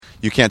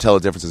you can't tell the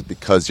differences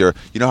because you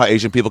know how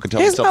Asian people can tell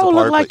His themselves nose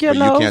apart, look like your but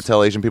nose. you can't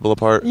tell Asian people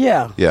apart?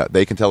 Yeah. Yeah,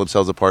 they can tell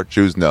themselves apart.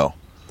 Jews, no.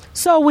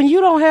 So when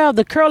you don't have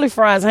the curly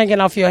fries hanging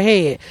off your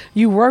head,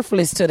 you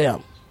worthless to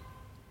them.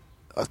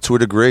 To a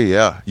degree,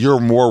 yeah. You're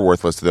more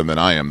worthless to them than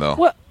I am, though.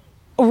 What?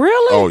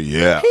 Really? Oh,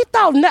 yeah. He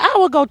thought I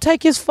would go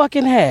take his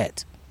fucking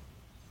hat.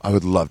 I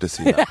would love to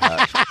see that.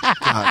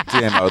 God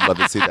damn, I would love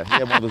to see that. He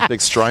had one of those big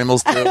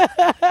strimals, too,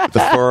 with the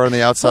fur on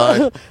the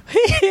outside.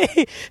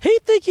 He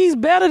think he's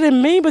better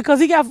than me because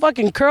he got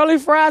fucking curly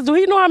fries. Do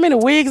he know how many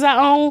wigs I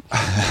own?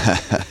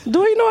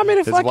 Do he know how many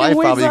His fucking wife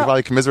wigs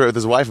probably commiserate with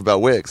his wife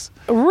about wigs.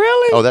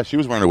 Really? Oh, she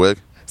was wearing a wig.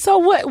 So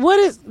what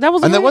is that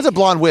was a And there wig? was a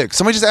blonde wig.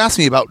 Somebody just asked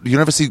me about, you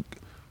never see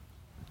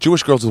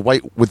Jewish girls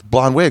with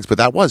blonde wigs, but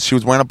she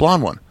was wearing a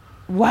blonde one.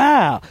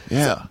 Wow.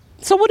 Yeah.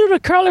 So what do the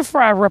curly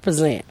fry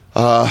represent?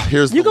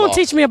 Here's You're the going law. to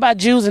teach me about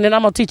Jews, and then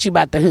I'm going to teach you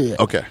about the hood.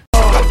 Okay.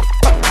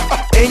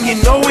 And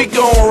you know we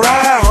gon'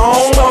 ride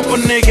home. Stomp a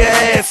nigga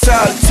ass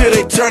out till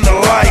they turn the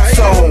lights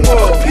on.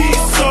 A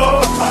piece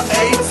of my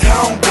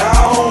A-town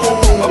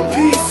down. A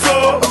piece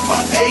of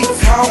my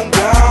A-town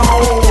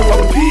down.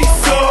 A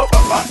piece of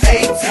my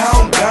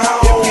A-town down.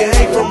 If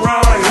you ain't from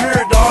round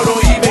here, dawg,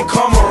 don't even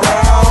come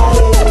around.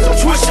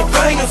 Twist your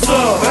fingers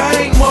up.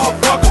 Bang,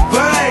 motherfucker,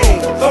 bang.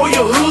 Throw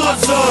your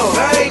hoods up.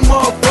 Bang,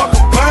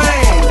 motherfucker,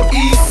 bang.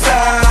 East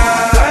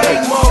side.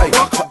 Bang,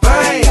 motherfucker,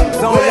 bang.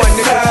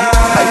 West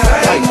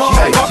side. Bang,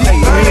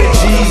 motherfucker, bang.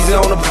 G's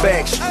on the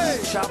back.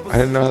 I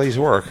didn't know how these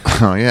work.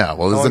 Oh, yeah.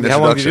 Well, this is an How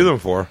long did you do introduction. them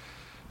for?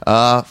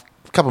 A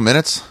couple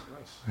minutes.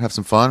 Have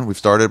some fun. We've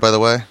started, by the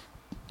way.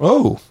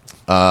 Oh,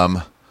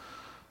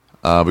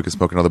 We can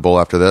smoke another bowl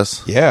after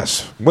this.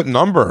 yes. What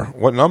number?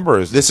 What number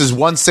is this? This is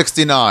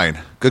 169.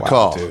 Good Wow,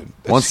 call. dude.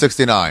 That's-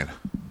 169.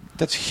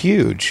 That's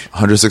huge.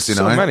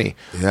 169. So many.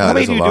 Yeah, How many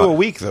it is do you a do lot. a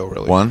week, though,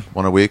 really? One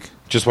a week.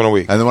 Just one a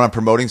week. And then when I'm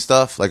promoting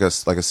stuff, like a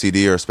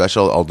CD or a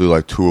special, I'll do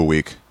like 2 a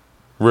week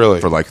Really?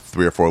 for like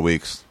 3 or 4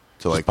 weeks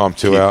to like pump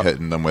 2 keep out.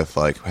 hitting them with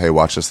like, hey,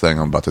 watch this thing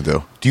I'm about to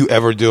do. Do you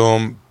ever do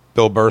them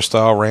Bill Burr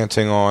style,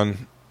 ranting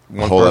on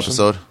one Whole person?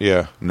 episode?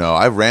 Yeah. No,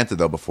 I ranted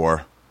though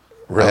before.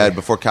 Really? I had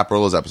before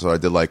Caparola's episode. I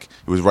did like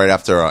it was right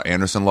after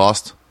Anderson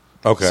lost.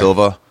 Okay.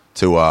 Silva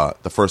to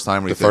the first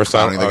time where he The first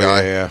time? clowning the Oh,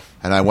 guy. yeah.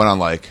 And I went on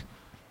like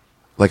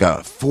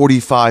a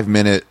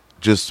 45-minute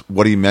just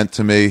what he meant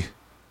to me.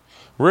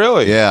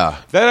 Really?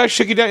 Yeah. That actually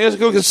shook you down.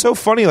 It's so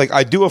funny. Like,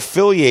 I do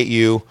affiliate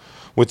you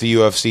with the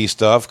UFC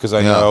stuff because I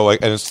Yeah. know, like,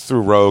 and it's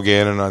through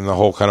Rogan and the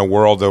whole kind of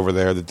world over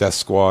there, the Death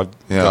Squad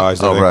Yeah. guys.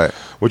 and Oh, everything, right.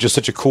 Which is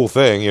such a cool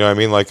thing. You know what I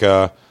mean? Like,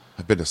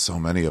 I've been to so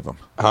many of them.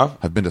 huh?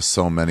 I've been to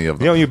so many of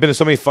them. You know, you've been to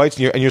so many fights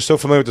and you're so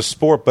familiar with the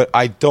sport, but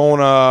I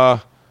don't.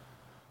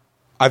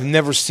 I've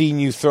never seen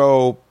you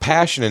throw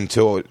passion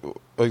into it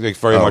like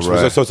very Oh, much.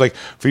 right. So it's like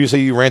for you to say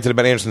you ranted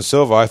about Anderson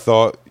Silva, I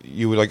thought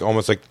you would like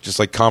almost like just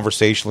like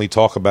conversationally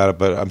talk about it.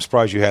 But I'm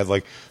surprised you had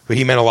like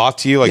he meant a lot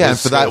to you. Like yeah, and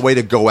his for that skills. way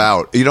to go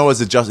out, you know, it was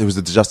the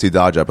Justy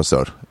Dodge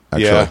episode,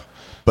 actually. Yeah.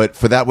 But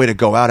for that way to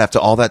go out after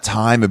all that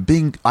time of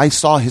I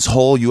saw his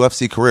whole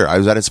UFC career. I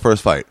was at his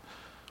first fight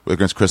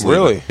against Chris Lee.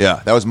 Really?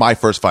 Yeah, that was my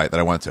first fight that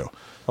I went to.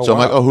 Oh, so I'm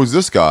wow. like, oh, who's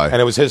this guy? And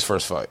it was his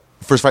first fight.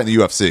 First fight in the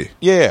UFC.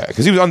 Yeah,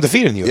 because he was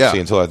undefeated in the UFC Yeah,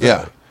 until that day.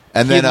 yeah.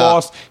 And he then,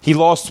 lost. He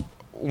lost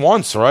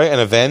once, right?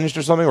 And avenged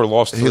or something, or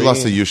lost. He three?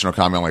 lost to Yushin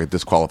Okami on like a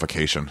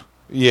disqualification.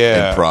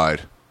 Yeah. In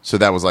Pride. So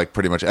that was like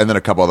pretty much, and then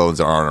a couple other ones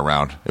that aren't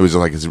around. It was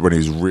like when he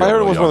was real. I heard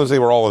it was young. one of those they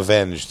were all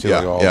avenged too. Yeah,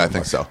 like all yeah, I of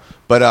them. think so.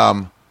 But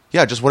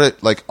yeah, just what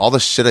it like all the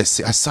shit I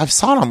see. I've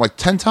saw him like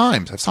 10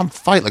 times. I've saw him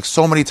fight like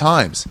so many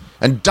times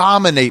and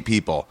dominate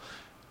people.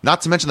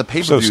 Not to mention the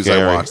pay-per-views I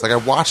scary. watched. Like I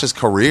watched his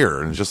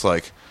career and it's just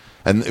like,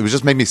 and it was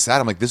just made me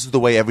sad. I'm like, this is the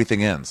way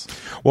everything ends.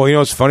 Well, you know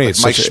what's funny?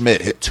 It's Mike such a-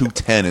 Schmidt hit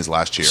 210 his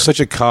last year. such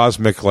a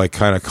cosmic like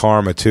kind of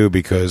karma too,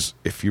 because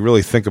if you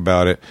really think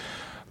about it,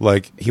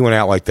 like he went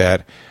out like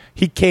that,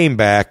 he came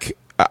back.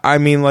 I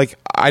mean, like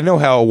I know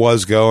how it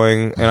was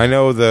going, and I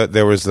know that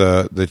there was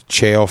the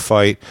Chael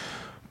fight,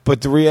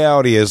 but the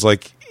reality is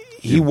like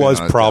he He'd been was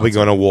on his probably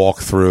downside. going to walk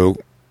through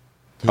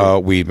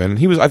Weidman.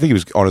 I think he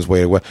was on his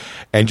way to,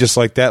 and just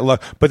like that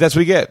luck. But that's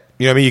what you get.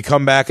 You know what I mean? You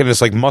come back and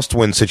it's like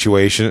must-win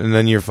situation, and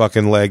then your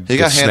fucking leg He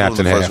got gets handled snapped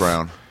in the in first half.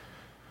 round.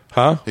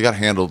 Huh? He got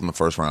handled in the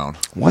first round.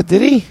 What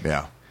did he?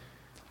 Yeah.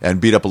 And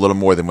beat up a little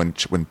more than when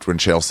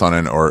Chael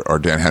Sonnen or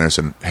Dan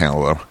Henderson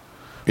handled him.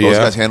 Those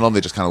Yeah. guys handled him,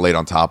 they just kind of laid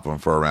on top of him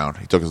for a round.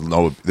 He took his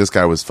no. This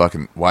guy was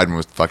fucking, Weidman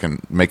was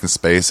fucking making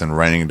space and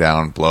raining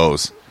down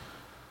blows.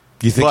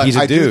 You think But he's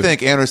a I dude? do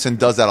think Anderson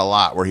does that a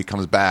lot, where he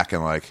comes back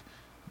and like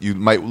you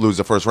might lose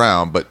the first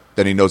round, but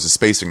then he knows his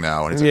spacing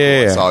now, and he's like,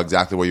 Yeah. oh, I saw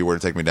exactly where you were to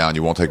take me down.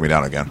 You won't take me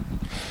down again.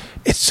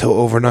 It's so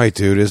overnight,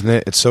 dude, isn't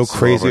it? It's so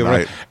crazy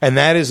overnight. And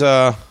that is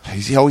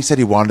He always said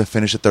he wanted to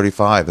finish at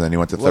 35, and then he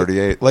went to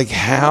 38. like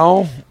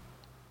how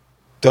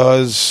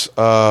does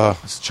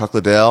It's Chuck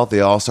Liddell,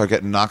 they all start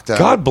getting knocked out.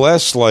 God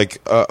bless like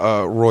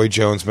Roy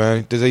Jones,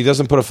 man. He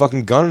doesn't put a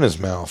fucking gun in his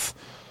mouth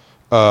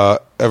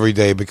every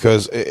day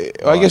because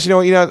I guess you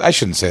know I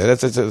shouldn't say that.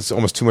 That's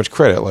almost too much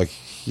credit. Like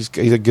he's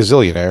a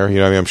gazillionaire. You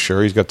know what I mean? I'm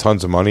sure he's got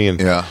tons of money and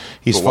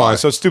he's But fine. why?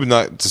 So it's stupid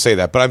not to say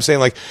that. But I'm saying,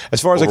 like,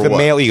 as far as like Over the what?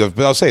 male ego,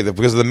 but I'll say that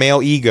because of the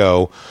male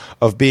ego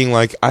of being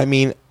like, I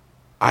mean,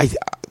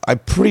 I'm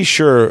pretty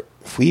sure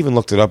if we even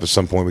looked it up at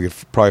some point, we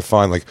could probably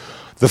find like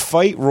the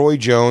fight Roy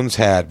Jones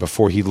had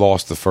before he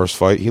lost the first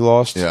fight he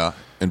lost. Yeah,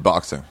 in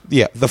boxing.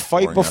 Yeah, the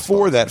fight Boring ass before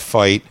boxing. that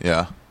fight.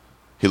 Yeah,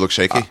 he looked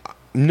shaky.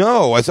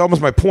 No, it's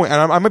almost my point, and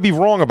I might be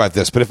wrong about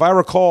this, but if I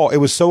recall, it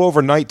was so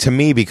overnight to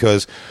me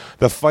because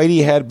the fight he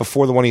had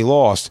before the one he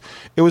lost,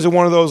 it was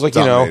one of those, like,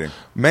 Dominating.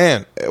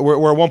 man,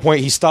 where at one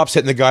point he stops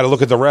hitting the guy to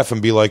look at the ref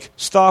and be like,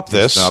 stop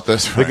this. Stop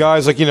this, The right.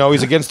 guy's like,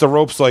 he's against the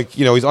ropes, like,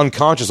 he's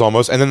unconscious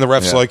almost, and then the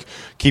ref's Yeah. like,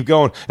 keep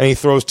going, and he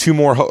throws two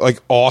more, like,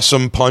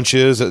 awesome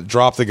punches that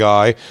drop the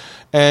guy.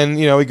 And,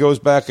 he goes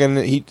back and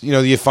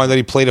you find that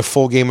he played a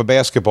full game of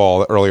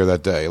basketball earlier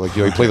that day. Like,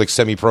 he played like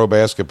semi-pro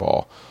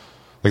basketball.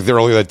 Like,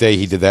 earlier that day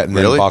he did that. And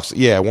Really? then boxed.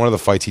 Yeah, one of the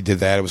fights he did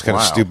that. It was kind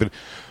of Wow. stupid.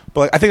 But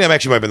like, I think that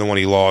actually might have been the one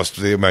he lost.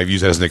 They might have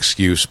used that as an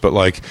excuse. But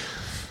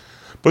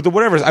the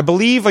whatever. I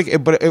believe,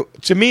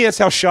 to me, that's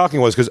how shocking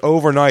it was. Because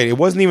overnight, it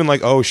wasn't even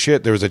like, oh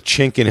shit, there was a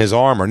chink in his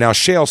armor. Now,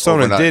 Chael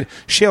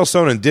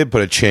Sonnen did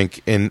put a chink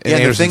in Yeah, and the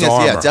Anderson's thing is,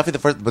 armor. yeah, definitely the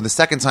first, but the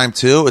second time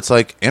too, it's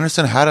like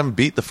Anderson had him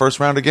beat the first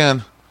round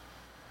again,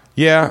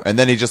 Yeah. and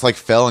then he just like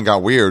fell and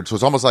got weird. So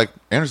it's almost like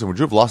Anderson, would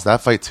you have lost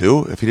that fight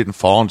too if he didn't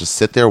fall and just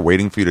sit there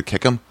waiting for you to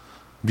kick him?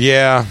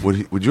 Yeah.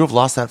 Would you have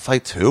lost that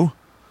fight too?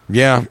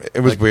 Yeah, it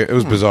was weird. It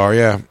was bizarre.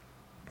 Yeah,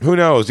 who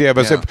knows? Yeah,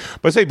 but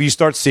you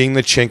start seeing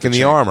the chink in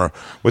the armor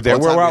with that.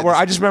 One time we had Where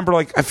this- I just remember,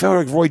 like, I felt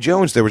like Roy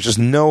Jones. There was just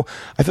no.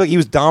 I feel like he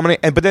was dominant,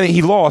 but then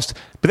he lost.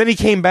 But then he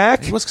came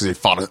back. He was because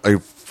he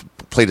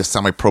played a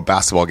semi-pro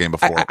basketball game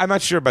before. I'm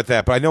not sure about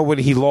that, but I know when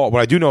he lost.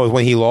 What I do know is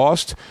when he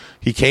lost,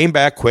 he came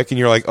back quick, and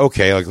you're like,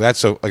 okay, like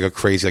that's a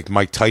crazy like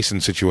Mike Tyson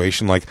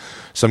situation. Like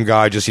some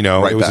guy just Right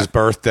it was back. his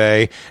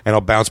birthday, and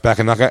I'll bounce back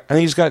and knock out, and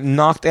he just got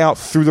knocked out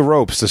through the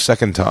ropes the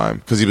second time.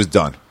 Because he was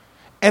done.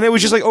 And it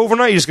was just like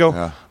overnight, you just go,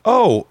 Yeah.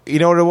 oh, you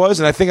know what it was?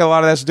 And I think a lot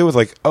of that has to do with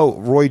like, oh,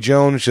 Roy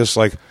Jones just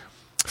like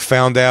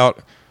found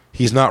out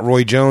he's not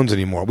Roy Jones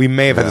anymore. We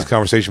may have had this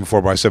conversation before,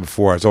 but I said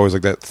before, it's always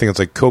like that thing. It's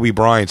like Kobe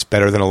Bryant's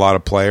better than a lot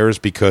of players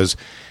because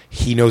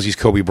he knows he's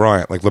Kobe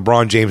Bryant. Like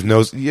LeBron James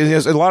knows. A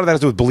lot of that has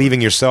to do with believing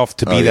yourself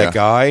to be Oh, that yeah.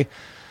 guy.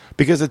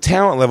 Because the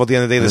talent level at the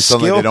end of the day, And the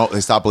suddenly skill, they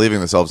stop believing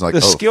themselves. And like,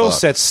 the oh, skill fuck.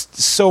 set's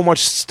so much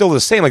still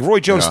the same. Like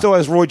Roy Jones Yeah. still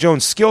has Roy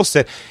Jones' skill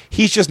set.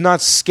 He's just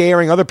not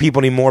scaring other people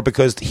anymore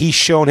because he's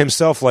shown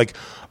himself like,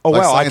 oh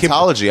Like wow,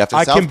 Scientology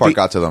after South Park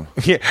got to them.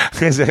 Yeah,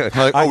 exactly.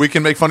 Like, oh, we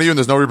can make fun of you and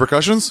there's no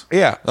repercussions?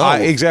 Yeah, Oh.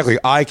 exactly.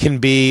 I can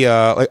be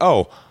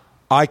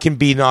I can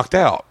be knocked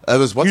out. That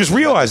was, You just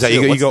realize that.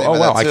 You go, oh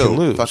wow, I can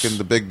lose. Fucking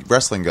the big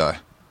wrestling guy,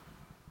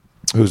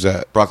 Who's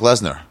that? Brock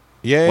Lesnar.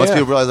 Yeah, Once yeah.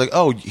 people realize, like,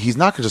 oh, he's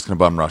not just going to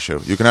bum rush you.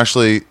 You can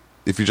actually,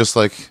 if you just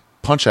like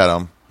punch at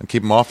him and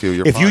keep him off you,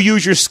 you're If fine. you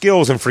use your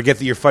skills and forget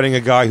that you're fighting a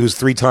guy who's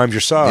 3 times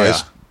your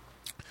size,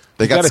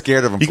 they got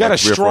scared of him. You for got like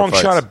a 3 or 4 strong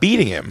fights. shot at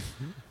beating him.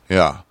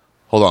 Yeah.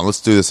 Hold on, let's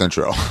do this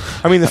intro.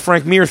 I mean, the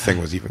Frank Mir thing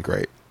was even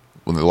great.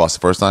 When they lost the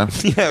first time?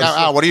 Yeah, it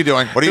was what are you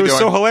doing? What are It you was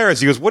doing? so hilarious.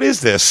 He goes, "What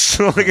is this?"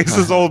 Like it's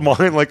this old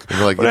mind. Like,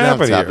 You're like, what you didn't have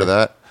happened to tap here? to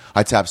that.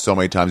 I tapped so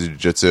many times in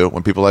jiu-jitsu.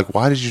 When people are like,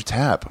 why did you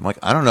tap? I'm like,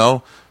 I don't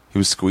know. He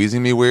was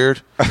squeezing me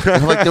weird. And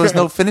I'm like, there was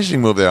no finishing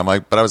move there. I'm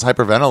like, but I was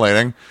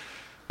hyperventilating.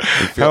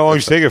 How long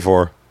did you take it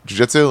for?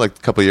 Jiu-jitsu, like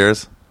a couple of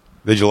years.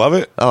 Did you love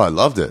it? Oh, I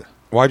loved it.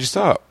 Why'd you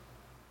stop?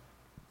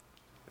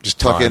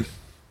 Just Fucking time.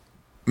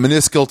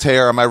 meniscal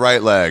tear on my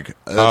right leg.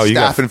 Oh, you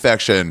Staph got-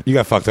 infection. you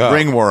got fucked up.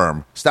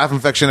 Ringworm. Staph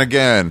infection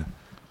again.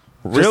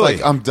 Just Really?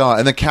 like, I'm done.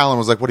 And then Callan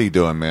was like, what are you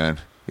doing, man?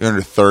 You're in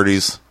your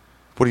 30s.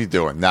 What are you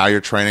doing? Now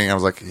you're training? I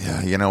was like,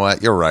 yeah, you know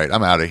what? You're right.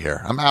 I'm out of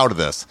here. I'm out of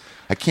this.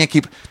 I can't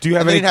keep... Do you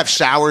have and they any- didn't have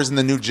showers in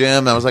the new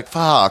gym. I was like,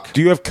 fuck.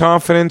 Do you have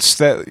confidence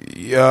that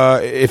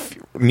if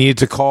needed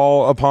to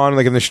call upon,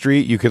 like in the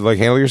street, you could like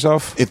handle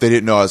yourself? If they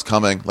didn't know I was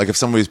coming, like if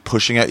somebody was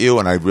pushing at you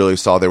and I really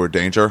saw they were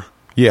danger,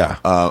 Yeah.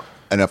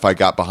 and if I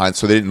got behind,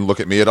 so they didn't look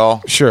at me at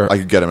all, Sure. I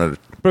could get them at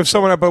But if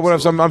someone, but what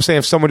if I'm saying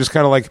if someone just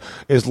kind of like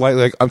is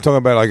like I'm talking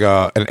about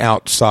like an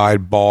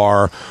outside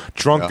bar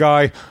drunk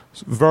guy,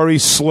 very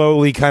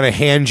slowly kind of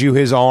hands you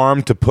his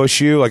arm to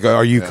push you. Like,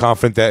 are you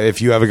confident that if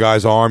you have a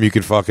guy's arm, you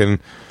could fucking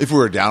If we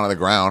were down on the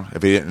ground,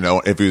 if he didn't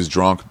know, if he was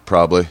drunk,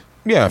 probably.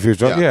 if you're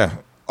drunk, yeah.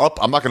 Up,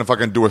 I'm not going to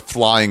fucking do a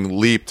flying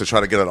leap to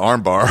try to get an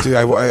arm bar. Dude,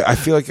 I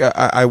feel like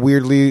I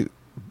weirdly.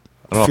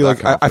 don't feel have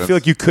like that I feel confidence.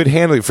 like you could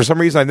handle it. For some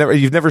reason,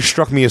 you've never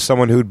struck me as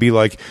someone who'd be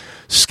like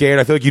scared.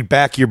 I feel like you'd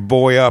back your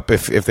boy up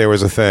if there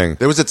was a thing.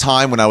 There was a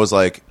time when I was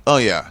like, oh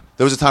yeah.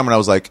 There was a time when I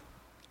was like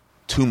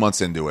 2 months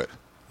into it.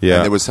 Yeah.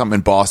 And there was something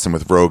in Boston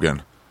with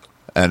Rogan.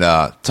 And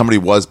somebody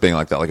was being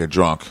like that, like a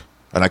drunk.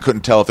 And I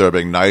couldn't tell if they were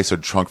being nice or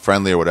drunk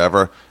friendly or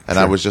whatever. And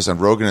I was just, and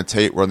Rogan and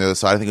Tate were on the other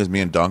side. I think it was me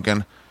and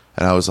Duncan.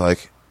 And I was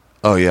like,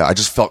 oh yeah, I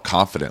just felt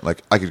confident.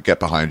 Like I could get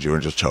behind you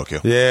and just choke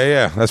you.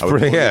 Yeah, that's I would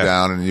pretty. pull you Yeah,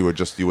 down and you would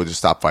just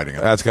stop fighting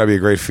it. that's gotta be a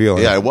great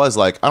feeling. Yeah, it was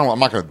like, I'm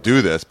not going to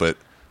do this, but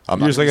I'm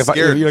You're not just like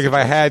scared. if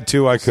I had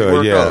to, I See where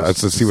could. it Yeah,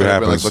 goes. let's see what So I'd be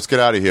happens. Like, let's get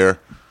out of here.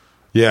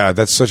 Yeah,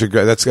 that's such a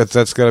great. That's got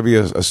to be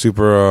a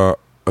super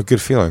a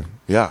good feeling.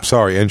 Yeah.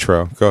 Sorry,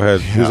 intro. Go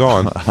ahead. Who's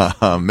on?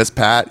 Miss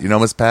Pat. You know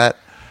Miss Pat?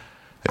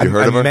 Have you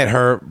heard of her? I met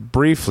her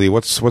briefly.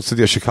 What's the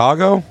deal?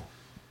 Chicago?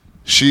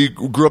 She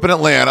grew up in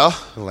Atlanta.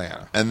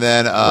 Atlanta. And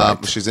then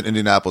she's an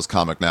Indianapolis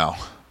comic now.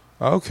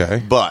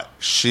 Okay. But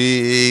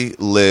she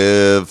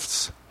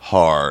lived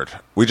hard.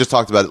 We just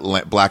talked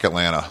about Black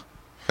Atlanta.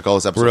 Like all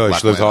this episode. Really?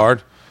 Black She lived Atlanta.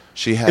 hard?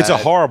 It's a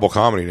horrible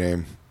comedy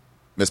name.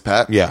 Miss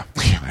Pat? Yeah.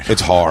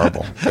 It's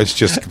horrible. It's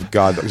just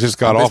god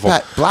awful.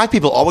 Pat. Black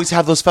people always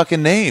have those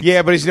fucking names.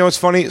 Yeah, but you know what's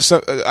funny?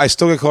 So I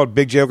still get called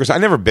Big J Okerson. I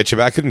never bitch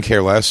about it. I couldn't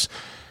care less.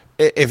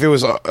 If it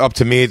was up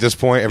to me at this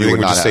point, everything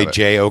would just say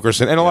J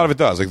Okerson. And a lot of it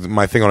does. Like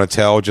my thing on a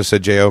tell just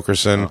said J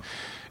Okerson. Oh.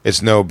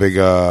 It's no big...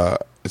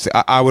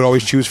 I would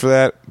always choose for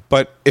that.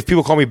 But if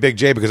people call me Big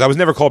J, because I was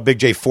never called Big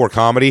J for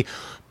comedy,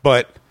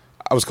 but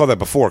I was called that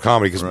before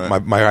comedy because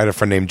I had a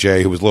friend named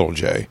Jay who was Little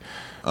J.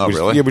 Oh,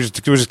 really? Yeah, we was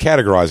just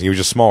categorizing. He was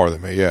just smaller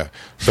than me, yeah.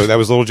 So that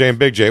was Little J and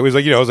Big J. It was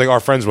like, it was like our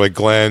friends were like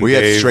Glenn, We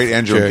Dave, had straight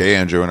Andrew Jay. and gay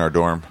Andrew in our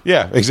dorm.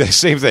 Yeah, exactly.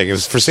 Same thing. It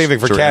was for same thing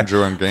for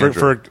Andrew and gay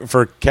Andrew.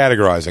 for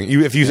categorizing.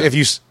 If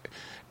you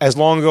as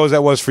long ago as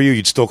that was for you,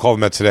 you'd still call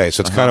them that today. So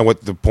it's kind of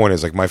what the point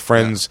is. Like my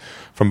friends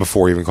from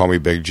before even call me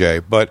Big J.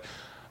 But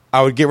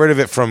I would get rid of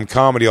it from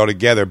comedy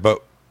altogether,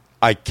 but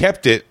I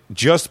kept it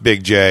just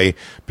Big J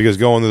because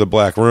going to the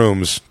black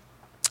rooms,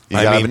 You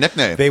gotta have a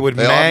nickname. They would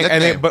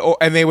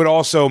and they would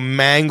also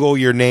mangle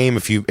your name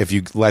if you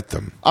let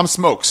them. I'm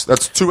Smokes.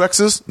 That's 2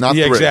 X's, not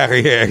 3.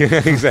 Exactly. Yeah,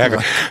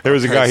 exactly. There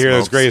was a guy here that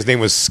was great. His name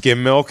was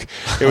Skim Milk.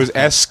 It was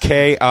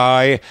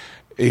SKI.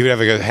 He would have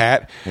like a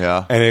hat,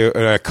 and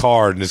a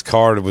card, and his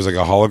card was like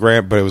a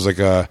hologram, but it was like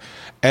a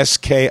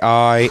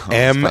SKIMMMILK,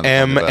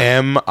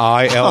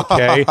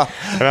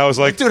 and I was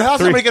like, dude, how's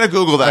somebody gonna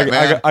Google that,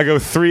 man? I go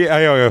the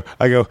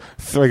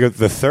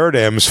third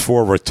M's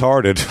for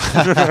retarded.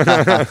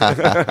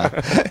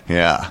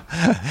 Yeah,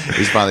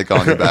 he's finally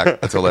calling you back.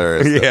 That's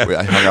hilarious. Yeah.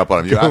 I hung up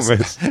on him.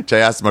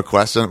 Jay asked him a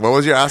question. What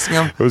was you asking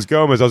him? It was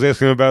Gomez. I was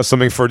asking him about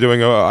something for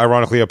doing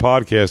ironically a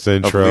podcast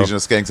intro, Legion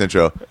of Skanks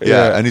intro.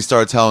 Yeah, and he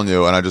started telling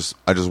you, and I just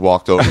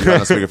walked over. He got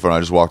on the speakerphone.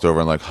 I just walked over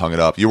and like hung it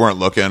up. You weren't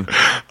looking.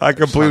 I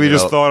completely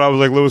just thought I was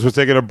like Lewis was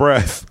taking a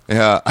breath.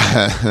 Yeah,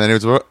 and then he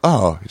was he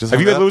just. Have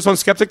you got Lewis on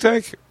Skeptic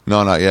Tank?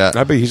 No, not yet.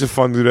 I bet he's a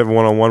fun dude to have a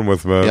one-on-one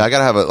with, man. Yeah, I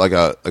gotta have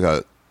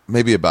a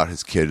maybe about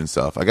his kid and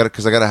stuff. I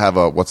gotta have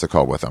a what's it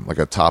called with him, like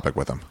a topic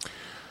with him.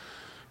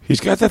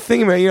 He's got that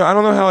thing, man. I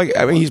don't know how.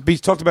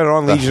 He's talked about it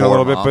on Legion a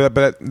little bit,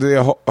 but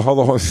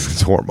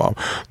it's horror mom.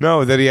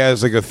 No, that he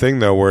has like a thing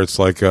though where it's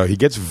like he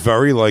gets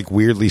very like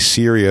weirdly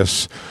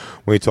serious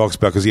when he talks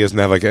about because he doesn't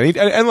have like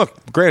and look,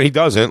 granted he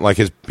doesn't like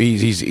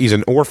he's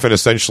an orphan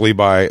essentially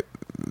by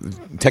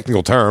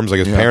technical terms. Like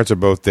his parents are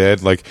both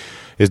dead. Like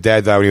his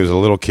dad died when he was a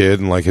little kid,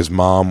 and like his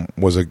mom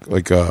was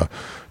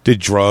did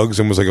drugs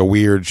and was like a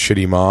weird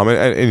shitty mom,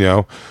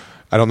 and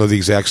I don't know the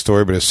exact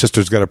story, but his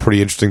sister's got a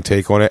pretty interesting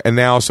take on it. And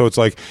now, so it's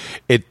like,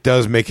 it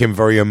does make him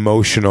very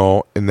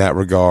emotional in that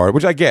regard,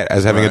 which I get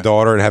as having a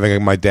daughter and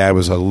having my dad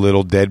was a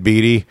little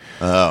deadbeaty.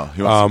 Oh,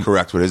 he wants to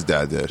correct what his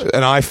dad did.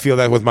 And I feel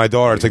that with my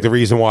daughter. It's like the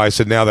reason why I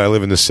said now that I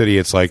live in the city,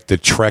 it's like the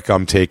trek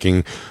I'm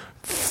taking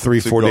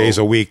 3-4 days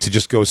a week to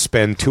just go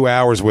spend 2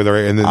 hours with her.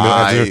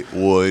 I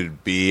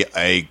would be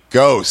a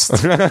ghost.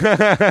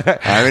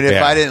 I mean,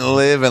 if I didn't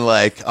live in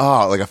like a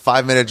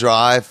 5-minute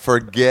drive,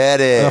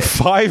 forget it.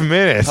 5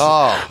 minutes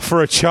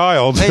for a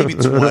child, maybe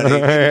 20.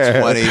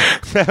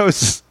 That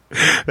is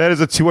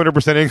a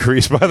 200%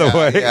 increase, by the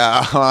way.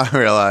 Yeah, I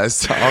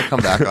realized. I'll come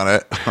back on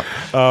it.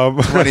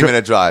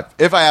 20-minute drive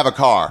if I have a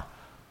car.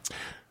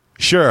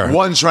 Sure.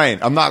 One train.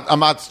 I'm not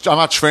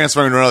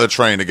transferring to another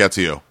train to get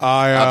to you.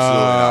 Absolutely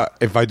not.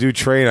 If I do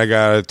train, I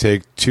gotta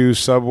take 2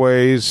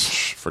 subways.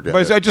 Forget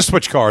it. I just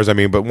switch cars. I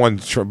mean, but 2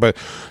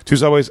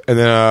 subways and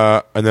then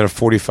a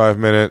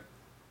 45-minute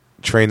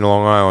train to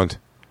Long Island.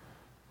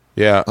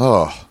 Yeah.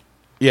 Oh.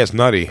 Yeah, it's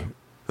nutty.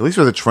 At least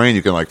with a train,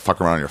 you can like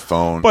fuck around on your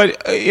phone.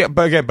 But again,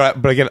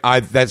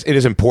 it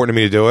is important to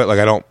me to do it. Like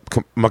I'm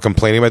not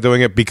complaining about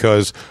doing it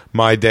because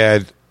my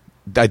dad.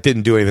 I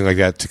didn't do anything like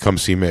that to come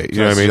see me. You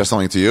know what I mean? Suggest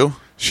something to you?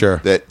 Sure.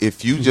 That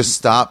if you just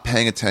stop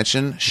paying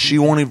attention, she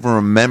won't even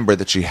remember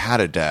that she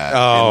had a dad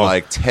in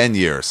like 10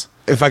 years.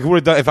 If I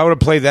would have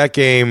played that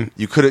game,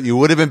 you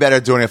would have been better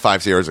doing it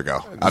 5 years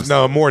ago.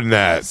 No, more than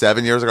that.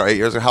 7 years ago, 8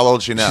 years ago. How old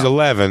is she now? She's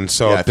 11.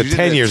 So the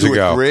 10 years 2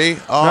 ago, or 3,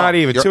 not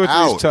even 2 or 3.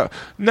 Is tough.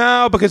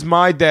 No, because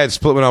my dad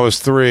split when I was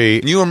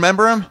 3. You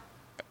remember him?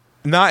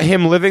 Not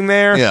him living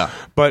there. Yeah,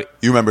 but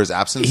you remember his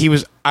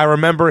absence. I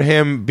remember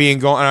him being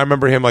gone, and I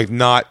remember him like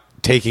not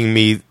taking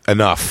me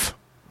enough.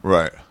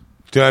 Right.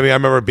 Do you know what I mean? I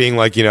remember being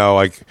like, it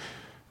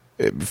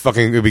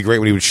would be great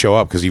when he would show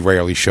up because he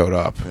rarely showed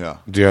up. Yeah.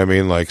 Do you know what I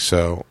mean? Like,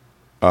 so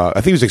I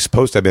think he was like,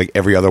 supposed to be like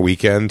every other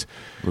weekend.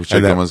 Which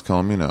everyone's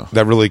calling me now.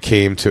 That really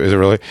came to, is it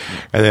really?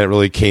 And then it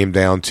really came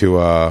down to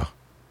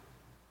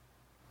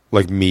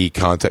like me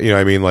contact. You know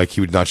what I mean? Like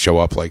he would not show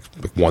up like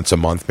once a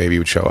month. Maybe he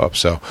would show up.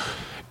 So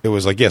it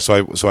was like, yeah, so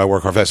I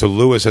work hard for that. So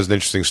Lewis has an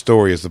interesting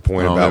story, is the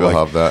point about maybe I'll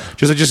like have that.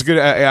 just a good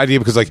idea,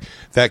 because like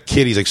that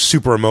kid, he's like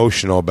super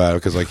emotional about it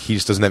because like he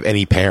just doesn't have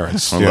any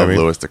parents. I You know love what I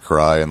mean? Lewis to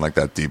cry in like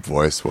that deep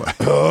voice. Yeah.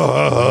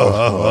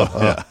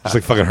 It's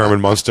like fucking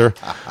Herman Munster.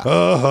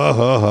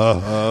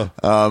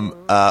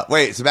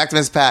 Wait, so back to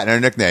Miss Pat and her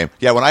nickname.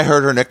 Yeah, when I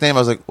heard her nickname, I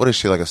was like, what is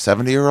she, like a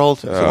 70-year-old?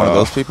 Is she one of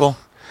those people?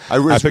 I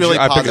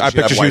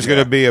picture she was going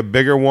to be a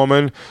bigger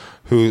woman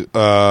who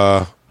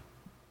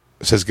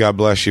says God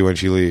bless you when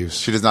she leaves.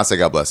 She does not say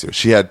God bless you.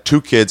 She had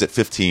 2 kids at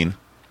 15.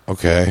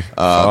 Okay.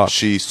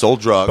 She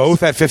sold drugs.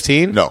 Both at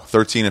 15? No,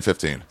 13 and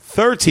 15.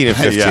 13 and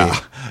 15.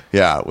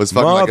 Yeah. It was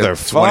fucking like a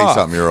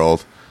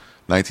 20-something-year-old.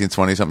 19,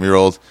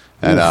 20-something-year-old.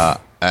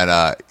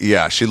 And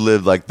yeah, she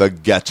lived like the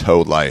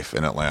ghetto life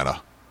in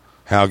Atlanta.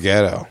 How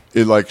ghetto?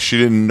 She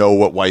didn't know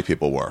what white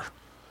people were.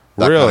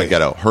 That Really?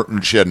 kind of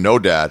ghetto. She had no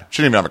dad.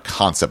 She didn't even have a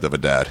concept of a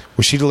dad.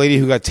 Was she the lady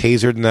who got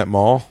tasered in that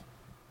mall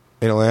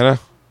in Atlanta?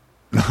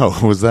 No,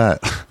 who was that?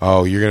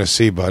 Oh, you're going to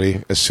see,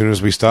 buddy. As soon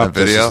as we stop That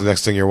video? this is the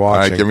next thing you're All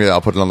watching. right, give me that. I'll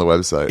put it on the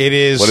website. It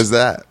is. What is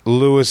that?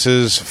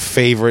 Lewis's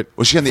favorite.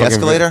 Was she on the fucking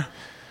escalator?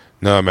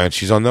 No, man.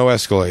 She's on no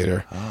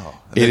escalator. Oh.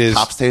 It is.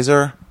 Cops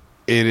taser?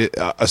 It is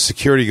a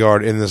security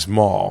guard in this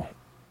mall.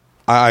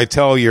 I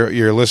tell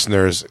your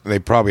listeners, they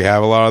probably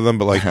have a lot of them,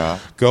 but like,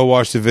 go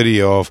watch the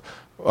video of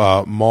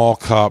mall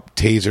cop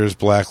tasers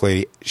black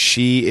lady.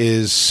 She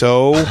is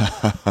so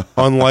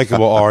unlikable,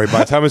 Ari.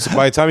 By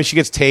the time she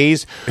gets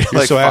tased,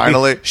 you're Like, so happy.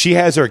 finally? She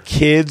has her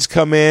kids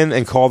come in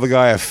and call the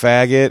guy a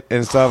faggot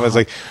and stuff. It's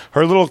like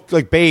her little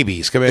like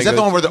babies come in. Is that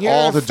the one where they're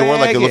all at the door,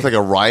 like it looked like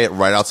a riot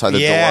right outside the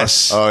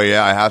Yes. door? Oh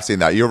yeah, I have seen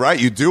that. You're right.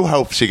 You do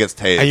hope she gets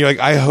tased. And you're like,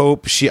 I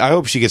hope she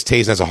gets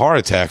tased and has a heart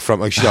attack from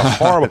like she's a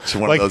horrible. She's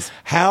one of like, those-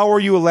 how are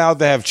you allowed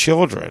to have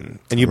children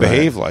and you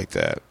behave like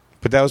that?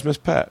 But that was Miss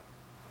Pat.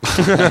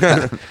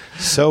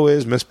 So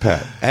is Miss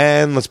Pat.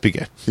 And let's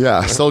begin.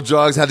 Yeah, sold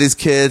drugs, had these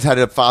kids, had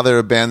a father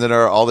abandon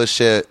her, all this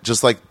shit.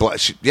 Just like,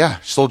 she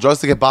sold drugs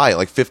to get by at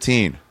like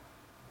 15.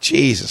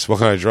 Jesus, what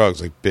kind of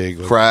drugs? Like big,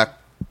 like, Crack,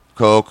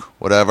 coke,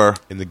 whatever.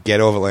 in the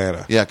ghetto of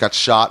Atlanta. Yeah, got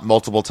shot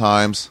multiple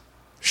times.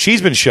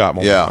 She's been shot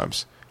multiple Yeah.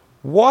 times.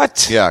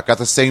 What? Yeah, got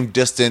the same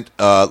distant,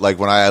 like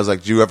when I was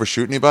like, do you ever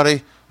shoot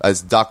anybody?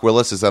 As Doc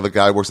Willis, is the other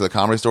guy who works at the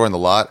Comedy Store in the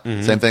lot.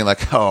 Mm-hmm. Same thing,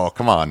 like, oh,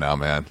 come on now,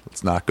 man.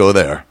 Let's not go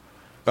there.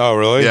 Oh,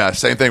 really? Yeah,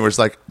 same thing where it's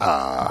like,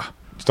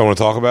 Just don't want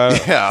to talk about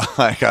it? yeah,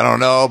 like, I don't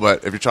know,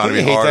 but if you're trying to I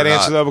be hate hard that or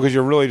answer not. though, because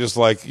you're really just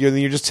like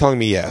you're just telling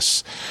me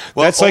yes.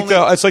 Well,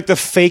 That's like the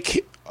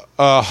fake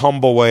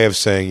humble way of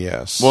saying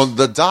yes. Well,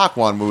 the Doc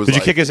one was Did you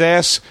like, kick his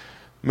ass?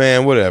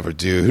 Man, whatever,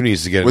 dude. Who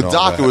needs to get with in all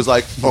Doc, that? it was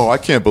like, oh, I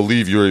can't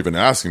believe you're even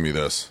asking me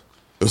this.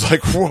 It was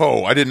like,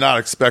 whoa, I did not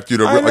expect you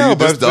to. I know, are you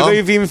but this dumb?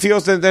 if he even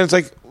feels then it's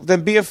like,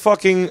 then be a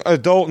fucking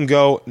adult and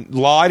go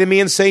lie to me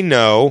and say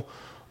no,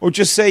 or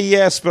just say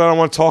yes, but I don't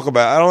want to talk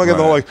about it. I don't like it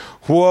all like,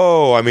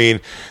 whoa. I mean,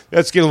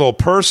 that's getting a little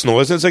personal,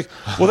 isn't it? It's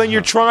like, well, then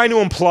you're trying to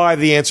imply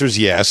the answer is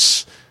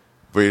yes.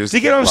 But you just Do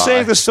you get what I'm lie.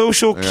 saying? The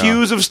social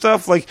cues of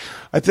stuff. Like,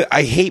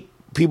 I hate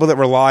people that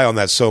rely on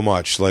that so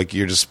much. Like,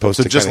 you're just supposed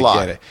So to just kinda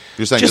lie. get it.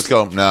 You're saying just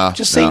go, nah.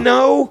 Just say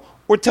no,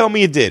 or tell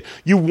me you did.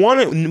 You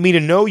want me to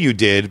know you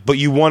did, but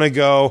you want to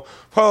go,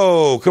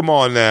 oh, come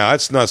on now.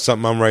 That's not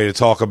something I'm ready to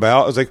talk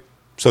about. I was like,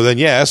 so then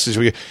yes.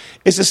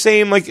 It's the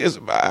same, like,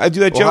 I do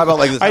that Well, joke. how about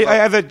like this? I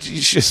have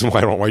that,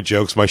 I don't write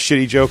jokes. My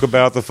shitty joke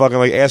about the fucking,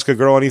 like, ask a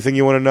girl anything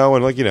you want to know,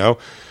 and, like, you know,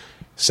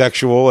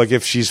 sexual, like,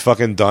 if she's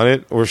fucking done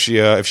it, or if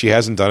she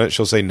hasn't done it,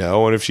 she'll say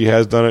no, and if she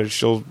has done it,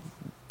 she'll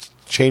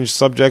change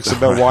subjects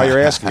about why you're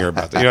asking her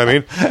about that. You know what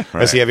I mean?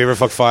 I see, have you ever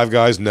fucked 5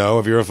 guys? No.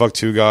 Have you ever fucked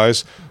 2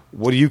 guys?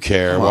 What do you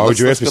care? Come Why on, would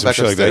you let's ask me go some back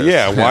shit like that?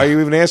 upstairs. Yeah, why are you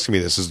even asking me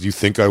this? Do you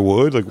think I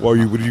would? Like,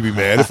 would you be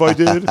mad if I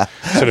did?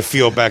 Sort of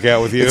feel back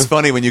out with you. It's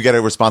funny when you get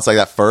a response like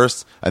that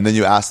first, and then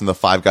you ask them the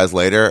 5 guys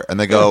later, and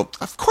they go,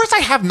 "Of course I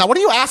have not. What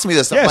are you asking me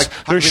this?" I'm Yes, like,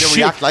 how come you didn't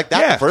react like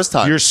that the first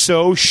time? You're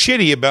so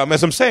shitty about,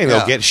 as I'm saying, Yeah.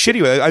 they'll get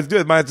shitty with it. I do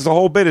it. The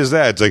whole bit is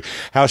that. It's like,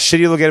 how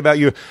shitty they'll get about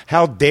you.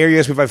 How dare you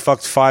ask me if I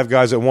fucked 5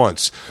 guys at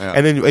once? Yeah.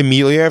 And then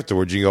immediately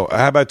afterwards, you go,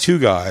 how about 2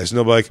 guys? And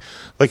they'll be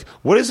like,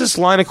 what is this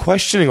line of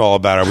questioning all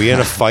about? Are we in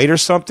a fight or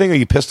something? Are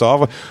you pissed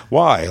off?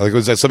 Why? Like,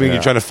 was that something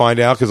you're trying to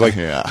find out? Because, like,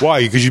 why?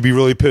 Because you'd be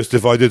really pissed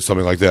if I did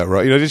something like that,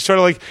 right? You know, just try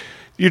to, like,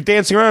 you're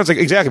dancing around. It's like,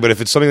 exactly. But if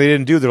it's something they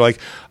didn't do, they're like,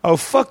 oh,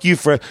 fuck you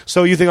for.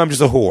 So you think I'm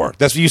just a whore?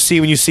 That's what you see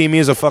when you see me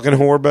as a fucking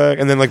whore bag.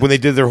 And then, like, when they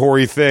did their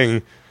hoary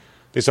thing,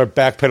 they start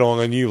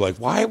backpedaling on you. Like,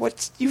 why?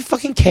 What? You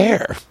fucking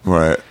care?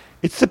 Right.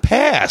 It's the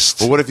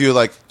past. Well, what if you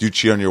like do you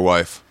cheat on your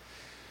wife?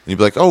 And you'd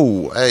be like,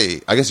 "Oh,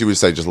 hey." I guess you would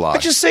say just lie. I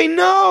just say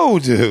no,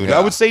 dude. Yeah. I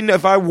would say no.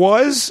 If I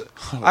was,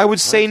 I would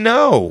say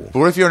no. But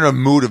what if you're in a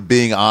mood of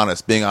being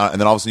honest, and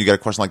then all of a sudden you get a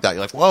question like that? You're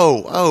like,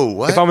 "Whoa, oh,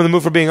 what?" If I'm in the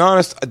mood for being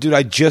honest, dude,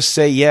 I just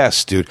say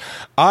yes, dude.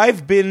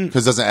 I've been.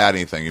 Because it doesn't add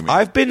anything. You mean?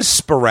 I've been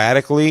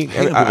sporadically.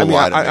 hate when people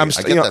lie to me. I'm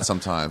I get that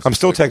sometimes. I'm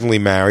still Like, technically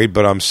married,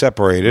 but I'm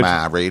separated.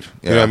 married.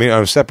 Yeah. You know what I mean?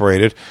 I'm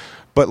separated.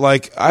 But,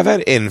 like, I've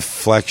had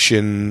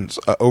inflections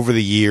over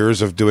the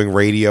years of doing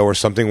radio or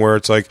something where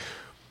it's like,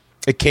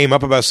 it came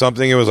up about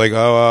something. It was like,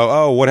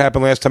 oh, what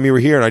happened last time you were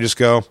here? And I just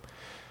go,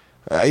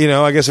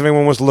 I guess if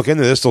anyone wants to look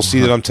into this, they'll see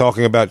that I'm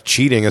talking about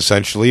cheating,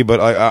 essentially.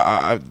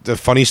 But the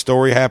funny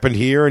story happened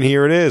here, and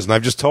here it is. And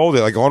I've just told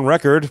it, like, on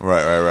record.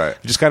 Right. I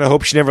just kind of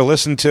hope she never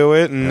listened to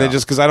it, and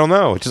just because I don't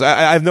know.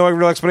 I have no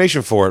real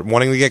explanation for it.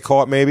 Wanting to get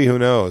caught, maybe. Who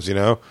knows,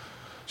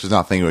 She's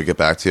not thinking we'd get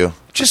back to you.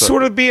 Just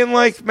sort of being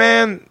like,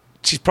 man,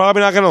 she's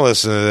probably not going to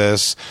listen to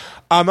this.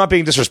 I'm not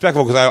being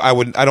disrespectful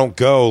because I don't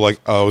go like,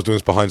 oh, I was doing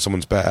this behind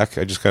someone's back.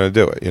 I just kind of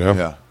do it,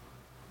 Yeah.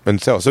 And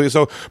so,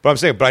 but I'm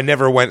saying, but I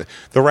never went.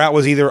 The route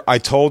was either I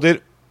told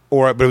it,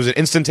 but it was an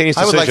instantaneous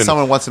decision. I would like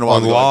someone once in a while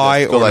on to go lie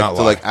like this, or like, not to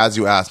lie. like as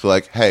you ask, be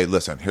like, hey,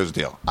 listen, here's the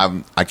deal.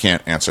 I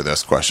can't answer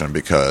this question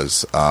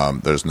because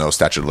there's no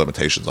statute of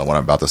limitations on what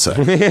I'm about to say.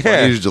 I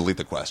need you to delete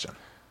the question.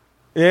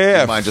 Yeah.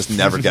 Do you mind just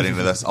never getting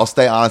to this? I'll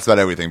stay honest about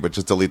everything, but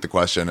just delete the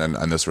question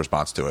and this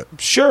response to it.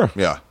 Sure.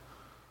 Yeah.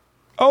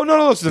 Oh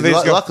no! Listen,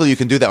 Luckily, you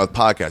can do that with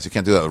podcasts. You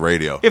can't do that with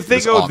radio. If they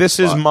go, this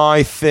is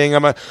my thing.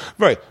 Right,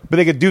 but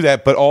they could do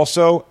that. But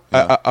also,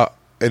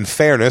 in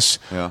fairness,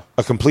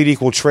 a complete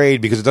equal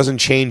trade because it doesn't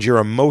change your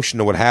emotion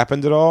to what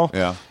happened at all.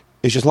 Yeah,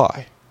 it's just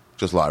lie.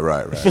 Just lie,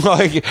 right?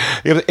 Like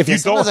if you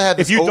don't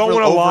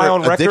want to lie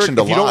on record,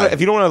 if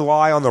you don't want to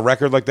lie on the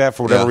record like that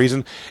for whatever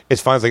reason,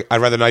 it's fine. It's like I'd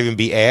rather not even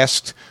be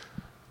asked.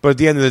 But at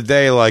the end of the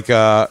day, like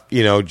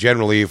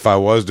generally, if I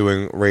was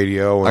doing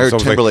radio, and I heard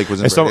Timberlake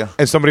was in radio,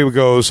 and somebody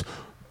goes,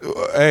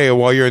 hey,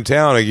 while you're in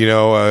town,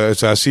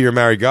 so I see you're a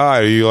married guy.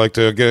 Do you like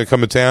to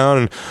come to town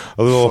and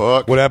a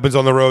little what happens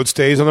on the road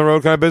stays on the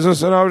road kind of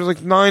business? And I was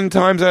like 99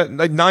 times out of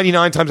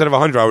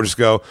 100, I would just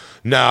go,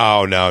 no,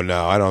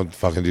 I don't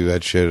fucking do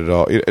that shit at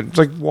all. It's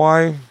like,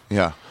 why?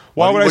 Yeah.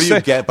 Why would I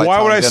say?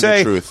 Why would I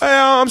say?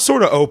 I'm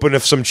sort of open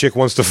if some chick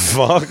wants to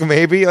fuck.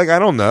 Maybe I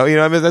don't know.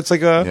 I mean, that's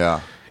like a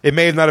yeah. It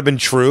may not have been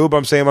true, but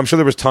I'm sure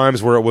there was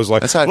times where it was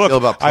like, that's how I feel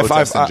about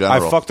protests in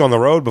general. I fucked on the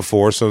road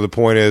before, so the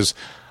point is,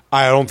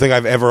 I don't think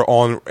I've ever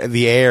on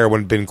the air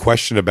when been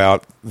questioned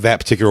about that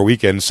particular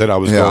weekend said I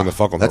was going to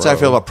fuck on the road. That's how I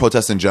feel about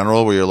protests in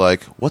general, where you're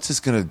like, what's this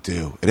going to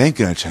do? It ain't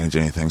going to change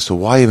anything, so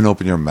why even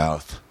open your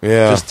mouth?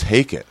 Yeah. Just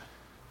take it.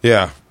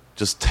 Yeah.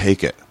 Just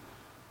take it.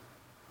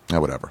 Yeah,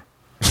 whatever.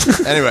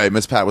 Anyway,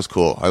 Miss Pat was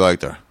cool. I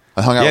liked her.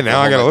 I hung out with her. Yeah,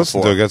 now I got to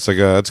listen to it.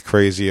 That's a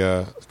crazy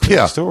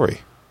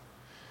story.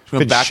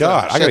 Been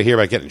shot. I got to hear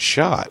about getting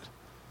shot.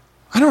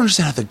 I don't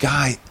understand how the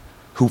guy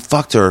who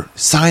fucked her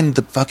signed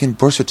the fucking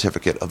birth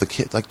certificate of the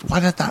kid. Like, why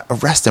did not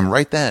arrest him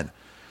right then?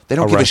 They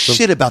don't give a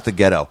shit about the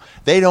ghetto.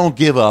 They don't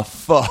give a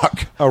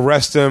fuck.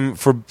 Arrest him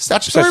for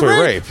statutory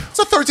rape. It's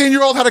a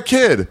 13-year-old had a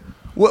kid.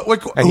 Whoever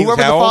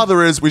the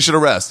father is, we should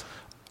arrest.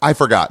 I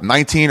forgot.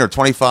 19 or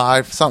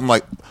 25, something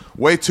like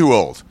way too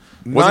old.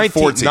 14.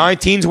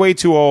 19's way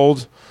too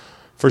old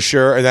for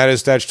sure, and that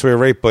is statutory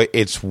rape. But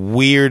it's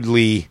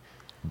weirdly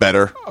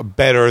better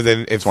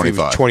than if 25. He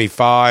was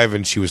 25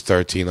 and she was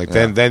 13. Like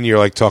then you're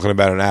like talking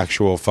about an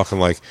actual fucking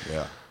like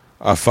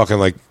a fucking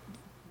like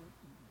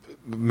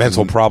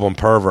mental problem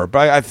pervert.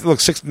 But I look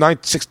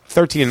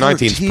 13 and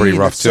 19 is pretty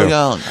rough too. So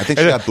young. I think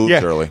she got boobs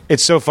early.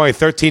 It's so funny.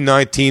 13,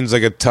 19 is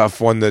like a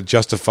tough one to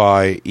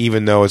justify,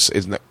 even though it's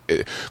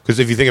because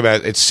if you think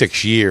about it, it's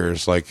 6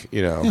 years. Like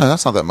yeah,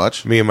 that's not that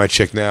much. Me and my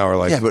chick now are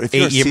like but if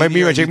 8 years.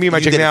 Me and my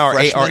chick now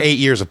are 8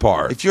 years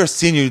apart. If you're a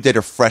senior, you date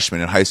a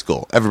freshman in high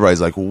school. Everybody's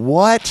like,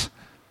 what?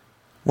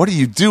 What are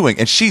you doing?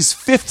 And she's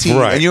 15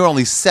 and you're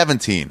only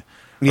 17.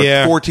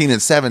 Or 14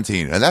 and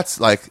 17. And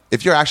that's like,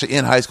 if you're actually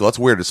in high school, that's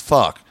weird as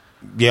fuck.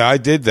 Yeah, I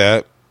did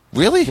that.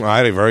 Really? I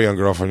had a very young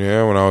girlfriend,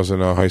 when I was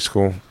in high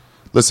school.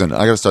 Listen,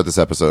 I got to start this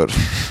episode.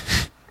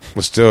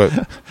 Let's do it.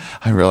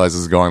 I realize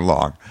this is going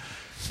long.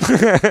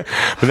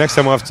 But next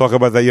time we'll have to talk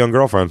about that young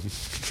girlfriend.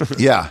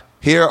 Yeah.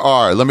 Here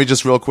are, let me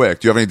just real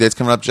quick. Do you have any dates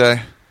coming up,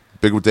 Jay?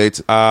 Big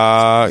dates?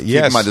 Yes. Keep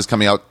in mind, this is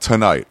coming out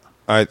tonight.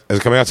 Is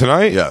it coming out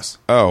tonight? Yes.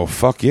 Oh,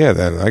 fuck yeah,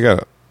 then. I got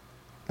to.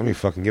 Let me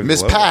fucking give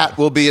Miss Pat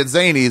will be at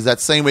Zany's that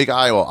same week,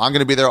 Iowa. I'm going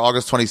to be there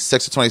August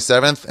 26th to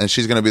 27th, and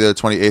she's going to be there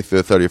 28th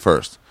to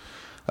the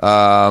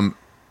 31st.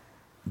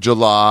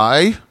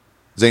 July,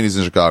 Zany's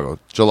in Chicago.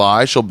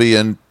 July, she'll be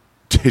in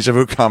Deja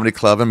Vu Comedy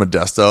Club in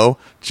Modesto.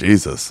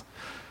 Jesus.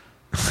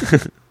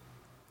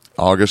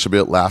 August, she'll be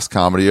at Last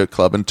Comedy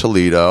Club in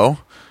Toledo.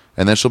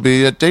 And then she'll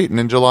be at Dayton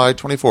in July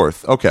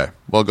 24th. Okay,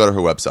 we'll go to her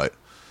website.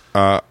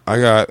 I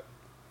got,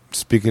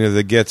 speaking of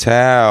the Gets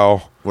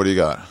How. What do you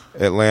got?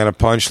 Atlanta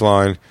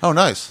Punchline. Oh,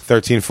 nice.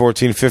 13,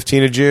 14,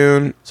 15 of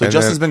June. So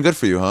Justin's been good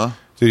for you, huh?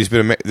 Dude, he's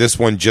been this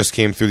one just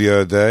came through the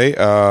other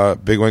day.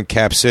 Big one,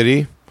 Cap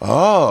City.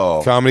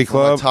 Oh. Comedy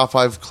Club. One of the top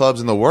 5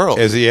 clubs in the world.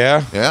 Is it,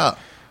 yeah? Yeah.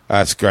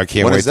 That's great. I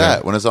can't wait. When is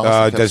that? When is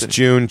Cap that's City?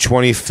 June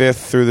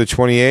 25th through the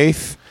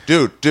 28th.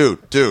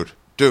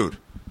 Dude.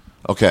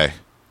 Okay.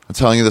 I'm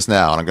telling you this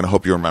now, and I'm going to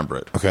hope you remember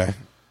it. Okay.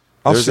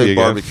 There's a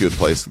barbecue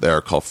place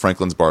there called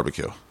Franklin's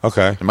Barbecue.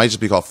 Okay. It might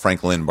just be called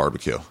Franklin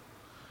Barbecue.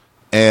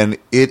 And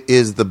it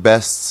is the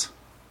best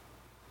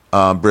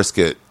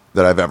brisket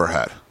that I've ever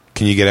had.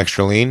 Can you get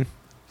extra lean?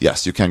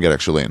 Yes, you can get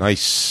extra lean.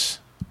 Nice.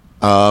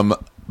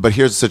 But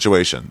here's the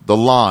situation. The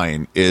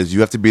line is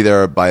you have to be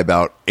there by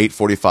about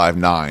 8:45,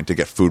 9 to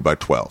get food by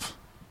 12.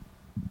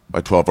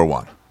 By 12 or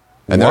 1.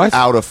 And what? they're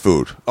out of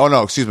food. Oh,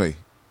 no, excuse me.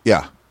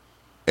 Yeah.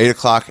 8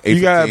 o'clock, 8:15.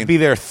 You got to be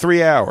there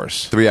 3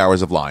 hours 3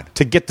 hours of line.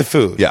 to get the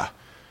food. Yeah.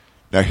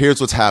 Now, here's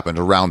what's happened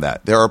around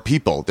that. There are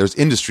people, there's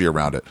industry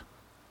around it.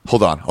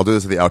 Hold on. I'll do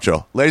this at the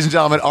outro. Ladies and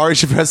gentlemen, Ari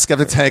Shaffir's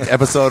Skeptic Tank,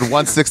 episode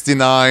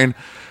 169.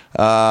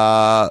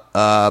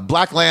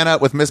 Blacklanta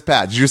with Miss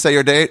Pat. Did you say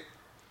your date?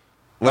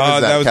 When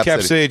is That was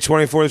Cap City,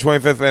 24th to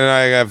 25th, and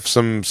I have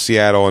some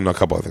Seattle and a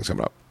couple other things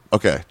coming up.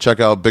 Okay. Check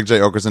out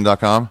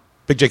BigJOkerson.com.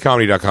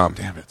 BigJComedy.com.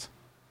 Damn it.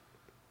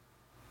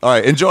 All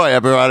right. Enjoy,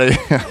 everybody.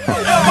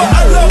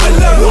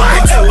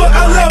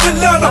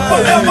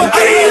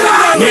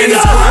 Man,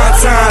 it's prime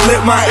time,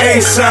 let my A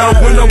shine.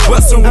 When I'm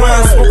bustin'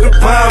 wine, smoking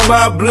pine,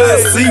 my blood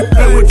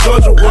seepin' with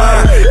Georgia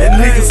wine. And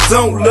niggas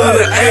don't love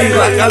the A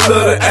like I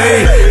love the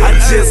A. I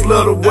just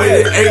love the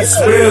way the A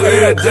smell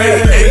every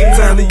day. A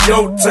time to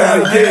your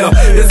time, yeah,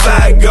 that's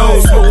how it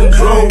goes. Smoking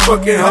drone,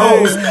 fucking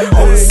hoes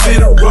on the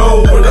city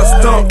road. When I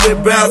stomped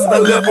that bounce, I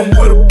left them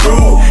with a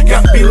brew.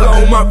 Got feel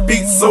on my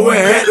feet, so it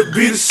had to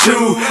be the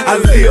shoe. I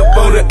live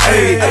for the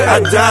A, I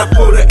die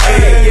for the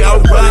A, I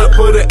ride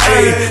for the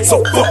A.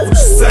 So fuck what you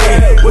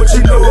say. What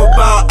you know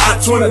about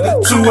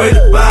I-20 to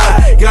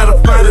 285? Gotta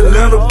find a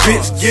little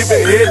bitch, give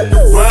it head in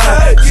the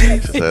ride.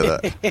 Say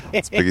that.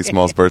 It's Biggie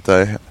Small's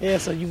birthday, Yeah,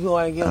 so you go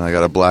and get. and I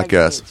got a black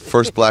guest.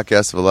 First black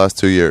guest of the last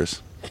 2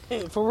 years.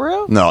 For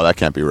real? No, that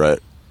can't be right.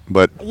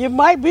 But You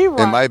might be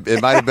right.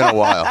 it might have been a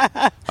while.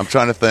 I'm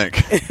trying to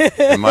think.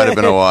 It might have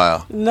been a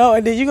while. No,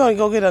 and then you're gonna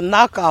go get a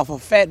knockoff, a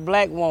fat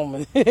black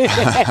woman.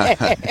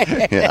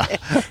 Yeah.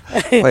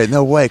 Wait,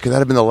 no way. Could that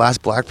have been the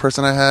last black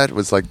person I had?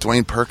 Was like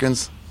Dwayne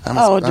Perkins? That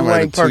might have Dwayne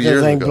been 2 Perkins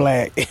years ain't ago.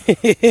 black.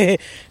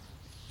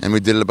 And we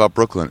did it about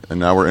Brooklyn, and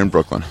now we're in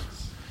Brooklyn.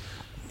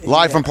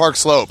 Live from Park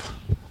Slope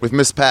with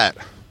Miss Pat.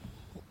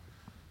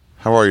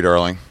 How are you,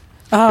 darling?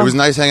 It was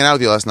nice hanging out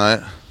with you last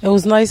night. It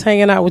was nice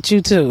hanging out with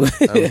you too.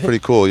 That was pretty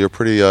cool. You're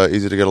pretty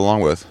easy to get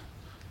along with.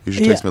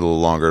 Usually takes me a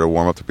little longer to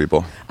warm up to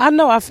people. I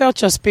know. I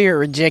felt your spirit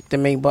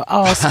rejecting me, but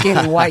all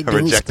skinny white dude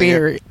Rejecting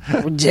spirit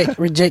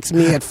rejects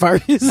me at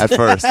first. At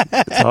first,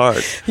 it's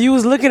hard. You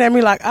was looking at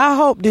me like, I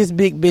hope this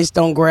big bitch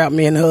don't grab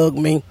me and hug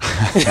me.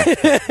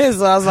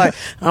 So I was like,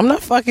 I'm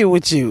not fucking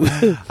with you.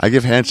 I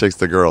give handshakes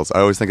to girls. I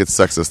always think it's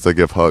sexist to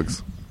give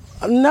hugs.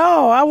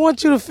 No, I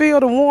want you to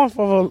feel the warmth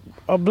of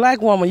a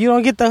black woman. You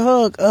don't get to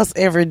hug us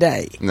every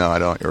day. No, I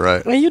don't. You're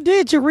right. And you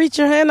did. You reached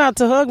your hand out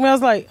to hug me. I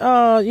was like,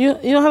 you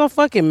don't have no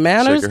fucking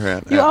manners. Shake your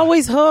hand, You yeah.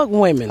 always hug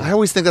women. I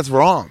always think that's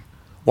wrong.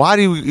 Why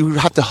do you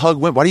have to hug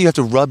women? Why do you have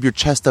to rub your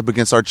chest up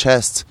against our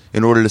chests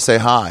in order to say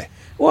hi?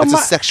 Well, That's a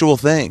sexual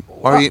thing.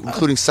 Why are you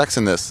including sex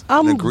in this?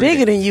 I'm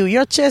bigger than you.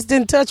 Your chest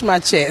didn't touch my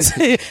chest.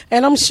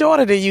 And I'm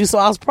shorter than you, so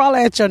I was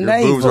probably at your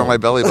navel. Boobs are on my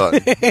belly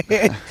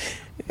button.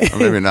 Or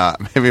maybe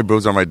not. Maybe your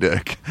boobs are on my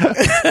dick.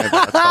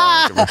 That's all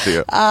I'm giving to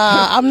you.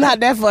 I'm not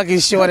that fucking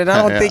short, and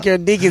I don't Yeah. think your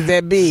dick is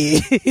that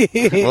big.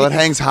 Well, it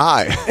hangs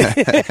high.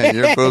 And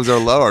your boobs are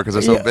lower because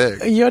they're so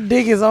big. Your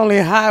dick is only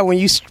high when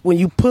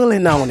you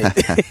pulling on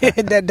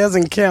it. That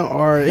doesn't count,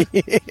 Ari.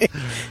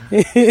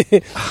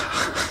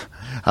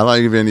 How long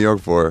have you been in New York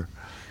for?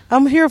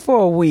 I'm here for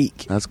a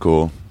week. That's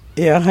cool.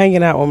 Yeah,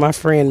 hanging out with my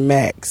friend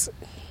Max.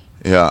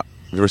 Yeah. Have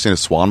you ever seen a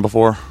swan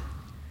before?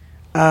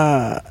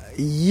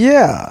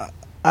 Yeah,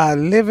 I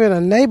live in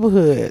a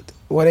neighborhood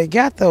where they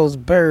got those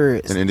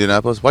birds. In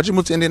Indianapolis? Why'd you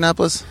move to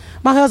Indianapolis?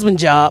 My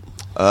husband's job.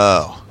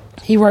 Oh.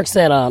 He works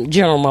at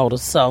General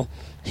Motors, so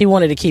he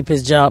wanted to keep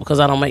his job because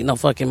I don't make no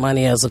fucking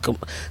money as a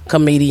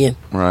comedian.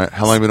 Right.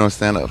 How long have you been doing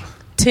stand-up?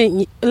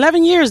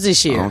 11 years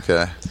this year.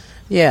 Okay.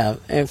 Yeah,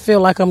 and feel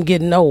like I'm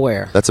getting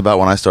nowhere. That's about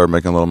when I started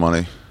making a little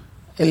money.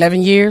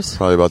 11 years?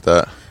 Probably about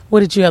that.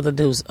 What did you have to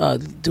do?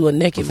 Do a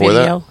naked Before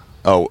video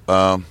that?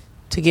 Oh,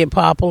 to get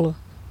popular?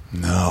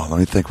 no. Let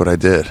me think what I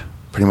did.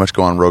 Pretty much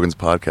go on Rogan's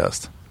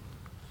podcast.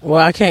 Well,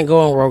 I can't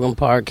go on Rogan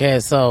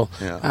podcast, so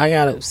Yeah. I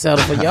got to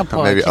settle for your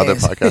podcast. Maybe other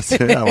podcasts.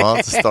 Yeah, well,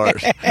 it's a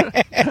start.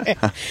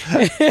 Yeah,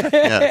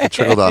 it's a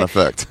trickle-down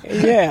effect.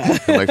 Yeah.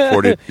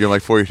 You're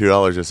like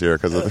 $42 this year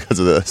because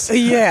of this.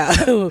 Yeah.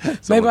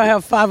 Maybe I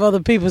have 5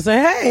 other people say,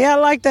 hey, I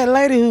like that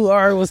lady who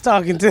Ari was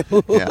talking to.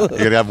 Yeah, you're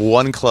gonna have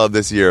one club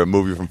this year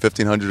move you from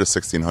 1,500 to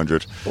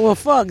 1,600. Well,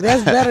 fuck,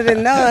 that's better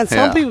than none. Some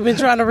Yeah. people been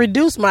trying to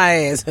reduce my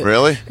ass.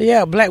 Really?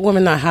 Yeah, black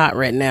women not hot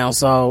right now,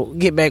 so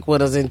get back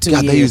with us in 2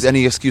 God, years. they use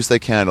any excuse they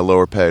can to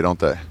lower pay, don't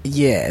they?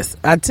 Yes,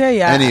 I tell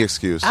you, Any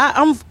excuse.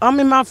 I'm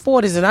in my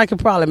 40s and I could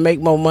probably make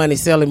more money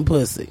selling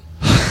pussy.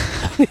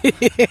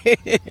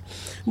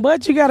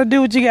 But you got to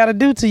do what you got to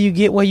do till you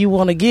get where you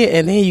want to get,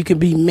 and then you can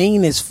be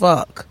mean as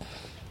fuck.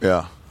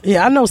 Yeah.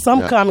 Yeah, I know some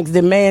Yeah. comics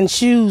demand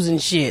shoes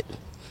and shit.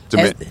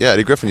 Yeah,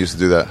 Eddie Griffin used to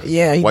do that.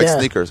 Yeah, he White does.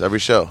 sneakers every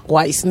show.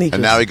 White sneakers.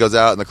 And now he goes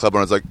out in the club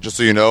and it's like, just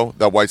so you know,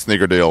 that white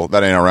sneaker deal,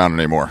 that ain't around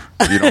anymore.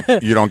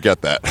 You don't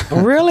get that.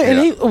 Really? And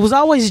Yeah. it was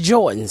always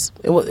Jordans.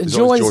 It was It's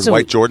always Jordans too.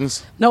 white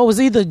Jordans? No, it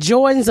was either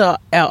Jordans or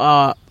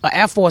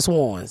Air Force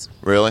Ones.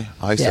 Really?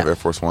 I used to have Yeah. Air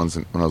Force Ones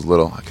when I was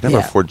little. I could never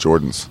Yeah. afford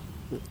Jordans.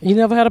 You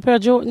never had a pair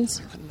of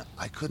Jordans?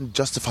 I couldn't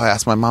justify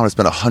asking my mom to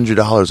spend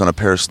 $100 on a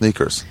pair of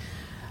sneakers.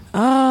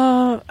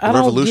 I The don't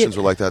Revolutions get.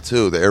 were like that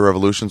too. The Air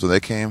Revolutions when they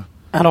came.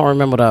 I don't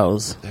remember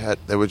those.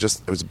 It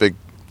was a big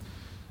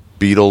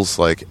Beatles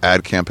like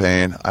ad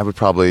campaign. I was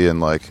probably in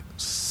like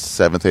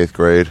 7th, 8th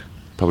grade.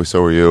 Probably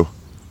so were you.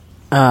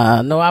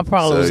 No, I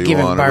probably was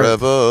giving a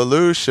birth.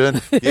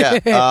 Revolution.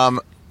 Yeah.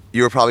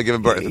 You were probably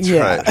giving birth. That's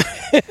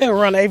right.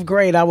 Around 8th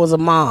grade, I was a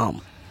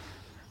mom.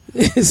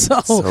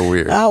 so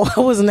weird. I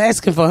wasn't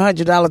asking for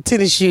 $100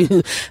 tennis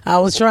shoes. I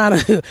was trying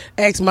to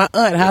ask my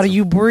aunt, how do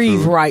you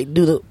breathe right?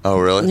 Oh,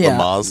 really? Yeah.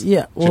 Lamaze?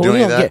 Yeah. Did you do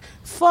any of that?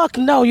 Fuck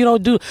no, you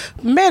don't do.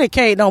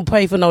 Medicaid don't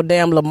pay for no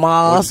damn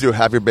Lamaze. What did you do?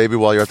 Have your baby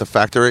while you're at the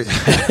factory?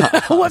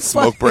 What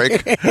smoke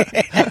break?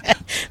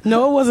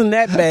 No, it wasn't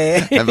that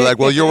bad. And be like,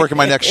 well, you're working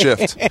my next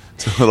shift.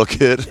 It's a little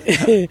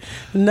kid.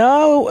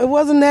 No, it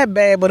wasn't that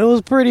bad, but it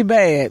was pretty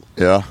bad.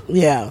 Yeah?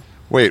 Yeah.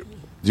 Wait,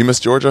 do you miss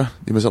Georgia?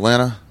 Do you miss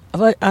Atlanta?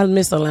 I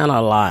miss Atlanta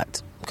a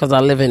lot because I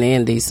live in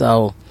Indy,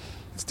 so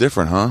It's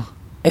different, huh?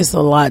 it's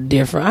a lot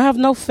different. I have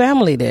no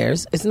family there.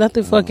 It's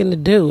nothing fucking to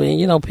do. And,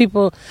 you know,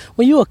 people,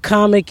 when you're a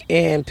comic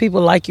and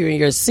people like you in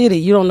your city,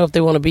 you don't know if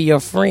they want to be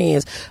your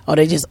friends or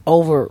they just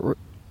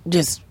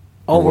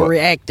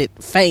overreacted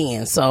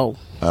fans. So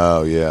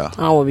Oh, yeah. I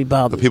don't want to be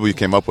bothered. The people you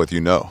came up with,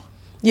 you know.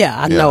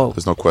 Yeah, I know.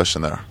 There's no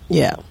question there.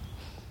 Yeah.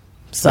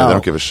 So Yeah, they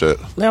don't give a shit.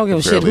 They don't give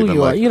a shit Barely who even,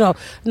 you are. like, You know,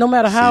 no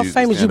matter how see you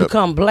famous you stand up.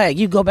 become black,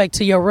 you go back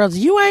to your relatives.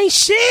 You ain't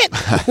shit.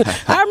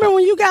 I remember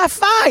when you got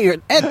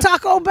fired at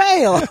Taco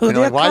Bell. You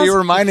know, like, why are you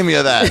reminding me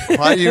of that?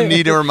 Why do you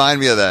need to remind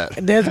me of that?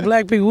 There's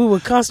black people. We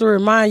would constantly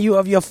remind you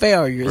of your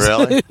failures.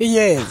 Really?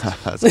 Yes.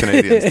 That's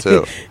Canadians,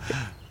 too.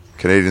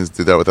 Canadians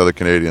do that with other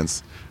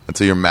Canadians.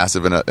 Until you're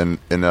massive in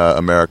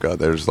America,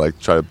 they just like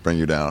try to bring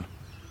you down.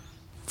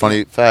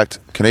 Funny fact,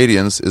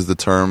 Canadians is the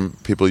term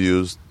people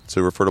use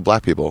to refer to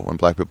black people when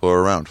black people are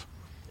around.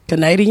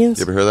 Canadians?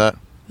 You ever hear that?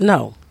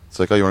 No. It's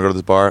like, oh, you want to go to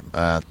this bar?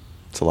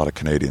 It's a lot of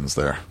Canadians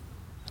there.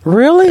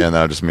 Really? And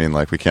I just mean,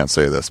 like, we can't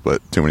say this,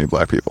 but too many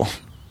black people.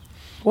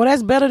 Well,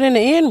 that's better than the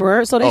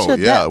N-word. So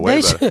they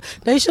way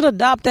should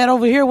adopt that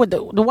over here. With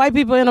the white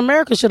people in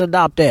America should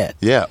adopt that.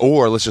 Yeah,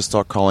 or let's just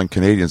start calling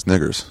Canadians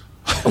niggers.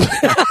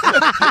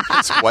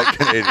 It's white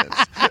Canadians.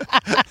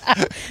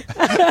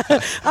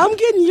 I'm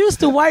getting used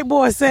to white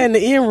boys saying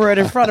the N-word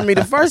in front of me.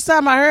 The first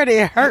time I heard it,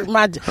 it hurt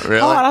my Really?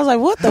 heart. I was like,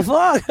 what the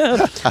fuck?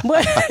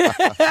 But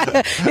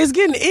it's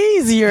getting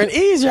easier and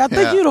easier. I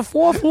think Yeah. you're the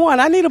fourth one.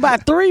 I need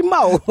about 3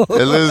 more.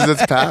 It loses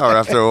its power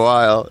after a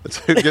while. It's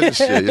good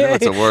shit. You know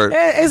it's a word.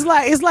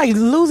 It's like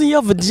losing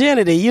your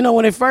virginity. You know,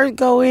 when it first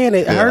go in,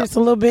 it hurts a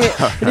little bit.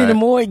 And then the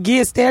more it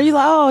gets there, you're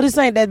like, oh, this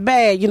ain't that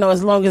bad. You know,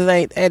 as long as it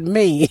ain't at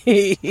me.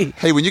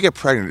 Hey, when you get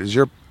pregnant, does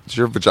your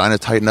vagina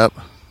tighten up?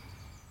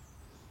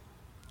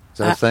 Is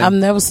that a thing? I've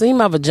never seen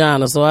my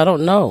vagina, so I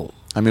don't know.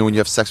 I mean, when you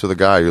have sex with a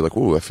guy, you're like,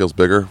 ooh, that feels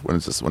bigger. When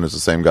it's the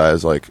same guy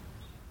as like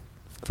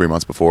 3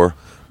 months before.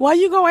 Why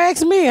you gonna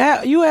ask me?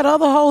 You had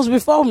other hoes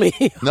before me.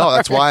 No,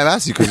 that's why I'm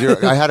asking you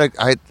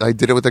because I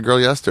did it with a girl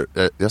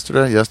yesterday.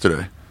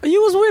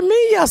 You was with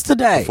me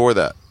yesterday. Before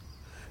that,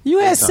 You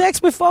had sex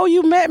before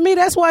you met me.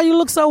 That's why you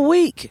look so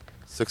weak.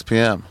 6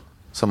 p.m.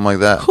 Something like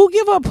that. Who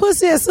give up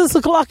pussy at 6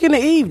 o'clock in the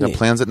You evening? got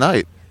plans at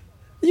night.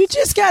 You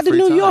just got to Free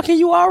New time. York and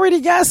you already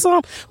got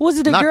some. Was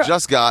it the Not girl?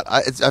 just got.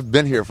 I've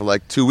been here for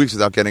like 2 weeks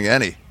without getting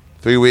any.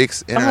 3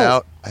 weeks in and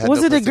out. I had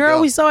Was no it the place to girl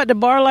go. we saw at the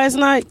bar last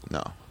night?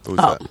 No. Who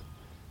was that?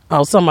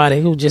 Oh,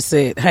 somebody who just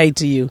said hey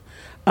to you.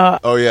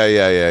 Oh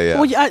yeah.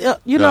 Well,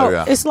 you No, know,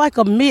 yeah. it's like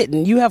a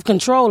mitten. You have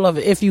control of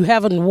it if you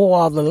haven't wore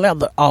all the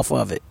leather off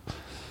of it.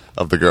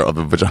 Of the girl, of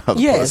the vagina. Of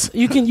the Yes, pussy.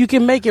 you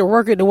can make it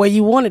work it the way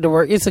you want it to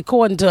work. It's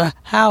according to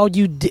how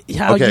you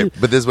Okay,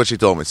 but this is what she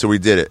told me. So we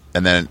did it,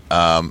 and then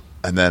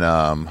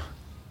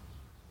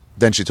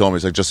she told me,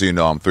 it's like, just so you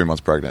know, I'm 3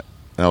 months pregnant,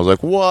 and I was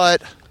like,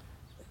 what?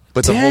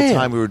 But the whole Damn.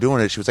 time we were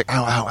doing it, she was like,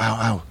 ow, ow, ow,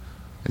 ow,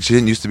 and she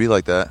didn't used to be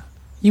like that.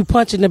 You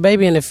punching the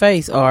baby in the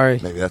face, Ari.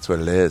 Maybe that's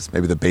what it is.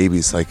 Maybe the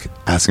baby's like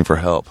asking for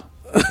help.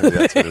 Maybe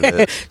that's what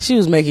it is. She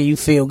was making you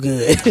feel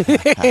good.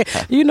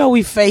 You know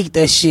we faked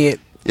that shit.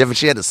 Yeah, but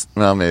she had to.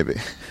 Well, maybe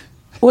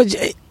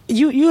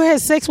You had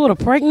sex with a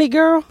pregnant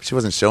girl? she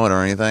wasn't showing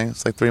or anything.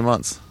 It's like 3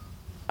 months.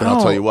 And I'll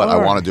Oh, tell you what, I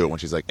all want right. to do it when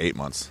she's like 8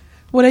 months.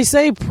 Well, they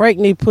say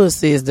pregnant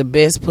pussy is the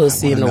best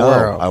pussy in the I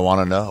world.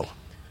 want to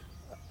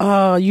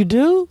know. You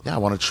do? Yeah, I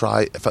want to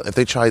try. If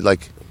they try,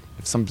 like,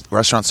 if some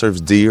restaurant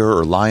serves deer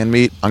or lion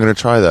meat, I'm going to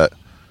try that.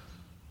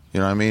 You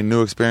know what I mean?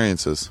 New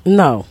experiences.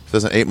 No. If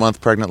there's an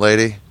 8-month pregnant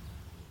lady.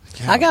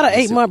 Yeah, I got an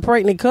let's 8-month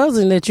pregnant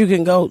cousin that you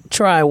can go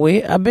try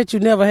with. I bet you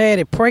never had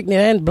it pregnant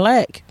and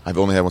black. I've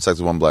only had sex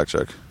with one black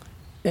chick.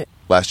 Eh.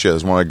 Last year, it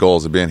was one of my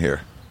goals of being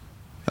here.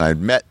 And I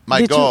met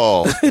my Did you-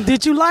 goal.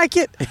 Did you like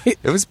it?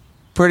 It was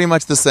pretty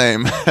much the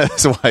same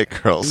as white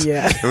girls.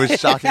 Yeah. It was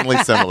shockingly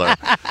similar.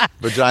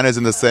 Vagina's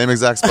in the same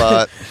exact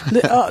spot.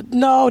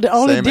 No, the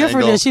only Same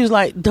difference angle. is she was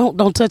like,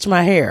 don't touch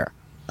my hair.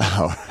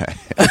 All right.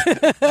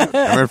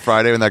 Remember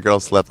Friday when that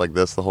girl slept like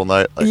this the whole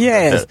night? Like,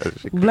 Yes.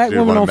 she Black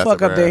didn't women wanna don't mess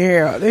fuck up her their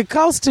hair. It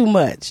costs too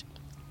much.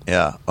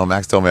 Yeah. Oh,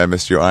 Max told me I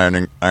missed you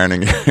ironing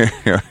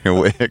your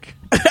wig.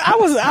 I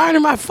was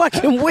ironing my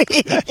fucking wig.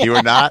 You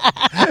were not?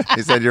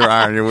 He said you were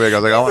ironing your wig. I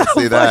was like, I want to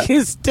see that.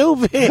 Fucking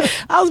stupid.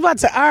 I was about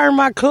to iron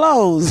my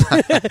clothes.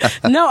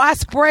 No, I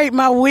sprayed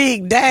my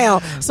wig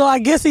down. So I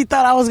guess he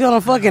thought I was going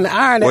to fucking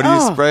iron it. What do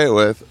you spray it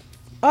with?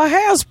 A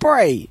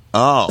hairspray.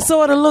 Oh.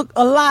 So it'll look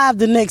alive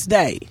the next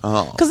day.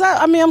 Oh. Because,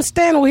 I mean, I'm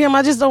standing with him.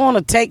 I just don't want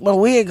to take my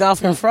wig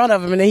off in front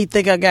of him and then he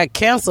think I got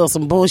cancer or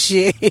some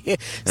bullshit. Yeah.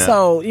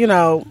 So, you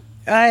know,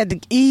 I had to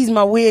ease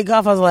my wig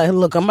off. I was like,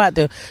 look, I'm about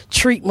to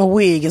treat my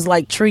wig. It's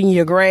like treating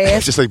your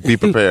grass. Just like be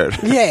prepared.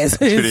 Yes.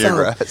 Treating your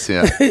grass,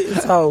 yeah.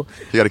 So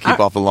you got to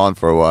keep off the lawn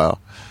for a while.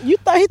 He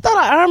thought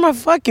I ironed my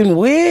fucking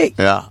wig?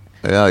 Yeah.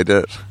 Yeah, he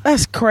did.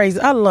 That's crazy.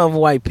 I love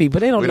white people.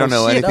 They don't. We don't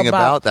know shit anything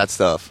about that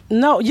stuff.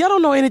 No, y'all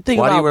don't know anything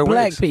Why do you about wear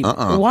black wigs?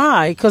 people.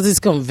 Why? Because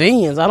it's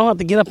convenience. I don't have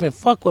to get up and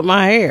fuck with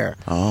my hair.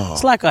 Oh.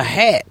 It's like a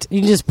hat.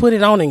 You can just put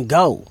it on and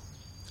go.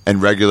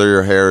 And regular,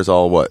 your hair is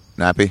all what?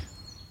 Nappy?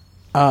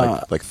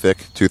 Like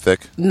thick? Too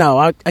thick? No,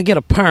 I get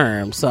a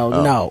perm,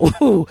 so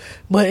no.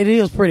 But it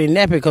is pretty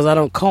nappy because I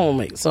don't comb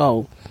it.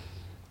 So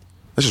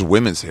That's just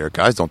women's hair.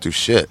 Guys don't do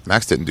shit.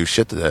 Max didn't do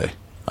shit today.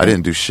 I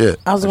didn't do shit.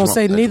 I was going to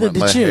say, neither did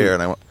my you. Hair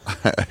and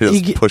I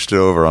just pushed it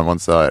over on one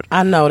side.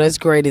 I know, that's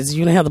great. You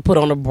didn't have to put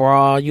on a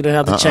bra. You didn't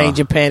have to change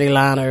your panty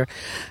liner.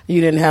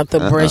 You didn't have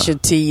to brush your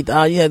teeth.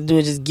 All you had to do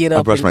is just get up.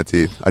 I brushed my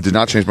teeth. I did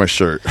not change my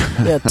shirt.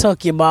 Yeah,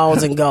 tuck your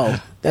balls and go.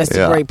 That's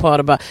the great part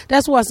about it.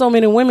 That's why so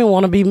many women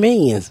want to be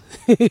men.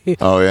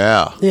 Oh,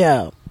 yeah.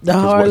 Yeah. The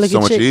hard looking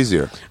so much chick.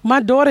 easier.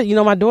 My daughter,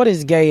 my daughter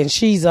is gay, and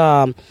she's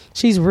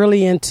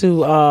really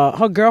into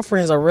her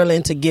girlfriends are really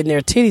into getting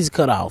their titties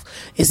cut off.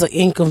 It's an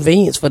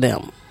inconvenience for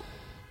them.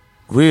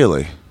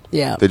 Really?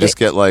 Yeah. They just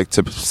get like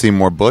to see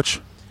more butch?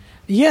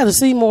 Yeah, to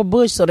see more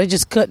bush, so they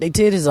just cut their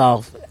titties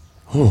off.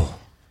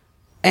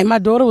 And my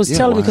daughter was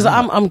telling me, because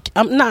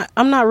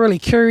I'm not really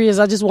curious.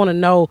 I just want to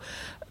know,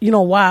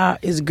 why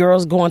is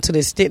girls going to the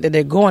extent that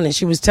they're going? And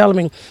she was telling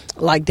me,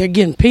 like, they're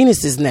getting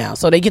penises now.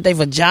 So they get their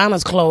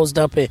vaginas closed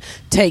up and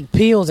take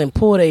pills and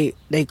pull they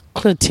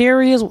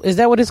clitoris. Is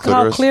that what it's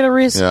called?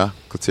 Clitoris? Yeah,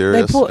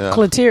 clitoris. They put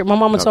clitoris. My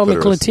mama told me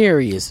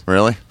clitoris.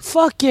 Really?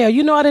 Fuck yeah.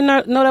 I did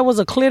not know that was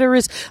a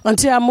clitoris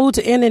until I moved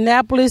to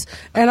Indianapolis.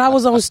 And I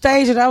was on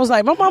stage and I was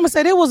like, my mama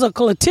said it was a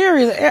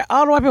clitoris.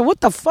 All the way up here.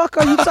 What the fuck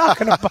are you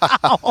talking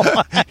about?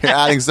 You're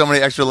adding so many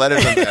extra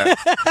letters in there.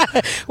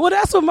 Well,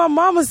 that's what my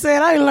mama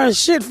said. I didn't learn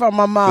shit from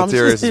my mom.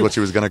 Clitoris is what she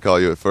was going to call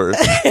you at first.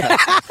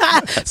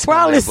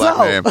 Probably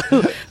so.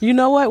 You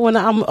know what? When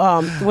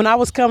I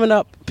was coming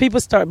up,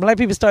 black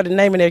people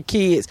started naming their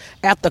kids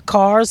after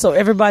cars. So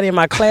everybody in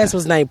my class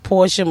was named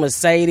Porsche,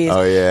 Mercedes,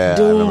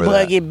 Dune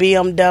Buggy,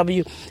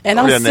 BMW. And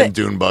I'm named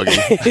Dune Buggy.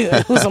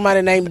 Who's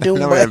somebody named Dune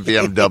Buggy?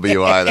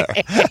 BMW either.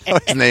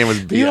 His name was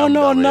BMW. You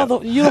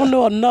don't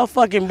know enough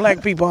fucking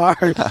black people are.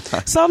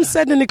 So I'm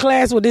sitting in the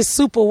class with this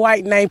super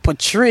white named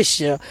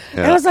Patricia.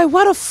 And I was like,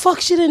 why the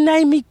fuck she didn't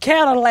name me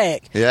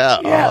Cadillac? Yeah.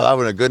 Oh, that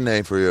would have been a good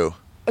name for you.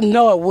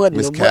 No, it wouldn't.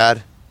 Miss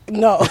Cad?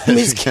 No,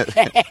 Miss Cad.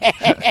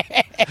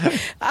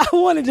 I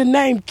wanted to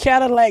name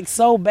Cadillac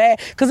so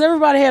bad because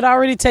everybody had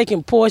already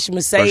taken Porsche,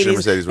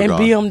 Mercedes and gone.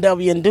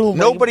 BMW and Dune Buggy.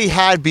 Nobody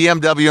had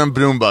BMW and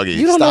Dune Buggy.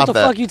 You don't know what the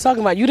fuck you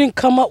talking about. You didn't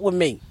come up with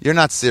me. You're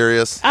not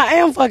serious. I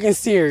am fucking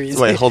serious.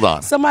 Wait, hold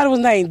on. Somebody was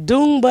named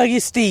Dune Buggy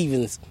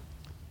Stevens.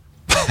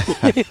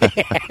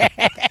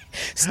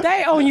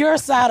 Stay on your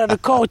side of the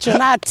culture,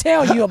 and I'll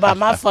tell you about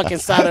my fucking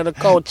side of the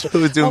culture.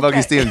 Who's Dune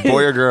Buggy Stevens,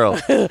 boy or girl?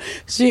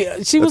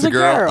 She was a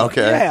girl.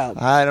 Okay. Yeah.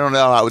 I don't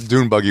know how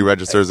Dune Buggy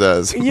registers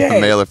as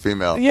male or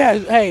female. Yeah.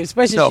 Hey,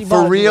 especially no,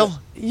 for real.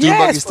 Dune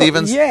Buggy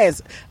Stevens?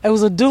 Yes. It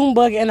was a Dune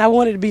Buggy, and I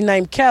wanted to be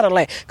named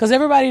Cadillac because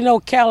everybody know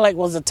Cadillac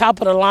was the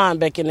top of the line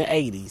back in the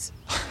 80s.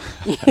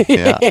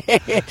 Yeah.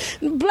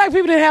 Black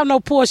people didn't have no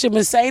Porsche,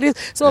 Mercedes,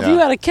 so if you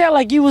had a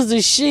Cadillac, you was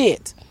the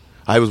shit.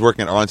 I was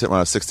working at Arlington when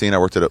I was 16. I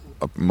worked at a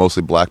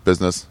mostly black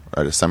business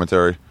at a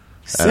cemetery.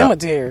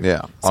 Cemetery?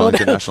 Yeah.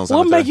 Arlington National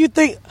Cemetery. What make you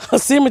think a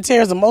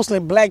cemetery is mostly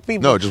black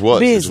people? No, it just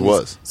was. Business? It just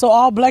was. So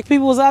all black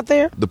people was out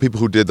there? The people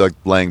who did like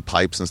laying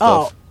pipes and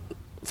stuff. Oh,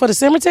 for the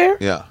cemetery?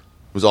 Yeah.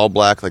 It was all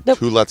black, like 2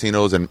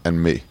 Latinos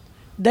and me.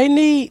 They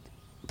need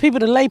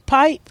people to lay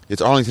pipe?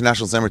 It's Arlington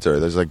National Cemetery.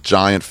 There's like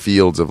giant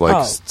fields of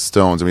like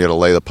stones, and we had to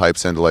lay the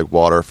pipes into like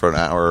water for an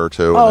hour or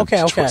two. Oh, and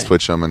okay.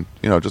 Switch them, and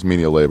just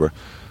menial labor.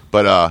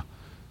 But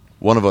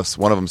one of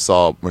them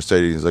saw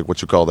Mercedes. He's like,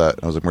 "What you call that?"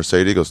 And I was like,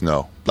 "Mercedes." He goes,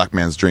 "No, black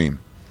man's dream."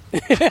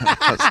 And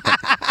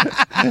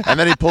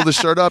then he pulled his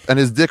shirt up, and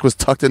his dick was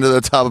tucked into the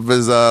top of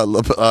his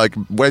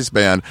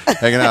waistband,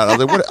 hanging out. I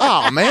was like, "What?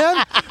 Oh man,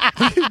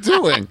 what are you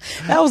doing?"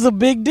 That was a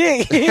big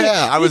dick.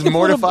 Yeah, I was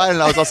mortified,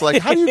 and I was also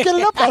like, "How do you get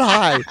it up that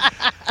high?"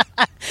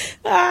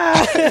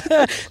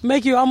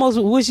 Make you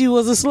almost wish you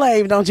was a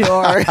slave, don't you,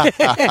 Ari?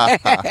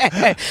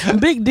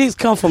 Big dicks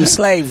come from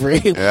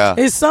slavery. Yeah.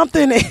 It's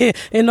something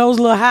in those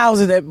little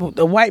houses that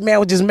the white man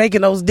was just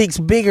making those dicks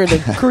bigger to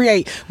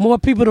create more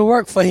people to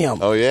work for him.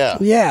 Oh yeah,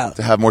 yeah.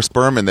 To have more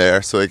sperm in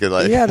there, so they could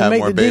to have make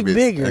more the dick babies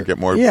bigger. and get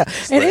more. Yeah,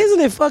 slaves. and isn't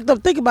it fucked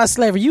up? Think about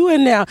slavery. You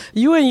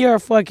in your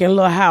fucking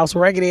little house,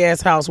 raggedy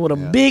ass house with a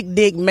big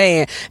dick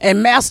man,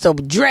 and master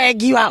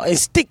drag you out and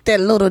stick that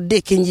little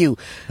dick in you.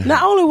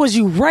 Not only was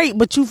you raped,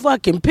 but you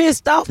fucking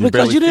pissed off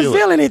because you didn't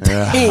feel anything.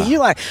 Yeah. You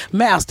like,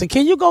 master,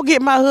 can you go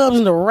get my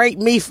husband to rape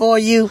me for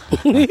you?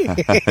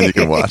 You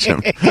can watch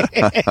him.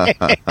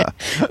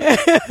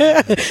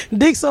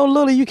 Dick so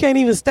little you can't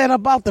even stand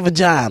up off the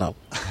vagina.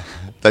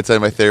 Did I tell you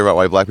my theory about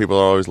why black people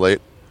are always late?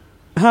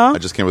 Huh? I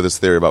just came with this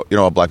theory about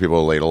how black people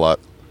are late a lot.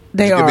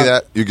 They you are. Give me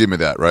that. You give me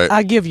that, right?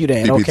 I give you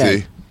that. BPT.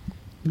 Okay.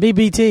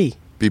 BBT.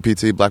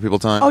 BPT, Black People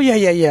Time. Oh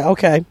yeah.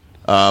 Okay.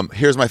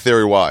 Here's my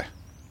theory why.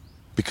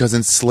 Because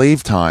in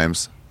slave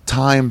times,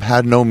 time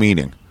had no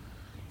meaning.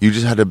 You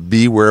just had to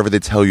be wherever they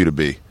tell you to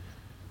be.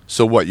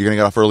 So what? You're gonna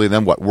get off early,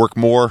 then what? Work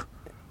more?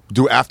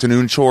 Do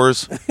afternoon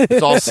chores?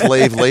 It's all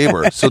slave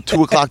labor. So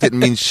 2 o'clock didn't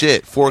mean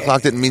shit. 4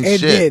 o'clock didn't mean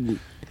shit. It didn't.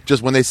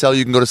 Just when they sell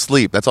you can go to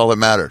sleep. That's all that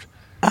mattered.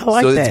 I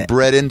like so that. It's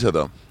bred into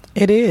them.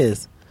 It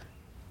is.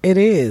 It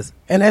is.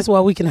 And that's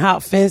why we can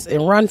hop fence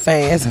and run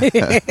fast.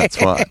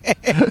 That's why.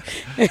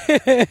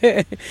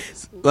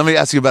 Let me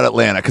ask you about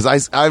Atlanta, because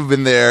I've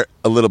been there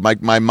a little.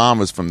 My mom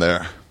was from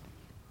there.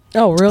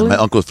 Oh, really? My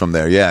uncle's from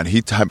there, yeah. And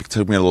he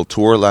took me on a little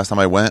tour last time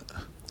I went.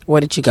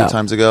 Where did you go? 2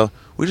 times ago.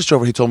 We just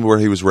drove. He told me where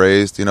he was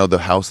raised. The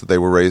house that they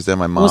were raised in.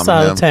 My mom. What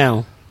side and him. of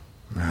town?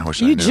 Man, I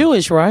wish I You knew.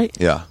 Jewish, right?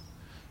 Yeah.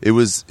 It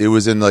was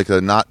in like a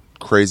not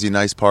crazy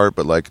nice part,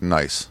 but like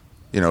nice.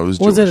 It was.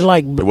 Was Jewish. it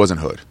like? It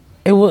wasn't hood.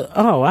 It was.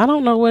 Oh, I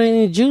don't know what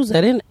any Jews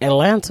at in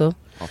Atlanta.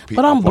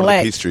 But I'm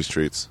black. Peachtree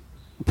Streets.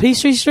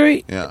 Peachtree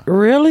Street? Yeah.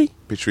 Really?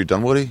 Peachtree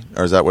Dunwoody,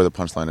 or is that where the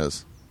punchline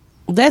is?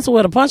 That's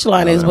where the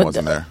punchline is. I But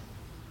wasn't there.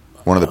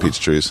 One of the peach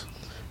trees.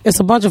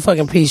 It's a bunch of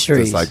fucking peach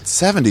trees. There's like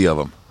 70 of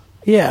them.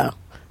 Yeah.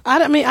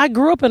 I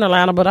grew up in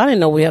Atlanta, but I didn't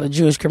know we had a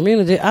Jewish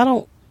community.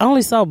 I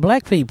only saw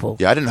black people.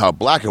 Yeah, I didn't know how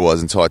black it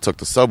was until I took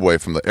the subway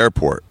from the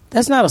airport.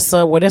 That's not a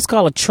subway. That's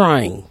called a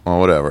train. Well,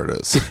 whatever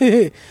it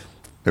is.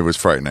 It was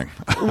frightening.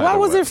 Why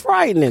was it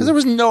frightening? Because there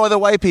was no other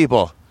white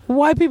people.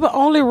 White people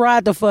only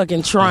ride the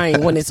fucking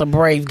train when it's a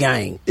brave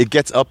gang. It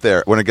gets up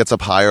there. When it gets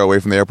up higher away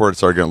from the airport, it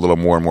started getting a little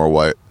more and more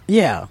white.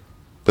 Yeah.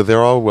 But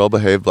they're all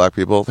well-behaved black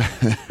people.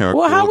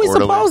 Well, how we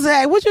supposed to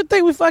act? What you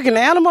think, we fucking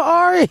animal,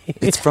 Ari?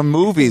 It's from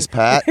movies,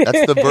 Pat.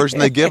 That's the version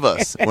they give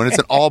us. When it's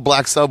an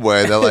all-black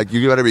subway, they're like,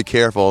 you better be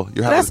careful.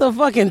 That's a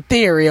fucking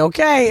theory,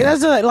 okay?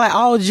 That's like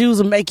all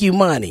Jews will make you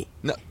money.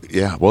 No,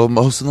 yeah, well,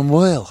 most of them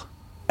will.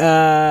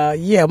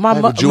 Yeah. I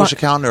have a Jewish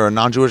accountant or a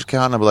non-Jewish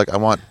accountant. I'll be like, I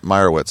want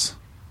Meyerowitz.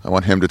 I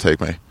want him to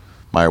take me.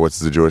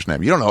 Meyerowitz is a Jewish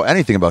name. You don't know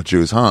anything about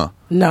Jews, huh?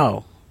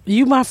 No.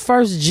 You my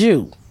first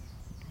Jew.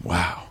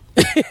 Wow.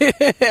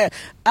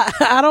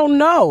 I don't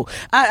know.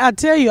 I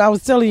tell you, I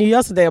was telling you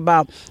yesterday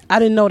about I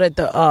didn't know that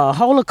the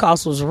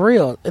Holocaust was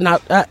real, and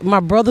my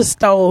brother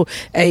stole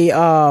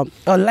a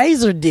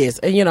laser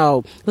disc,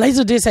 and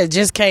laser disc had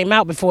just came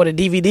out before the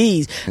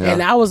DVDs,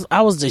 and I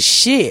was the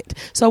shit.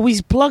 So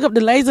we plug up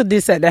the laser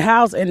disc at the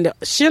house, and the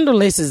Schindler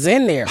List is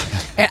in there,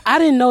 and I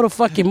didn't know the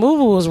fucking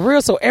movie was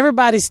real. So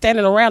everybody's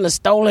standing around the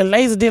stolen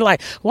laser disc,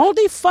 like, won't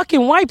these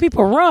fucking white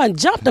people run?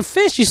 Jump the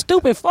fish, you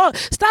stupid fuck!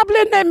 Stop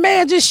letting that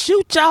man just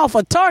shoot y'all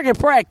for target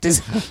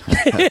practice.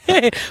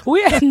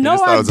 We had no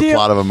idea. That was the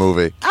plot of a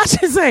movie. I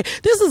should say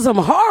this is some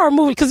horror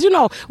movie because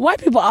white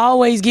people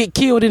always get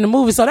killed in the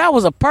movie, so that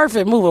was a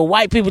perfect movie.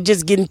 White people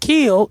just getting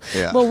killed,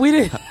 but we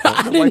didn't.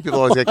 White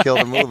people always get killed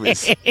in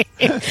movies.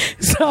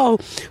 So,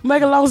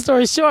 make a long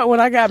story short,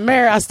 when I got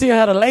married, I still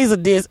had a laser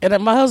disc, and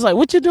my husband's like,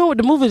 "What you doing with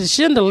the movie, The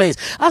Schindler List?"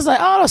 I was like,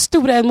 "Oh, that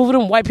stupid ass movie.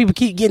 Them white people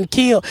keep getting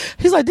killed."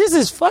 He's like, "This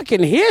is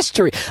fucking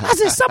history." I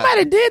said,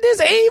 "Somebody did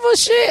this evil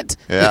shit."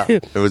 Yeah,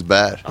 it was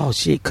bad. Oh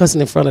shit, cussing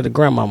in front of the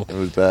grandmama. It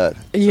was bad.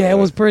 Yeah, it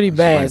was pretty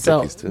bad.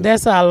 So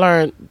that's how I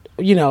learned,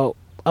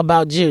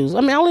 about Jews.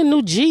 I mean, I only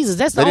knew Jesus.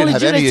 That's the only Jew they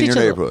teach. They didn't have any in your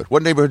neighborhood.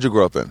 What neighborhood did you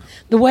grow up in?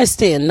 The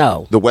West End,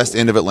 no. The West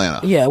End of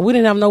Atlanta. Yeah, we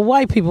didn't have no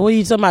white people. What are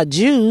you talking about,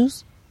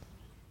 Jews?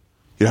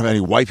 You don't have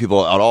any white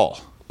people at all?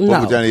 No.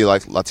 What, were there any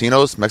like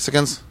Latinos,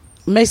 Mexicans?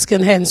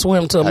 Mexican hadn't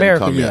swum to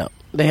America yet.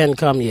 They hadn't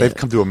come yet. They've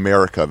come to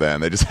America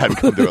then. They just hadn't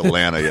come to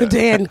Atlanta yet.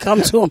 They hadn't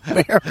come to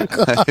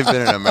America. They've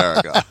been in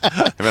America.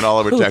 They've been all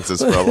over Texas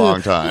for a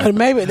long time. But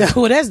maybe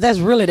that's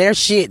really their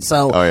shit.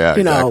 So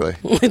exactly.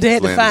 They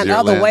had to find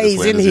other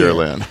ways in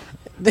here.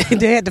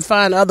 They had to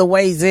find other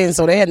ways in,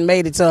 so they hadn't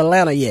made it to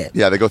Atlanta yet.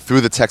 Yeah, they go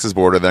through the Texas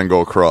border, then go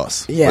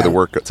across where the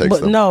work takes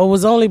them. No, it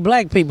was only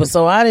black people,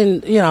 so I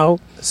didn't,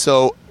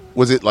 So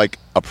was it like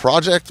a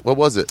project? What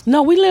was it?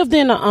 No, we lived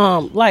in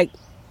a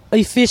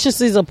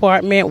efficiencies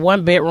apartment,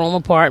 1-bedroom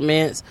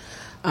apartments.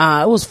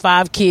 It was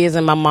 5 kids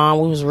and my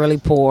mom. We was really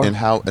poor. And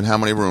how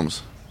many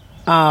rooms?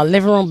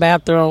 Living room,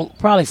 bathroom,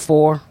 probably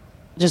 4.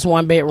 Just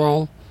 1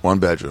 bedroom. 1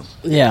 bedroom.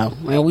 Yeah,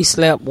 and we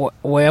slept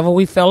wherever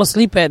we fell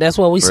asleep at. That's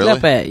where we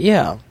slept at.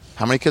 Yeah.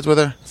 How many kids were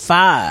there?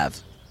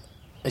 5.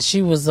 And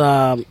she was.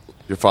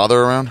 Your father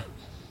around?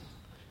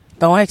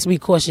 Don't ask me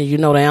questions you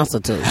know the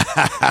answer to.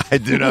 I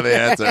do know the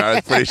answer. I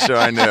was pretty sure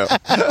I knew.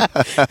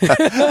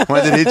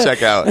 When did he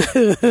check out?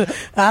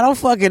 I don't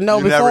fucking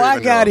know. Before I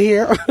got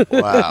here.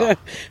 Wow.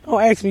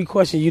 Don't ask me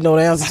questions you know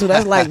the answer to.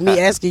 That's like me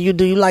asking you,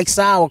 do you like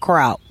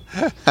sauerkraut?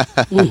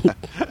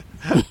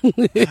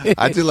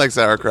 I do like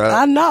sauerkraut.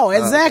 I know,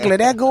 exactly.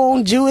 That go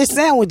on Jewish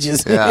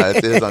sandwiches. Yeah,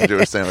 it is on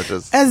Jewish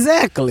sandwiches.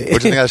 Exactly.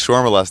 What do you think of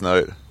shawarma last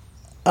night?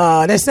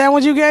 That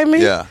sandwich you gave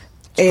me? Yeah.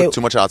 Put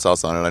too much hot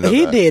sauce on it. I know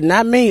he that. did,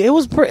 not me. It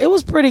was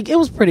pretty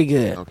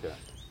good. Okay.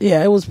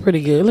 Yeah, it was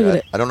pretty good. Look at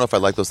it. I don't know if I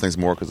like those things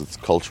more because it's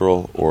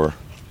cultural or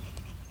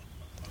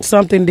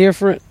something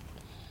different.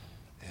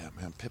 Yeah,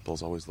 man. Pit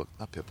bulls always look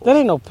not pit bulls. That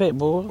ain't no pit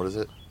bull. What is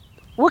it?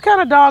 What kind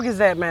of dog is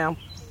that, ma'am?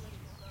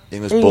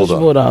 English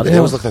bulldog. They yeah.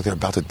 always look like they're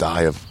about to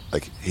die of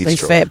like heat They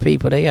stroke. fat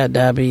people. They got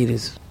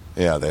diabetes.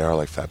 Yeah, they are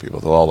like fat people.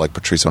 They're all like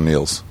Patrice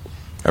O'Neill's.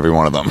 Every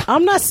one of them.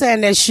 I'm not saying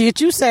that shit.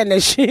 You saying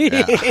that shit.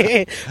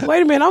 Yeah.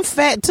 Wait a minute. I'm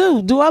fat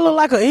too. Do I look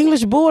like an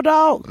English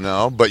bulldog?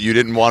 No, but you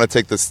didn't want to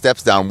take the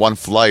steps down one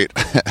flight,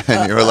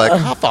 and you were like,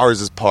 "How far is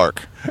this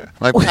park?" I'm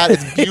like, Pat,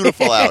 it's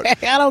beautiful out.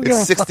 I don't give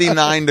It's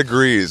 69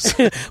 degrees.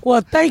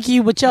 Well, thank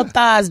you, but your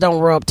thighs don't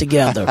rub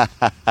together.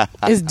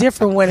 It's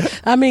different when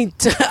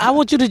I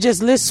want you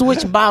to let's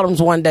switch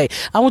bottoms one day.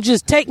 I want you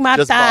to take my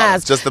thighs,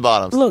 bottoms, just the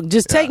bottoms. Look,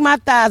 take my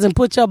thighs and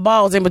put your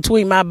balls in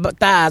between my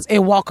thighs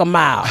and walk a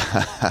mile.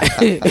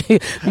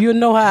 You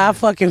know how I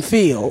fucking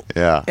feel.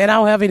 Yeah, and I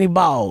don't have any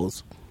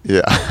balls.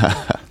 Yeah.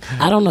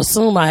 I don't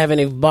assume I have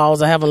any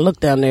balls. I haven't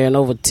looked down there in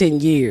over 10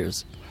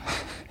 years.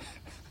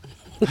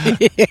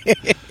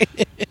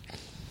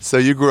 So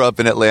you grew up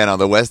in Atlanta on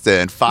the West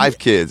End, 5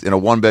 kids in a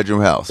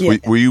 1-bedroom house. Yeah.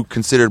 Were you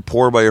considered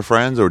poor by your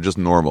friends or just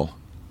normal?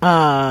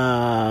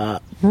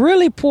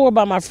 Really poor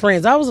by my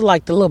friends. I was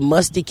like the little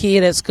musty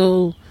kid at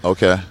school.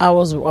 Okay. I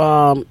was,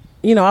 I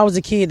was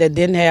a kid that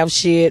didn't have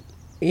shit.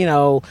 You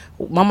know,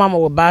 my mama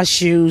would buy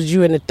shoes.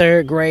 You in the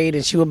 3rd grade,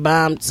 and she would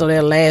buy them so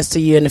they'll last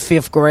till you in the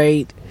 5th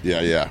grade.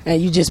 Yeah.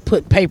 And you just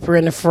put paper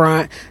in the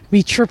front,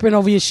 be tripping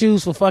over your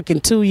shoes for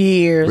fucking 2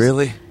 years.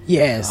 Really?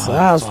 Yes.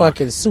 I was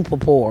fucking super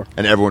poor.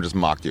 And everyone just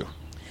mocked you.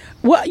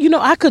 Well,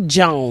 I could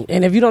joan,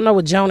 and if you don't know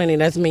what joning is,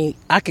 that's mean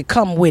I could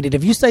come with it.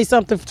 If you say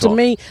something to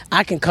me,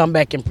 I can come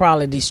back and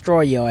probably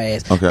destroy your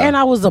ass. Okay. And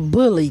I was a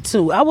bully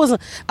too. I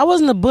wasn't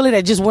a bully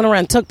that just went around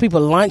and took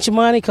people lunch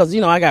money because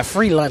I got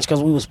free lunch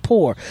because we was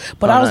poor.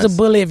 But I was a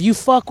bully. If you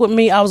fuck with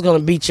me, I was gonna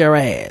beat your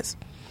ass.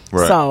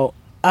 Right. So.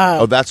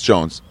 That's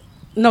Jones.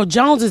 No,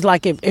 Jones is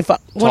like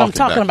when I'm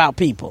talking about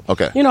people.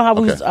 Okay. You know how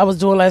I was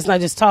doing last night,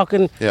 just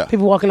talking. Yeah.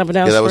 People walking up and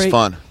down the street. Yeah, that was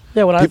fun.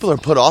 Yeah, people are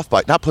not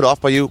put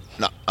off by you,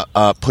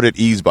 put at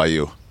ease by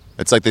you.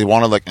 It's like they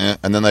want to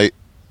and then they're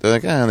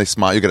like, and they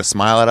smile. You get a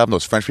smile at them.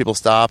 Those French people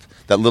stop.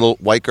 That little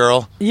white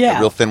girl, yeah,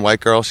 that real thin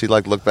white girl. She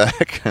look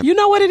back. You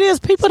know what it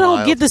is? People Smiled.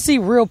 don't get to see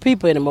real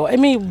people anymore. I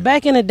mean,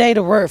 back in the day,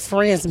 the word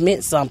friends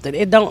meant something.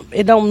 It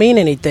don't mean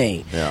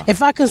anything. Yeah.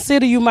 If I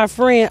consider you my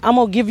friend, I'm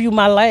gonna give you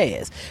my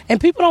last. And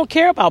people don't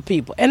care about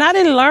people. And I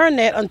didn't learn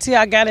that until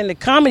I got in the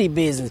comedy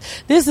business.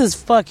 This is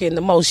fucking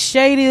the most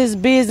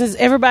shadiest business.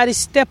 Everybody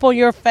step on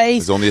your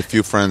face. There's only a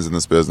few friends in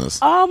this business.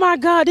 Oh my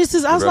God, I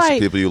was like,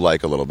 people you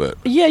like a little bit.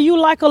 Yeah, you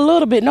like a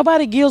little bit.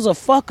 Nobody gives a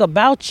fuck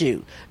about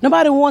you.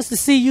 Nobody wants to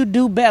see you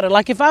do better.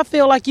 Like if I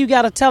feel like you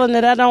got a talent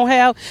that I don't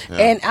have,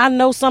 and I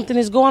know something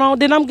is going on,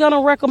 then I'm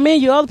gonna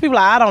recommend you. Other people,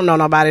 I don't know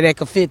nobody that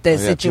could fit that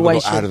situation.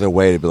 People go out of their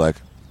way to be like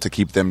to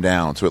keep them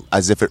down,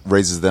 as if it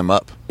raises them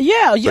up.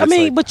 Yeah,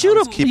 but you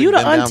the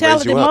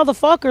untalented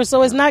motherfucker,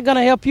 so it's not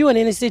gonna help you in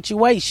any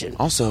situation.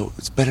 Also,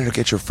 it's better to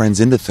get your friends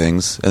into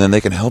things, and then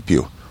they can help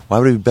you. Why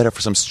would it be better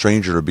for some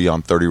stranger to be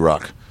on 30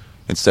 Rock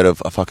instead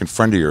of a fucking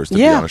friend of yours to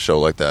be on a show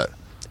like that?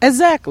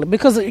 Exactly,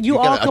 because you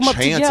all come up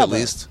together. A chance at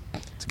least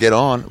to get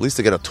on, at least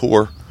to get a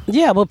tour.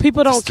 Yeah, but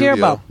people don't care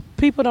about.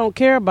 People don't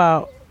care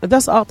about.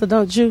 That's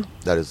Orthodox Jew.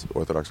 That is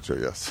Orthodox Jew.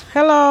 Yes.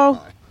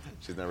 Hello.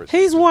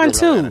 He's one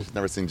too. She's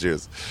never seen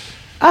Jews.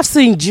 I've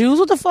seen Jews.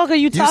 What the fuck are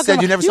you talking about? You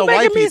said you never saw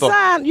white people.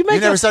 You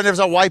never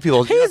saw white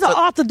people. He's an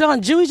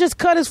Orthodox Jew. He just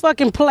cut his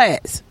fucking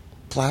plaits.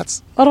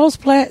 Plaits? Are those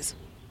plaits?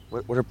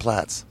 What are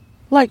plaits?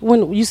 Like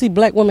when you see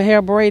black women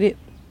hair braided.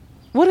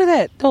 What are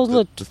that? Those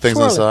little the things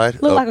on the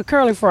side? Look like a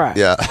curly fry.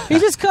 Yeah. He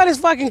just cut his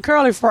fucking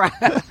curly fry.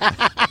 They're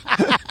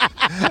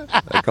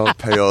called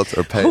peyotes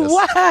or payas.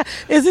 Why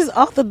is this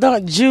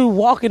Orthodox Jew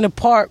walking the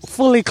park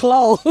fully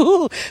clothed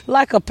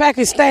like a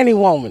Pakistani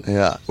woman?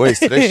 Yeah. Wait, is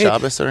today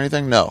Shabbos or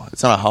anything? No.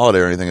 It's not a holiday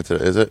or anything,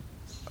 is it?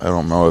 I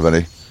don't know of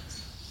any.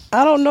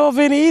 I don't know of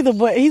any either,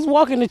 but he's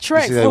walking the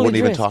track fully dressed. They wouldn't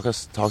even talk to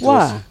us?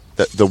 Why?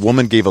 The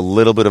woman gave a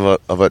little bit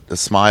of a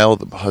smile.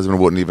 The husband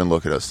wouldn't even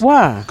look at us.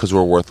 Why? Because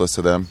we're worthless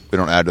to them. We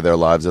don't add to their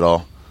lives at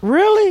all.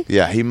 Really?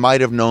 Yeah, he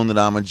might have known that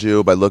I'm a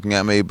Jew by looking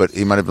at me, but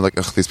he might have been like,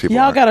 ugh, these people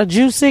Y'all got a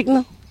Jew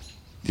signal?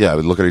 Yeah,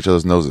 we look at each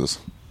other's noses.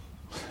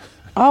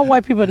 All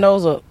white people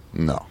nose are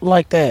no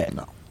like that.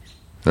 No.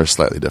 They're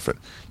slightly different.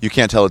 You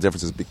can't tell the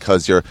differences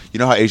because you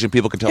know how Asian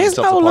people can tell His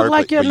themselves nose apart, look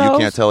like but your you nose.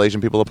 can't tell Asian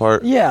people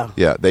apart? Yeah.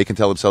 Yeah, they can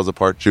tell themselves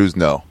apart. Jews,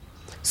 no.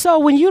 So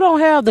when you don't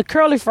have the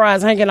curly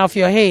fries hanging off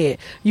your head,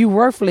 you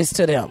worthless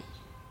to them.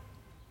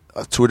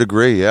 To a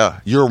degree,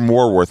 yeah. You're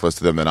more worthless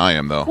to them than I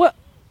am, though. What?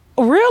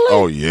 Really?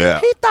 Oh, yeah.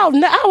 He thought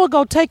I would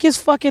go take his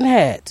fucking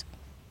hat.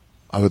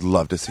 I would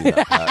love to see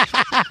that.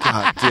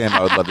 God damn,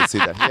 I would love to see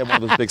that. He had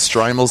one of those big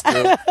strimals,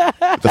 too,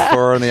 with the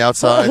fur on the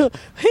outside.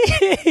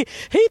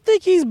 He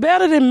think he's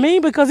better than me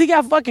because he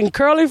got fucking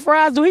curly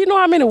fries. Do he know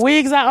how many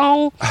wigs I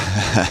own?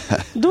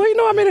 Do he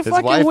know how many His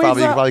fucking wife wigs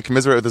probably, I he own? probably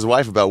commiserate with his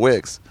wife about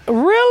wigs.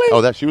 Really?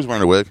 Oh, that she was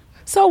wearing a wig.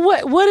 So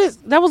what is...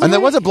 That was And there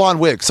wig? was a blonde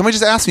wig. Somebody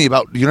just asked me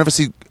about, you never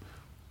see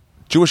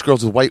Jewish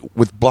girls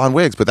with blonde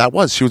wigs, but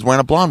she was wearing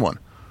a blonde one.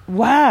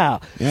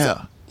 Wow.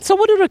 Yeah. So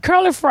what do the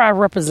curly fry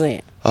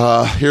represent?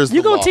 Here's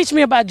You're the going law. to teach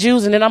me about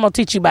Jews, and then I'm going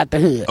to teach you about the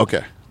hood.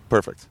 Okay,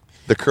 perfect.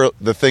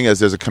 The thing is,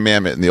 there's a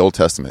commandment in the Old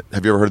Testament.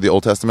 Have you ever heard of the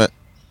Old Testament?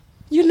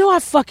 You know I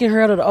fucking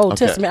heard of the Old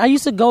Okay. Testament. I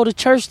used to go to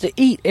church to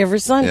eat every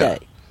Sunday.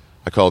 Yeah.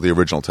 I call it the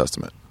Original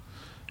Testament.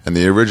 In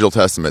the Original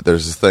Testament,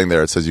 there's this thing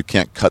there. It says you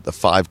can't cut the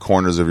 5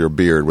 corners of your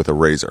beard with a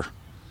razor.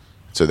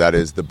 So that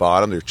is the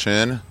bottom, your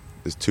chin.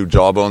 There's 2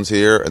 jawbones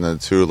here, and then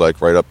 2 like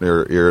right up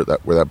near your ear,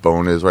 where that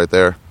bone is right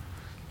there.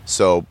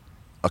 So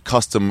a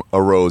custom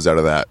arose out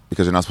of that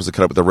because you're not supposed to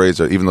cut it with a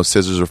razor, even though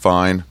scissors are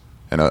fine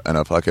and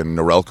a fucking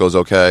Norelco's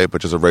okay,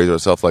 but just a razor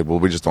itself, like, well,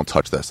 we just don't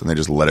touch this, and they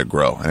just let it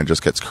grow, and it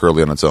just gets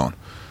curly on its own.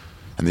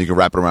 And then you can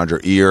wrap it around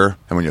your ear,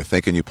 and when you're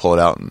thinking, you pull it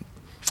out and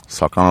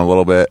suck on it a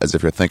little bit as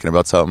if you're thinking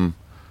about something.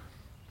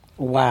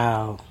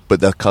 Wow.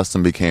 But that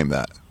custom became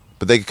that.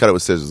 But they could cut it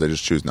with scissors, they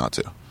just choose not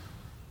to.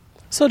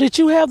 So did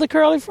you have the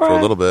curly fry? For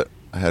a little bit,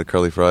 I had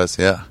curly fries,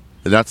 yeah.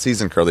 They're not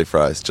seasoned curly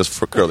fries, just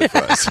for curly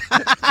fries.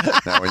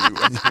 Now,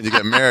 when you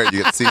get married,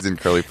 you get seasoned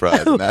curly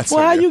fries. And that's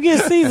Well, how you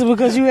get seasoned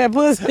because you had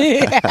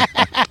pussy?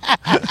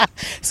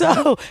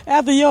 So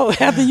after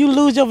you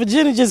lose your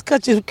virginity, just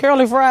cut your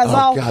curly fries Oh,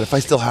 off? God, if I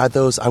still had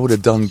those, I would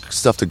have done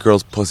stuff to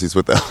girls' pussies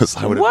with those.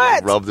 I would have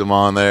What? rubbed them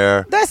on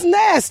there. That's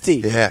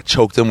nasty. Yeah,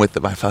 choked them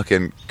with my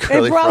fucking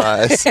curly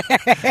probably-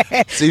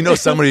 fries. So you know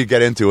somebody would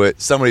get into it.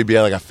 Somebody would be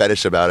like a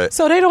fetish about it.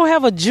 So they don't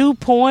have a Jew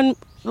porn,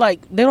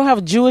 like they don't have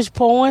a Jewish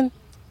porn?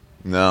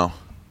 No.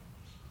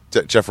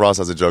 Jeff Ross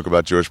has a joke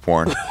about Jewish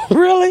porn.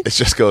 Really? It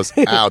just goes,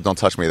 ow, don't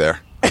touch me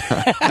there.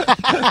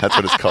 That's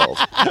what it's called.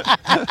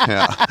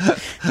 Yeah.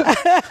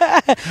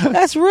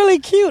 That's really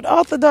cute.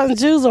 Orthodox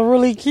Jews are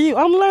really cute.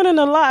 I'm learning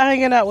a lot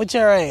hanging out with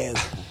your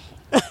ass.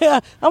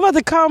 I'm about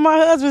to call my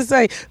husband and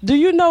say, do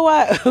you know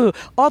why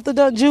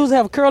Orthodox Jews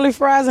have curly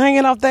fries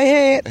hanging off their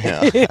head?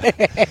 Yeah.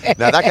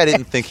 Now, that guy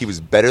didn't think he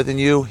was better than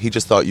you. He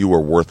just thought you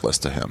were worthless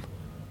to him.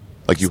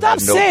 Like you Stop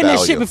had no saying value.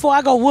 that shit before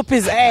I go whoop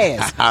his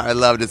ass. I'd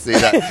love to see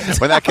that.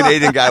 When that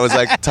Canadian guy was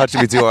like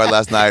touching me too hard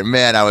last night,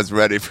 man, I was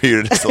ready for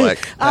you to just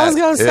like. I was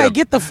going to say, him.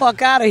 get the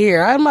fuck out of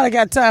here. I might have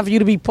got time for you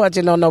to be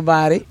punching on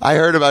nobody. I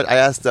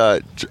asked,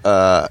 who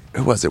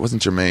was it? It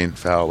wasn't Jermaine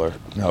Fowler.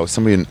 No,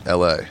 somebody in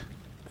L.A.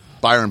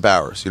 Byron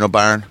Bowers. You know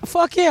Byron?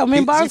 Fuck yeah. Me and Is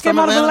he Byron from came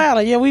out of Atlanta?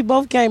 Atlanta. Yeah, we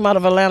both came out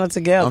of Atlanta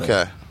together.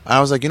 Okay. I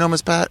was like, you know,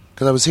 Miss Pat?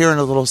 Because I was hearing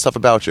a little stuff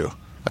about you.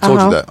 I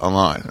told you that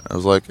online. I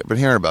was like, I've been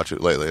hearing about you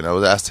lately. And I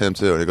was asked him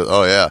too. And he goes,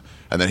 oh, yeah.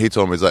 And then he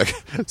told me, he's like,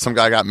 some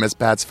guy got Miss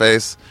Pat's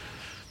face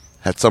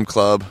at some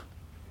club.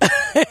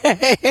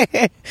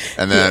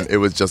 And then it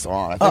was just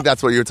on. I think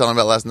that's what you were telling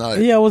me about last night.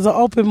 Yeah, it was an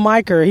open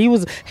micer. He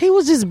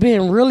was just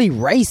being really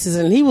racist,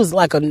 and he was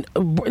like it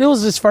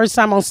was his first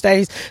time on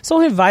stage, so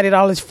he invited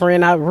all his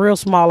friends out, real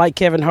small like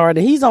Kevin Hart,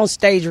 and he's on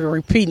stage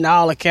repeating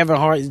all of Kevin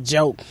Hart's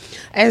joke,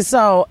 and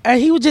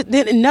he was just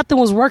then nothing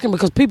was working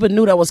because people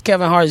knew that was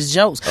Kevin Hart's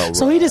jokes. Oh,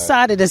 So he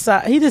decided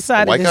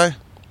A white guy?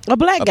 A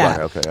black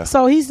guy. Okay, yeah.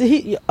 So he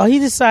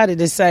decided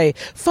to say,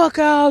 fuck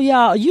all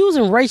y'all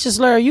using racist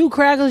slur, you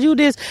crackers, you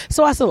this.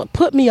 So I said,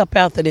 put me up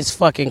after this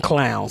fucking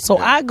clown. So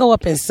I go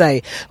up and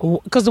say,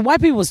 because the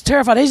white people was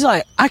terrified. They just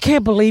like, I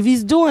can't believe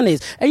he's doing this.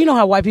 And you know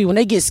how white people, when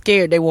they get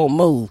scared, they won't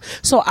move.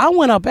 So I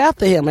went up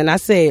after him and I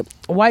said,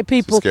 white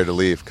people Scared to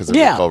leave because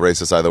they're called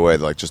racist either way.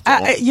 They're like, just don't.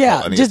 call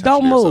any just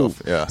don't attention to move.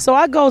 yourself. Yeah. So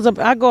I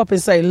go up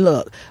and say,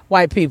 look,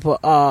 white people,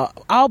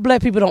 all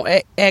black people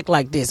don't act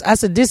like this. I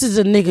said, this is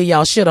a nigga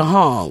y'all should have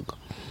hung.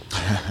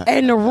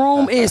 And the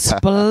room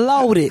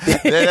exploded.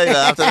 They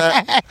laughed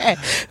at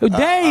that.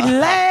 They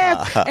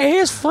laughed, and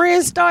his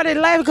friends started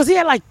laughing because he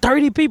had like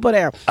 30 people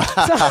there.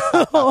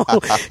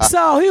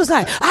 So he was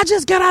like, "I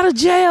just got out of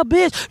jail,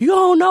 bitch. You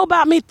don't know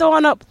about me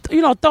throwing up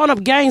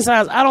gang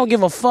signs. I don't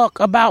give a fuck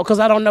about because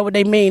I don't know what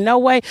they mean. No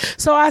way."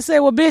 So I said,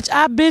 "Well, bitch,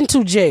 I've been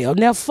to jail.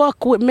 Now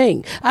fuck with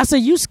me." I said,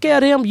 "You scare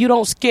them, you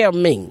don't scare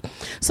me."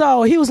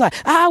 So he was like,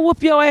 "I'll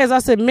whoop your ass." I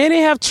said, "Many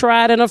have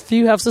tried and a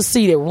few have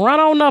succeeded. Run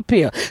on up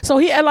here." So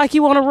he acted like he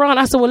want to run.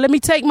 I said, "Well, let me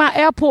take my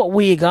airport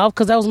wig off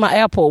because that was my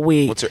airport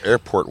wig." What's your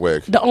airport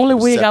wig? The only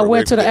wig I Separate wear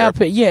wig to the for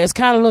airport. Yeah, it's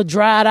kind of a little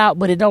dried out,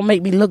 but it don't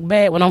make me look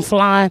bad when I'm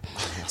flying.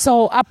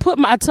 So I took Did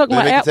my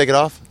they make you take it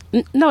off?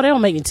 No, they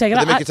don't make me take it Did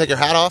off. they make you take your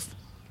hat off?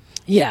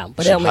 Yeah,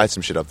 but You they don't should hide make.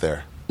 some shit up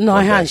there. No, I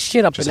Okay. had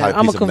shit up Just in there. high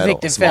I'm a piece of metal,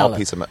 convicted small fella.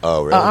 piece of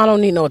oh, really? I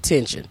don't need no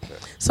attention.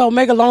 So,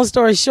 make a long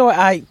story short,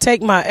 I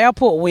take my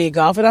airport wig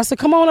off, and I said,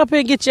 come on up here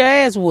and get your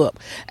ass whooped.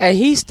 And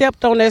he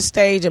stepped on that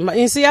stage,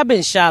 and see, I've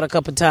been shot a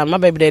couple times. My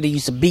baby daddy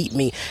used to beat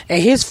me,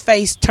 and his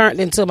face turned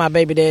into my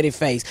baby daddy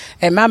face.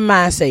 And my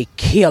mind say,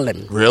 kill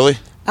him. Really?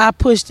 I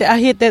pushed it. I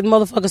hit that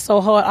motherfucker so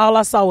hard, all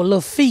I saw was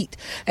little feet.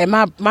 And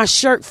my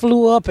shirt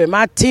flew up, and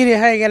my titty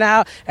hanging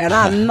out, and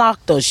I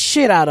knocked the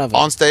shit out of him.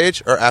 On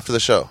stage or after the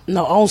show?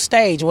 No, on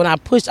stage. When I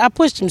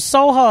pushed him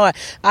so hard,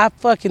 I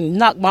fucking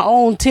knocked my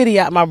own titty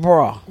out my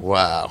bra.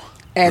 Wow.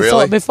 And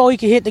really? so before he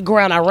could hit the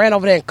ground, I ran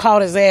over there and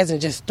caught his ass and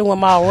just threw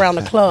him all around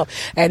the club.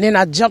 And then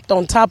I jumped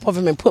on top of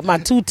him and put my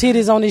 2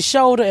 titties on his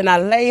shoulder, and I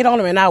laid on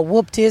him and I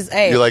whooped his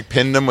ass. You like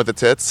pinned him with the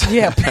tits?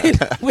 Yeah,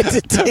 with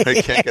the titties.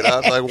 He can't get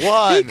up. Like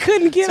 1, He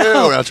couldn't get 2,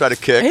 up. and I'll try to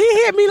kick. He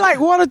hit me like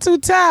 1 or 2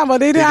 times. But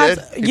then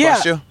He did? He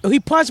punched you? He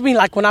punched me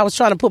like when I was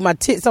trying to put my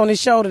tits on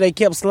his shoulder, they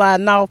kept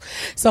sliding off.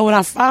 So when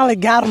I finally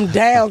got him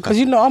down, because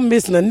I'm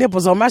missing the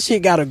nipples on my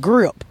shit, got a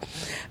grip.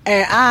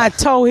 And I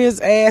tore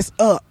his ass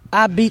up.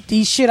 I beat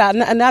these shit out.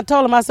 And I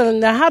told him, I said,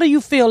 now how do you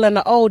feel letting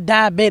an old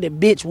diabetic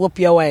bitch whoop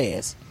your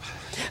ass?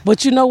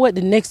 But you know what?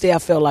 The next day I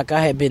felt like I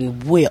had been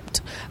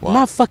whipped. Wow.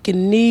 My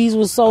fucking knees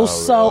were so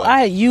sore. Really? I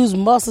had used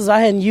muscles I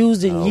hadn't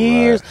used in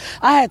years. Right.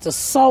 I had to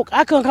soak.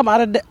 I couldn't come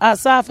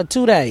outside for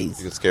 2 days.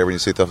 You get scared when you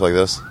see stuff like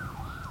this?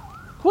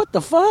 What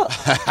the fuck?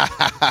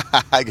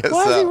 I guess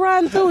Why is he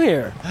riding through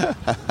here?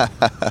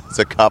 It's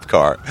a cop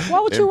car.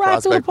 Why would in you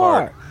ride through the Prospect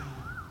park?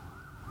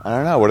 I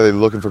don't know. What are they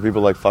looking for?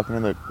 People like fucking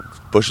in the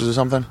bushes or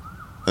something?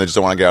 And they just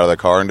don't want to get out of their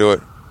car and do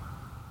it?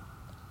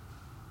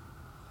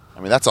 I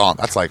mean, that's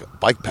like a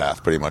bike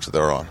path pretty much that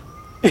they're on.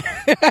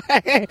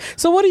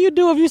 So what do you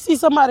do if you see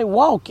somebody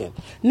walking?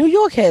 New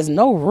York has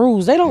no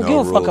rules. They don't No give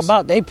a fuck rules.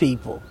 about their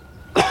people.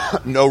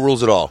 No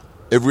rules at all.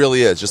 It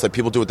really is. Just like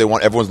people do what they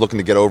want. Everyone's looking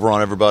to get over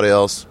on everybody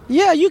else.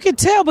 Yeah, you can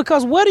tell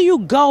because where do you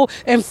go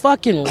and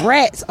fucking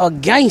rats are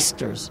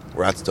gangsters?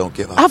 Rats don't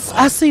give a I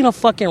fuck. seen a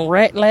fucking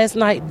rat last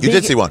night. You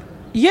did see one?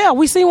 Yeah,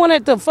 we seen one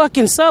at the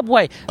fucking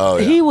Subway. Oh,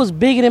 yeah. He was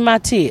bigger than my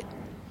tit.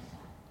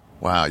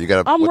 Wow, you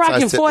got a. I'm what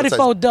rocking size tit- what size-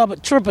 44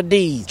 triple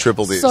Ds.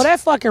 Triple Ds. So that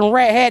fucking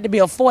rat had to be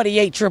a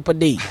 48 triple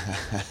D. I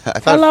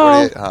thought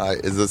Hello? 48 high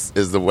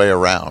is the way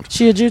around.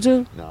 She a Jew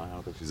too? No, I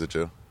don't think she's a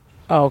Jew.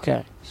 Oh,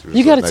 okay. She was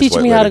You got a to nice teach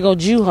white me how to lady. go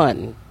Jew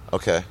hunting.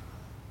 Okay.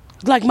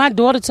 Like my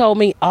daughter told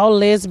me, all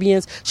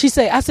lesbians.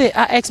 I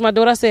asked my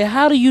daughter, I said,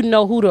 how do you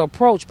know who to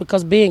approach?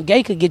 Because being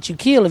gay could get you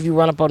killed if you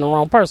run up on the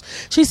wrong person.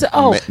 She said,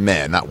 oh.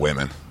 Man, not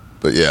women.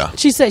 But yeah.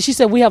 She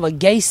said, we have a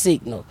gay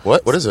signal.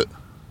 What is it?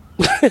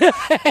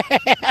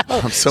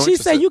 I'm so She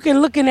said, you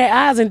can look in their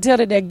eyes and tell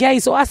that they're gay.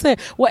 So I said,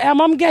 well, am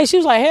I gay? She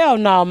was like, hell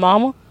no,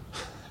 mama.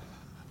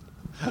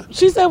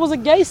 She said it was a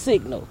gay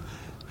signal.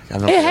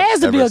 It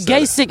has to be a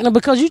gay signal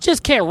because you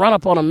just can't run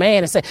up on a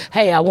man and say,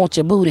 hey, I want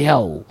your booty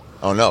hole.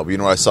 Oh, no. You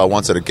know what I saw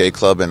once at a gay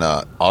club in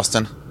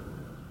Austin?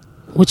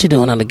 What you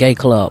doing at the gay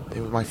club? It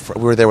was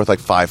we were there with like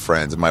 5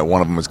 friends, and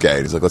one of them was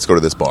gay. He's like, let's go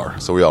to this bar.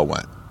 So we all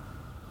went.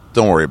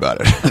 Don't worry about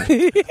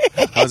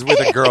it. I was with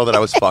a girl that I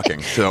was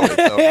fucking. So it's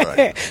all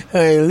right.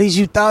 Hey, at least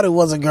you thought it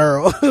was a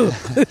girl. We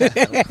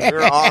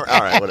were all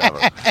right, whatever.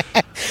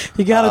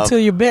 You got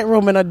into your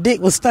bedroom and her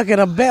dick was stuck in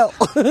a belt.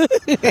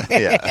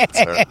 Yeah, that's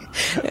all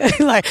right.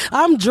 Like,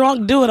 I'm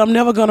drunk, do it. I'm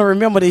never going to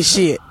remember this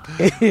shit.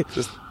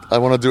 I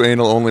want to do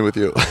anal only with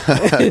you.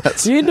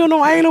 You ain't doing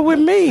no anal with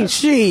me.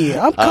 Shit,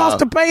 I'm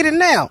constipated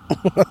now.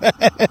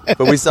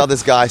 But we saw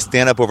this guy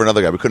stand up over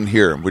another guy. We couldn't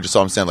hear him. We just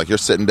saw him stand like, you're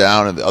sitting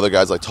down, and the other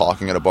guy's like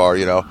talking at a bar,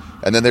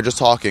 and then they're just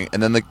talking,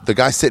 and then the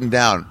guy sitting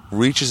down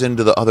reaches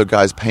into the other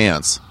guy's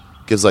pants,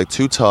 gives like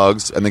 2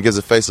 tugs, and then gives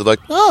a face of like,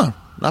 oh,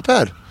 not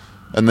bad.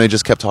 And they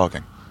just kept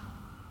talking.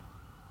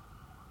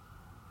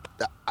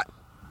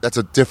 That's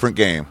a different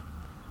game.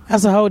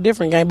 That's a whole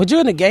different game. But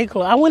you're in a gay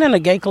club. I went in a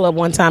gay club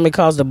one time. It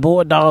calls the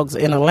Bulldogs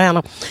in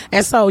Atlanta.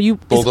 And so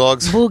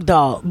Bulldogs?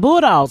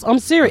 Bulldogs. I'm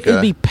serious. Okay.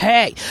 It'd be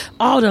packed.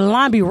 Oh, the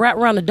line be wrapped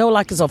around the door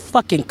like it's a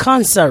fucking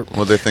concert.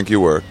 What do they think you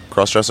were?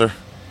 Crossdresser?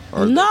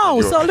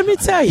 No, so let me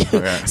tell you.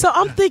 Okay. So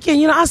I'm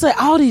thinking, I said,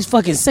 all these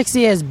fucking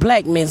sexy ass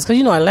black men, because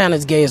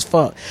Atlanta's gay as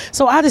fuck.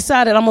 So I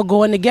decided I'm going to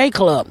go in the gay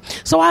club.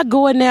 So I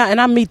go in there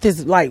and I meet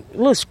this like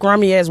little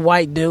scrummy ass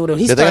white dude. And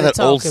he Yeah, they started got that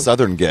talking. old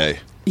Southern gay.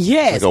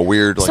 Yes. Like a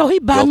weird, like, so he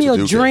bought me a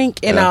well-to-do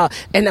drink kid.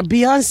 and a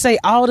Beyonce,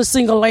 all the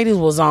single ladies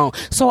was on.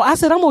 So I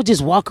said, I'm going to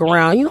just walk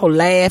around,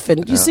 laugh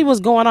and see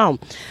what's going on.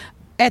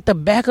 At the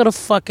back of the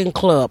fucking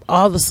club,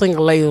 all the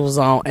single ladies was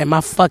on and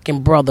my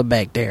fucking brother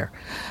back there.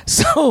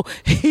 So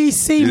he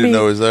see You me. didn't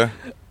know he was there?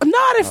 No,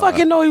 I didn't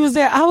fucking know he was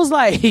there. I was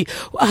like,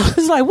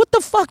 what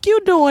the fuck you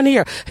doing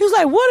here? He was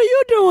like, what are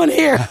you doing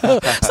here?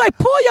 It's like,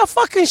 pull your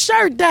fucking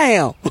shirt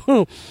down.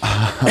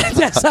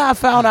 That's how I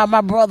found out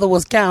my brother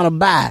was kind of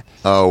bi.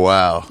 Oh,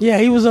 wow. Yeah,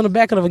 he was in the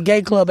back of a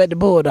gay club at the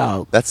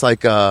Bulldog. That's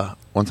like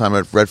one time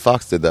Red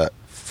Fox did that.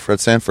 Fred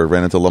Sanford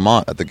ran into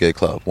Lamont at the gay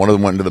club. One of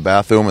them went into the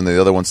bathroom, and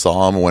the other one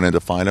saw him and went in to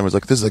find him. He was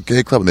like, this is a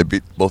gay club. And they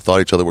both thought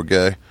each other were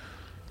gay.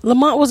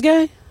 Lamont was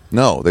gay?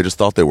 No, they just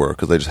thought they were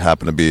because they just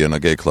happened to be in a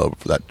gay club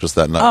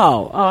that night.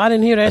 Oh, I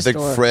didn't hear that I think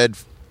story. Fred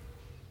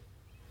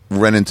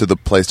ran into the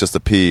place just to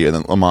pee, and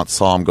then Lamont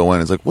saw him go in.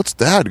 He's like, "What's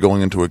Dad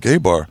going into a gay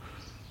bar?"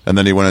 And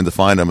then he went in to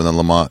find him, and then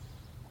Lamont,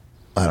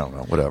 I don't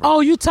know, whatever. Oh,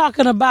 you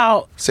talking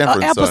about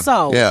Sanford and Son.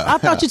 episode? Yeah. I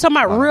thought you talking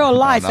about real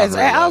life. not real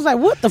life. I was like,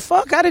 what the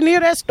fuck? I didn't hear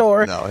that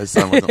story. No, his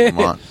son wasn't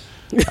Lamont.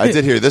 I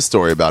did hear this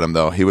story about him,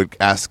 though. He would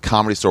ask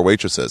Comedy Store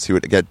waitresses. He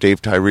would get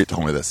Dave Tyree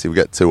told me this. He would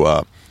get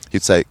to,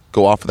 he'd say,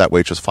 go offer that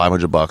waitress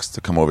 $500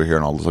 to come over here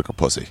and I'll lick her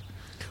pussy.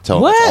 Tell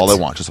them that's all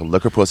they want. Just a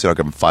lick her pussy and I'll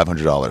give him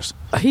 $500.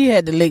 He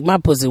had to lick my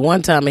pussy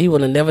one time and he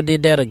would have never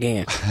did that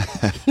again.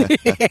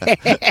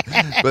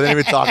 But then he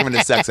would talk him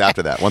into sex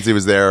after that. Once he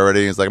was there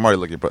already, he's like, I'm already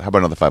looking. How about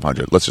another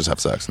 $500? Let's just have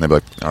sex. And they'd be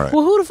like, all right.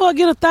 Well, who the fuck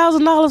get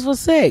 $1,000 for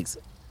sex?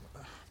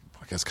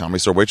 I guess Comedy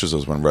Store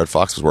waitresses when Red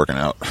Fox was working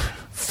out.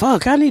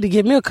 Fuck, I need to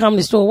get me a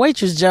Comedy Store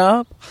waitress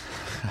job.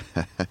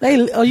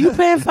 Are you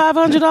paying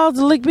 $500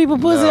 to lick people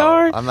pussy, No,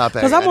 Ari? I'm not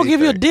paying Because I'm going to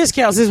give you a anything.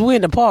 discount since we're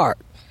in the park.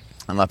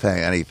 I'm not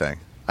paying anything.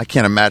 I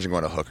can't imagine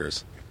going to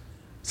hookers.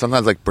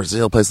 Sometimes like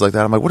Brazil, places like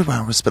that, I'm like, what do I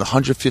want to spend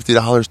 $150,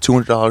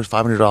 $200,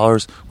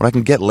 $500 when I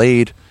can get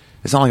laid?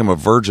 It's not like I'm a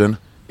virgin.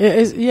 Yeah,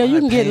 you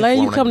can get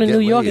laid. You come to New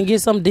York and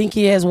get some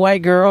dinky-ass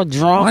white girl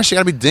drunk. Why she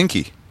got to be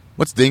dinky?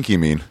 What's dinky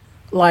mean?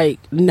 Like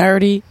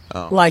nerdy.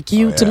 Like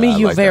you, to me, I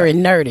you're like very that.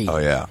 nerdy. Oh,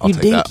 yeah. You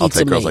dinky I'll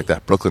take to girls me. like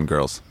that. Brooklyn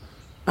girls.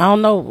 I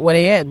don't know where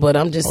they at, but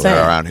I'm just saying.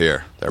 They're around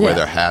here. They wear Yeah.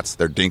 their hats.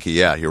 They're dinky.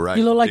 Yeah, you're right.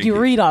 You look like you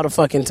Dinky. read all the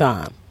fucking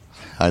time.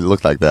 I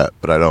look like that,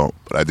 but I don't.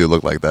 But I do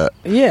look like that.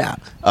 Yeah.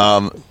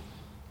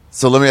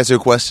 So let me ask you a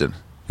question.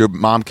 Your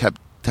mom kept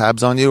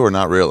tabs on you or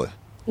not really?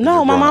 No,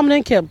 You're my grown mom up.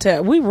 didn't keep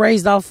tab. We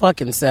raised our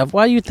fucking self.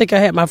 Why you think I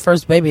had my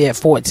first baby at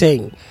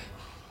 14?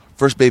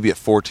 First baby at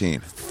 14.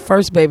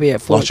 First baby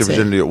at 14. Lost your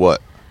virginity at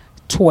what?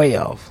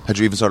 12. Had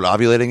you even started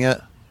ovulating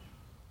yet?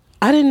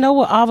 I didn't know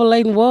what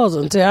ovulating was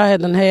until I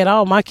hadn't had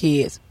all my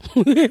kids.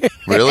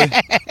 Really?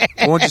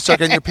 When did you start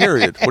getting your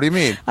period? What do you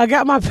mean? I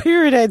got my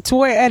period at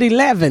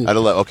 11. At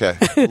 11. Okay.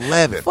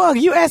 11. Fuck,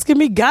 you asking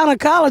me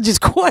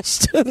gynecologist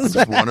questions.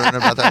 Just wondering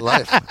about that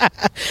life.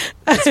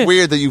 It's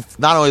weird that you've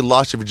not only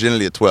lost your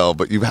virginity at 12,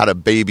 but you've had a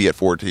baby at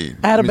 14.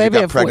 I had a That means baby you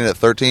got at pregnant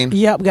 14. at 13?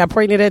 Yep, got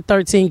pregnant at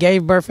 13,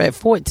 gave birth at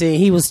 14.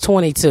 He was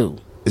 22.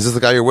 Is this the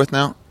guy you're with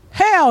now?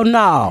 Hell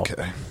no.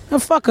 Okay. The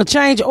fucker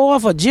change oil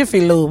for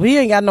Jiffy Lube. He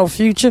ain't got no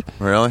future.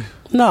 Really?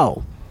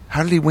 No.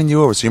 How did he win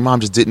you over? So your mom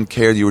just didn't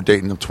care that you were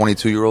dating a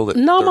 22-year-old at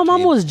No, 13? my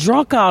mom was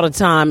drunk all the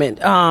time, and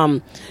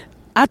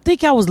I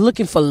think I was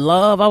looking for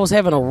love. I was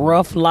having a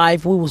rough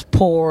life. We was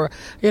poor.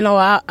 You know,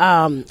 I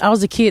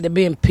was a kid that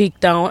being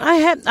picked on.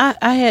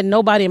 I had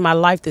nobody in my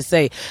life to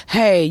say,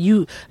 "Hey,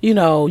 you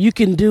know, you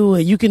can do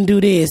it. You can do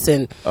this,"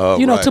 and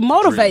right. to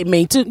motivate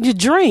me to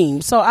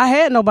dream. So I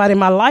had nobody in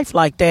my life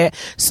like that.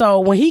 So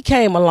when he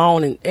came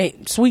along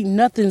and sweet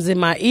nothings in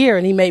my ear,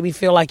 and he made me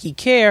feel like he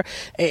cared,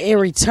 and in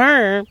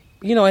return,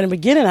 you know, in the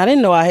beginning, I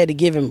didn't know I had to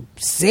give him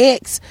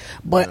sex,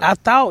 but I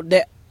thought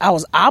that I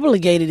was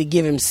obligated to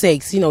give him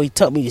sex. You know, he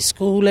took me to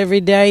school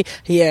every day.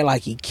 He acted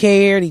like he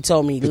cared. He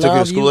told me he He took you to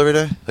loved school every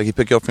day? Like he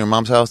pick you up from your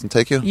mom's house and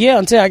take you? Yeah,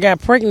 until I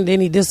got pregnant,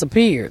 then he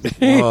disappeared.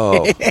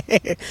 Whoa.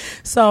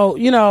 So,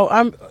 you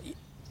know,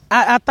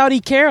 I thought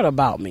he cared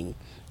about me.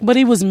 But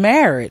he was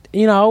married,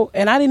 you know,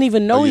 and I didn't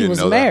even know Oh, you he didn't was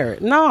know that?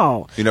 married.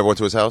 No. You never went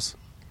to his house?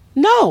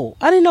 No.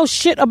 I didn't know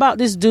shit about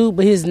this dude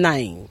but his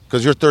name.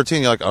 Because you're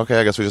 13, you're like, okay,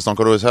 I guess we just don't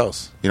go to his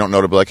house. You don't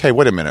know to be like, hey,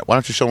 wait a minute. Why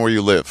don't you show him where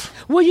you live?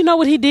 Well, you know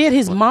what he did?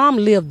 His mom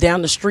lived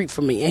down the street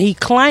from me, and he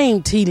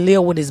claimed he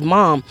lived with his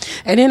mom.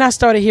 And then I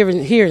started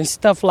hearing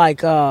stuff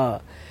like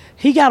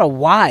he got a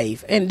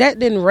wife, and that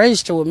didn't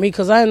register with me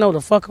because I didn't know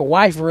the fuck a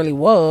wife really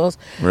was.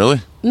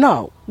 Really?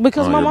 No,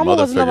 because my your mama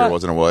mother wasn't figure nobody.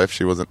 wasn't a wife.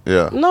 She wasn't,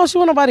 yeah. No, she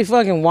wasn't nobody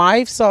fucking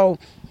wife. So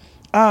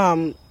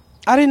I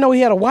didn't know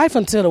he had a wife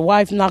until the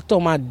wife knocked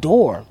on my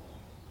door.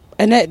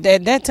 And at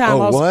that time,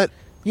 Oh, what?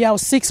 Yeah, I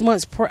was 6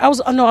 months. I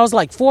was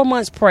like 4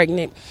 months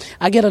pregnant.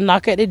 I get a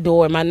knock at the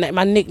door, and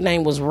my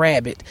nickname was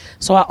Rabbit.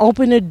 So I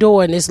opened the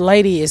door, and this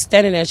lady is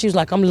standing there. She was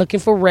like, "I'm looking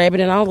for Rabbit,"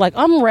 and I was like,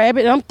 "I'm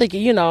Rabbit." And I'm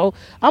thinking, you know,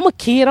 I'm a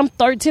kid. I'm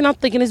 13. I'm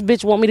thinking this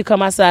bitch want me to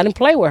come outside and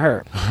play with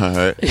her. All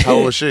right. How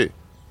old was she?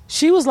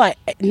 She was like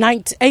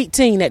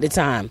 18 at the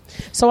time.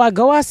 So I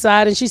go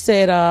outside and she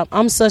said,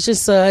 I'm such and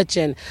such,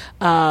 and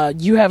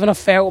you have an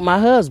affair with my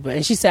husband.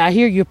 And she said, I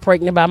hear you're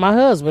pregnant by my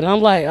husband. And I'm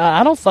like,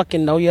 I don't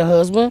fucking know your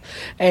husband.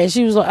 And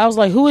I was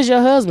like, who is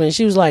your husband? And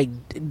she was like,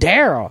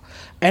 Daryl.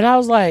 And I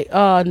was like,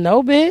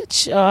 no,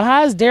 bitch.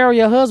 How is Daryl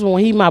your husband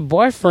when he my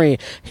boyfriend?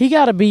 He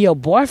got to be your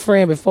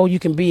boyfriend before you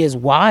can be his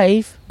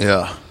wife.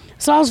 Yeah.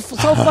 So I was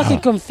so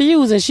fucking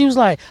confused, and she was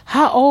like,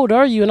 how old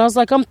are you? And I was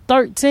like, I'm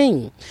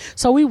 13.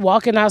 So we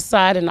walking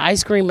outside, and the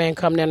ice cream man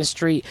come down the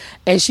street,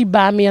 and she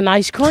buy me an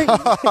ice cream.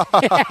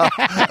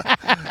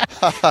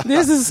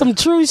 This is some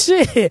true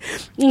shit.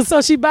 And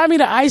so she buy me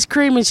the ice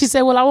cream, and she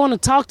said, well, I want to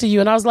talk to you.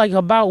 And I was like,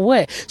 about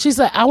what? She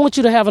said, I want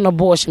you to have an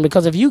abortion,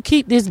 because if you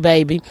keep this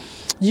baby,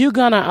 you're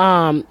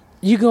gonna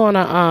you're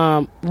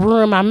gonna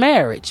ruin my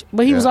marriage.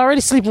 But he was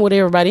already sleeping with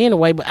everybody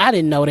anyway, but I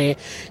didn't know that.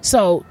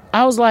 So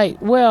I was like,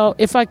 well,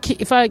 if I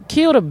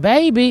kill the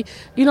baby,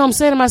 you know what I'm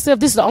saying to myself,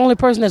 this is the only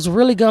person that's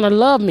really gonna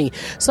love me.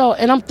 So,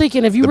 and I'm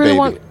thinking, if you really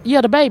want,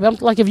 the baby, I'm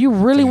like, if you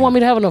really want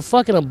me to have a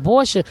fucking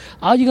abortion,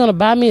 all you're gonna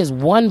buy me is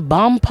one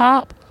bum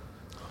pop?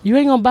 You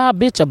ain't gonna buy a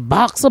bitch a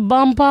box of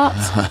bum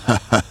pops?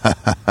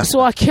 So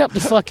I kept the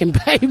fucking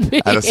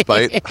baby. Out of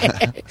spite?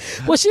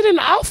 Well, she didn't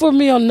offer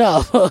me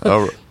enough.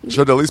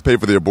 Should at least pay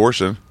for the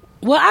abortion.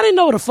 Well, I didn't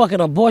know what a fucking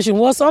abortion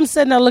was, so I'm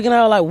sitting there looking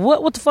at her like,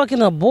 what the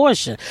fucking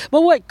abortion?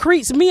 But what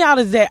creeps me out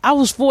is that I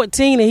was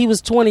 14 and he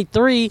was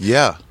 23.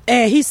 Yeah.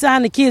 And he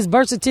signed the kid's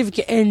birth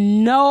certificate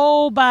and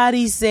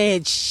nobody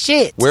said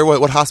shit.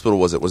 What hospital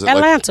was it? Was it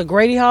Atlanta,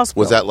 Grady Hospital.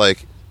 Was that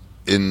like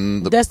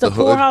in that's the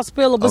poor hood?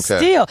 hospital, but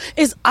still,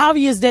 it's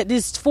obvious that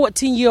this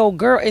 14-year-old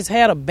girl has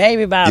had a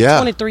baby by a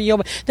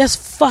 23-year-old. That's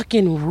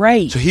fucking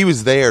rape. So he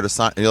was there to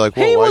sign. And you're like,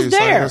 well, he why was are you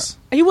signing there. this?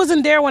 He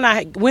wasn't there when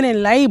I went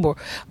in labor,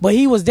 but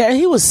he was there.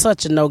 He was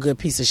such a no good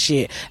piece of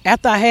shit.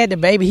 After I had the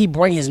baby, he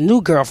bring his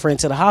new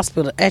girlfriend to the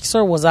hospital. Asked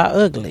her, was I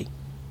ugly?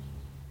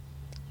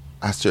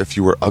 Asked her if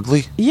you were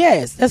ugly?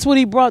 Yes, that's what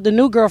he brought the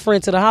new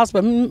girlfriend to the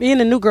hospital. Me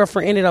and the new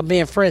girlfriend ended up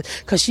being friends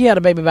because she had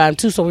a baby by him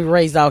too, so we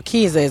raised our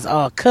kids as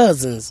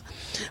cousins.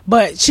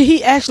 But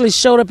he actually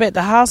showed up at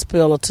the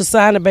hospital to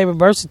sign the baby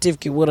birth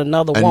certificate with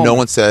another woman. And no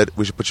one said,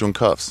 we should put you in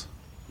cuffs?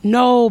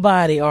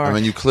 Nobody. I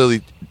mean, you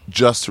clearly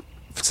just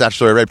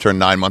statutory raped her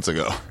 9 months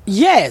ago.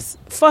 Yes.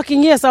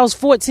 Fucking yes. I was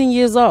 14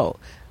 years old.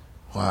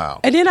 Wow.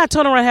 And then I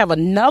turned around and have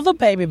another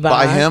baby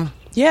by him?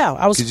 Yeah,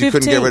 I was 15. Because you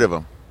couldn't get rid of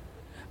him.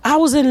 I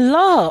was in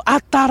love. I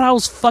thought I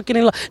was fucking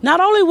in love.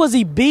 Not only was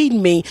he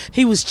beating me,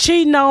 he was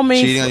cheating on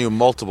me. Cheating on you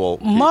multiple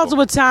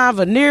times,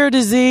 venereal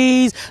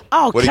disease,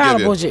 all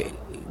kind of bullshit.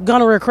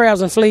 Gonorrhea,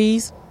 crabs, and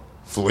fleas.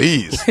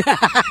 Fleas?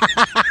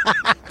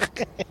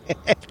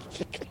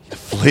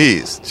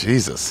 Fleas.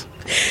 Jesus.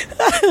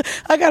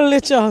 I gotta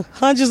let y'all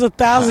hundreds of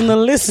thousands of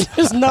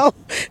listeners know.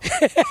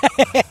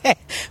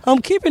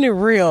 I'm keeping it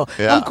real.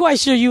 Yeah. I'm quite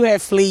sure you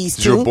had fleas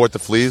too. Did you abort the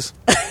fleas?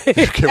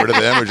 Get rid of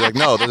them? Or you're like,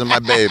 no, those are my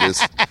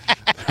babies.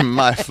 They're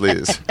my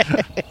fleas.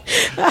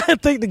 I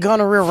think the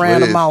gonorrhea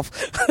ran them off.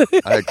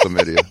 I had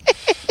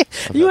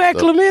chlamydia. You had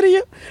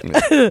chlamydia?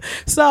 Yeah.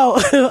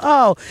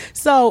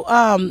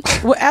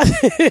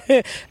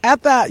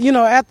 After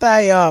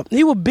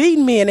he was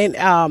beating me, and then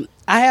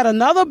I had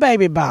another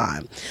baby by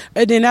him.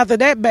 And then after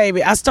that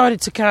baby, I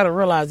started to kind of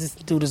realize this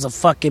dude is a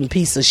fucking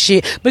piece of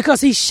shit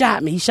because he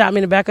shot me. He shot me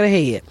in the back of the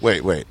head.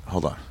 Wait,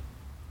 hold on.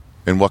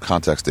 In what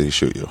context did he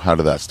shoot you? How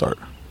did that start?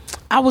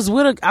 I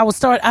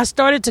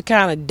started to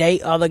kind of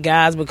date other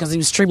guys because he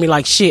was treating me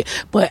like shit.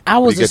 But I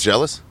was. Did you get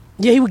jealous?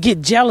 Yeah, he would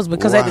get jealous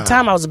because at the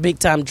time I was a big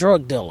time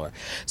drug dealer.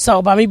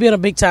 So by me being a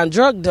big time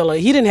drug dealer,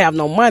 he didn't have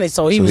no money,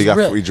 so he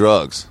got free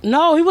drugs.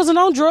 No, he wasn't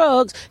on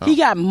drugs. Oh. He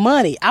got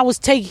money. I was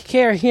taking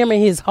care of him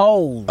and his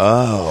hoes.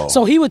 Oh,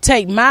 so he would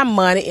take my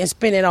money and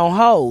spend it on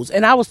hoes,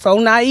 and I was so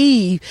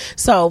naive,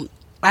 so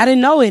I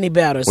didn't know any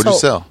better. What'd you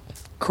sell?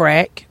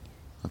 Crack.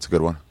 That's a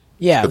good one.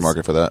 Yeah, good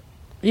market for that.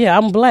 Yeah,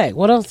 I'm black.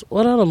 What else?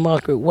 What other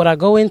market would I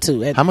go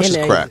into? How much is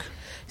crack?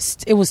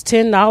 It was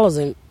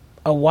 $10 and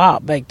a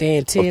wop back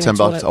then.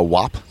 $10 a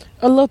wop.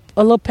 A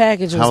little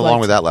package. How long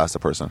would that last a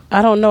person?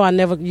 I don't know. I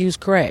never used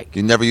crack.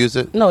 You never used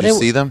it? No. Did you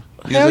see them?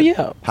 Hell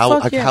yeah. How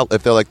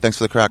if they're like, thanks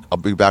for the crack, I'll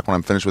be back when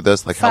I'm finished with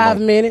this. Like 5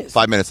 minutes.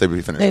 5 minutes, they'd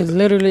be finished. They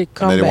literally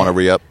come back. And they want to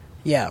re-up.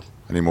 Yeah.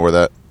 I need more of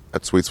that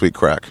sweet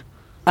crack.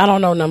 I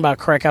don't know nothing about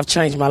crack. I've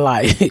changed my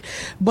life.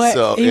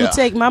 But he would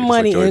take my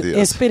money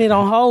and spend it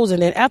on hoes.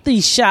 And then after he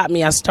shot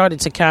me, I started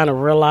to kind of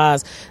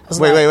realize.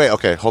 Wait.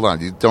 Okay, hold on.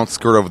 You don't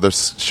skirt over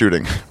this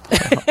shooting.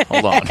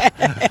 Hold on.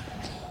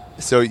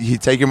 So you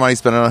take your money,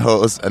 spend it on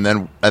hoes, and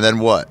then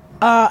what?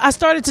 I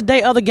started to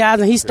date other guys,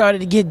 and he started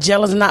to get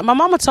jealous. And my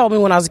mama told me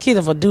when I was a kid,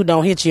 if a dude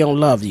don't hit you, he don't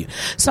love you.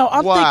 So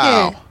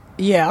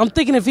I'm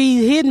thinking if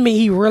he hit me,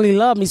 he really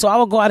loved me. So I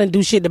would go out and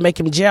do shit to make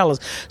him jealous.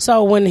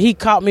 So when he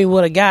caught me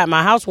with a guy at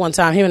my house one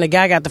time, him and the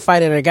guy got to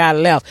fight, and the guy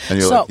left. And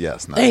you're like,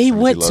 yes, nice. And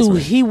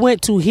he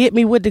went to hit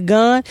me with the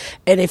gun,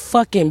 and it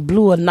fucking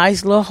blew a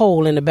nice little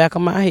hole in the back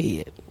of my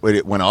head. Wait,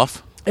 it went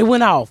off? It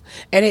went off,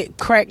 and it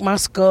cracked my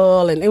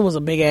skull, and it was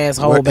a big ass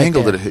hole. What back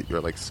angle there. did it hit you?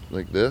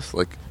 Like this?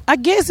 Like I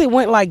guess it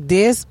went like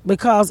this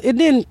because it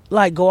didn't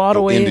like go all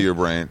the way into your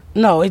brain.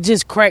 No, it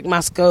just cracked my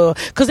skull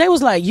because they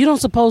was like, you don't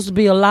supposed to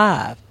be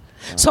alive.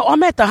 So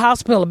I'm at the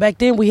hospital. Back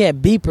then we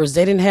had beepers.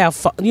 They didn't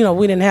have,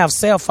 we didn't have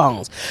cell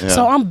phones. Yeah.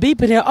 So I'm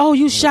beeping here. Oh,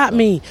 you shot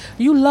me.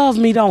 You love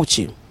me, don't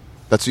you?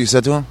 That's what you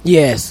said to him?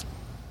 Yes.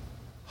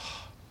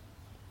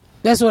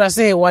 That's what I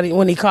said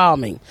when he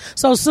called me.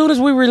 So as soon as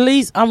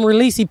I'm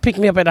released, he picked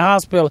me up at the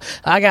hospital.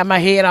 I got my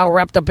head all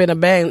wrapped up in the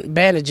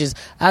bandages.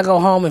 I go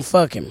home and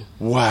fuck him.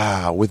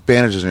 Wow, with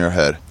bandages in your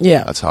head.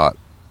 Yeah. That's hot.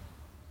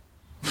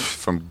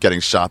 From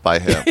getting shot by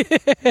him.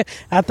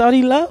 I thought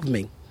he loved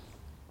me.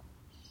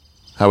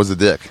 How was the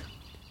dick?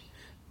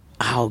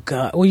 Oh,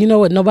 God. Well, you know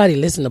what? Nobody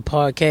listened to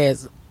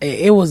podcasts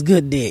It was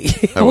good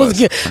dick. It was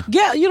good.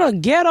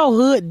 Ghetto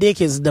hood dick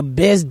is the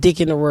best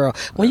dick in the world.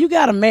 When you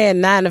got a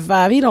man 9 to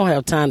 5, he don't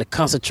have time to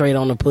concentrate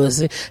on the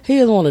pussy. He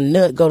just want to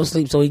nut, go to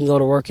sleep so he can go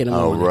to work in the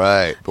morning. Oh,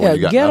 right. But when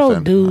you got ghetto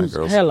nothing, dudes.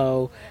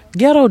 Hello,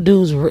 ghetto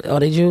dudes. Are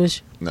they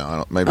Jewish? No, I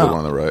don't, maybe they're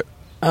one on the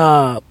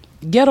right.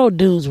 Ghetto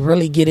dudes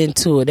really get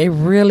into it. They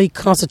really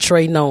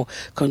concentrating on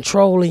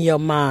controlling your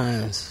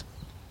minds.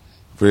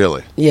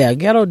 Really? Yeah,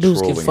 ghetto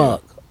dudes can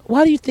fuck.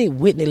 Why do you think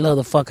Whitney loved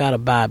the fuck out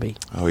of Bobby?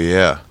 Oh,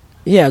 yeah.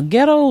 Yeah,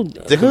 ghetto.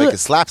 Dick can make it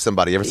slap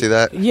somebody. You ever see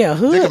that? Yeah,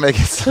 hood. Dick can make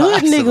it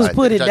slap Hood niggas somebody.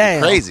 put it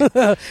down. Crazy.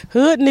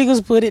 Hood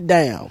niggas put it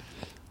down.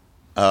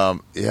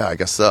 Yeah, I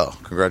guess so.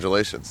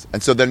 Congratulations.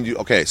 And so then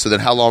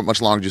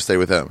much longer did you stay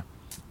with him?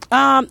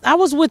 I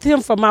was with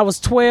him from I was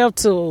 12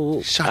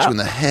 to. Shot you in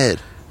the head.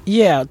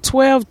 Yeah,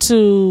 12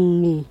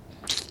 to.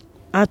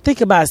 I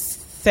think about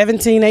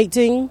 17,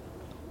 18.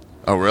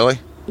 Oh, really?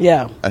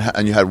 Yeah.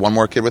 And you had one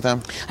more kid with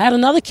him? I had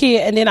another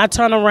kid, and then I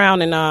turned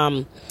around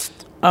and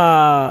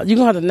you're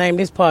gonna have to name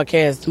this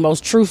podcast the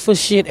most truthful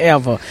shit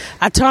ever.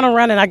 I turned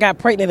around and I got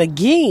pregnant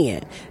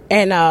again,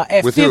 and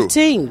at with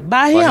 15 who?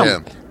 by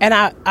him. And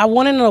I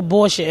wanted an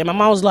abortion, and my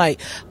mom was like,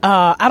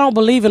 I don't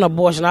believe in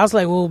abortion. I was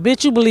like, well,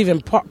 bitch, you believe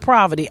in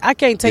poverty. I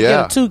can't take care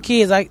of 2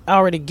 kids I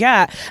already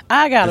got.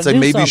 I gotta it's like do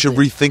maybe something. You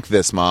should rethink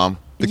this, Mom.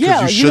 Because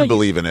Yeah, you should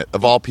believe in it.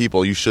 Of all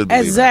people, you should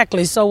believe exactly.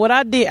 in it. So what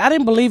I did, I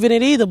didn't believe in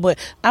it either, but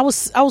I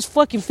was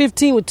fucking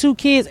 15 with 2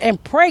 kids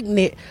and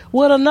pregnant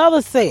with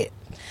another set.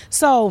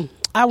 So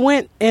I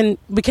went and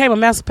became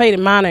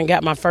emancipated minor and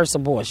got my first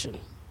abortion.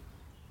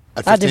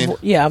 At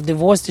 15? I've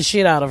divorced the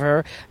shit out of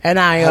her, and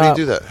How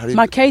do you do that?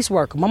 My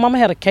caseworker. My mama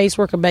had a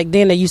caseworker back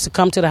then. They used to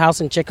come to the house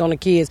and check on the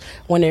kids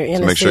when they're in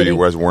the make city. sure you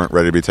guys weren't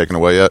ready to be taken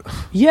away yet.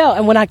 Yeah,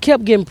 and when I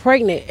kept getting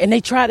pregnant, and they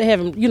tried to have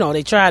him,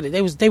 they tried it.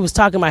 They was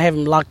talking about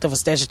having him locked up for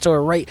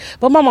statutory rape,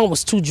 but my mom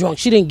was too drunk.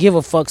 She didn't give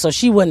a fuck, so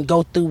she wouldn't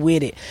go through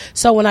with it.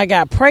 So when I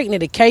got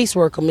pregnant, the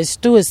caseworker, Miss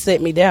Stewart,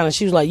 set me down, and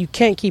she was like, "You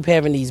can't keep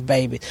having these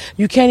babies.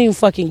 You can't even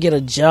fucking get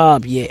a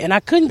job yet." And I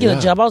couldn't get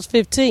a job. I was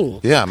 15.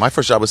 Yeah, my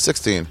first job was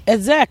 16.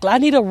 Exactly. I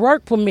need a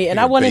work permit, and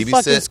I wasn't in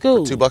fucking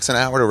school. For $2 an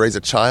hour to raise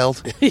a child.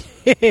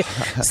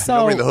 So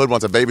nobody in the hood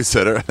wants a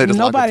babysitter. They just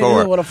lock the nobody in door. the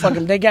hood with a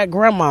fucking. They got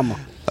grandmama.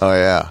 Oh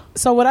yeah.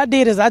 So what I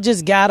did is I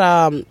just got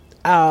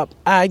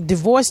I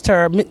divorced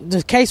her.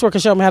 The caseworker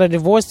showed me how to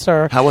divorce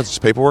her. How was it?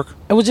 Just paperwork?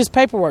 It was just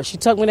paperwork. She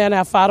took me down there.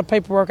 I filed the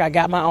paperwork. I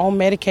got my own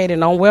Medicaid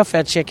and own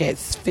welfare check at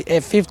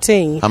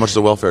 15. How much is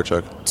a welfare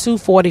check?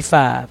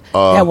 $245.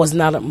 That was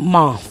not a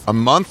month. A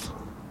month?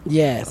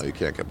 Yes. Oh, you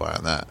can't get by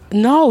on that.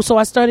 No. So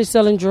I started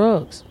selling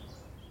drugs.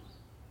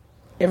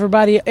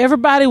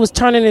 Everybody was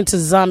turning into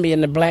zombie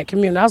in the black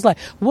community. I was like,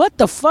 what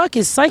the fuck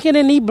is sinking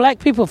in these black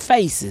people's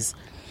faces?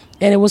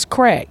 And it was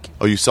crack.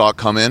 Oh, you saw it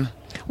come in?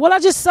 Well, I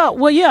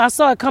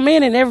saw it come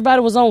in and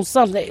everybody was on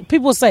something.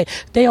 People would say,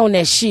 they on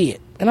that shit.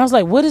 And I was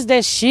like, what is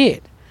that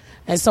shit?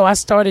 And so I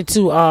started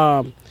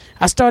to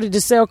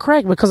sell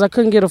crack because I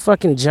couldn't get a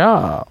fucking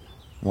job.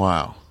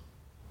 Wow.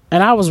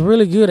 And I was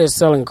really good at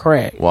selling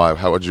crack. Why?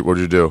 What'd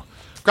you do?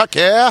 Crack,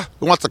 yeah.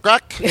 Who wants the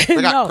crack? They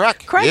got No,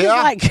 crack. Crack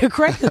yeah. is like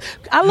crack.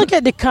 I look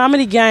at the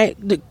comedy game,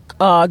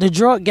 the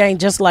drug game,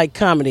 just like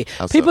comedy.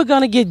 People are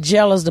gonna get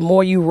jealous the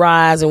more you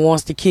rise and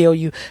wants to kill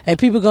you, and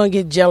people are gonna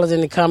get jealous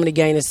in the comedy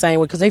game the same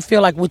way because they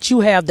feel like what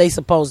you have, they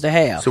supposed to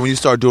have. So when you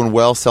started doing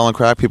well, selling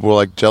crack, people were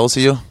like jealous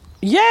of you?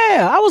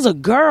 Yeah, I was a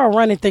girl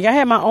running thing. I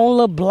had my own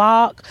little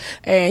block,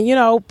 and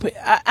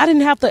I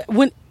didn't have to.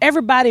 When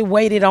everybody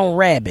waited on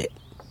Rabbit,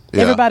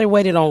 everybody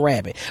waited on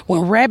Rabbit.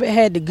 When Rabbit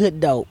had the good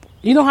dope.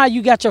 You know how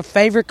you got your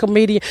favorite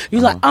comedian?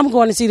 You're like, I'm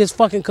going to see this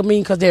fucking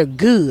comedian because they're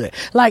good.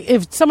 Like,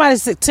 if somebody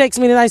texts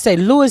me and I say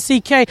Louis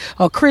C.K.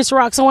 or Chris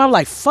Rock somewhere, I'm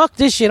like, fuck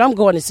this shit. I'm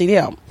going to see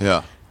them.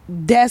 Yeah.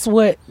 That's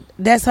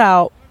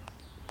how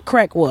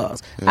crack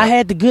was. Yeah. I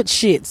had the good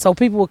shit, so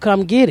people would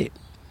come get it.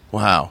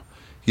 Wow.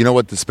 You know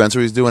what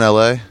dispensaries do in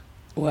L.A.?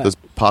 What? Those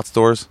pot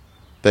stores?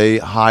 They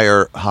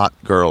hire hot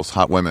girls,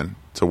 hot women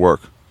to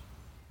work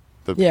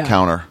the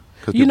counter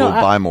because people will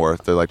buy more.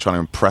 They're like trying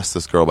to impress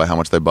this girl by how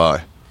much they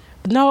buy.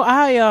 No,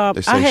 I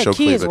had kids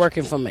cleavage.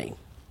 working for me.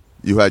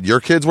 You had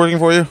your kids working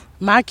for you?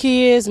 My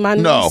kids, my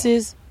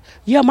nieces.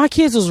 Yeah, my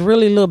kids was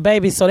really little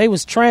babies, so they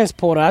was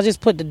transporter. I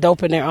just put the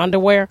dope in their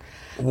underwear.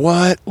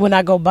 What? When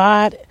I go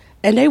by it.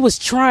 And they was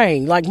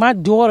trained. Like my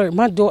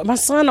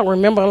son don't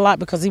remember a lot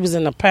because he was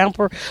in the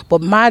pamper,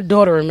 but my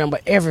daughter remember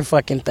every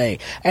fucking thing.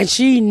 And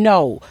she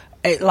knew.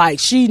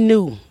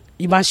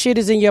 My shit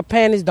is in your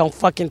panties. Don't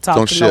fucking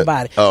talk to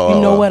nobody. You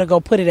know where to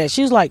go put it at.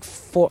 She was like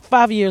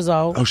 5 years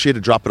old. Oh, she had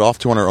to drop it off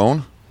to on her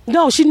own?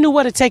 No, she knew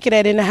where to take it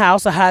at in the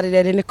house or hide it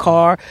at in the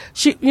car.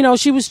 She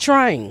was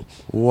trained.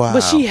 Wow. But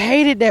she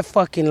hated that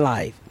fucking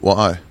life.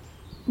 Why?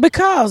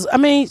 Because,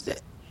 my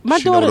daughter...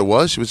 She knew what it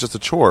was? She was just a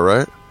chore,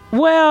 right?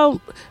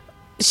 Well,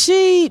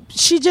 she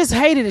just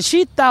hated it.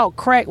 She thought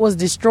crack was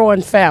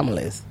destroying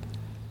families.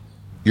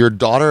 Your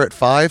daughter at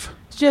 5?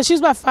 Yeah, she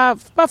was about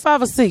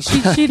five or six.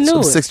 She knew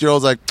Some it.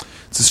 6-year-old's like,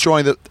 It's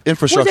destroying the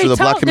infrastructure of the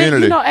black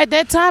community. At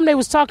that time, they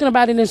was talking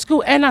about it in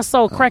school, and I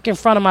sold crack in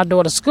front of my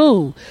daughter's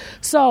school.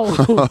 So,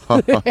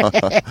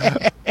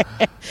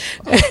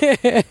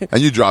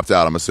 and you dropped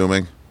out, I'm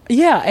assuming.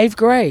 Yeah, 8th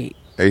grade.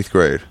 8th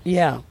grade.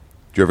 Yeah.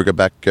 Did you ever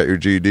get your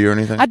GED or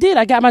anything? I did.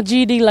 I got my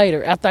GED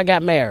later after I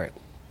got married.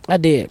 I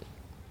did.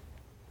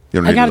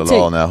 You don't need it at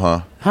all now,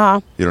 huh?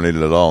 Huh? You don't need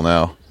it at all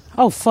now.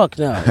 Oh, fuck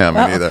no. Yeah, me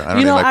neither. I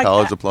don't need my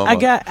college diploma.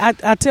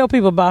 I tell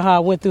people about how I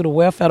went through the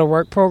welfare to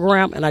work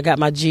program and I got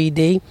my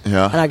GED.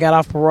 Yeah. And I got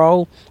off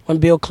parole when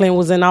Bill Clinton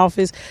was in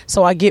office.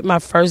 So I get my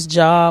first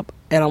job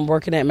and I'm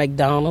working at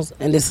McDonald's,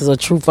 and this is a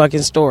true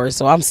fucking story.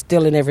 So I'm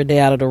stealing every day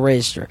out of the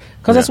register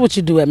because that's what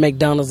you do at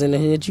McDonald's in the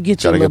hood. You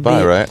get your little bit. Gotta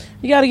get by, right?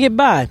 You gotta get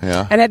by.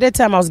 Yeah. And at that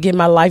time, I was getting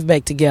my life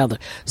back together.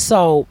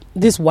 So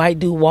this white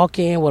dude walk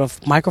in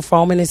with a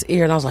microphone in his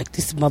ear, and I was like,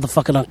 "This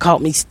motherfucker done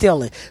caught me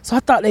stealing." So I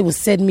thought they was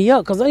setting me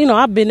up because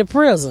I've been to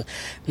prison.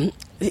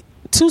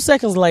 2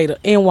 seconds later,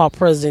 in walked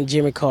President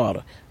Jimmy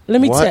Carter. Let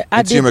me tell you,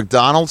 I did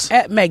McDonald's?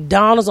 At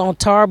McDonald's on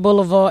Tar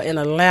Boulevard in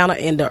Atlanta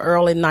in the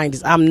early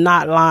 90s. I'm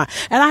not lying.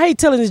 And I hate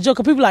telling this joke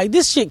because people are like,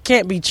 this shit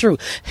can't be true.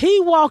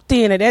 He walked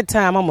in at that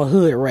time. I'm a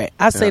hood rat.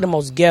 I say the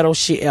most ghetto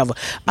shit ever.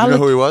 You know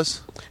who he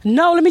was?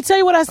 No, let me tell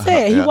you what I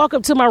said. He walked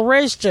up to my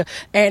register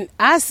and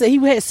I said, he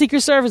had Secret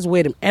Service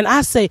with him. And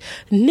I say,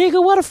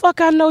 nigga, where the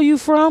fuck I know you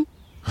from?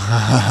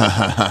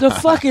 The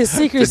fucking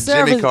Secret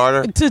Service Jimmy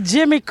Carter? To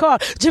Jimmy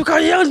Carter. Jimmy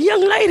Carter,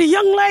 young lady.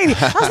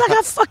 I was like,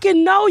 I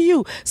fucking know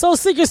you. So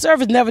Secret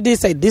Service never did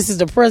say this is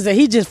the president.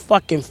 He just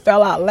fucking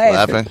fell out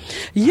laughing.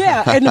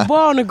 Yeah, and the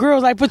boy and the girl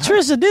was like,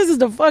 Patricia, this is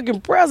the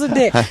fucking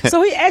president.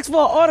 So he asked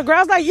for an autograph.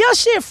 I was like, your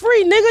shit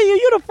free, nigga.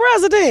 You the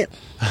president.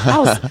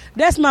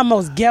 That's my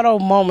most ghetto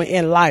moment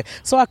in life.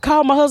 So I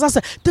called my husband. I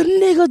said, the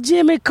nigga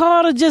Jimmy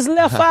Carter just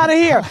left out of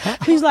here.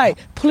 He's like,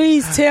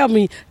 please tell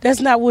me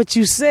that's not what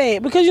you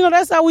said. Because,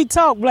 that's how we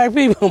talk, black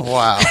people.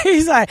 Wow.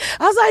 He's like,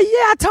 I was like,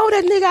 yeah, I told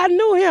that nigga I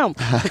knew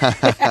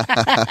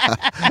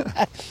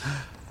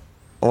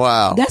him.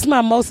 Wow. That's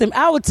my most,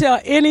 I would tell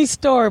any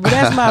story, but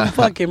that's my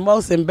fucking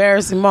most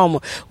embarrassing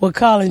moment with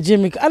calling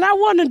Jimmy. And I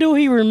wonder, do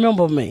he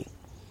remember me?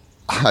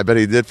 I bet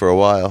he did for a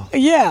while.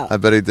 Yeah. I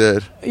bet he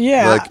did.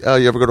 Yeah. Like, oh,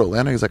 you ever go to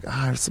Atlanta? He's like,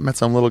 I just met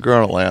some little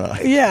girl in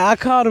Atlanta. Yeah, I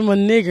called him a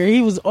nigger.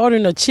 He was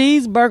ordering a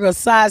cheeseburger, a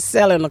side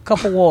salad, and a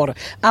cup of water.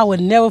 I would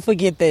never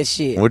forget that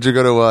shit. What'd you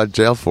go to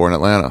jail for in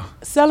Atlanta?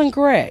 Selling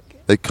crack.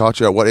 They caught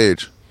you at what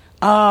age?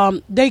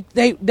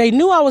 They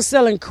knew I was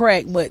selling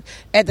crack, but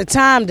at the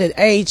time the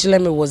age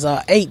limit was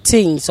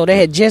 18, so they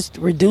had just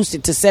reduced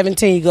it to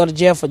 17. You go to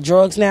jail for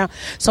drugs now.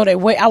 So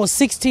I was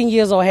 16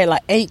 years old. I had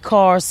like 8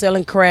 cars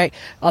selling crack.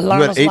 You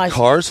had 8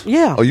 cars?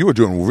 Yeah. Oh, you were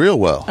doing real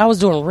well. I was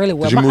doing really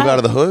well. Did you move out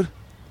of the hood?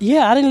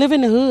 Yeah, I didn't live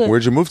in the hood.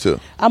 Where'd you move to?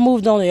 I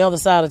moved on the other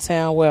side of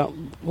town where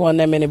wasn't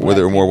that many black Where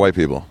there were more people. white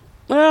people?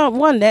 Well,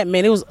 wasn't that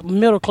many. It was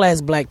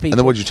middle-class black people. And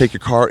then would you take your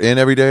car in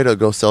every day to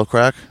go sell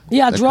crack?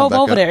 Yeah, I drove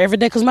over there every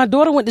day because my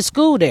daughter went to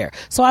school there.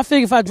 So I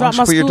figured if I dropped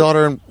my school, school, put your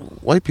daughter in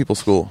white people's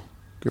school.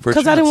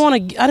 Because I didn't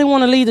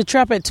want to leave the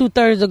trap at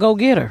 2:30 to go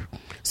get her.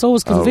 So it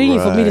was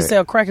convenient for me to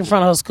sell crack in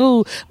front of her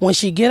school. When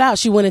she get out,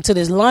 she went into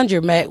this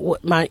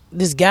laundromat.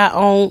 This guy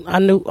I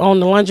knew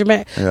owned the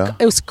laundromat. Yeah.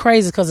 It was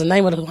crazy because the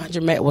name of the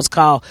laundromat was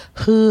called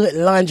Hood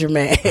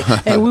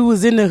Laundromat, and we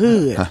was in the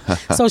hood.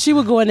 So she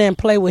would go in there and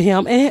play with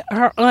him. And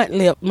her aunt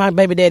lived. My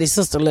baby daddy's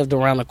sister lived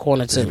around the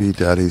corner too. Baby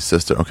daddy's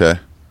sister. Okay.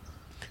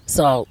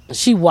 So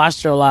she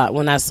watched her a lot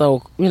when I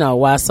sold.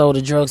 While I sold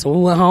the drugs, and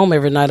we went home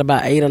every night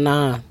about 8 or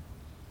 9.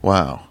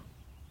 Wow.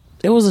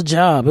 It was a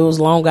job. It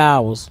was long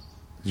hours.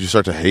 Did you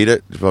start to hate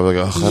it? You're probably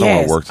like, I don't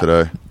want to work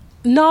today.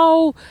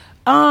 No,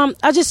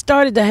 I just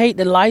started to hate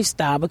the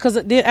lifestyle because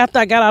after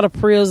I got out of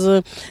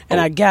prison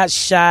and I got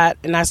shot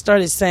and I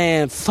started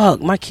saying,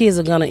 fuck, my kids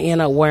are going to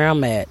end up where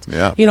I'm at.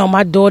 Yeah.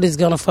 My daughter's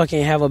going to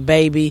fucking have a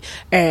baby.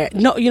 And,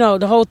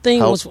 the whole thing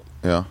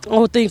the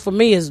whole thing for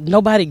me is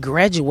nobody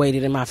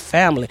graduated in my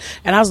family.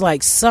 And I was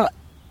like,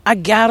 I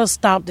gotta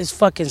stop this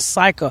fucking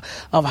cycle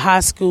of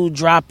high school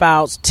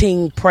dropouts,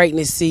 teen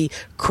pregnancy,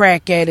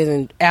 crack addicts,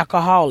 and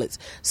alcoholics.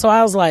 So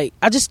I was like,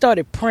 I just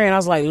started praying. I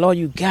was like, Lord,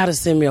 you gotta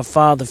send me a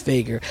father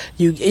figure.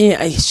 You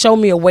show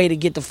me a way to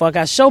get the fuck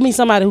out. Show me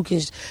somebody who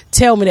can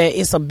tell me that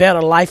it's a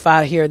better life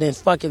out here than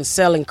fucking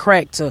selling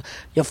crack to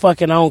your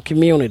fucking own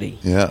community.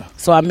 Yeah.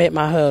 So I met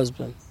my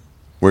husband.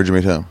 Where'd you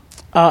meet him?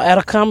 At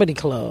a comedy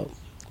club.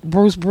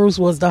 Bruce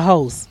was the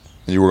host.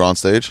 And you were on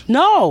stage?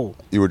 No.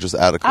 You were just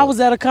at a club? I was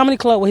at a comedy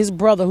club with his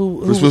brother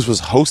who Bruce was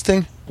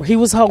hosting? He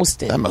was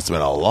hosting. That must have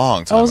been a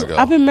long time ago.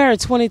 I've been married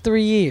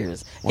 23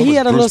 years. He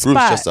had a little spot.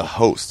 Bruce just a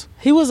host?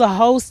 He was a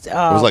host. It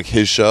was like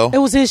his show? It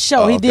was his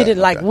show. He did it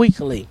like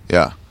weekly.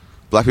 Yeah.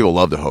 Black people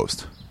love to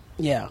host.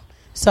 Yeah.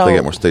 So they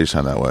get more stage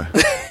time that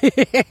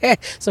way.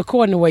 So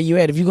according to where you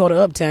at, if you go to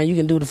Uptown, you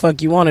can do the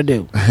fuck you want to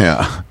do.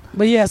 Yeah.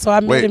 But yeah, so I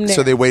met him there.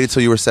 So they waited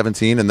till you were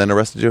 17 and then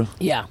arrested you?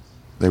 Yeah.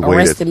 They waited.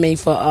 Arrested me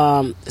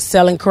for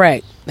selling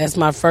crack. That's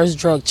my first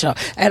drug charge.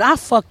 And I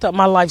fucked up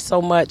my life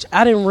so much.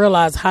 I didn't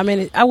realize how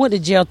many. I went to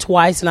jail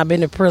twice and I've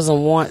been to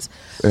prison once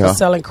for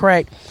selling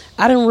crack.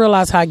 I didn't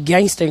realize how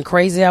gangster and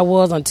crazy I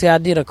was until I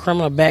did a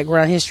criminal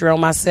background history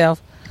on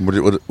myself. How do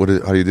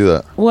you do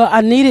that? Well, I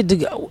needed to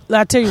go.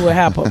 I'll tell you what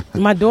happened.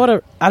 My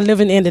daughter, I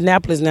live in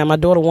Indianapolis now. My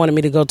daughter wanted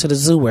me to go to the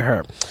zoo with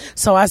her.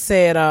 So I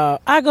said,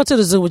 I go to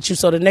the zoo with you.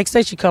 So the next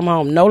day she come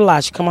home, no lie,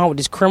 she come home with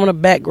this criminal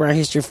background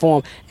history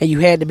form, and you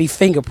had to be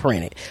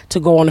fingerprinted to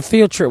go on a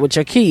field trip with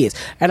your kids.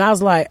 And I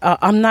was like,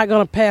 I'm not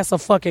going to pass a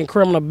fucking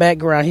criminal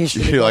background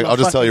history. You're like, I'll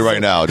just tell you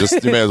right now.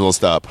 Just you may as well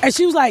stop. And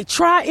she was like,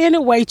 try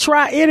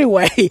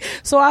anyway.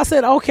 So I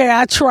said, okay,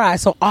 I try.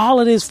 So all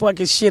of this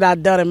fucking shit I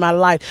done in my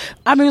life,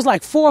 I mean, it was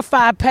like 4 or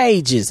 5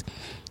 pages.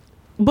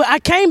 But I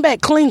came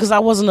back clean because I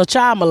wasn't a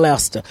child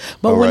molester.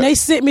 But when they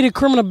sent me the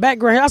criminal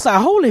background, I was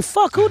like, holy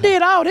fuck, who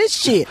did all this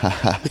shit?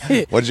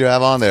 What'd you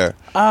have on there?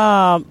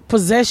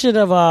 Possession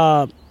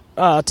of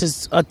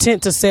to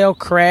attempt to sell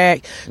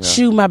crack,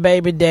 shoot my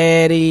baby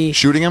daddy.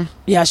 Shooting him?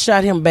 Yeah, I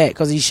shot him back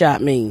because he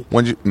shot me.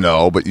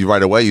 No, but you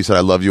right away you said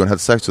I love you and had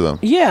sex with him.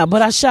 Yeah,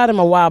 but I shot him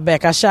a while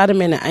back. I shot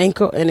him in the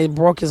ankle and it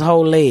broke his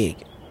whole leg.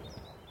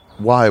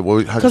 Why?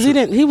 Because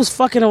he was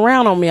fucking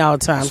around on me all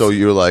the time. So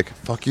you were like,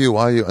 fuck you,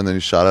 why are you? And then you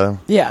shot at him?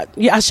 Yeah,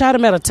 I shot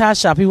him at a tire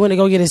shop. He went to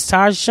go get his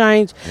tires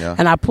changed,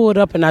 and I pulled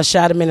up and I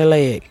shot him in the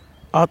leg.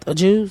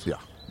 Jews? Yeah.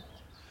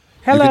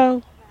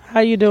 Hello,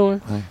 how you doing?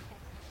 Hi.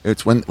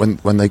 It's when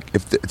they,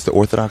 it's the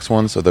Orthodox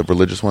ones or the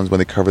religious ones, when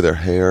they cover their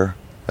hair.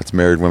 That's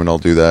married women all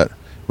do that.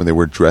 When they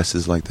wear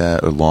dresses like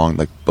that or long,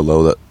 like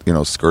below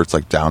the, skirts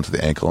like down to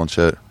the ankle and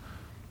shit.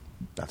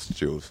 That's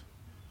Jewish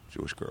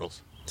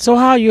girls. So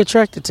how are you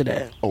attracted to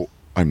that? Oh,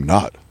 I'm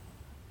not.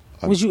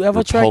 Was you ever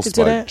attracted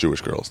to that?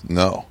 Jewish girls?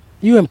 No.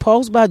 You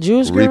impulsed by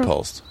Jewish girls?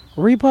 Repulsed.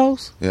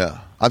 Repulsed? Yeah.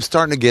 I'm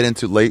starting to get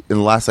into in the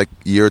last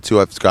year or two.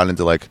 I've gotten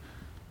into like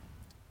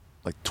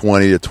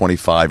 20 to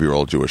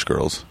 25-year-old Jewish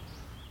girls.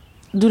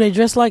 Do they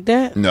dress like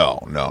that? No.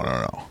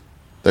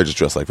 They just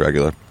dress like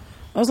regular.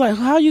 I was like,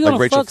 how are you gonna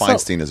like Rachel fuck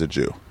Feinstein is a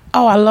Jew.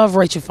 Oh, I love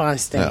Rachel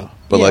Feinstein. Yeah.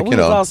 But we was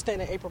all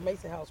staying at April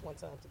Mason house one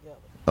time together.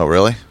 Oh,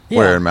 really? Yeah.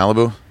 Where, in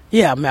Malibu?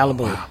 Yeah,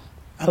 Malibu. Wow.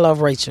 I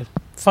love Rachel.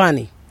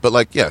 Funny.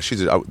 But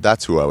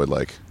that's who I would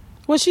like.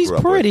 Well, she's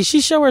pretty.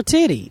 She show her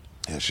titty.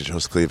 Yeah, she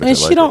shows cleavage.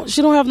 And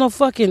she don't have no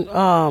fucking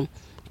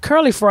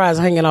curly fries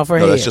hanging off her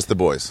head. No, that's just the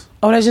boys.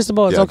 Oh, that's just the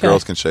boys. Yeah, okay.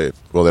 Girls can shave.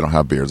 Well, they don't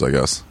have beards, I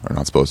guess. They're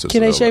not supposed to.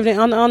 Can they shave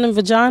on them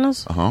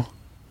vaginas? Uh-huh.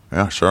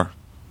 Yeah, sure.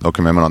 No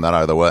commandment on that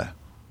either way.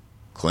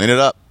 Clean it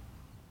up.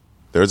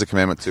 There's a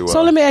commandment to...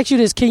 So let me ask you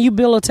this. Can you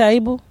build a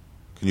table?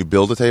 Can you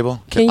build a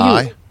table? Can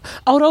you?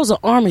 Oh, those are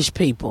Amish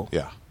people.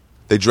 Yeah.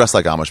 They dress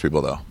like Amish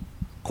people, though.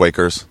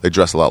 Quakers. They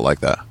dress a lot like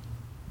that.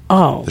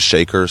 Oh. The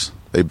Shakers.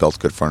 They built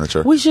good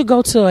furniture. We should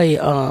go to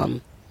a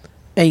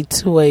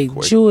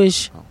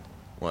Jewish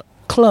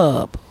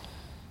club.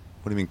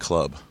 What do you mean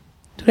club?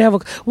 Do they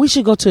have we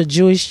should go to a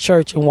Jewish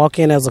church and walk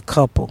in as a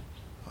couple.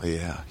 Oh,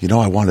 yeah.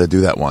 I wanted to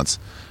do that once.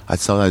 I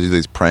sometimes do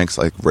these pranks,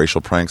 like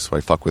racial pranks, where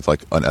I fuck with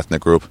like an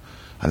ethnic group,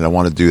 and I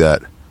want to do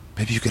that.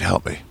 Maybe you could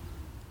help me.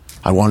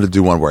 I wanted to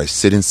do one where I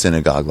sit in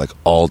synagogue like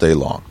all day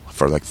long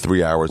for like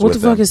 3 hours with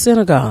them. What the fuck is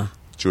synagogue?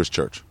 Jewish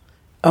church.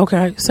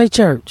 Okay. Say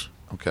church.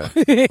 Okay.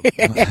 I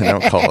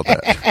don't call it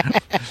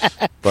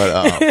that. But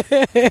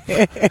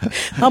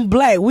I'm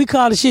black. We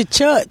call the shit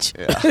church.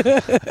 Yeah.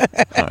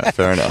 All right,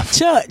 fair enough.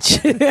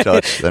 Church.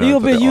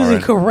 You've been using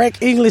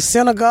correct English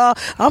synagogue.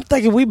 I'm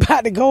thinking we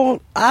about to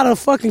go out of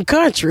the fucking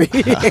country.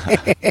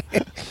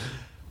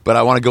 But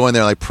I want to go in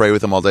there and like pray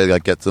with them all day,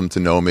 like get them to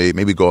know me.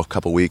 Maybe go a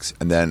couple weeks,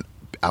 and then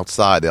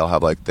outside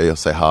they'll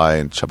say hi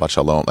and Shabbat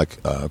Shalom,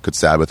 like good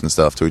Sabbath and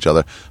stuff to each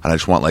other. And I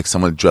just want like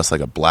someone dressed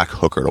like a black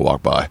hooker to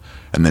walk by,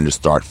 and then just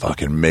start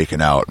fucking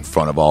making out in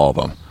front of all of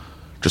them.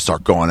 Just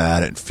start going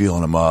at it and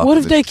feeling them up. What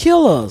if they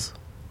kill us?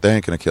 They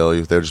ain't gonna kill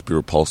you. They'll just be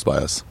repulsed by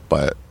it.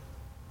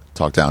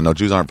 Talk down. No,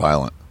 Jews aren't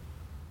violent.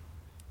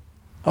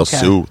 They'll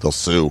sue. They'll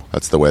sue.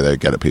 That's the way they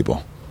get at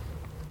people.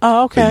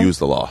 Oh, okay. They use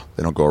the law.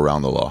 They don't go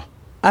around the law.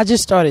 I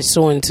just started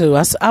suing too.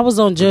 I was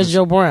on Judge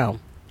Joe Brown.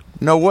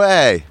 No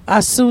way.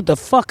 I sued the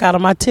fuck out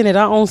of my tenant.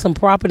 I own some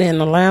property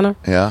in Atlanta.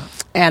 Yeah.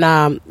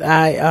 And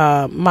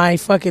my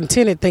fucking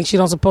tenant thinks she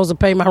don't supposed to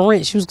pay my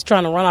rent. She was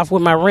trying to run off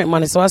with my rent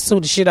money, so I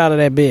sued the shit out of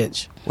that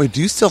bitch. Wait,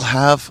 do you still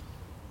have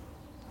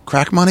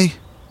crack money?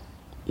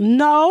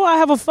 No, I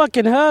have a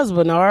fucking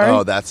husband, all right?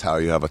 Oh, that's how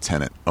you have a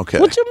tenant. Okay.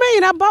 What you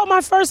mean? I bought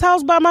my first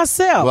house by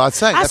myself. Well, I'd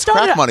say that's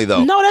crack money,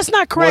 though. No, that's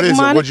not crack money.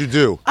 What is it? What'd you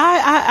do?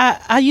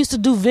 I used to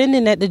do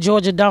vending at the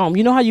Georgia Dome.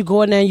 You know how you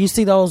go in there and you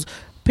see those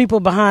people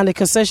behind the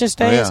concession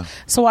stands? Oh, yeah.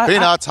 So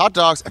peanuts, hot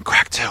dogs, and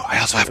crack too. I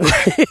also have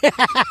crack.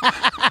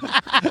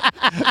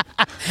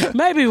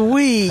 Maybe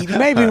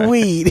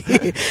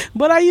weed.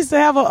 But I used to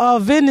have a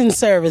vending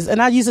service,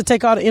 and I used to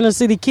take all the inner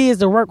city kids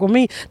to work with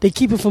me to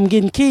keep it from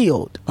getting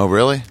killed. Oh,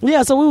 really?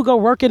 Yeah, so we would go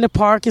work in the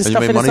park and So you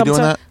stuff. made in the money doing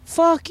summertime. that?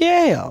 Fuck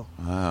yeah.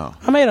 Wow.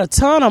 I made a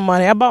ton of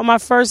money. I bought my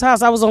first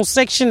house. I was on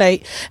Section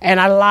 8, and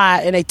I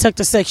lied, and they took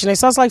the Section 8.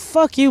 So I was like,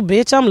 fuck you,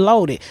 bitch. I'm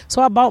loaded.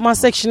 So I bought my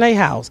Section 8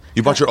 house.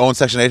 You bought your own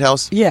Section 8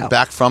 house? Yeah.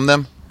 Back from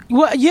them?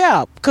 Well,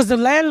 yeah, because the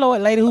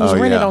landlord lady who was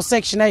renting yeah. on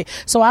Section 8,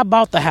 so I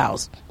bought the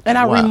house, and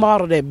I Wow.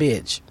 remodeled that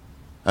bitch.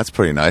 That's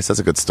pretty nice.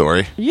 That's a good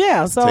story.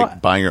 Yeah, so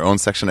Buying your own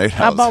Section 8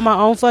 house. I bought my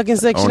own fucking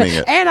Section Owning 8.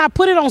 it. And I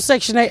put it on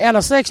Section 8, and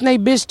a Section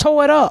 8 bitch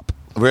tore it up.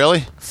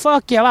 Really?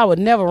 Fuck y'all, I would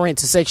never rent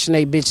to Section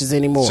 8 bitches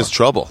anymore. It's just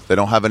trouble. They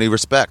don't have any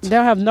respect. They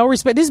don't have no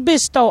respect. This bitch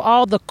stole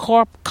all the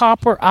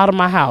copper out of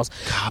my house.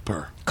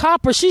 Copper.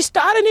 Copper.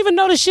 I didn't even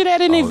know the shit had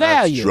any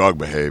value. That's drug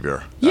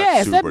behavior.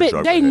 Yes, that super bitch.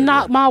 drug They behavior.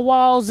 knocked my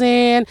walls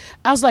in.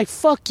 I was like,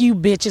 "Fuck you,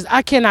 bitches!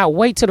 I cannot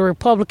wait till the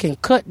Republican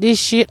cut this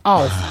shit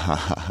off."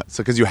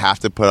 So, because you have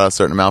to put out a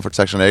certain amount for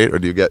Section 8, or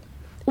do you get?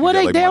 Well,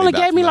 you get, they money only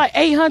back gave from me that?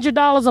 like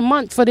 $800 a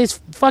month for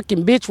this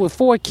fucking bitch with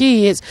 4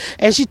 kids,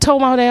 and she tore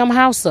my damn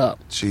house up.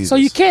 Jesus. So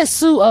you can't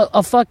sue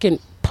a fucking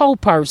po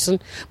person,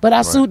 but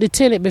I sued the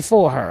tenant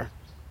before her.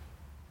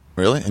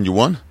 Really? And you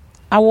won?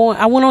 I went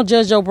on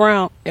Judge Joe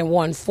Brown and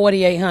won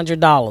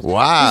 $4,800.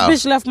 Wow.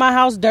 This bitch left my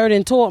house dirty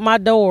and tore up my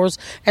doors,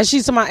 and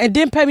and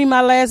didn't pay me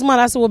my last month.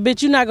 I said, "Well,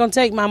 bitch, you're not gonna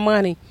take my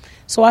money."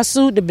 So I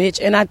sued the bitch,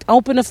 and I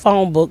opened the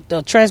phone book,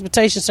 the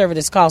transportation service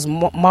that's called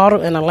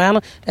Model in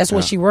Atlanta. That's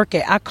where she work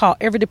at. I called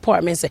every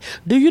department and said,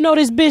 "Do you know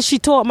this bitch? She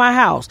tore up my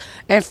house."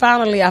 And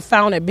finally, I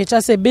found that bitch. I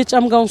said, "Bitch,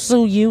 I'm gonna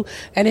sue you."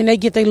 And then they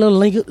get their little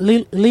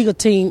legal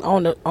team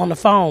on the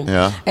phone.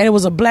 Yeah. And it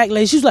was a black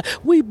lady. She was like,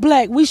 "We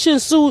black. We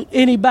shouldn't sue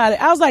anybody."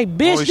 I was like, "Bitch,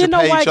 Well, we should didn't no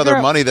pay white each other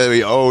girl." money that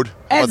we owed.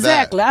 How about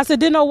Exactly. that? I said,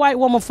 "Didn't no white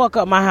woman fuck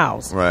up my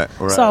house?" Right.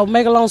 So,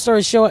 make a long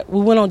story short,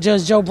 we went on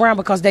Judge Joe Brown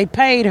because they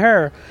paid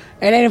her,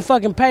 and they didn't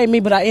fucking pay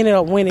me, but I ended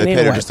up winning They paid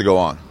anyway. her just to go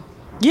on.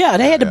 Yeah,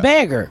 they had to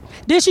bag her.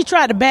 Then she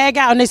tried to bag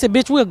out, and they said,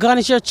 "Bitch, we'll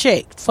garnish your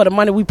check for the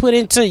money we put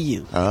into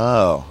you."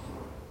 Oh.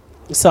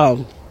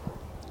 So,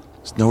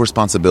 There's no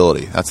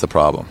responsibility. That's the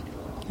problem.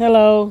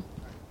 hello.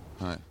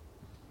 Right.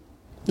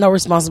 No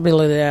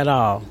responsibility at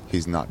all.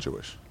 He's not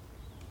Jewish.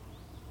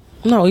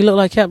 No, he looked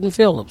like Captain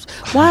Phillips.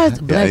 Why is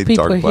the black Yeah,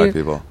 people dark here? black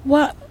people.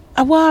 Why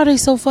are they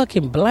so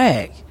fucking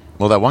black?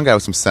 Well, that one guy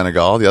was from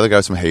Senegal. The other guy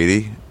was from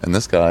Haiti. And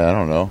this guy, I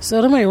don't know.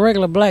 So them ain't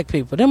regular black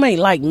people. Them ain't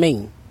like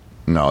me.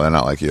 No, they're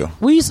not like you.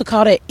 We used to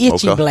call that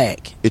itchy Mocha?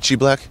 black. Itchy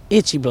black?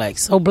 Itchy black.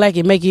 So black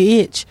it make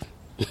you itch.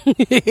 What's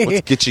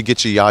Gitchy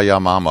Gitchy Ya Ya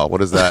Mama?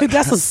 What is that?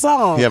 That's a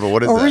song. Yeah, but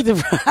what is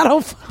that? I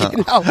don't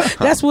fucking know.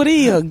 That's what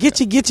he is. Get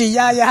you,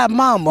 ya ya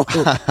mama.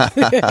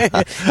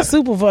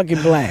 Super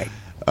fucking black.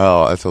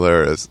 Oh, that's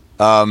hilarious.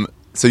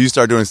 So you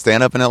started doing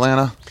stand-up in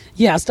Atlanta?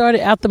 Yeah, I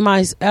started after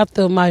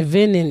my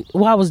vending.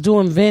 While I was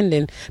doing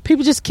vending,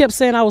 people just kept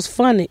saying I was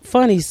funny.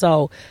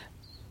 So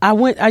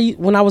when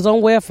I was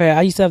on welfare,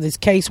 I used to have this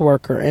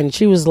caseworker, and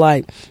she was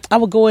like, I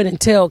would go in and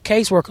tell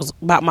caseworkers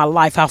about my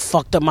life, how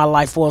fucked up my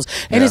life was,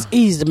 and it's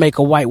easy to make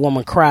a white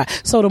woman cry.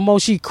 So the more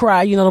she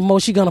cry, the more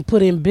she gonna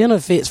put in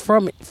benefits for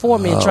me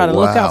and try to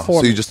look out for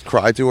So me. you just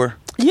cried to her?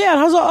 Yeah,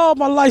 and I was like, oh,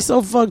 my life's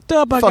so fucked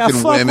up. I got Fucking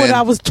fucked women. when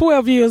I was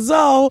 12 years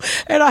old,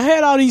 and I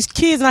had all these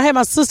kids, and I had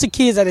my sister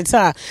kids at the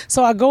time.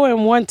 So I go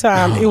in one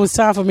time, it was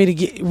time for me to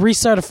get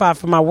recertified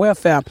for my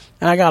welfare,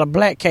 and I got a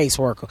black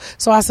caseworker.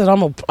 So I said, I'm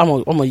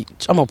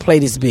gonna play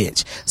this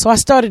bitch. So I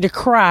started to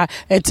cry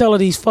and tell her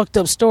these fucked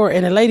up stories,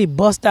 and the lady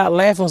bust out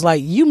laughing, was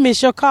like, you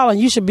missed your calling,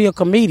 you should be a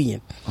comedian.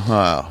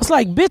 Wow. I was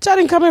like, bitch, I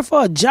didn't come here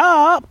for a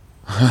job.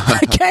 I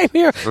came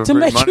here to free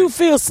make money. you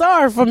feel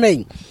sorry for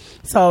me.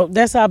 So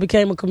that's how I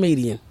became a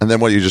comedian. And then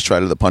what, you just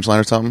tried at the punchline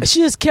or something?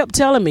 She just kept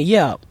telling me,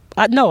 I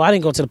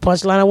didn't go to the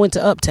punchline. I went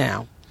to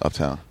Uptown.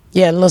 Uptown.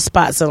 Yeah, little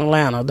spots in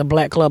Atlanta, the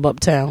black club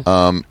Uptown.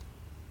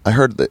 I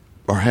heard that,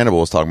 or Hannibal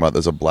was talking about,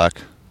 there's a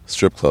black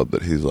strip club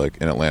that he's like,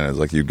 in Atlanta, is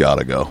like, you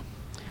gotta go.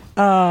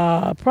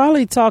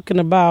 Probably talking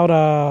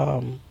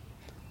about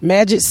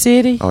Magic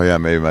City. Oh yeah,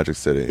 maybe Magic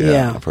City.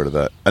 Yeah. I've heard of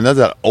that. And there's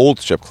that old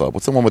strip club.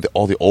 What's the one where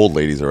all the old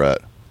ladies are at?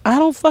 I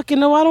don't fucking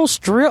know. I don't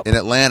strip. In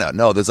Atlanta.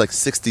 No, there's like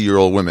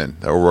 60-year-old women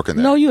that were working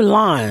there. No, you're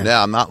lying.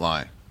 Yeah, I'm not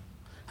lying.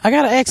 I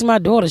gotta ask my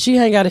daughter. She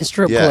hang out in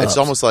strip Yeah, clubs. it's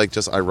almost like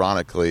just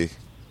ironically,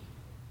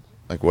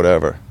 like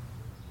whatever.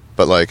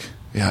 But like,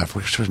 yeah, I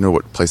wish I knew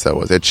what place that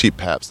was. They had cheap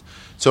paps.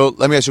 So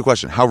let me ask you a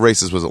question. How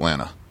racist was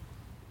Atlanta?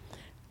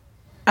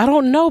 I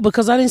don't know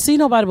because I didn't see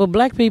nobody but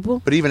black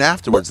people. But even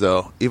afterwards,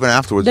 you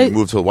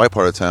moved to the white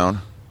part of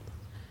town.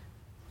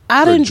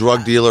 I You're didn't. a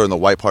drug dealer in the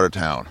white part of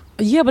town.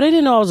 Yeah, but they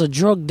didn't know I was a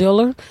drug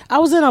dealer. I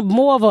was in a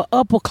more of a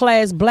upper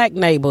class black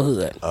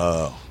neighborhood.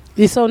 Oh.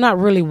 So not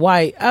really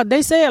white.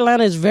 They say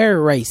Atlanta is very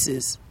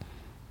racist.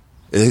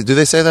 Do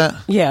they say that?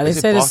 Yeah, they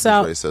say the Boston's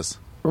South. racist.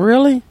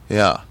 Really?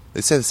 Yeah.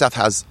 They say the South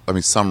has,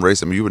 some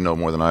race. You would know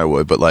more than I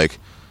would, but like...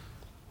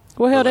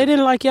 Well, hell, they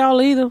didn't like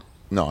y'all either.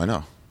 No, I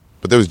know.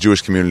 But there was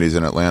Jewish communities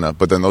in Atlanta,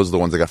 but then those are the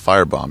ones that got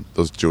firebombed.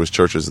 Those Jewish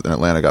churches in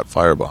Atlanta got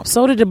firebombed.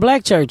 So did the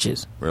black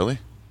churches. Really?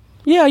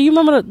 Yeah, you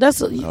remember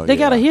they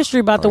got a history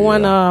about the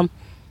one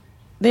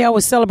they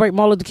always celebrate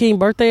Martin Luther King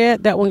birthday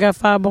at. That one got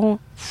firebomb.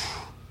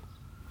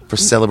 For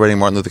celebrating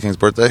Martin Luther King's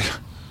birthday?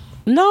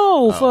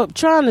 No, for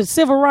trying to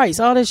civil rights,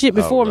 all that shit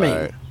before me.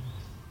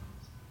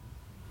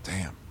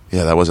 Damn.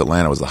 Yeah, that was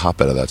Atlanta. Was the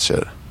hotbed of that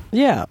shit.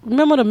 Yeah.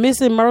 Remember the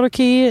missing murder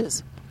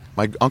kids?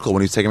 My uncle,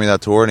 when he was taking me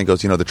that tour, and he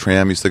goes, the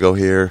tram used to go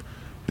here.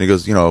 And he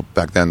goes,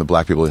 back then the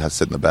black people had to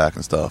sit in the back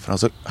and stuff. And I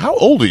was like, how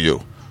old are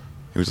you?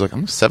 He was like,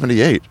 I'm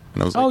 78.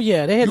 And I was like, oh,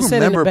 yeah, they had to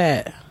sit in the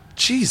back.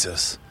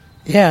 Jesus.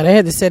 Yeah, they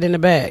had to sit in the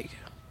back.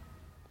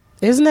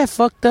 Isn't that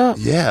fucked up?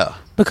 Yeah.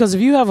 Because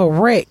if you have a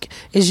wreck,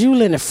 it's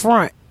usually in the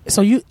front.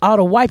 So all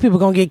the white people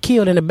going to get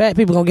killed in the back.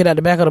 People going to get out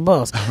the back of the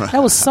bus.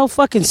 That was so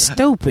fucking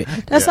stupid.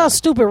 That's how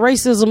stupid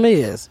racism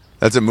is.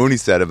 That's what Mooney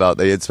said about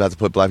they had to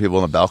put black people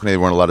on the balcony. They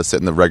weren't allowed to sit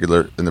in the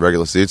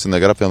regular seats. And they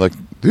got up there and like,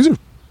 these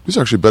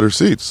are actually better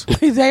seats.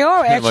 They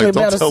are actually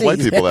better seats. Don't tell white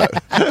people that.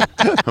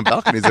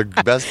 Balconies are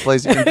the best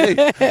place you can be.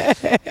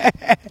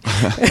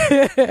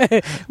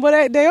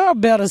 But they are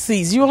better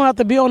seats. You don't have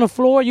to be on the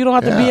floor. You don't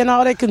have to be in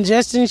all that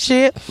congestion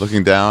shit.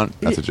 Looking down,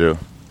 that's a Jew.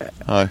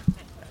 Hi.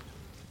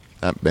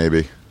 That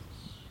maybe.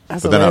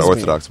 That's but they're not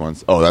Orthodox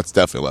ones. Oh, that's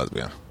definitely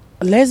lesbian.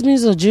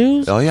 Lesbians are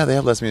Jews? Oh, yeah, they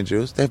have lesbian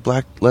Jews. They have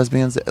black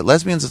lesbians.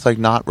 Lesbians is like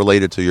not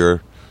related to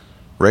your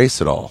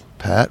race at all.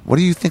 Pat, what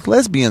do you think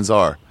lesbians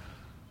are?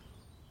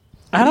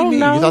 I don't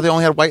know. You thought they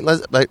only had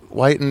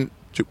white and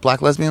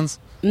black lesbians?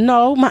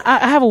 No,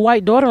 I have a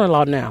white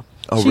daughter-in-law now.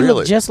 Oh, she really?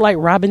 looks just like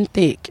Robin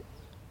Thicke.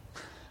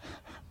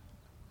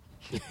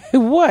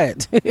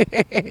 What?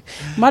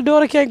 My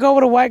daughter can't go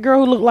with a white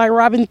girl who looked like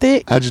Robin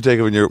Thicke? How'd you take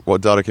it when your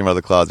daughter came out of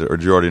the closet, or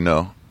did you already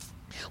know?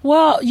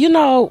 Well,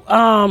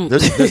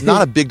 there's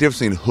not a big difference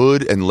between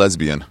hood and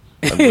lesbian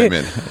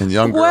women and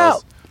young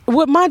girls. Well,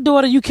 with my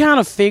daughter, you kind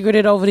of figured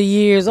it over the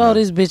years. Oh,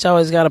 this bitch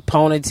always got a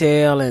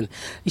ponytail, and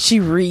she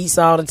reads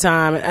all the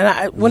time.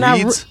 And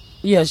Reads?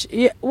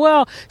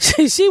 Well,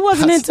 she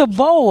wasn't into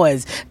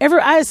boys.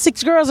 I had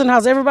 6 girls in the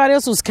house. Everybody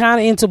else was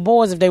kind of into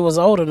boys if they was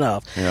old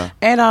enough. Yeah.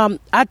 And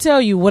I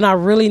tell you, when I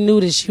really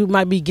knew that she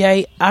might be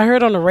gay, I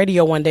heard on the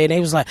radio one day, and they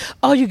was like,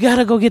 "Oh, you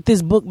gotta go get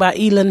this book by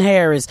Elon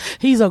Harris.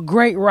 He's a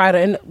great writer."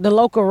 And the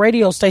local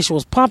radio station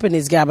was pumping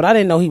this guy, but I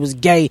didn't know he was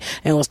gay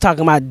and was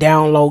talking about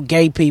down low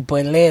gay people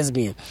and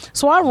lesbian.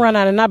 So I run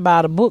out and I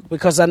buy the book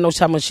because I know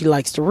how much she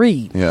likes to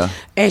read. Yeah.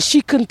 And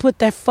she couldn't put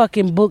that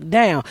fucking book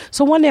down.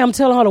 So one day I'm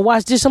telling her to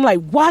watch this. I'm like,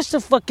 watch the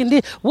fucking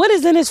this. What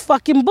is in this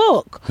fucking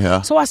book?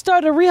 Yeah. So I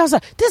started to read. I was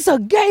like, this is a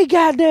gay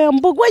goddamn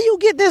book. Where you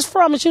get this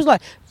from? And she was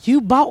like,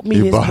 you bought me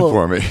this book. You bought it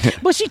for me.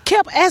 But she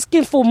kept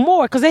asking for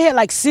more because they had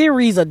like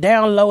series of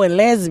down low and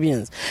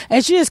lesbians. And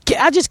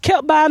I just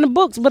kept buying the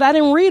books, but I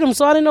didn't read them,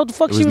 so I didn't know what the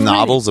fuck she was reading.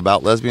 Novels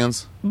about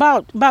lesbians?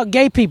 About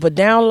gay people,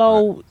 down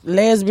low,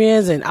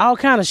 lesbians, and all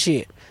kind of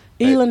shit.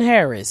 Elon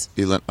Harris.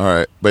 All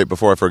right. Wait,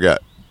 before I forget,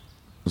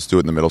 let's do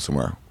it in the middle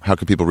somewhere. How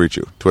can people reach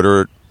you?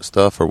 Twitter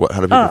stuff, or what?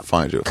 How do people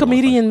find you?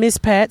 Comedian Miss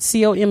Pat,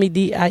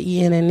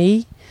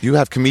 COMEDIENNE. You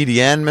have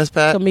comedian Miss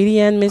Pat?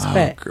 Comedian Miss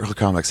Pat. Girl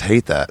comics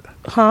hate that.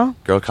 Huh?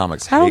 Girl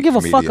comics hate I don't give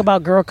comedian. a fuck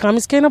about girl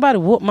comics. Can't nobody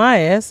whoop my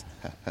ass.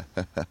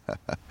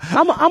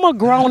 I'm a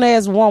grown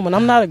ass woman.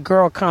 I'm not a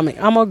girl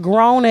comic. I'm a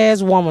grown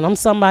ass woman. I'm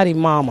somebody's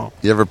mama.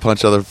 You ever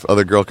punch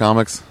other girl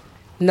comics?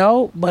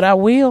 No, but I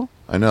will.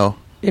 I know.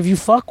 If you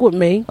fuck with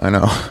me. I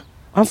know.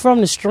 I'm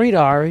from the street,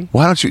 Ari.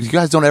 Why don't you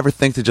guys don't ever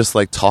think to just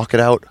like talk it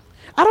out?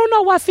 I don't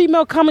know why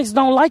female comics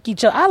don't like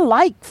each other. I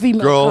like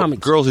female comics.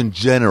 Girls in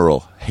general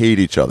hate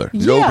each other.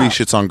 Yeah. Nobody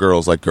shits on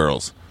girls like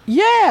girls.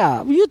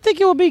 Yeah, you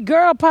think it would be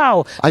girl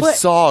power. I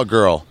saw a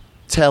girl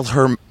tell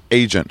her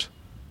agent,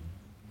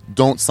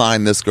 don't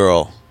sign this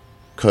girl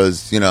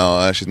because, she's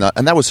not.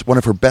 And that was one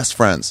of her best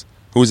friends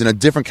who was in a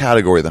different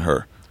category than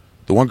her.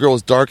 The one girl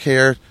was dark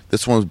hair.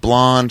 This one was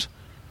blonde.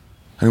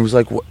 And he was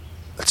like, what?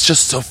 That's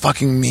just so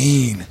fucking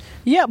mean.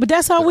 Yeah, but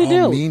that's how we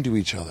They're do. all mean to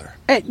each other.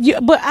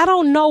 But I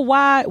don't know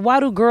why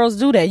do girls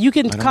do that? You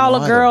can call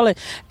a girl and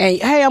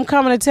hey, I'm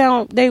coming to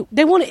town. They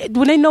want to,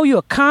 when they know you're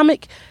a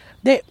comic,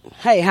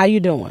 hey, how you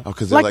doing? Oh,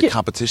 because they're like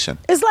competition.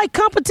 It's like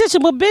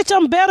competition, but bitch,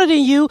 I'm better than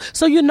you,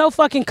 so you're no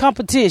fucking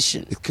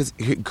competition. Because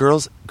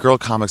girl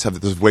comics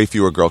there's way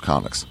fewer girl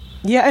comics.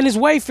 Yeah, and it's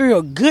way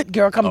fewer good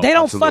girl comics. They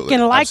don't fucking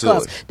like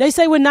us. They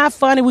say we're not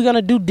funny. We're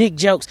gonna do dick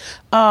jokes.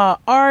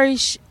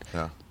 Arish.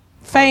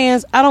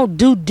 Fans, I don't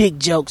do dick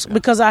jokes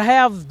because I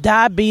have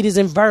diabetes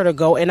and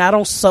vertigo, and I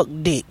don't suck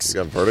dicks.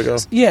 You got vertigo?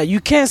 Yeah, you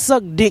can't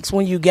suck dicks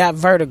when you got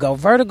vertigo.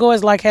 Vertigo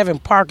is like having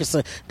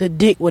Parkinson. The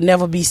dick would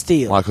never be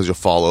still. Why? Because you'll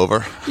fall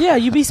over? Yeah,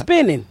 you be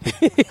spinning.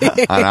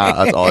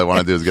 That's all I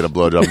want to do is get a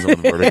blowjob with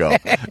vertigo.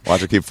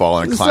 Watch her keep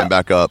falling and climb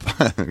back up.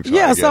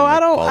 Yeah, so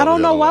I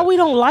don't know why we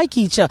don't like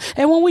each other.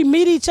 And when we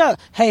meet each other,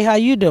 hey, how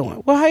you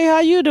doing? Well, hey, how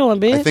you doing,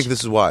 bitch? I think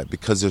this is why.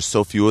 Because there's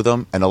so few of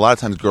them, and a lot of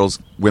times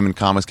women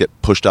comics get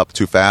pushed up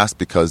too fast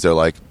because they're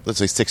like, let's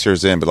say 6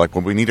 years in, but like,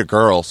 when we need a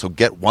girl, so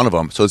get one of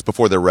them. So it's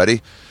before they're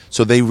ready.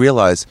 So they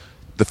realize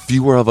the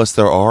fewer of us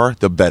there are,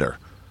 the better.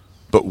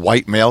 But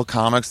white male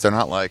comics, they're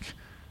not like,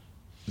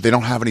 they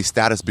don't have any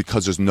status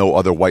because there's no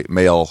other white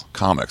male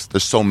comics.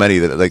 There's so many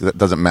that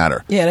doesn't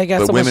matter. Yeah, they got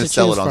but so much women to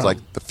sell choose it on from.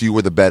 like the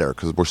fewer the better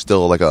because we're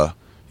still like a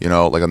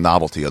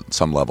novelty at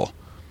some level.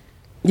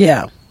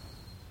 Yeah.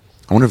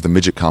 I wonder if the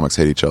midget comics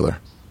hate each other.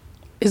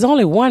 There's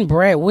only one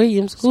Brad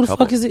Williams. Who the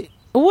Couple. fuck is it?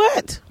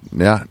 What?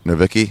 Yeah, Nick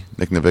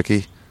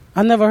Nowicki.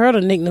 I never heard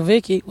of Nick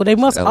Nowicki. Well, they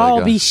must LA all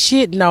guy. be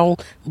shitting on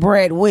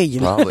Brad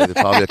Williams.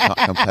 Probably a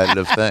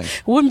competitive thing.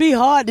 Wouldn't be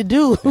hard to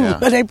do, Yeah.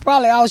 but they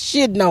probably all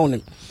shitting on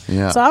him.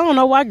 Yeah. So I don't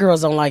know why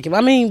girls don't like him.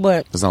 I mean,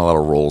 but There's not a lot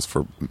of roles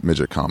for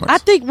midget comics. I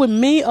think with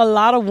me, a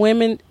lot of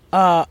women,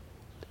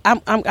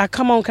 I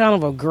come on kind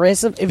of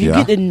aggressive. If you Yeah.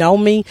 get to know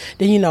me,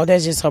 then you know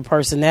that's just her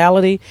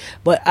personality.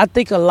 But I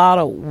think a lot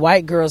of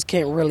white girls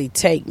can't really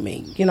take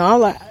me. You know,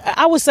 I'm like,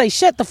 I would say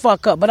shut the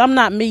fuck up, but I'm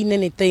not meaning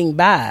anything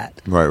bad.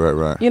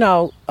 Right. You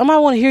know, I might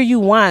want to hear you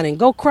whining.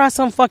 Go cry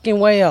some fucking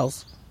way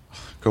else.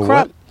 Go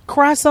what?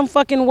 Cry some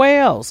fucking way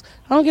else.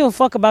 I don't give a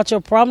fuck about your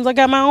problems. I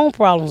got my own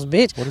problems,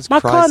 bitch. What does my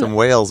cry some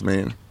whales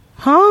mean?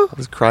 Huh? What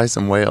does cry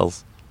some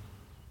whales?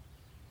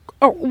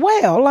 A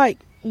whale, like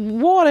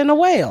water in a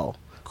whale.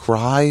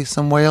 Cry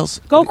some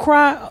whales? Go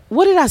cry.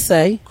 What did I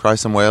say? Cry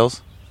some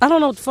whales? I don't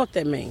know what the fuck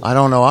that means. I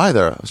don't know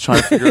either. I was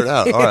trying to figure it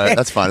out. All right,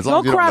 that's fine. As long Go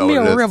as you cry don't know me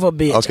what a it is. river,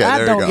 bitch. Okay, I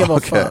there don't you give go. a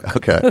Okay, fuck.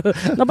 okay.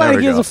 Nobody There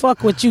we gives go. a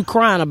fuck what you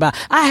crying about.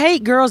 I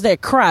hate girls that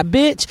cry,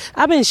 bitch.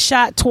 I've been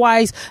shot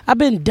twice. I've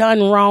been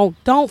done wrong.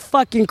 Don't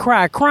fucking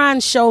cry.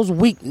 Crying shows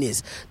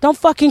weakness. Don't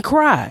fucking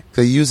cry.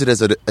 They use it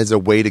as a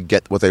way to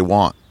get what they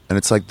want. And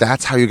it's like,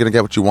 that's how you're going to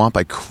get what you want,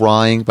 by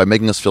crying, by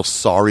making us feel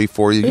sorry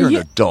for you. You're an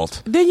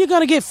adult. Then you're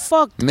going to get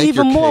fucked Make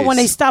even your more case. when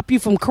they stop you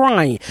from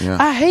crying. Yeah.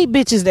 I hate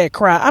bitches that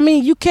cry. I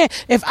mean, you can't.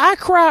 If I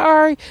cry,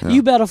 Ari,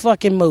 you better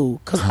fucking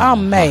move. Because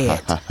I'm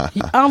mad.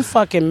 I'm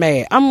fucking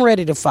mad. I'm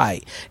ready to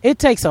fight. It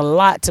takes a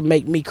lot to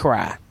make me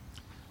cry.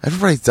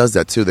 Everybody does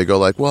that too. They go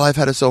like, well, I've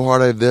had it so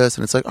hard, I have this.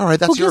 And it's like, all right,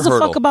 that's Who your gives a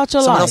hurdle. fuck about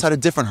your Someone life? else had a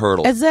different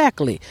hurdle.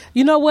 Exactly.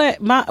 You know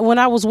what? When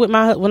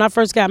I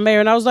first got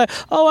married, and I was like,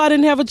 oh, I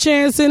didn't have a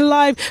chance in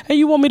life, and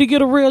you want me to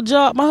get a real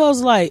job. My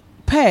husband's like,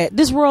 Pat,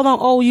 this world don't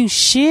owe you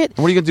shit. And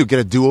what are you going to do? Get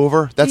a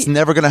do-over? That's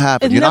never going to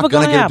happen. It's You're never not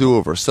going to gonna get a happen.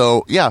 do-over.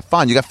 So, yeah,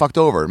 fine. You got fucked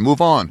over. Move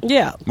on.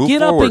 Yeah. Move Get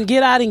forward. up and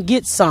get out and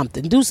get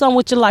something. Do something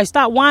with your life.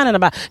 Stop whining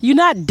about it. You're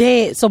not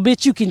dead, so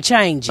bitch, you can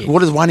change it. What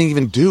does whining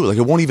even do? Like,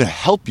 it won't even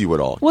help you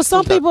at all. Well,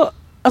 some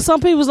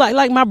people's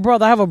like my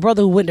brother. I have a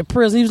brother who went to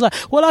prison. He was like,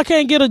 well, I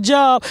can't get a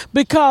job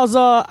because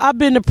I've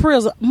been to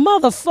prison.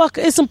 Motherfucker,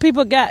 it's some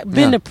people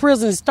been to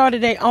prison and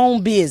started their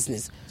own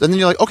business. And then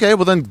you're like, okay,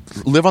 well then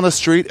live on the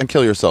street and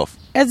kill yourself.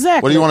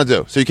 Exactly. What do you want to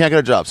do? So you can't get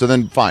a job. So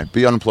then fine,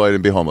 be unemployed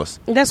and be homeless.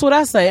 That's what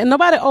I say. And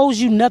nobody owes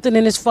you nothing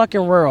in this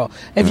fucking world.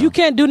 If you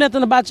can't do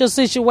nothing about your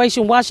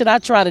situation, why should I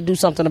try to do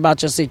something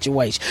about your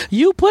situation?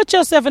 You put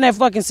yourself in that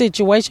fucking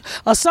situation,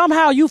 or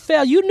somehow you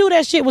fell. You knew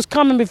that shit was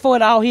coming before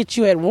it all hit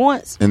you at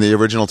once. In the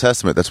original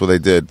Testament, that's what they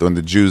did. When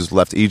the Jews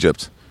left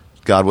Egypt,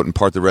 God wouldn't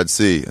part the Red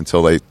Sea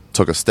until they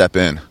took a step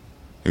in.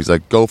 He was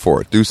like, go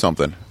for it, do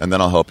something, and then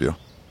I'll help you.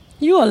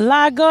 You a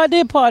lie. God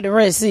did part the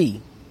Red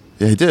Sea.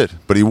 Yeah, he did.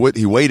 But he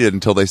waited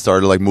until they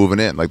started like moving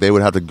in. Like they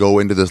would have to go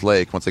into this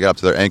lake. Once they got up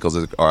to their ankles,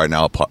 like, all right,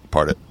 now I'll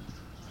part it.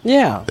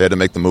 Yeah. They had to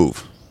make the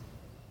move.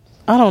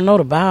 I don't know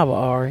the Bible,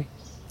 Ari.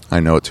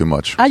 I know it too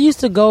much. I used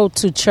to go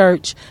to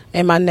church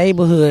in my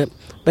neighborhood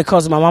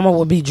because my mama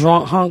would be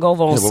drunk, hungover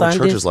on What Sundays.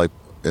 church is like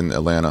in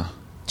Atlanta?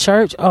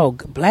 Church? Oh,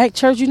 black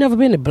church? You never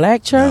been to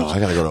black church? No, I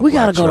gotta go to a We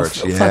black gotta go church.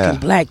 to Yeah. fucking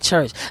black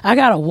church. I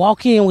gotta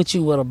walk in with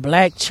you with a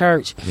black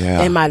church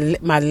Yeah. and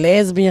my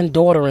lesbian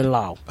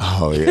daughter-in-law.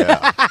 Oh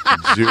yeah,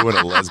 a Jew and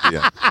a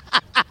lesbian.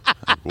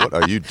 What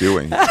are you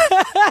doing?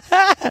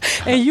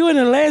 And you and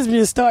the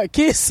lesbian start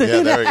kissing.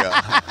 Yeah, there we go.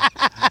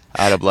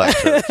 At a black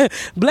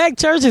church. Black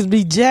churches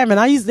be jamming.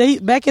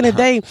 Back in the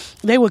day,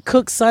 they would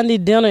cook Sunday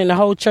dinner and the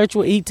whole church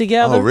would eat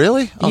together. Oh,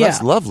 really? Oh, yeah,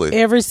 that's lovely.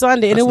 Every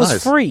Sunday, and That's it was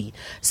nice. free.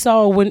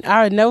 So when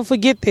I'll never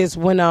forget this,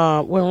 when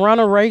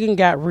Ronald Reagan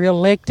got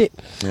reelected,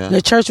 Yeah.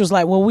 the church was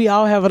like, "Well, we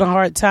all having a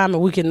hard time,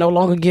 and we can no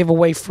longer give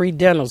away free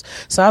dinners."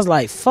 So I was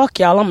like, "Fuck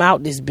y'all, I'm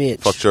out this bitch."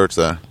 Fuck church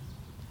then.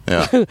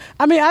 Yeah.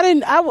 I mean,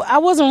 I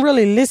wasn't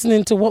really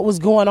listening to what was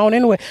going on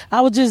anyway.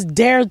 I was just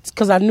there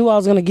because I knew I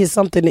was going to get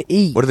something to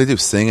eat. What do they do?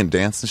 Sing and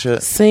dance and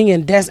shit? Sing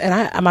and dance,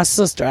 and my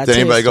sister. Did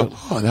anybody go,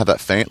 oh, and have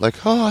that faint? Like,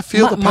 oh, I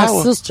feel the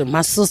power.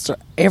 My sister,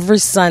 every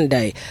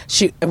Sunday,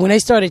 when they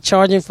started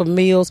charging for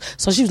meals,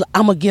 so she was like,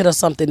 I'm going to get her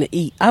something to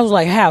eat. I was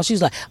like, how? She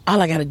was like, all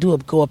I got to do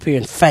is go up here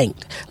and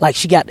faint. Like,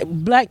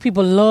 black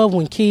people love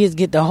when kids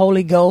get the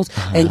Holy Ghost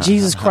and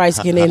Jesus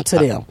Christ get into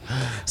them.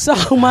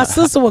 So my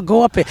sister would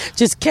go up and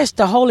just catch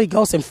the Holy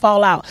Ghost and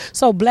fall out.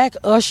 So black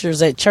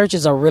ushers at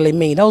churches are really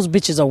mean. Those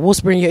bitches are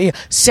whispering in your ear,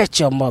 set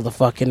your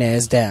motherfucking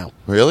ass down.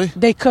 Really?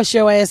 They cuss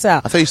your ass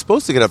out. I thought you're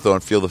supposed to get up though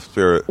and feel the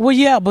spirit. Well,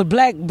 yeah, but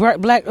black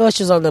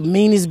ushers are the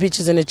meanest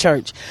bitches in the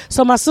church.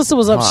 So my sister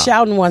was up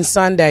shouting one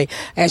Sunday,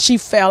 and she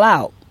fell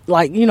out.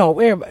 Like, you know,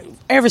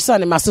 every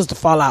Sunday my sister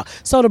fall out.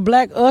 So the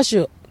black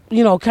usher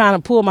kind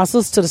of pulled my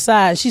sister to the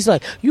side. She's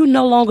like, you're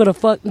no longer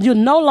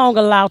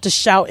allowed to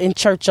shout in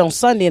church on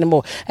Sunday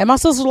anymore. And my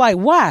sister was like,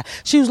 why?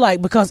 She was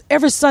like, because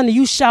every Sunday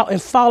you shout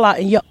and fall out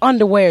and your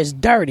underwear is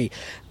dirty.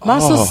 My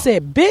sister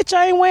said, bitch,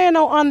 I ain't wearing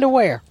no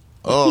underwear.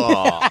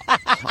 Oh.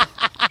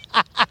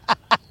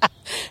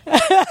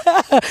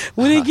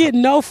 We didn't get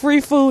no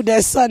free food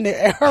that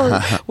Sunday.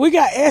 We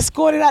got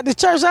escorted out the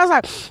church. I was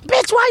like,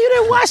 bitch, why you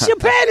didn't wash your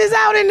panties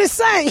out in the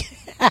sink?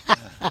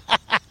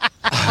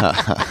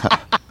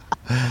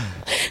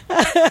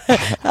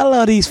 I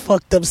love these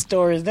fucked up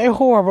stories. They're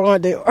horrible,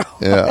 aren't they?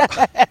 Yeah.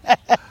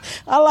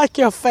 I like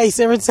your face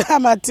every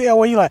time I tell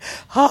when you're like,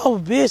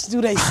 oh, bitch,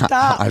 do they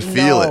stop? I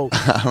feel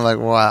it. I'm like,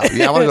 wow.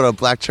 Yeah, I want to go to a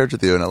black church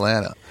with you in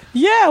Atlanta.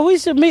 Yeah, we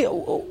should meet.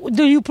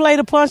 Do you play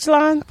the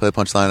punchline? I play the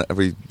punchline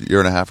every year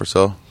and a half or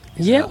so.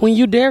 Yeah, when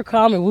you dare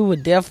call me, we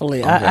would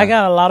definitely. Okay. I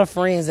got a lot of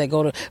friends that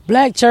go to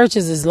black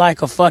churches. Is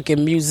like a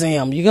fucking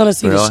museum. You're gonna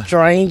see the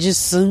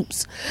strangest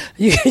suits.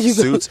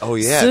 Suits? Oh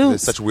yeah,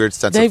 there's such a weird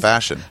sense of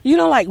fashion.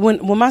 Like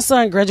when my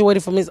son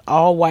graduated from his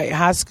all-white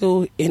high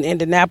school in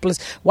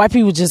Indianapolis, white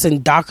people just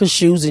in Docker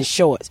shoes and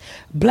shorts.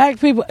 Black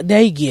people,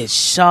 they get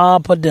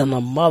sharper than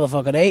a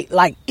motherfucker. They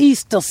like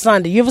Easter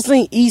Sunday. You ever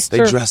seen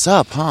Easter? They dress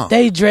up, huh?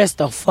 They dress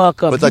the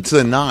fuck up. But like to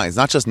the nines,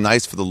 not just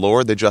nice for the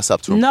Lord. They dress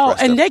up to impress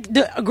them.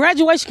 The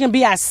graduation can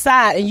be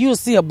outside and you'll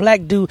see a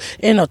black dude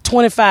in a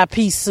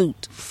 25-piece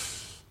suit.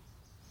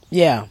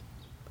 Yeah.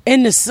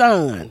 In the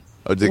sun.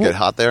 Oh, did it get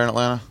hot there in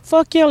Atlanta?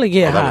 Fuck yeah, it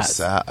get hot. That was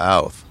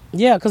south.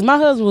 Yeah, because my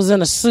husband was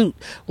in a suit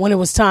when it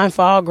was time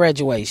for our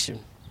graduation.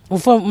 Well,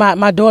 for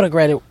my daughter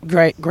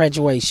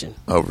graduation.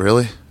 Oh,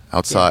 really?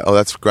 Outside? Yeah. Oh,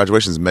 that's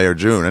graduation's May or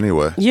June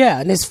anyway.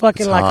 Yeah, and it's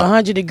fucking like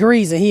 100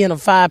 degrees and he in a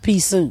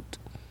 5-piece suit.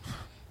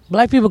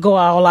 Black people go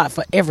all out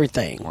for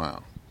everything.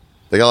 Wow.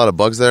 They got a lot of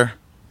bugs there?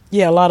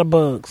 Yeah, a lot of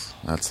bugs.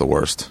 That's the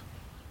worst.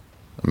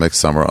 It makes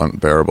summer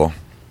unbearable.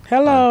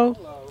 Hello.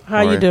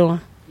 How you doing?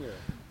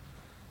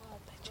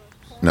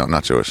 No,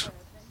 not Jewish.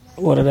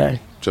 What are they?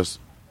 Just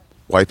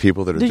white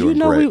people that are doing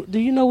great. Do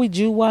you know we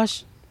Jew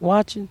watching?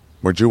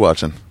 We're Jew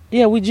watching.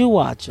 Yeah, we Jew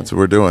watching. That's what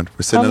we're doing.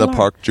 We're sitting in the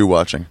park Jew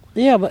watching.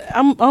 Yeah, but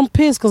I'm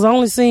pissed because I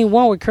only seen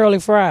one with curly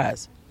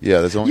fries.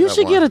 Yeah, there's only You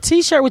should get a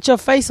T-shirt with your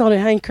face on it,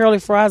 hang curly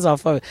fries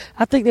off of it.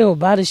 I think they would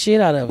buy the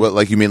shit out of it. What,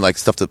 like you mean like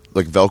stuff to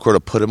like Velcro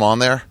to put them on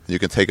there? You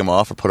can take them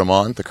off or put them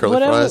on the curly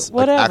fries.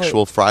 Like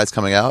actual fries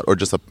coming out, or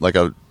just like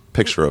a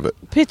picture of it.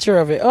 Picture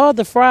of it. Oh,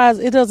 the fries.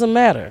 It doesn't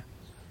matter.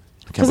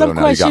 Because I'm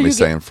quite sure you got me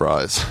saying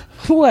fries.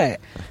 What?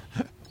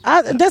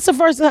 That's the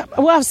first time.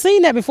 Well, I've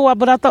seen that before,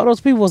 but I thought those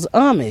people was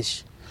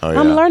Amish. Oh, yeah.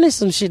 I'm learning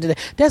some shit today.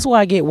 That's why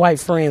I get white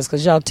friends,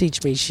 because y'all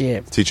teach me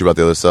shit. Teach you about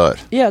the other side.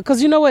 Yeah,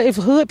 because you know what? If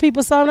hood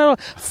people saw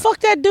that, fuck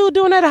that dude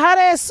doing that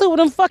hot-ass suit with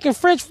them fucking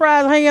french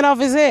fries hanging off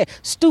his head.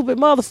 Stupid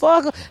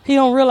motherfucker. He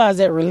don't realize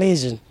that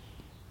religion.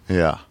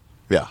 Yeah.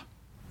 Now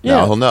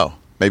he'll know.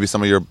 Maybe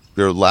some of your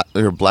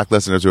black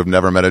listeners who have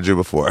never met a Jew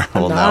before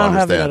will now understand. I don't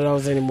have none of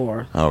those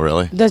anymore. Oh,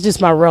 really? That's just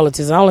my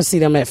relatives. I only see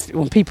them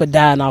when people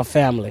die in our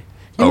family.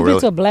 You ever been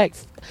to a black...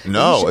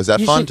 No. Is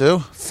that fun, too?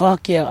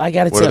 Fuck yeah. I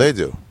got to tell you. What do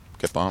they do?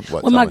 Get bombed?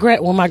 What? When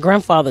my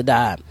grandfather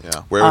died.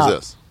 Yeah. Where was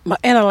this?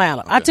 In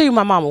Atlanta. Okay. I tell you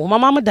my mama. When my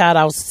mama died,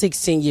 I was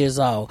 16 years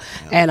old.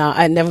 Yeah. And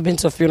I'd never been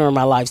to a funeral in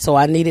my life, so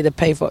I needed to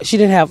pay for it. She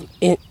didn't have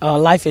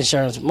life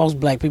insurance. Most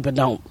black people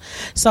don't.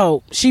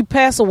 So she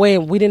passed away,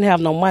 and we didn't have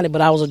no money, but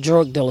I was a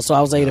drug dealer, so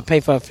I was able to pay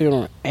for a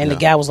funeral. And the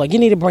guy was like, you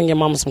need to bring your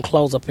mama some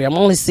clothes up here. I'm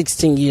only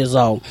 16 years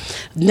old.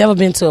 Never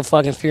been to a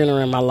fucking funeral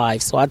in my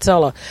life. So I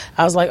tell her,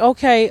 I was like,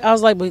 okay. I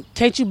was like, but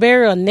can't you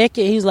bury her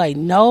naked? He's like,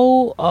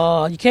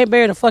 no, you can't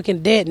bury the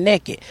fucking dead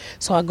naked.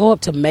 So I go up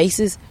to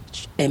Macy's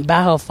and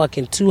buy her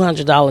fucking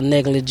 $200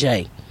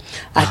 negligee.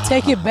 I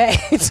take it back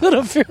to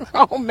the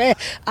funeral, man.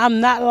 I'm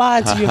not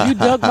lying to you. If you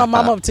dug my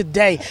mom up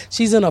today,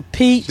 she's in a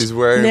peach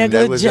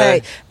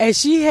negligee. And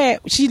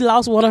she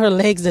lost one of her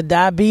legs to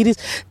diabetes,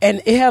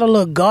 and it had a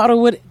little garter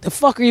with it. The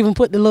fucker even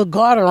put the little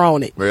garter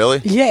on it.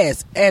 Really?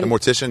 Yes. And the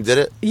mortician did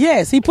it?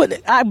 Yes. He put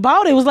it. I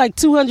bought it. It was like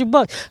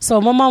 $200. So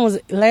my mom was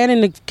laying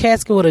in the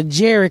casket with a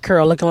Jerry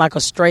curl looking like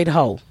a straight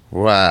hoe.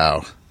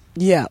 Wow.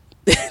 Yeah.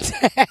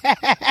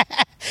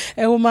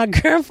 And when my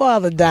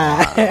grandfather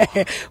died,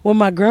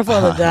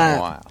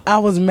 Wow. I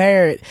was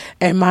married,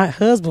 and my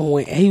husband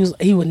went.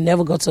 He would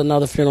never go to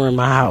another funeral in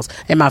my house.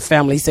 And my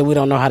family, he said, we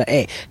don't know how to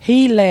act.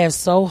 He laughed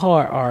so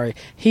hard, Ari.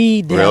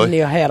 He damn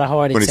near had a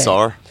heart attack. When he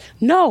saw her?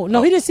 No,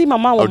 he didn't see my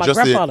mom when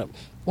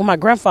my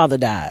grandfather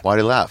died. Why'd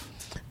he laugh?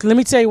 Let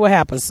me tell you what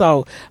happened.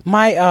 So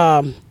my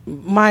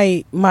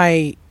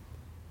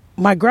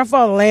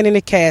grandfather laying in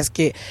the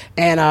casket,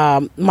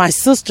 and my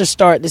sister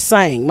started to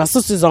sing. My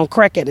sister's on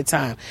crack at the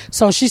time.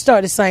 So she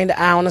started to sing the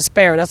Eye on a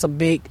Sparrow. That's a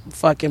big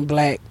fucking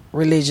black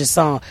religious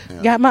song.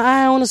 Yeah. Got my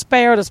eye on a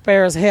sparrow, the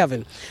sparrow's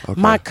heaven. Okay.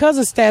 My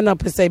cousin stand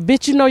up and say,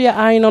 bitch, you know your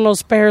eye ain't on no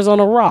sparrows on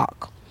a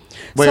rock.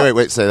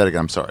 Wait, say that again.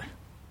 I'm sorry.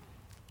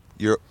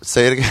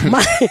 Say it again.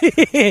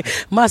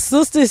 My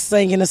sister's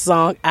singing the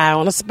song Eye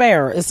on a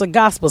Sparrow. It's a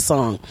gospel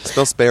song.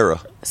 Spell sparrow.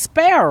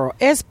 Sparrow.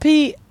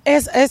 S-P-A-R-R-O-W.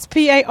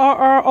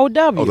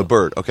 Oh, the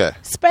bird. Okay.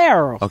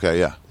 Sparrow. Okay,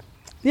 yeah.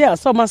 Yeah,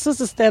 so my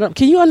sister stand up.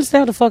 Can you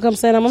understand what the fuck I'm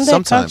saying? I'm that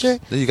Sometimes. country.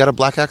 You got a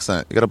black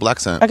accent. You got a black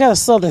accent. I got a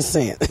southern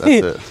accent. That's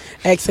it.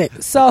 accent. Call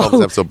this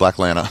So, episode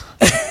Blacklanta.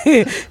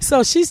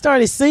 so she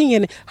started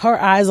singing "Her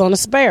Eyes on a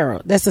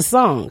Sparrow." That's a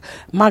song.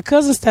 My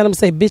cousin stand up and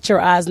say, "Bitch,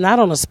 your eyes not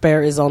on a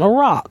sparrow, is on a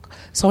rock."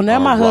 So now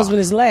On a my rock. husband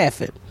is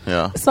laughing.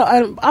 Yeah. So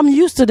I'm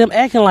used to them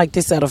acting like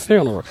this at a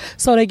funeral.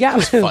 So they got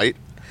me. Fight.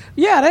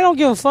 Yeah, they don't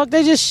give a fuck.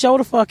 They just show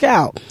the fuck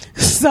out.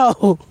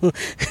 So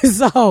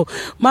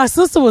my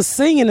sister was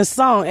singing a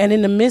song, and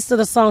in the midst of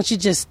the song, she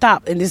just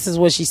stopped, and this is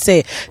what she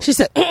said. She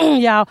said,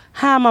 y'all,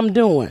 how am I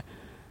doing?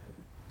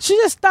 She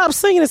just stopped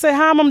singing and said,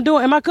 how am I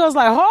doing? And my cousin's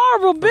like,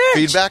 horrible, bitch.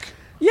 Feedback?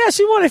 Yeah,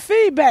 she wanted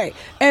feedback.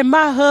 And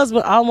my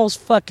husband almost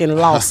fucking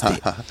lost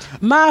it.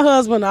 My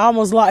husband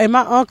almost lost. And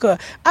my uncle,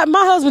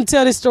 my husband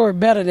tell this story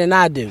better than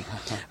I do.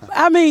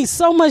 I mean,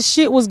 so much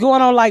shit was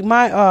going on. Like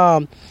my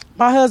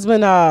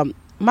husband,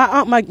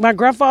 my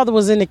grandfather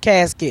was in the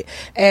casket,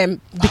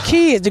 and the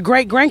kids, the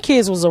great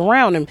grandkids, was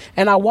around him.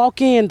 And I walk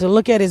in to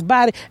look at his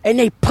body, and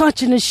they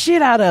punching the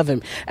shit out of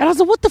him. And I was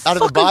like, "What the fuck?"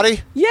 Out of the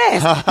body?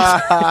 Yes.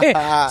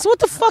 So what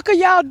the fuck are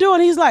y'all doing?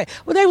 He's like,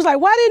 well, they was like,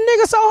 "Why did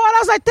nigga so hard?" I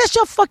was like, "That's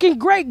your fucking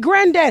great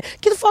granddad.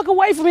 Get the fuck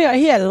away from here."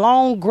 He had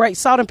long, great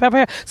salt and pepper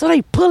hair, so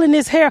they pulling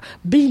his hair,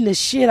 beating the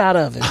shit out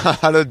of him.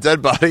 Out of the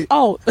dead body?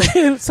 Oh,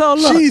 so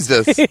look,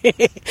 Jesus.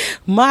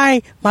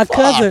 my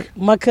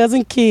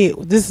cousin kid.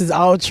 This is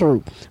all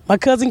true. My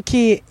cousin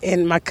kid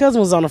and my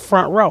cousin was on the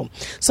front row,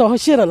 so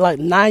she had a like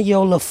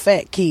 9-year-old little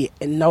fat kid,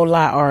 and no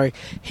lie, Ari,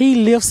 he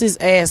lifts his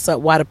ass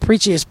up while the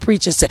preacher is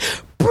preaching. Said,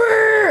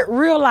 "Brrr,"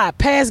 real loud,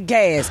 pass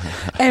gas,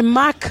 and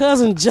my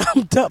cousin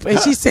jumped up and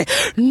she said,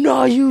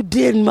 "No, you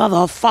didn't,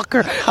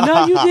 motherfucker.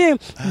 No, you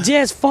didn't."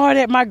 Just farted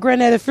at my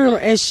granddad's funeral,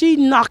 and she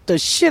knocked the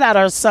shit out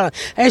of her son,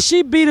 and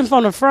she beat him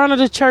from the front of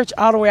the church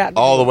all the way out.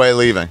 All the way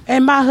leaving.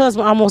 And my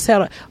husband almost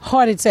had a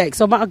heart attack.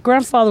 So my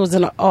grandfather was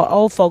in an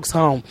old folks'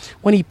 home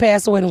when he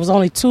passed away, and there was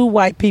only 2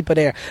 white people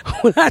there.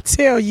 When I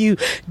tell you,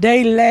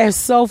 they laughed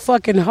so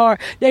fucking hard.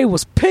 They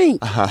was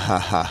pink.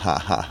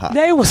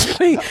 They was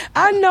pink.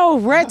 I know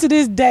right to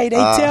this day, they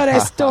tell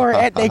that story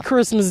at their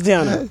Christmas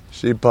dinner.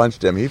 She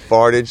punched him. He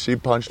farted. She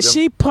punched him.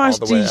 She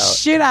punched all the way the out.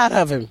 shit out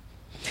of him.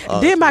 Oh,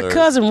 Then my that's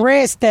cousin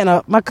Red stand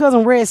up. My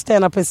cousin Red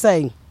stand up and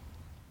say,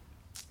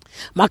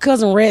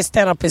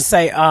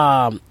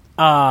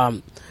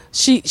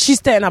 she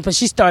stand up and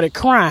she started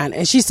crying,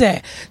 and she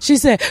said,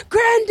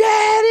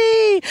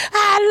 "Granddaddy,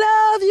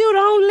 I love you.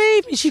 Don't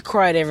leave me." She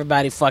cried at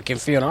everybody fucking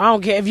funeral. I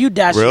don't care if you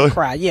die, Really? she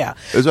cry. Yeah.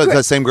 Is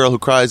that same girl who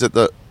cries at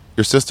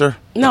your sister?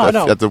 No, at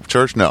no. At the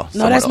church? No.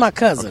 No, that's else. my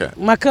cousin. Okay.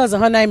 My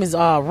cousin, her name is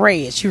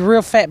Red. She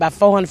real fat, about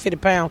 450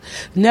 pounds.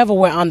 Never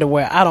wear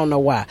underwear. I don't know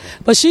why.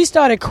 But she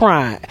started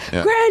crying.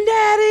 Yeah.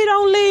 "Granddaddy,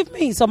 don't leave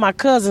me." So my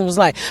cousin was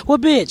like, "Well,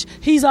 bitch,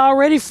 he's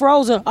already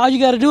frozen. All you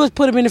got to do is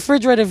put him in the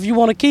refrigerator if you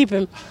want to keep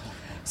him."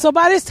 So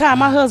by this time,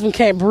 my husband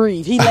can't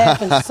breathe. He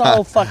laughing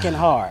so fucking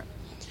hard.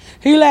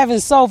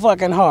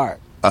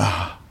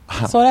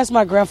 So that's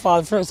my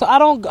grandfather. So I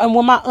don't. And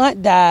when my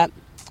aunt died,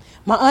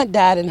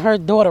 and her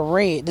daughter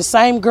Red, the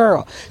same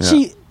girl. Yeah.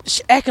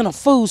 She acting a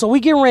fool. So we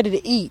getting ready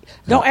to eat.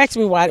 Don't ask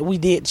me why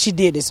she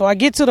did this. So I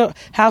get to the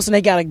house and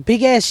they got a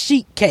big ass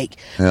sheet cake.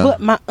 Yeah. But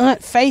my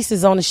aunt face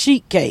is on the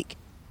sheet cake.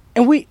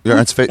 And Your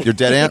aunt's your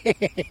dead aunt?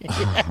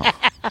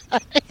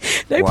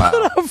 they Wow.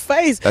 put her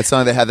face. That's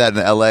something they had that in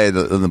L.A.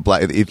 in the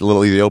black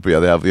Little Ethiopia.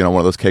 They have one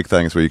of those cake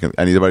things where you can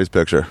anybody's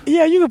picture.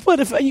 Yeah, you can put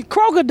it.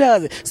 Kroger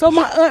does it. So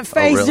my aunt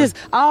face really? just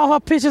all her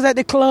pictures at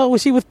the club when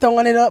she was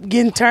throwing it up,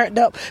 getting turned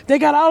up. They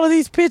got all of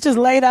these pictures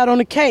laid out on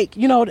the cake.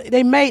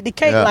 They made the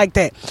cake like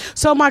that.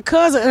 So my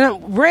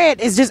cousin Red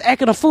is just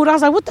acting a fool. I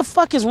was like, "What the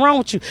fuck is wrong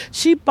with you?"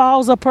 She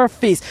balls up her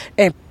fist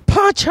and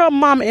punch her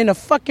mama in the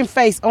fucking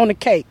face on the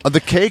cake. The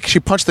cake?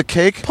 She punched the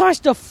cake?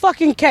 Punched the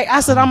fucking cake.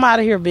 I said, "I'm out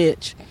of here,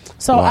 bitch."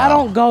 So Wow. I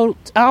don't go.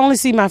 I only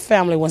see my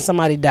family when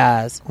somebody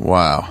dies.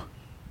 Wow.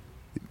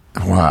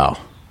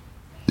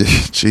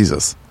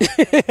 Jesus.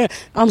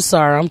 I'm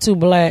sorry. I'm too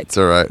black. It's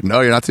all right. No,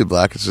 you're not too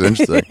black. It's just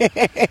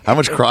interesting. How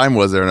much crime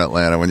was there in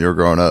Atlanta when you were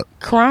growing up?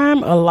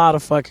 Crime? A lot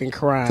of fucking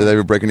crime. Did they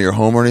ever break into your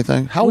home or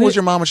anything? How old was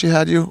your mom when she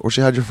had you? Or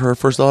she had you for her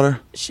first daughter?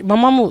 My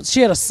mama,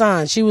 she had a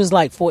son. She was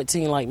like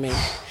 14 like me.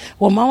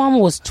 Well, my mama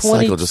was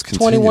 21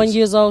 continues.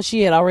 years old.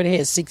 She had already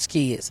had 6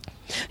 kids.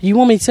 You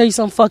want me to tell you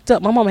something fucked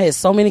up? My mama had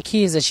so many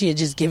kids that she had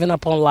just given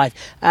up on life.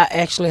 I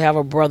actually have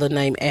a brother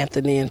named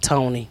Anthony and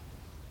Tony.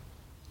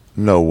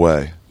 No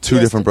way. Two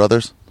Yes. different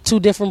brothers? 2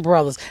 different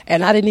brothers.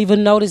 And I didn't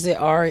even notice it,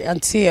 Ari,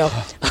 until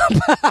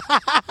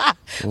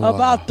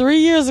about 3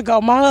 years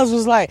ago. My husband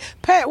was like,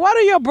 "Pat, why do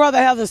your brother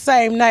have the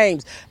same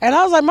names?" And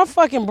I was like, "My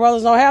fucking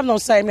brothers don't have no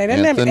same name.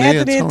 Their name is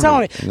Anthony and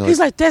Tony." And you're He's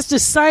like, "That's the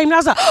same." And I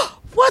was like,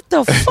 "What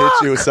the fuck?"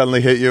 Hit you,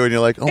 suddenly hit you, and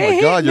you're like, "Oh It my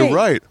hit God, you're me.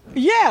 right."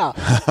 Yeah.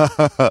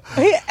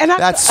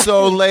 That's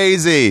so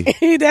lazy.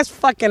 That's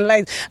fucking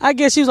lazy. I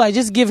guess she was like,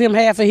 "Just give him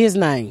half of his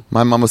name."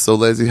 My mom was so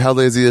lazy. How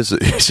lazy is she?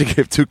 She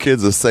gave 2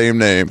 kids the same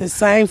name. The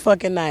same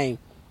fucking name.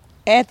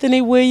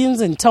 Anthony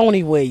Williams and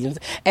Tony Williams.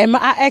 And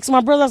I asked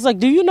my brother, I was like,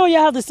 "Do you know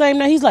y'all have the same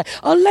name?" He's like,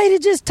 "A lady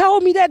just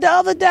told me that the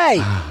other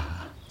day."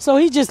 So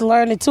he just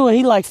learned it too, and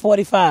he like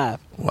 45.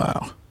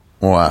 Wow.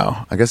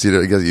 I guess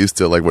you get used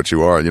to like what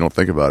you are. And you don't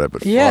think about it,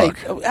 but Yeah,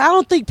 fuck. I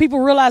don't think people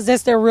realize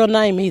that's their real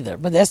name either,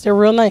 but that's their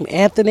real name,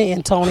 Anthony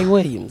and Tony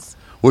Williams.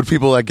 Would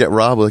people like get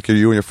robbed? Like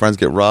you and your friends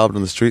get robbed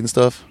on the street and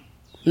stuff?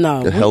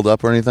 No. Get held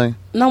up or anything?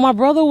 No, my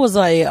brother was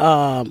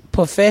a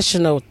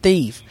professional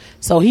thief,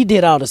 so he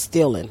did all the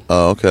stealing.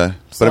 Oh, okay.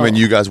 So- But I mean,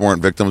 you guys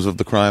weren't victims of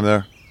the crime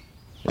there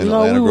in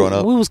Atlanta growing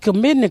up? We was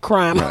committing the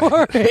crime.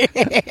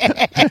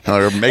 No,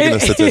 you're making the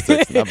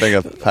statistics, not being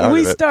a part of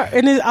it.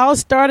 And it all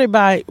started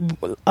by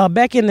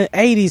back in the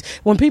 80s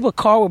when people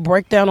car would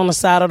break down on the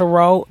side of the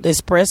road, the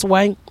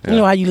expressway. Yeah. You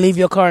know how you leave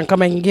your car and come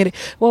back and get it?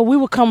 Well, we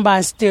would come by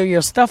and steal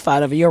your stuff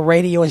out of it, your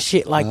radio and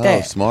shit like that.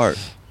 Oh, smart.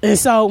 And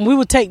so we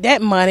would take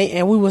that money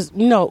and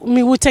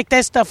we'd take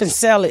that stuff and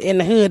sell it in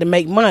the hood and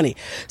make money.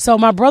 So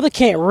my brother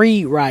can't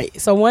read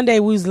right. So one day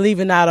we was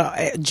leaving out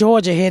of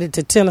Georgia headed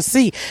to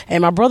Tennessee,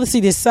 and my brother see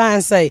this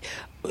sign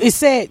it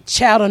said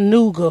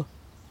Chattanooga,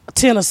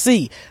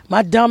 Tennessee.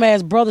 My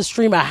dumbass brother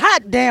streaming,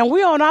 hot damn,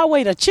 we on our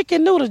way to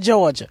Chicken Noodle,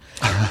 Georgia.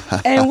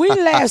 And we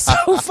laughed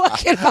so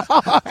fucking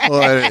hard.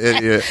 What an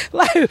idiot.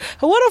 Like,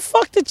 what the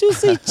fuck did you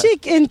see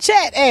Chick in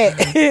chat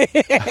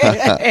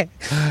at?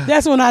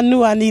 That's when I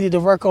knew I needed to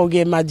work on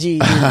getting my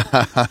GED.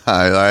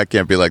 I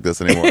can't be like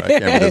this anymore. I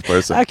can't be this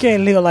person. I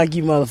can't live like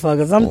you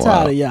motherfuckers. I'm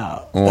tired of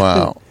y'all.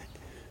 Wow.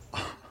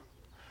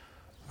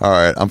 All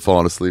right, I'm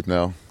falling asleep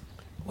now.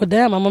 Well,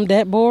 damn, I'm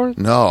that bored.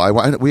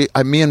 No,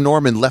 me and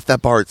Norman left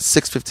that bar at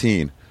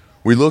 6:15.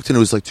 We looked and it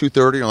was like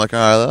 2:30. And I'm like,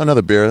 all right,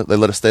 another beer. They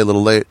let us stay a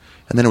little late,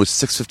 and then it was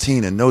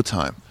 6:15 in no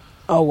time.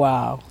 Oh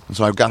wow. And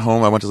so I got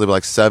home. I went to sleep at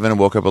like 7 and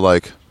woke up at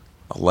like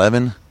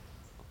 11.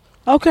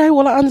 Okay,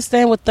 well I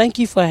understand. Well, thank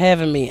you for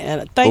having me.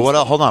 And But what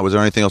else? Hold on. Was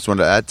there anything else you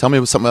wanted to add? Tell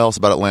me something else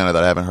about Atlanta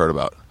that I haven't heard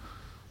about.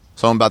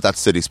 Something about that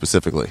city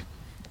specifically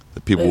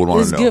that people would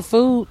want to know. It's good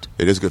food.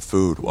 It is good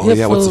food. Oh Good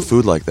yeah, what's the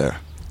food. food like there?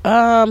 A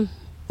A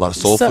lot of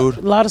soul food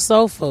A lot of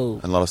soul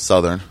food. and a lot of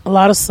southern. A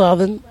lot of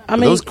southern. I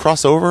Do mean, those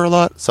cross over a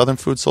lot? Southern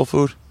food, soul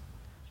food.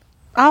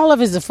 all of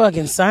it's the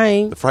fucking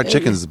same. The fried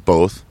chicken's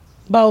both.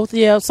 Both,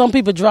 yeah. Some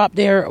people drop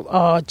their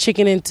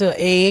chicken into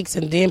eggs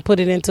and then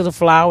put it into the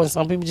flour, and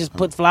some people just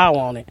put flour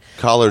on it.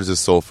 Collards is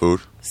soul food.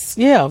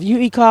 Yeah, you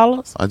eat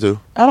collards? I do.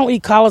 I don't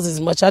eat collards as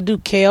much. I do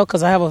kale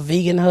because I have a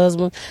vegan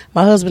husband.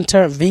 My husband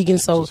turned vegan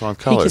so So on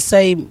he can collards.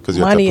 save Because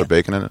you have to money. put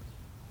bacon in it.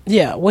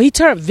 Yeah, well, he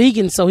turned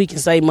vegan so he can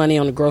save money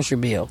on the grocery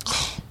bill.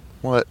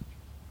 What?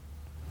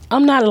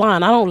 I'm not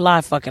lying. I don't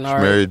lie, fucking You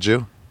alright. marry a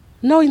Jew?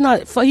 No, he's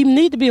not. He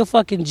need to be a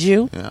fucking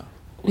Jew. Yeah.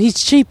 He's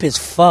cheap as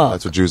fuck.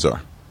 That's what Jews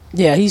are.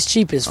 Yeah, he's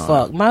cheap as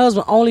fuck. My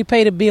husband only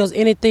pay the bills.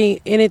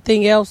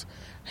 Anything else,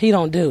 he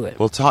don't do it.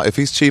 Well, if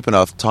he's cheap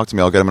enough, talk to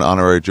me. I'll get him an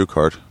honorary Jew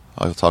card.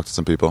 I'll talk to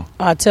some people.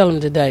 I'll tell him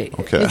today.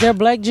 Okay. Is there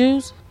black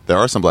Jews? There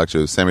are some black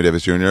Jews. Sammy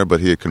Davis Jr., but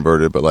he had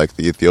converted. But like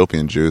the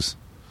Ethiopian Jews.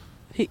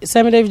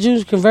 Sammy Davis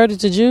Jews converted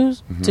to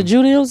Jews? To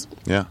Judaism?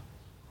 Yeah.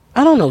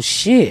 I don't know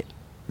shit.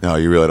 No,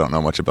 you really don't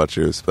know much about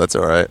Jews. But that's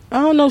all right.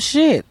 I don't know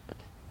shit.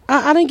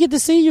 I didn't get to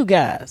see you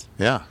guys.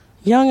 Yeah.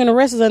 Young and the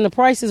Restless and The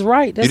Price is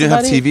Right. That's You didn't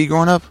have about it. TV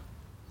growing up?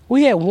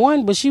 We had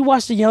one, but she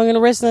watched The Young and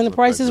the Restless and The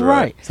Price is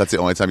Right. So that's the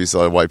only time you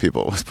saw white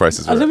people was Price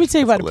is Right. Let me tell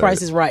you about That's The Price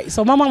hilarious. is Right.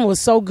 So my mama was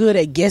so good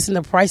at guessing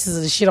the prices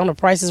of the shit on The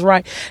Price is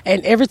Right.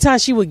 And every time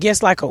she would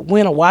guess like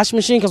win a washing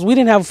machine, because we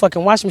didn't have a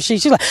fucking washing machine,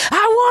 she's like, I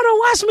want a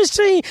washing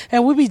machine.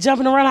 And we'd be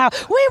jumping around the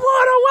house, we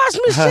want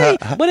a washing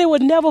machine. But it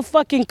would never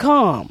fucking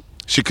come.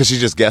 Because she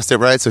just guessed it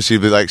right, so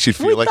she'd be like, she'd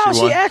feel We like thought she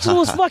she won. actually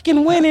was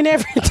fucking winning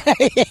every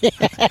day.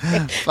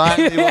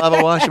 Finally, we'll have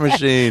a washing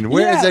machine.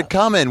 Where is Yeah. it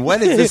coming?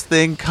 When is this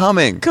thing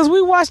coming? Because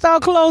we washed our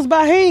clothes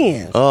by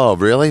hand. Oh,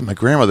 really? My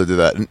grandmother did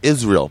that in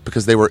Israel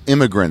because they were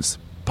immigrants,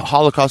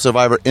 Holocaust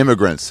survivor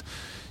immigrants.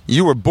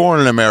 You were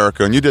born in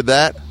America and you did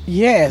that?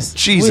 Yes.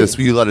 Jesus,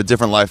 you led a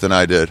different life than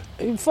I did.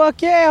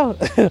 Fuck yeah.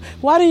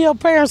 Why didn't your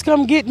parents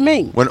come get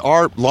me? When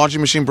our laundry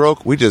machine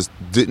broke, we just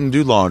didn't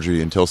do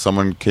laundry until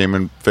someone came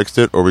and fixed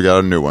it or we got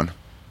a new one.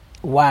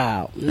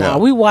 Wow. No, Yeah.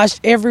 we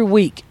washed every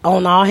week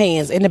on our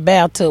hands in the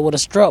bathtub with a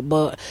strut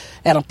bug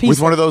and a piece With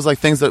of... one of those like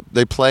things that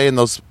they play in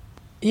those.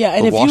 Yeah,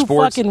 and the if you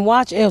washboards? fucking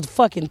watch, it'll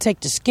fucking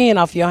take the skin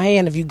off your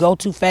hand if you go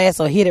too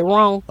fast or hit it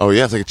wrong. Oh,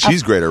 yeah, it's like a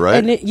cheese grater, right?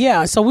 And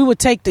yeah, so we would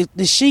take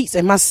the sheets,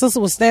 and my sister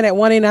would stand at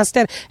one end, I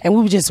stand, and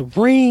we would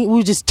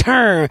just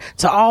turn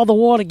to all the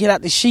water, get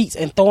out the sheets,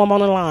 and throw them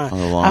on the line. On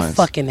the I lines.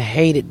 fucking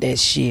hated that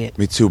shit.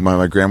 Me too.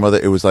 My grandmother,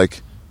 it was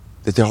like,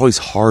 they're always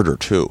harder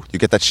too. You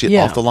get that shit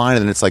Yeah. off the line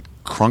and it's like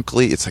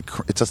crunkly. It's like,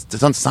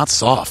 it's not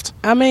soft.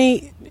 I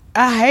mean,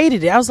 I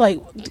hated it. I was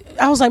like,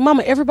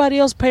 Mama, everybody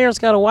else's parents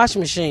got a washing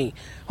machine.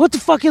 What the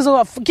fuck is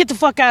a... Get the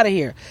fuck out of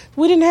here.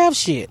 We didn't have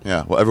shit.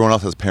 Yeah, well, everyone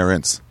else has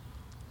parents.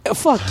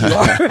 Fuck you.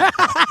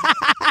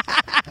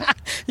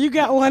 You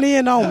got one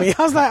in on me.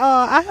 I was like,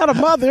 I had a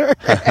mother.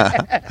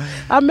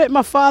 I met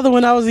my father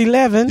when I was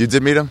 11. You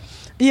did meet him?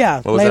 Yeah.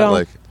 What was later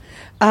that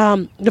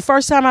on. like? The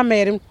first time I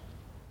met him,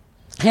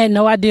 Had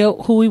no idea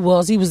who he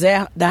was. He was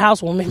at the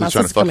house when me and my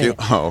trying to sister fuck come you? in.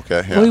 Oh,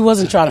 okay. Yeah. Well, he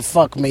wasn't trying to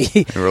fuck me.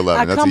 You were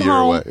 11. I That's come a year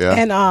home, away. Yeah.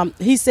 and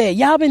he said,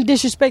 y'all been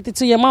disrespected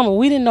to your mama.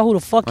 We didn't know who the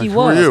fuck he Like,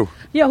 was. who are you?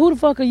 Yeah, who the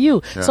fuck are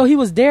you? Yeah. So he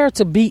was there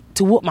to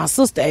whoop my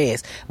sister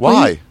ass. But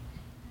Why?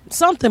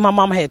 something my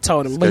mama had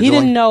told him, but he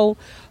didn't know.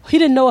 He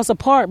didn't know us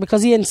apart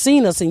because he hadn't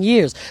seen us in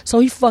years. So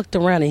he fucked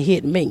around and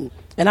hit me.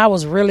 And I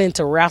was really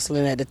into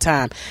wrestling at the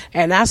time.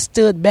 And I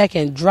stood back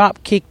and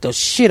drop kicked the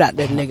shit out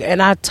that nigga.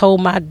 And I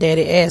told my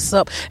daddy ass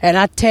up. And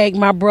I tagged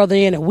my brother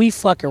in and we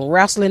fucking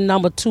wrestling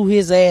number 2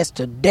 his ass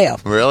to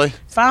death. Really?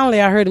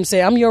 Finally, I heard him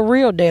say, I'm your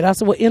real dad. I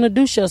said, well,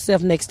 introduce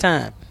yourself next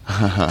time.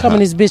 Coming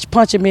this bitch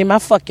punching me in my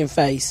fucking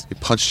face. He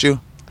punched you?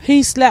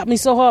 He slapped me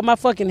so hard my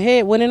fucking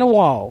head went in the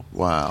wall.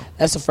 Wow.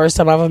 That's the first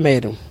time I ever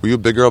met him. Were you a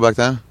big girl back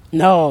then?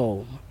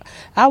 No.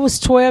 I was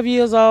 12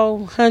 years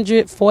old,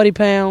 140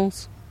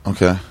 pounds.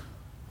 Okay.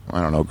 I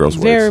don't know girls'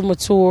 Very weights.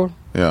 mature.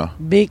 Yeah.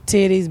 Big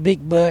titties,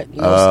 big butt,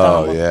 no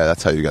Oh, stomach. yeah.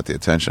 That's how you got the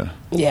attention.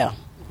 Yeah.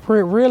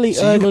 Really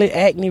So ugly,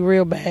 acne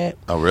real bad.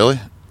 Oh, really?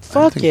 I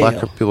Fuck think yeah.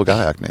 black people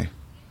got acne.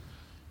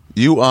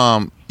 You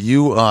got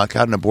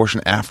an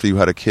abortion after you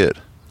had a kid.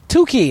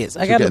 2 kids.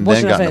 I got an and then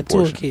abortion. got I've an had 2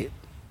 abortion. kids.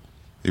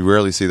 You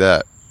rarely see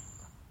that.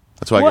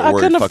 That's why Well, I I get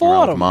worried couldn't fucking afford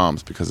around with them.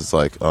 moms because it's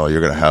like, oh,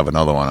 you're gonna have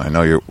another one. I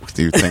know you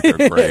think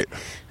they're great.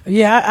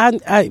 Yeah,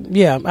 I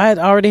had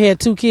already had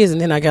 2 kids and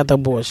then I got the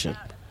abortion.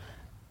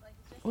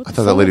 What I the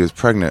thought that fuck? lady was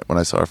pregnant when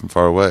I saw her from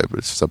far away, but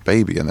it's just a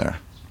baby in there.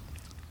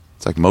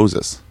 It's like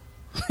Moses.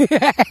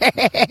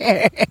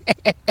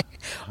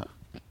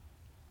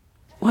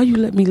 Why you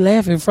let me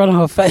laugh in front of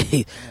her face?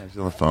 She's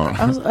on the phone.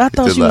 I thought did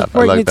she was laugh.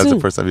 pregnant That's too.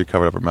 the first time you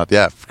covered up her mouth.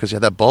 Yeah, because she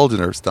had that bulge in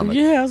her stomach.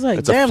 Yeah, I was like,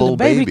 It's a damn, full the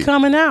baby baby.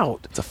 coming out.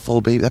 It's a full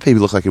baby. That baby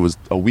looked like it was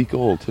a week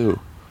old too.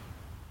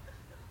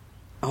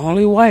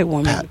 Only white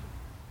woman. Pat,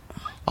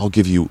 I'll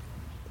give you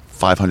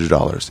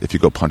 $500 if you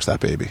go punch that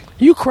baby.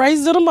 You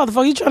crazy little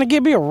motherfucker. You trying to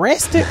get me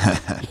arrested?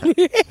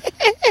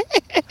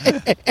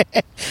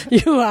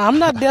 I'm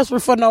not desperate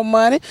for no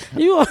money.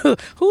 Who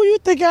you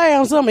think I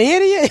am? Some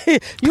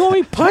idiot? You want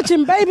me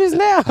punching babies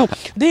now?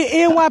 The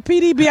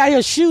NYPD be out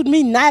here shooting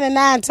me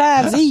 99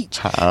 times each.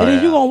 And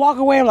then you going to walk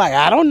away and like,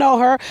 I don't know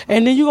her.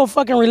 And then you going to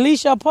fucking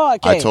release your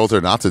podcast. I told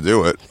her not to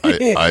do it.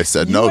 I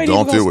said, no, you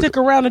don't do it. Stick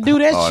around and do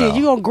that Oh, shit. no.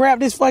 You going to grab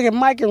this fucking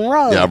mic and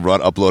run. Yeah,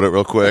 upload it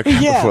real quick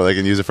Yeah. before they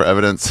can use it for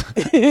evidence.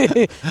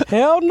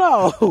 Hell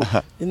no.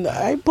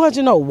 I ain't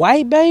punching no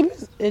white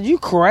babies. Are you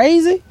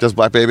crazy? Just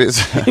black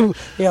babies?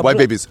 Yeah, White but-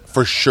 babies,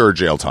 for sure,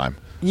 jail time.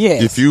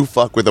 Yes. If you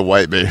fuck with a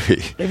white baby.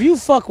 If you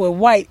fuck with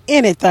white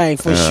anything,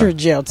 for sure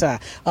jail time.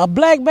 A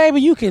black baby,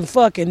 you can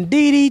fucking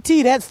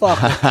DDT that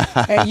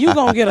fucker. And you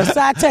going to get a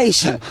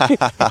citation.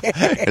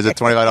 It's a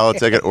 $25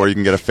 ticket, or you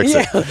can get a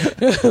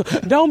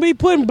fix-it Don't be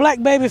putting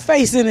black baby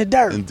face in the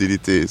dirt. in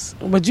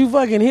DDTs. But you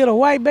fucking hit a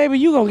white baby,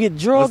 you going to get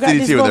What's drugged out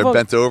this DDT when they're motherfucker.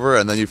 bent over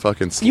and then you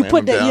fucking slam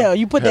put them the- down? yeah,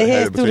 you put their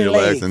heads between through your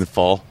their legs legs. and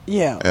fall?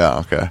 Yeah. Yeah,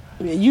 okay.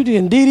 You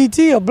doing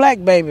DDT or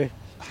black baby.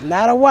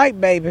 Not a white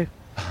baby.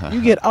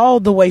 You get all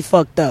the way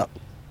fucked up.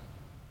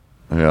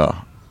 Yeah.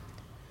 All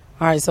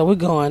right, so we're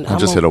going. I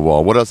just hit a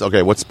wall. What else?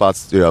 Okay, what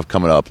spots do you have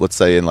coming up? Let's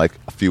say in like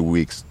a few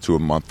weeks to a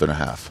month and a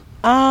half.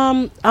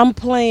 I'm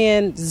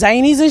playing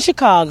Zanies in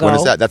Chicago. When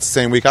is that? That's the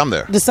same week I'm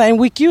there. The same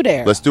week you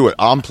there. Let's do it.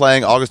 I'm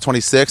playing August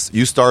 26th.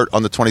 You start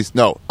on the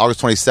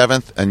August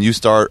 27th, and you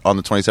start on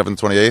the 27th and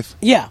 28th?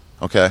 Yeah.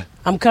 Okay.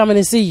 I'm coming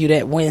to see you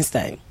that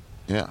Wednesday.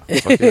 Yeah.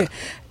 Fuck yeah.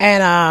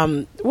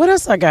 And what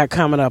else I got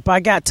coming up? I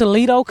got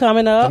Toledo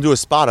coming up. Come do a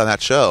spot on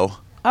that show,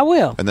 I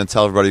will. and then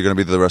tell everybody you're going to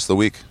be there the rest of the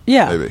week.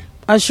 Yeah. Maybe.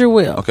 I sure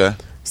will. Okay.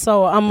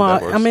 So That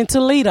works. I'm in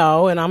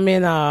Toledo, and I'm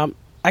in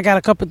I got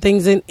a couple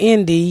things in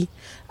Indy.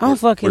 I don't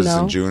fucking What is this,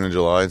 know. in June and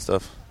July and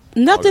stuff?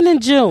 Nothing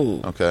in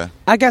June. Okay.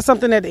 I got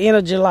something at the end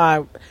of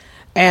July,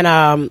 and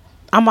I'm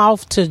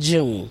off to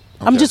June.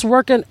 I'm Okay. just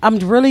working. I'm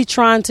really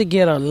trying to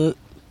get I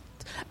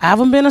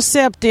haven't been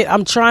accepted.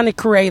 I'm trying to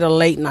create a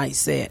late night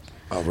set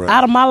All right.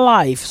 out of my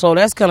life, so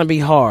that's gonna be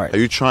hard. Are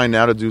you trying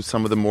now to do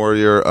some of the more of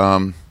your,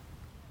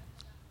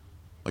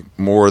 like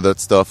more of that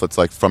stuff that's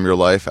like from your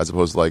life as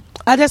opposed to like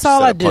That's all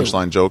set I up do.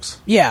 punchline jokes?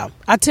 Yeah,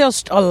 I tell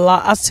a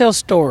lot. I tell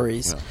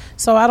stories, Yeah.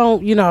 so I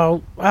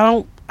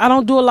don't. I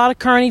don't do a lot of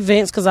current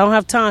events because I don't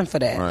have time for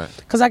that. Right.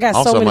 Because I got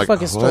Also, so I'm many like,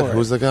 fucking what? stories.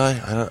 Who's the guy?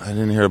 I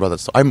didn't hear about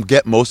that. I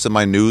get most of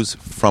my news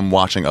from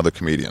watching other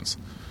comedians.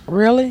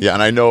 Really? Yeah,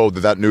 and I know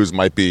that news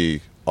might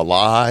be a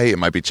lie. It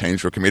might be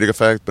changed for comedic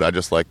effect, but I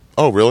just like,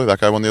 oh, really?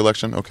 That guy won the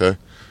election? Okay.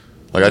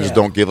 Like, I just Yeah.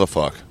 don't give a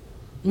fuck.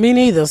 Me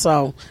neither.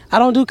 So I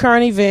don't do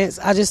current events.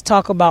 I just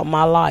talk about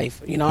my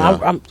life.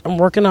 Yeah. I'm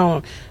working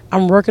on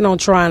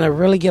trying to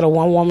really get a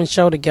one woman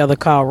show together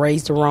called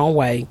Raised the Wrong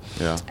Way.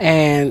 Yeah.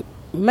 And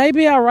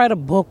maybe I'll write a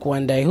book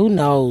one day. Who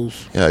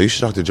knows? Yeah, you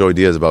should talk to Joey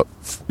Diaz about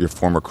your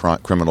former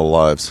criminal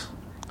lives.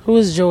 Who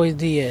is Joey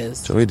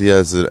Diaz? Joey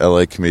Diaz is an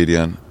LA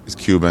comedian. He's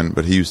Cuban,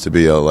 but he used to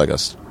be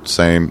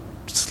same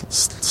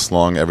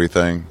slung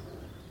everything.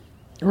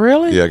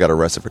 Really? Yeah, got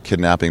arrested for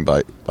kidnapping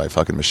by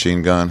fucking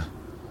machine gun.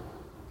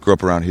 Grew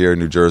up around here in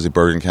New Jersey,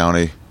 Bergen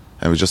County,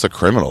 and was just a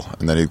criminal.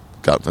 And then he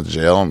got to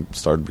jail and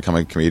started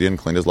becoming a comedian,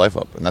 cleaned his life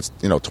up. And that's,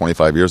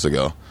 25 years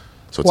ago.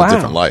 So it's Wow. a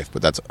different life,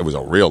 but it was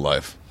a real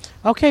life.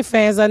 Okay,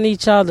 fans, I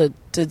need y'all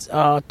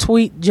to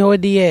tweet Joey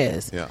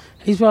Diaz. Yeah.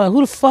 He's probably,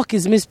 who the fuck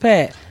is Miss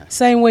Pat?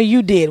 Same way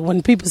you did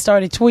when people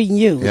started tweeting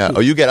you. Yeah. Oh,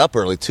 you get up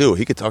early, too.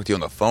 He could talk to you on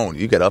the phone.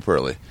 You get up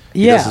early.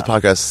 He Yeah. does his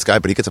podcast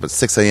Skype, but he gets up at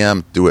 6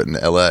 a.m. do it in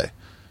L.A.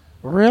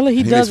 Really?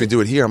 He makes me do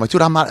it here. I'm like,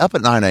 dude, I'm not up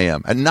at 9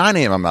 a.m. At 9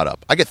 a.m. I'm not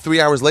up. I get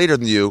 3 hours later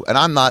than you, and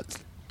I'm not.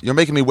 You're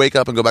making me wake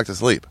up and go back to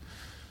sleep.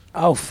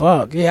 Oh,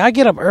 fuck. Yeah, I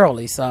get up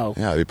early, so.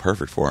 Yeah, it'd be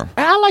perfect for him.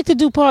 And I like to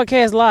do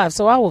podcasts live,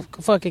 so I will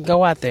fucking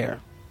go out there.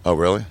 Oh,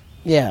 really?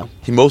 Yeah.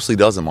 He mostly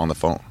does them on the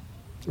phone.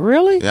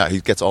 Really? Yeah, he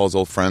gets all his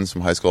old friends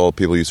from high school,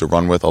 people he used to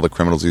run with, all the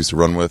criminals he used to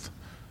run with,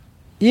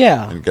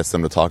 Yeah. and gets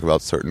them to talk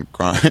about certain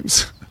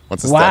crimes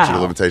once the Wow. statute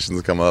of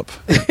limitations come up.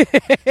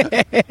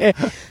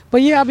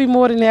 But yeah, I'll be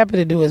more than happy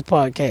to do his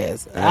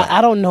podcast. Yeah.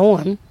 I don't know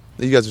him.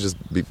 You guys would just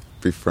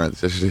be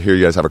friends. I should hear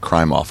you guys have a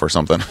crime off or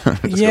something.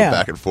 Just Yeah. go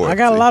back and forth. I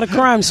got a lot of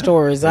crime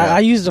stories. Yeah. I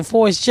use the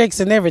voice checks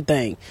and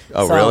everything.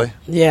 Oh, So, really?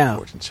 Yeah.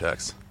 Fortune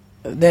checks.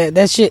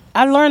 That shit.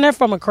 I learned that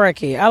from a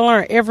crackhead. I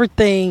learned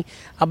everything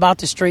about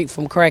the street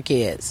from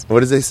crackheads.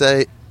 What does they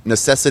say?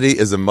 Necessity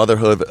is the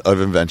motherhood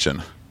of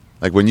invention.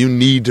 Like when you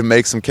need to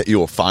make some, you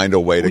will find a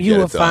way to You get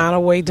will it done. find a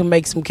way to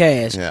make some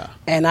cash. Yeah.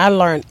 And I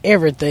learned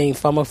everything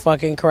from a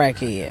fucking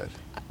crackhead.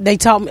 A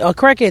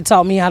crackhead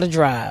taught me how to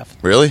drive.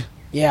 Really?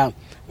 Yeah.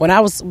 When I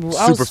was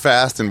Super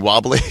fast and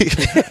wobbly.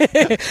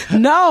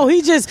 No,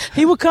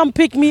 he would come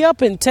pick me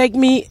up and take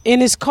me in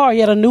his car. He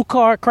had a new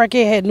car.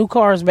 Crackhead had new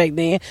cars back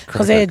then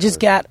because they had just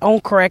got on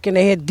crack and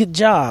they had good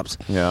jobs.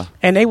 Yeah.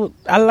 And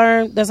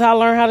that's how I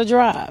learned how to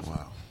drive.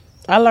 Wow.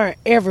 I learned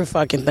every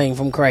fucking thing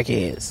from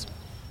crackheads.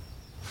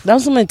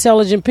 Those some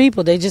intelligent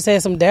people. They just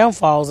had some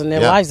downfalls in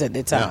their lives at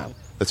the time. Yeah.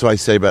 That's what I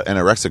say about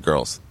anorexic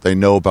girls. They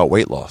know about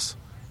weight loss.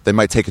 They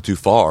might take it too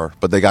far,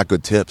 but they got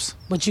good tips.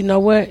 But you know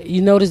what?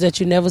 You notice that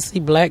you never see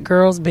black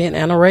girls being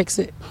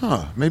anorexic?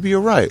 Huh, maybe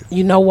you're right.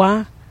 You know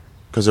why?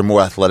 Because they're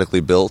more athletically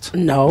built?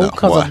 No,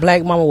 because why? a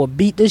black mama will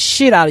beat the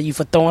shit out of you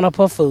for throwing up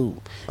her food.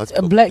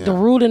 The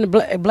rule in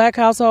the black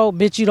household,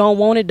 bitch, you don't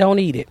want it, don't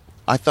eat it.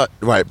 I thought,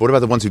 right, but what about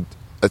the ones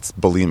that's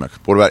bulimic?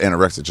 What about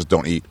anorexic, just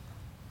don't eat?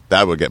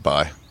 That would get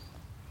by.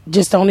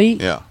 Just don't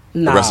eat? Yeah.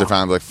 Nah. The rest of the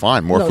family be like,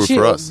 fine, more food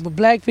for us.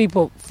 Black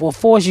people will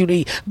force you to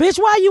eat. Bitch,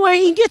 why you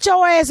ain't eating? Get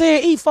your ass here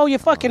and eat before your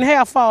fucking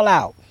hair fall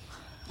out.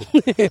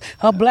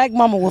 Her black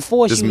mama will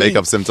force Just you make to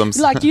up eat. symptoms.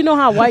 Like, you know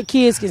how white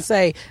kids can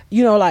say,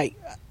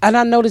 and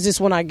I noticed this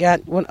when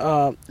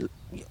a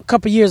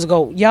couple years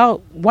ago, y'all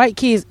white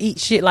kids eat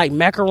shit like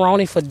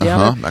macaroni for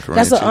dinner. Macaroni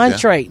That's an and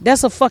cheese, entree.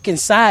 That's a fucking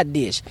side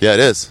dish. Yeah, it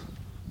is.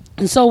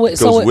 And so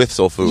Goes with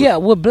soul food. Yeah,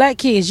 with black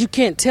kids, you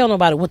can't tell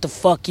nobody what the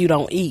fuck you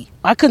don't eat.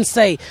 I couldn't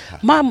say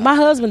my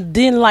husband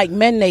didn't like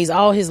mayonnaise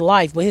all his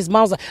life, but his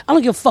mom's like, I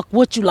don't give a fuck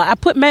what you like. I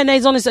put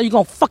mayonnaise on it, so you're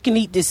gonna fucking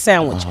eat this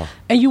sandwich,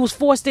 and you was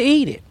forced to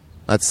eat it.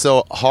 That's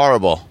so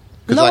horrible.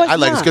 Because No, I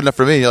like it's not. good enough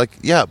for me. You're like,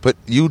 yeah, but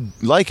you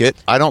like it.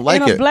 I don't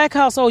like In a it. black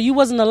household, you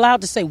wasn't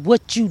allowed to say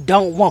what you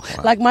don't want.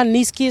 Wow. Like my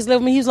niece kids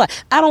live with me. He was like,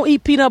 I don't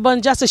eat peanut butter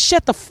and jelly. I said,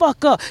 shut the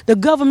fuck up. The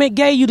government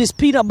gave you this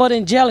peanut butter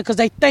and jelly because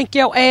they think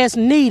your ass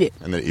need it.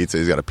 And then he eats it.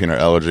 He's got a peanut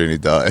allergy and he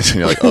dies. And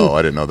you're like, oh,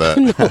 I didn't know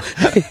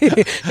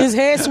that. His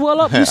head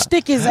swell up. You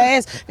stick his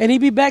ass, and he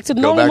be back to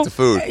normal. Go back to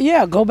food.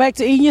 Yeah, go back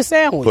to eating your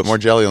sandwich. Put more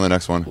jelly on the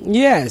next one.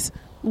 Yes.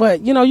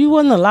 But, you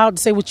wasn't allowed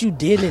to say what you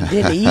did and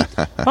didn't eat.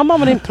 My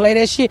mama didn't play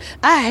that shit.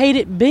 I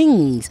hated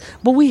beans,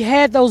 but we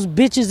had those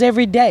bitches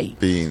every day.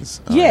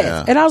 Beans. Oh, Yes.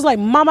 yeah. And I was like,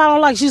 Mama, I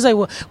don't like. She's like,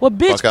 well,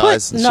 bitch,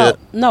 Buckeyes and shit?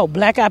 No,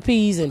 black eyed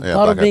peas and Yeah,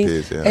 butter black-eyed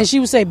beans. peas, yeah. And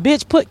she would say,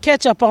 bitch, put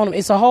ketchup on them.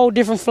 It's a whole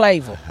different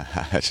flavor.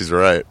 She's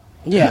right.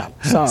 Yeah.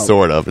 So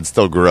Sort of. It's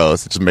still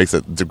gross. It just makes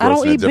it gross I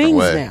don't in a eat different beans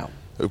way. now.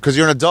 Because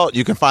you're an adult.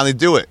 You can finally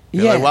do it.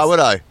 You're Yes. like, why would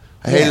I?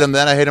 I hated them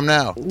then. I hate them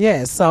now.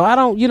 Yeah, so I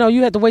don't, you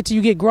have to wait till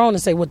you get grown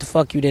and say what the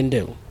fuck you didn't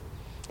do.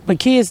 But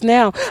kids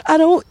now, I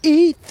don't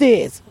eat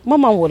this. My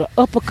mom would have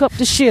uppercut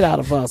the shit out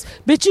of us.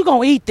 Bitch, you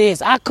gonna eat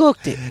this. I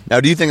cooked it. Now,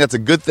 do you think that's a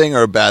good thing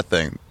or a bad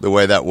thing, the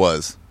way that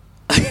was?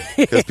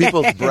 Because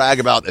people brag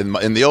about,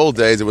 in the old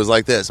days, it was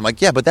like this. I'm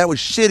like, yeah, but that was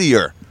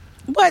shittier.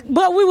 But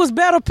we was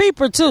better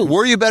people, too.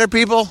 Were you better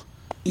people?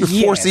 You're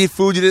forced to eat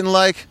food you didn't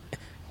like?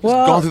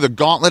 Well, Going through the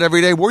gauntlet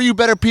every day. Were you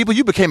better people?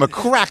 You became a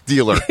crack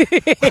dealer.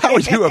 How are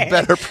you a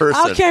better person?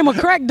 I became a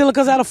crack dealer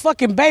because I had a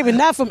fucking baby,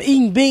 not from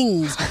eating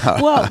beans.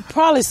 Well,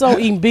 probably so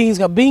eating beans,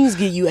 because beans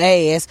give you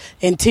ass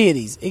and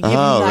titties. It give you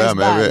nice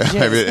bodies.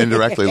 Maybe it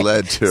indirectly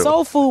led to.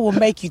 Soul food will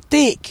make you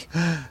thick.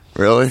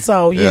 Really?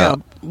 So, yeah.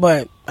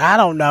 But I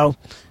don't know.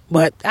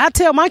 But I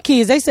tell my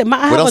kids, they said, what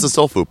else is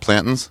soul food?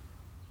 Plantains?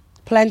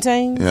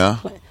 Plantains? Yeah.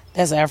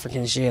 That's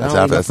African shit. That's I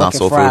don't African. eat That's not fucking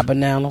soul fried food?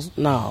 bananas.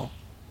 No.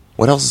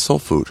 What else is soul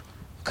food?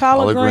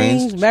 Collard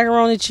greens,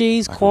 macaroni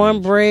cheese,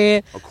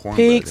 cornbread,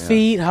 pig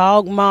feet,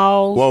 hog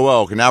maws.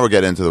 Whoa. Okay, now we're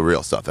getting into the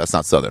real stuff. That's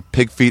not Southern.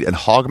 Pig feet and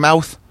hog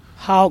mouth?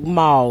 Hog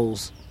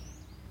maws.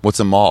 What's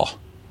a maw?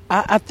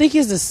 I think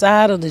it's the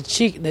side of the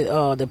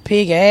the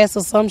pig ass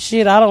or some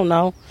shit. I don't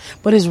know.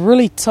 But it's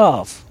really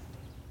tough.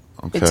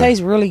 Okay. It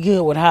tastes really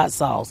good with hot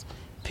sauce.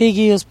 Pig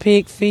ears,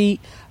 pig feet,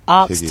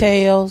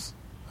 oxtails.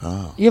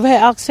 Oh. You ever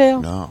had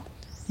oxtail? No.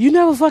 You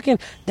never fucking...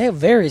 They're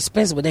very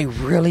expensive, but they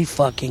really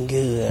fucking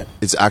good.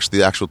 It's actually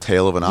the actual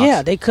tail of an ox?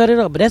 Yeah, they cut it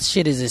up, but that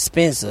shit is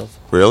expensive.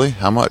 Really?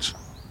 How much?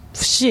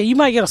 Shit, you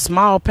might get a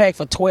small pack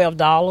for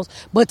 $12,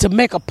 but to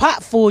make a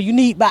pot full, you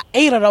need about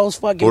 8 of those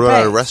fucking What about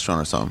packs. at a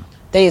restaurant or something?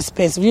 They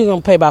expensive. You're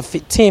going to pay about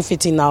 $10,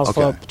 $15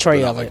 for a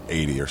tray of it. Like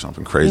 80 or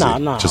something crazy.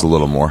 No. Just a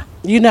little more.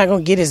 You're not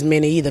going to get as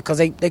many either because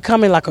they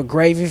come in like a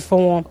gravy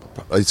form.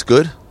 It's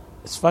good?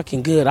 It's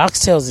fucking good.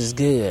 Oxtails is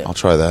good. I'll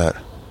try that.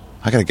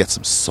 I got to get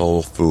some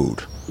soul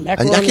food. I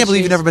Macaroni can't believe cheese.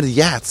 you've never been to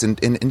Yats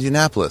in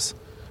Indianapolis.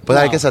 But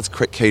I No. guess that's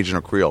Cajun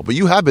or Creole. But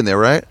you have been there,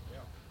 right?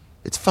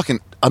 It's fucking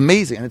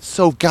amazing. And it's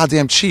so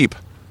goddamn cheap.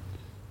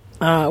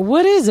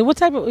 What is it? What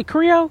type of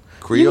Creole?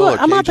 Creole or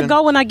I'm about to Cajun?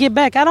 go when I get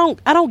back. I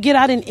don't get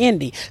out in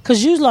Indy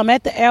because usually I'm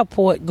at the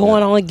airport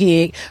going on a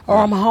gig or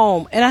I'm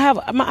home, and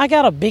I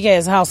got a big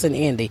ass house in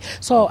Indy,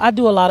 so I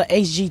do a lot of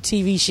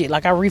HGTV shit.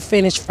 Like I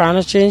refinish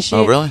furniture and shit.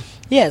 Oh, really?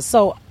 Yeah.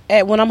 So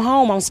when I'm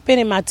home, I'm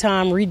spending my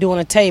time redoing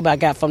a table I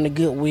got from the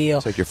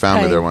Goodwill. Take your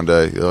family there one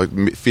day.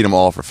 Feed them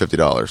all for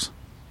 $50.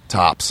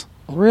 Tops.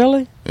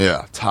 Really?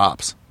 Yeah,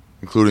 tops.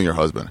 Including your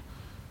husband.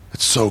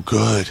 It's so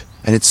good.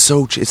 And it's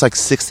so cheap. It's like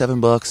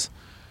 $6-7.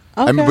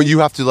 Okay. I mean, but you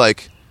have to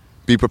like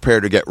be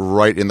prepared to get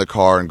right in the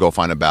car and go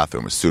find a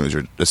bathroom as soon as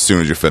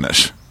you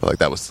finish. But like,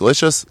 that was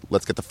delicious.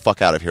 Let's get the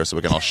fuck out of here so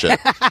we can all shit.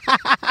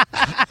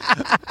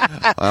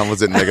 I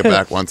almost didn't make it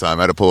back one time.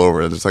 I had to pull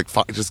over. It's like,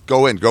 fuck, just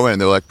go in.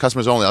 They're like,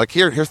 customers only. Like,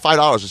 here's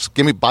 $5. Just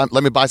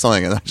let me buy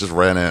something. And I just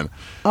ran in.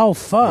 Oh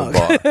fuck.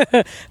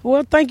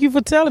 Well, thank you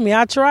for telling me.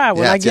 I try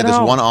when I get there's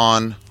home. one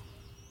on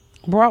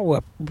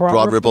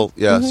Broad Ripple.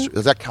 Yeah,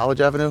 is that College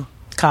Avenue?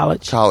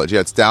 College. Yeah,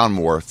 it's down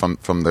more from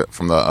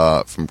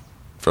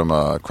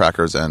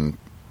Crackers and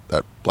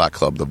that black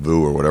club, the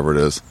Voo or whatever it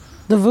is.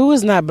 The Voo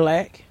is not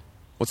black.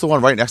 What's the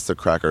one right next to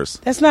Crackers?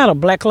 That's not a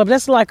black club.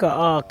 That's like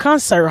a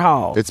concert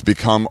hall. It's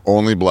become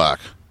only black,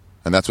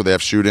 and that's where they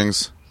have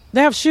shootings.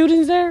 They have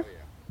shootings there?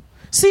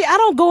 See, I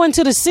don't go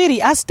into the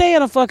city. I stay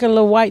in a fucking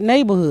little white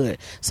neighborhood,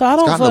 so I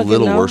don't It's gotten fucking a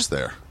little know. worse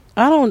there.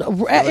 I don't.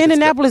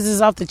 Indianapolis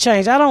is off the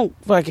change. I don't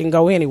fucking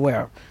go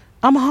anywhere.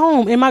 I'm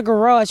home in my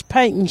garage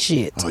painting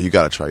shit. Oh, you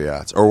got to try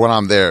Yats. Or when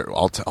I'm there,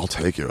 I'll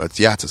take you.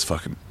 Yats is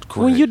fucking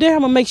great. When you're there,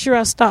 I'm going to make sure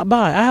I stop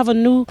by. I have a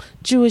new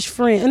Jewish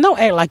friend. And don't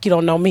act like you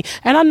don't know me.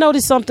 And I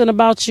noticed something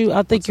about you.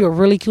 I think you're a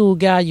really cool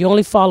guy. You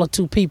only follow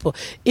 2 people.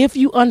 If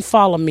you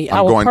unfollow me,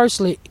 I will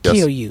personally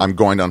kill you. I'm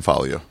going to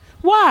unfollow you.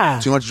 Why?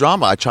 Too much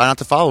drama. I try not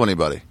to follow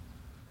anybody.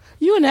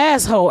 You an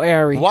asshole,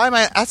 Ari. Why am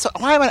I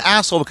an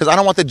asshole? Because I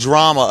don't want the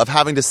drama of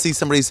having to see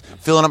somebody's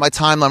filling up my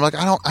timeline. I'm like,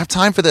 I don't have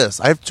time for this.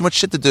 I have too much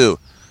shit to do.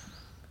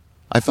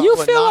 You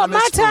fill up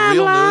my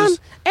timeline, and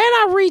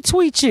I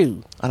retweet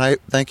you. And I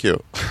thank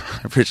you. I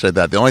appreciate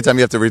that. The only time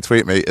you have to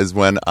retweet me is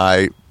when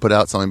I put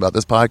out something about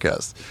this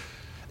podcast.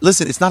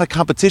 Listen, it's not a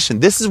competition.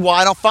 This is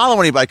why I don't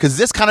follow anybody, because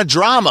this kind of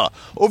drama.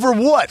 Over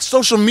what?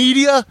 Social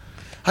media?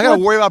 I got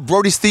to worry about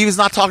Brody Stevens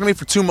not talking to me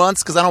for 2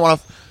 months because I don't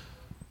want to...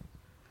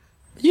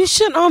 You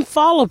shouldn't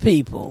unfollow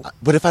people.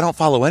 But if I don't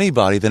follow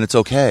anybody, then it's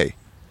okay.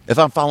 If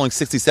I'm following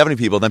 60, 70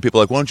 people, then people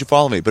are like, why don't you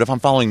follow me? But if I'm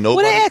following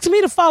nobody... Well, they ask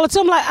me to follow too.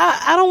 I'm like,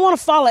 I don't want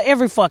to follow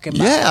every fucking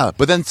body. Yeah,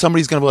 but then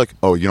somebody's going to be like,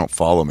 oh, you don't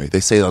follow me.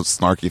 They say that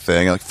snarky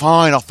thing. Like,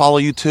 fine, I'll follow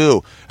you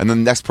too. And then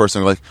the next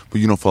person will be like,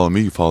 but you don't follow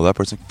me, you follow that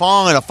person.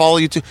 Fine, I'll follow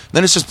you too.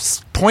 Then it's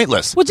just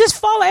pointless. Well, just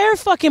follow every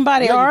fucking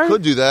body, Yeah, Ari. you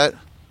could do that.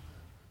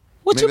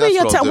 What Maybe you mean?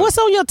 that's what I'll do. What's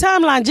on your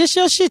timeline? Just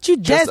your shit. You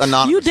Just that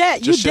anonymous. you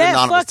that Just you shit that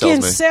anonymous fucking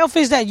tells me.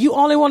 selfish that you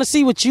only want to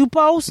see what you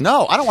post.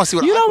 No, I don't want to see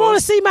what You I don't want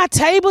to post. see my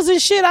tables and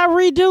shit I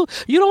redo.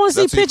 You don't want to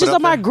see That's what you pictures put of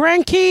up my there?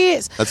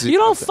 grandkids. That's what You you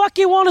don't put up there?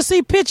 fucking want to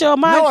see picture of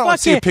my No, I don't fucking. want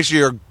to see a picture of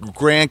your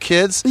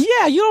grandkids.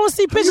 Yeah, you don't want to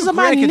see pictures of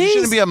my Grandkids, you niece.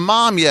 shouldn't be a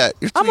mom yet.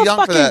 You're too I'm a young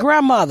for fucking that.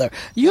 grandmother.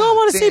 You don't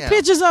want to see damn.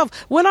 pictures of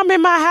when I'm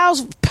in my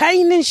house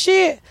painting and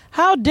shit.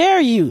 How dare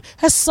you?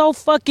 That's so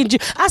fucking.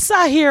 I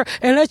sat here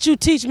and let you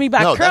teach me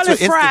about No, that's curly what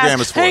Instagram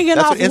fries is for. hanging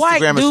That's off what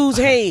white Instagram is- dude's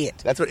head.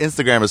 That's what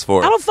Instagram is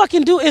for. I don't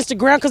fucking do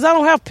Instagram because I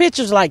don't have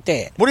pictures like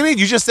that. What do you mean?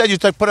 You just said you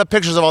put up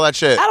pictures of all that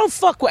shit. I don't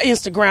fuck with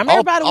Instagram.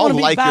 Everybody I'll want to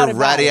be like about your it.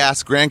 ratty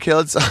ass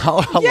grandkids.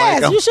 I'll Yes,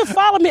 like them. you should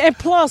follow me. And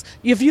plus,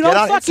 if you Get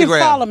don't on fucking Instagram.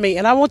 follow me,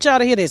 and I want y'all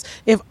to hear this,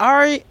 if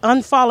Ari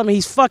unfollow me,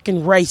 he's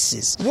fucking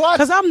racist. What?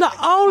 Because I'm the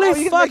How only you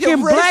gonna make fucking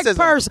it black racism?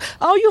 person.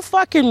 Oh, you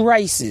fucking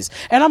racist.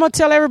 And I'm going to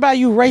tell everybody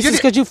you racist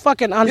because you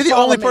fucking unfollow me. You're the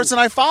only person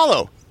I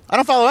follow. I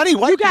don't follow any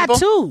white You got people.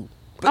 2.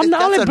 But I'm the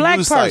that's only a black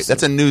news person. site.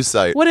 That's a news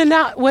site. Well,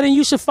 then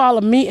you should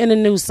follow me in the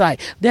news site.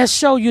 That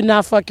show you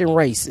not fucking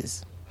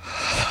racist.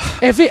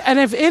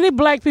 If any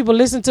black people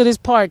listen to this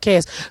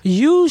podcast,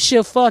 you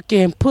should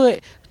fucking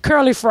put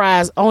curly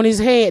fries on his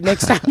head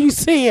next time you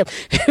see him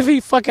if he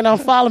fucking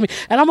unfollow me.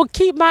 And I'm going to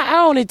keep my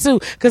eye on it too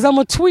because I'm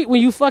going to tweet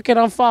when you fucking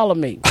unfollow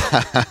me.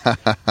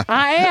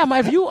 I am.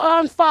 If you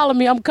unfollow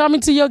me, I'm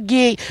coming to your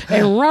gig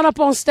and run up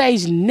on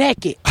stage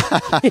naked.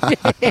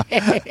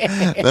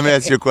 Let me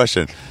ask you a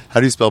question. How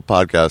do you spell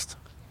podcast?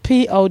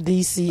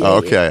 PODCA. Oh,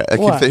 okay. I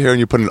keep hearing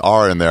you put an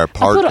R in there.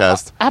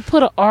 Podcast. I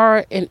put an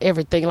R in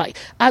everything. Like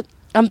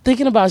I'm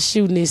thinking about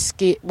shooting this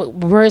skit, but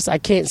words I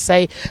can't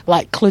say,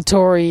 like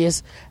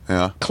clitoris,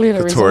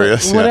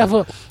 clitoris,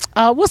 whatever.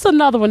 Yeah. What's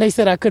another one they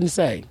said I couldn't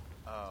say?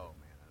 Oh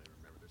man, I don't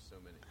remember. There's so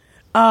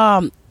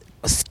many.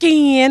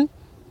 Skin.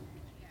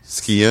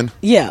 Skiing?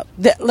 Yeah.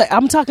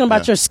 I'm talking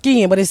about your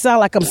skin, but it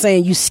sounds like I'm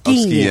saying you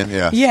skiing. Skiing,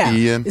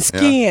 yeah.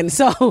 Skiing.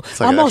 So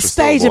like I'm on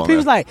stage and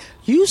people's like,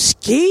 you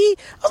ski?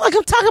 I was like,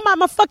 I'm talking about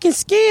my fucking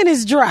skin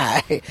is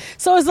dry.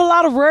 So it's a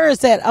lot of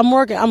words that I'm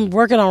working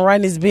on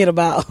writing this bit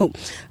about.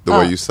 The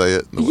way you say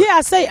it?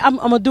 I say I'm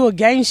going to do a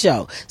game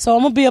show. So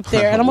I'm going to be up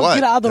there and I'm going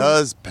to get all the... What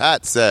does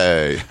Pat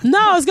say?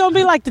 No, it's going to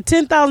be like the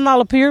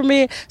 $10,000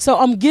 pyramid. So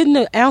I'm getting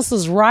the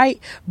answers right,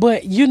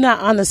 but you're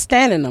not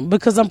understanding them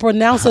because I'm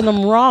pronouncing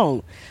them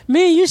wrong.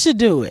 Me and you should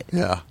do it.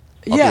 Yeah.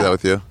 I'll do that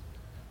with you.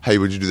 Hey,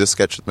 would you do this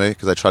sketch with me?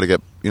 Because I try to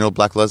get,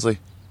 Black Leslie?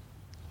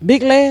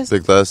 Big Les?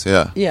 Big Les,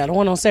 yeah. Yeah, the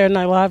one on Saturday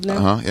Night Live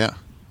now? Yeah.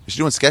 Is she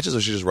doing sketches or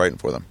is she just writing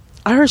for them?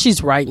 I heard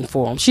she's writing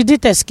for them. She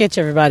did that sketch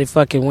everybody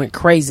fucking went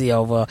crazy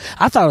over.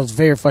 I thought it was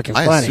very fucking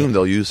funny. I assume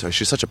they'll use her.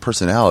 She's such a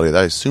personality that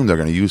I assume they're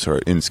going to use her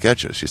in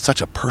sketches. She's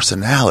such a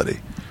personality.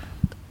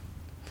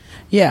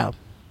 Yeah.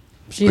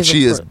 But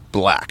she is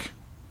black.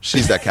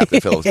 She's that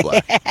Captain Phillips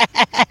Black.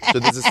 So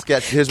there's a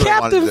sketch. Here's what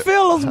Captain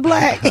Phillips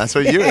Black. That's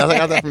what you. I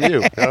got that from you.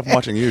 I got that from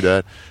watching you,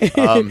 Dad.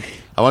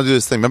 I want to do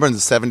this thing. Remember in the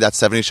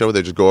 70s show where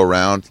they just go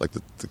around, like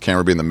the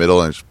camera be in the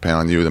middle and just pan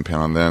on you, then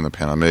pan on them, then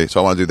pan on me. So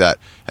I want to do that.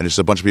 And there's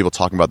a bunch of people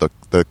talking about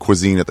the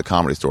cuisine at the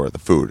Comedy Store, the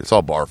food. It's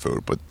all bar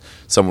food, but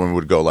someone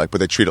would go but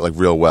they treat it like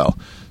real well.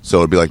 So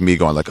it'd be like me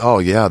going like, oh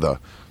yeah, the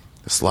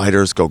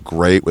sliders go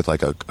great with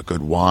like a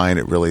good wine.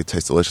 It really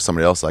tastes delicious.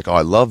 Somebody else like, oh,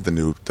 I love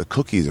the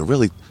cookies. It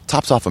really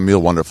tops off a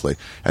meal wonderfully.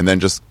 And then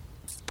just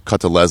cut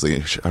to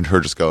Leslie and her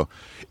just go,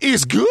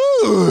 it's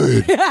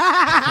good.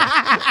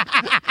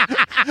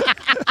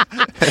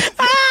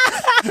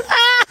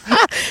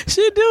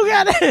 She do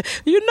got it.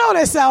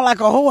 That sound like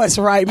a horse,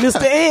 right,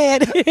 Mr.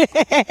 Ed?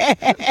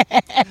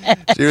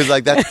 She was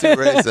like, that's too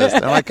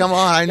racist. I'm like, come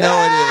on, I know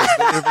it is.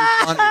 It'll be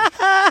funny.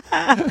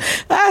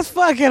 That's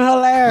fucking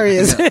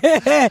hilarious.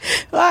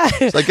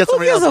 It's like, get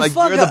somebody else like,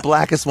 you're the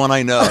blackest one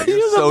I know. You're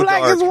the so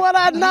blackest dark. one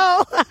I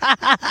know.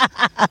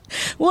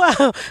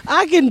 Well,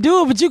 I can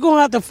do it, but you're going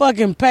to have to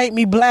fucking paint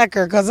me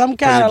blacker because I'm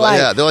kind of like...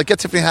 Yeah, they're like, get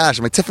Tiffany Haddish.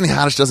 I'm like, Tiffany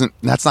Haddish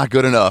that's not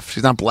good enough.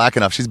 She's not black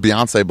enough. She's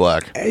Beyonce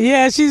black.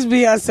 Yeah, she's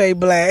Beyonce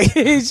black.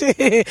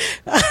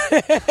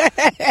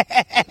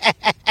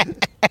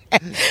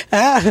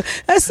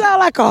 That sound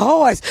like a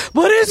horse,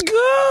 but it's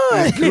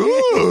good.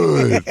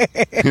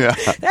 Yeah.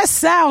 That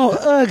sound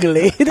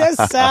ugly.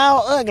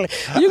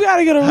 You got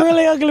to get a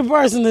really ugly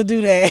person to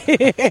do that.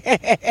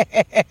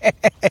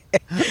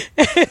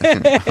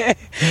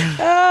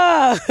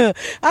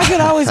 I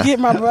can always get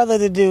my brother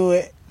to do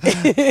it.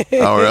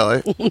 Oh,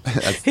 really?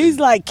 He's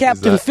like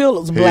Captain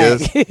Phillips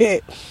Black.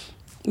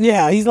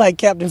 Yeah, he's like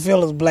Captain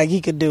Phillips Black. He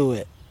could do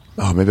it.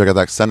 Oh, maybe I got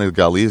that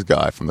Senegalese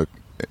guy from the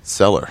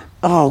cellar.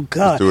 Oh,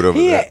 God. Let's do it over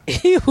there.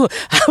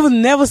 I've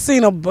never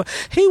seen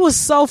he was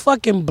so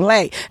fucking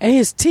black, and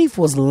his teeth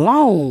was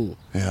long.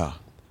 Yeah.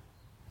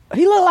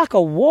 He looked like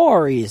a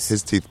warrior.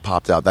 His teeth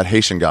popped out. That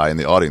Haitian guy in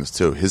the audience,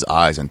 too. His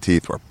eyes and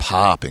teeth were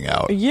popping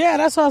out. Yeah,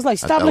 that's why I was like,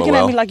 stop looking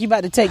at me like you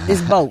about to take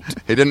this boat.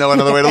 He didn't know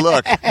another way to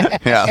look.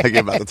 Yeah, like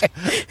about to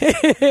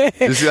Did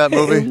you see that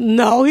movie?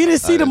 No, he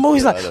didn't see the movie.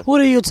 He's like, what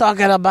are you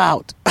talking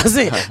about? I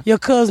said, your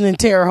cousin and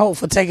Terre Haute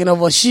for taking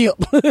over a ship.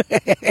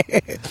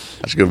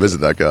 I should go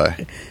visit that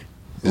guy.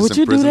 Would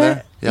you do that?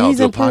 There? Yeah, I'll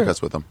do a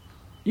podcast with him.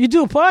 You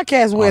do a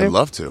podcast with him? I'd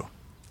love to.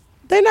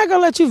 They're not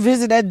going to let you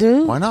visit that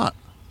dude. Why not?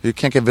 You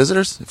can't get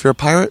visitors if you're a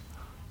pirate?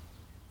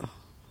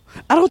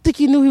 I don't think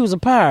he knew he was a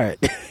pirate.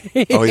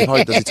 Oh,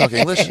 does he talk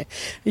English?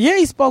 Yeah,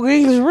 he spoke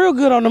English real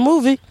good on the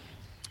movie.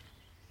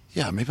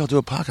 Yeah, maybe I'll do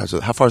a podcast with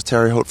him. How far is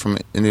Terre Haute from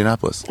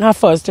Indianapolis? How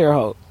far is Terre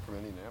Haute? From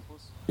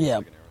Indianapolis? Yeah.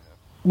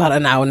 About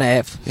an hour and a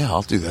half. Yeah,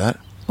 I'll do that.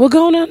 We're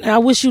going on. I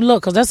wish you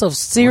luck because that's a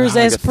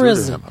serious-ass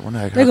prison.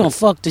 They're going to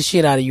fuck the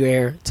shit out of you,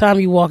 every time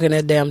you walk in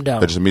that damn door.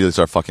 They just immediately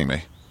start fucking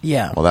me.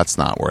 Yeah. Well, that's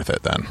not worth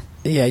it then.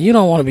 Yeah, you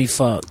don't want to be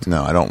fucked.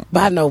 No, I don't.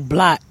 By no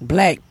black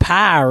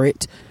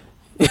pirate.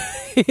 They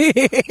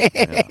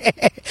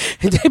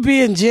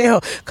be in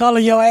jail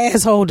calling your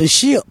asshole the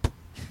ship.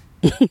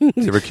 Did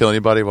you ever kill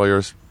anybody while you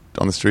were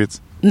on the streets?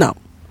 No.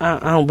 I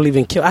don't believe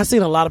in kill. I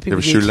seen a lot of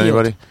people you ever get shoot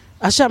anybody?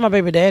 I shot my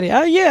baby daddy.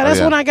 Oh, yeah, that's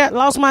when I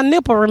lost my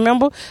nipple,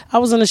 remember? I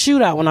was in a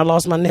shootout when I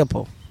lost my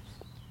nipple.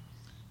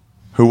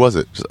 Who was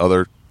it? Just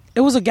other...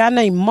 It was a guy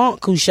named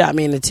Monk who shot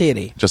me in the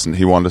titty.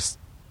 He wanted to...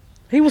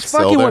 He was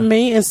fucking with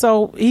me, and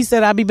so he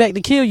said, I'll be back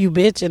to kill you,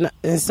 bitch.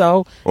 And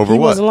so... Over he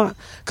what? wasn't lying.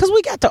 Because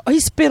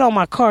he spit on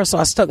my car, so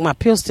I stuck my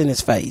pistol in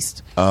his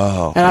face.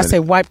 Oh. And I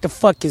said, wipe the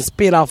fucking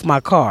spit off my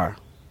car.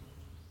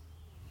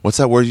 What's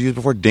that word you used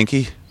before?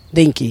 Dinky?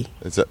 Dinky.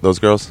 Is that those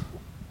girls?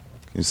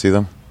 Can you see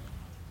them?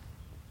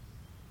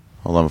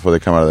 Hold on, before they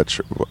come out of that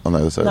on the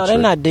other side. No, they're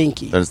not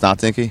dinky. Then it's not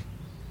dinky?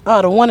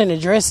 Oh, the one in the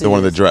dress. The one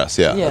in the dress,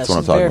 yeah. That's what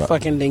I'm talking about. Very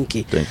fucking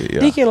dinky. Dinky, yeah.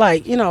 Dinky,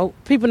 like,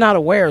 people not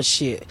aware of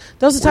shit.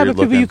 Those are the type of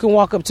people you can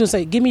walk up to and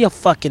say, give me your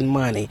fucking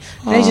money.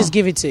 And they just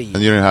give it to you.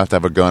 And you don't have to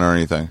have a gun or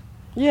anything.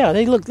 Yeah,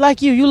 they look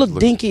like you. You look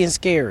dinky and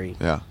scary.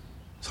 Yeah.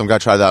 Some guy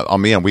tried that on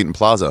me on Wheaton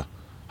Plaza.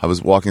 I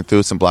was walking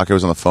through, some black guy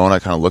was on the phone. I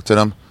kind of looked at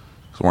him.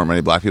 There weren't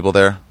many black people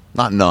there.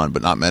 Not none,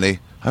 but not many.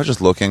 I was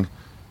just looking.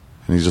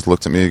 And he just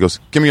looked at me. He goes,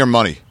 "Give me your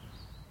money."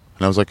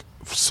 And I was like,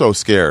 so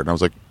scared. And I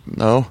was like,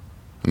 "No."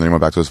 And then he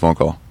went back to his phone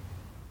call.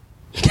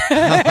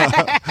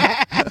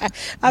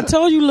 I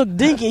told you look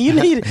dinky. You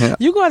need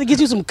you got to get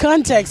you some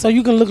contacts so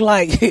you can look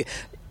like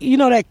you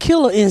know that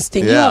killer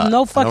instinct. Yeah. You have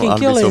no fucking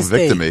killer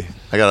instinct. Victim-y.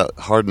 I gotta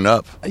harden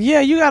up.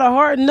 Yeah, you gotta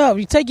harden up.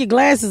 You take your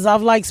glasses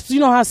off, like you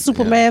know how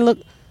Superman look.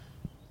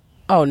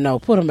 Oh no,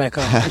 put them back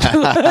on.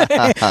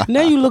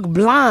 Now you look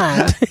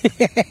blind.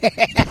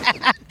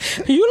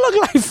 You look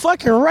like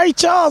fucking Ray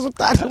Charles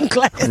without them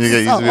glasses. You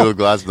get used to with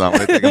glasses on.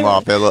 When they take them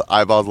off, their little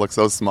eyeballs look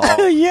so small.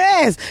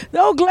 Yes,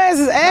 those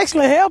glasses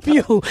actually help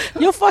you.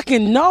 Your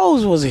fucking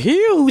nose was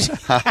huge.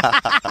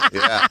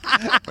 Yeah,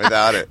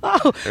 without it.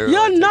 Oh, Really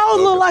your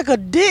nose look like a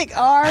dick,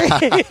 Ari.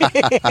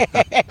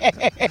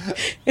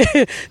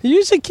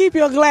 You should keep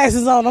your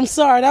glasses on. I'm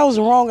sorry, that was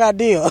the wrong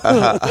idea.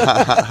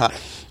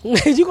 You're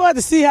going to have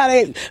to see how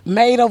they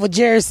made over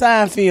Jerry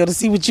Seinfeld to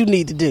see what you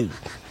need to do.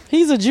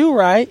 He's a Jew,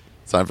 right?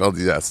 Seinfeld,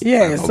 yes.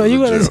 Yeah, Seinfeld's so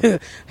you gonna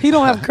he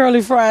don't have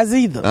curly fries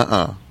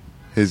either.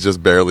 He's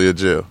just barely a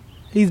Jew.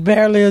 He's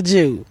barely a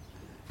Jew.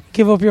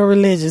 Give up your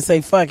religion.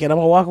 Say fuck it. I'm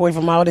gonna walk away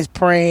from all this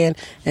praying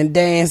and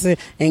dancing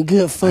and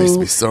good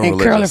food so and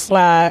religious.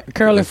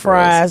 curly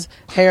fries,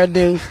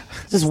 hairdo.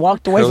 Just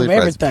walked away Curly from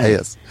fries, everything.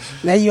 yes.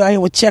 Now you out here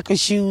with checker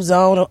shoes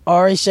on, an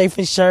Ari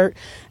Schaefer shirt,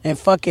 and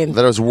fucking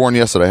That I was worn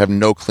yesterday. I have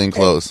no clean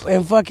clothes.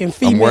 and fucking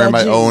female I'm wearing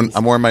my jeans.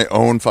 I'm wearing my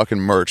own fucking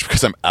merch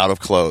because I'm out of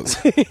clothes.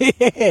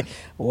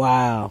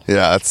 Wow.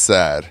 Yeah, that's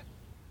sad.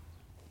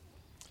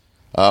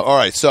 All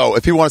right, so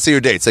if you want to see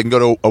your dates, they can go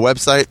to a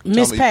website.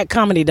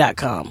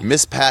 MissPatComedy.com.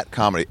 Miss Pat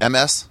Comedy.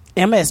 MS?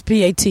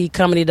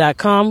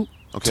 MSPATComedy.com.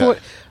 Okay.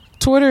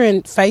 Twitter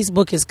and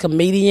Facebook is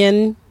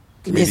comedian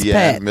Miss Comedian,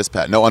 Pat. Miss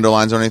Pat. No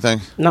underlines or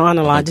anything? No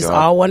underline, just God.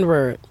 all one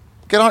word.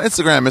 Get on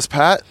Instagram, Miss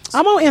Pat.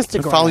 I'm on And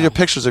Instagram. follow your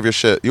pictures of your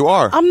shit. You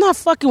are. I'm not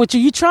fucking with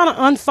you. You trying to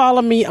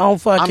unfollow me on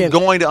fucking... I'm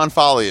going to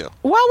unfollow you.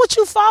 Why would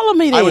you follow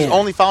me then? I was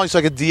only following you so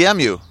I could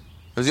DM you. It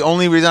was the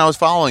only reason I was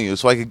following you,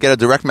 so I could get a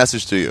direct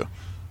message to you.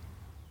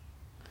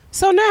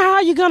 So now how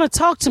are you going to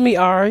talk to me,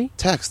 Ari?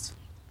 Text.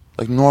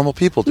 Like normal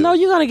people do. No,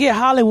 you're going to get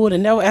Hollywood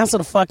and never answer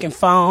the fucking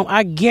phone.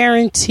 I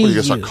guarantee What, you.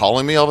 you going to start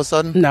calling me all of a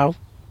sudden? No.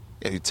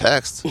 Yeah, you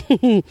text.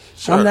 Sure.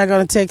 I'm not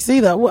going to text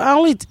either. Well, I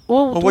only...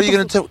 Well, what are you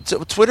going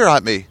to Twitter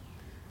at me?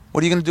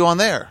 What are you going to do on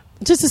there?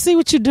 Just to see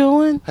what you're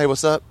doing. Hey,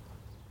 what's up?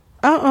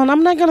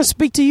 I'm not going to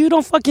speak to you.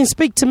 Don't fucking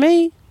speak to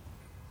me.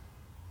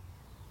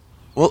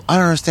 Well, I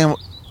don't understand.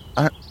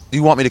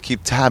 You want me to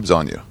keep tabs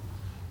on you?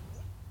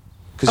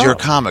 Because you're a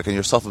comic and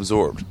you're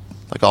self-absorbed.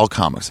 Like all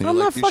comics. And I'm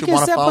you're not like, you should fucking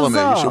want to follow me. You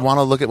self-absorbed. should want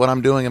to look at what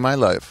I'm doing in my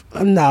life.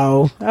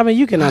 No. I mean,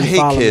 you can I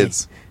unfollow hate me.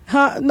 kids.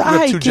 Huh? No, You I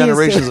have hate two kids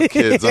generations too. of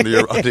kids under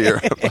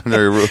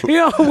your roof. You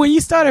know, when you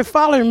started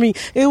following me,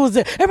 it was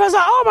everybody's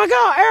like, "Oh my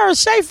God, Aaron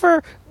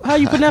Schaefer." How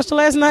you pronounce the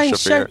last name?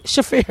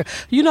 Shafir.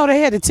 You know, they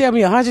had to tell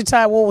me 100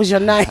 times what was your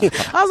name.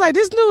 I was like,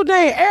 this new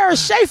name, Aaron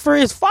Schaefer,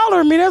 is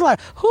following me. They're like,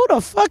 who the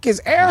fuck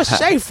is Aaron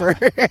Schaefer?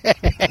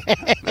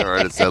 Never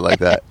heard it said like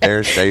that.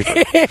 Aaron Schaefer.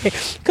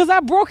 Because I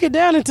broke it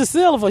down into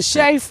syllables,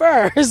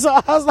 Schaefer. So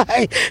I was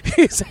like,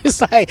 it's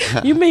like,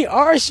 you mean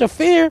Ari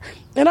Shafir?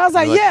 And I was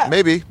like, yeah.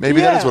 Maybe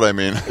that is what I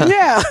mean.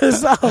 Yeah.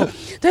 So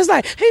there's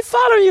like, he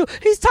following you.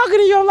 He's talking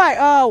to you. I'm like,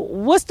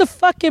 what's the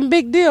fucking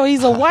big deal?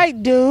 He's a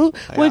white dude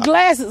with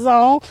glasses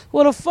on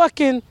with a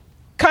fucking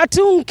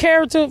cartoon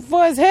character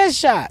for his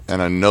headshot.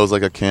 And a nose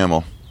like a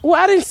camel.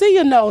 Well, I didn't see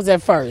your nose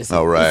at first.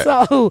 Oh, right.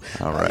 So,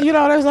 All right. you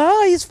know, there's like,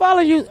 oh, he's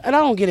following you. And I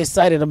don't get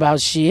excited about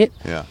shit.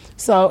 Yeah.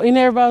 So, and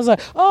everybody was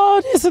like,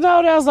 oh, this and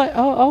all that. I was like,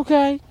 oh,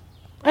 okay.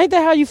 Ain't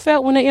that how you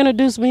felt when they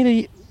introduced me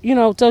to, you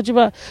know, told you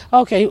about?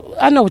 Okay,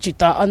 I know what you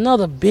thought.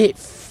 Another big,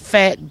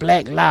 fat,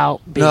 black,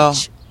 loud bitch. No,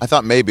 I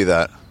thought maybe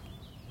that.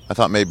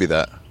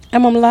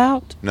 Am I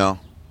loud? No.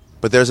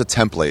 But there's a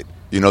template.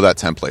 You know that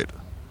template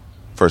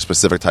for a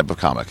specific type of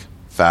comic.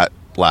 Fat,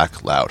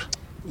 black, loud.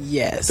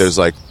 Yes. There's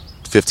like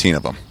 15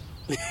 of them.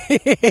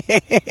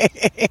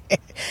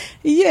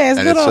 Yes.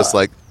 And but, it's just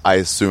like, I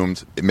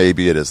assumed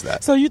maybe it is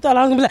that. So you thought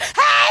I was going to be like,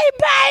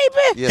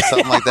 hey, baby. Yeah,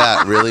 something like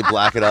that. Really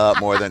black it up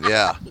more than,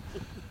 yeah.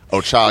 Oh,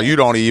 child, you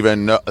don't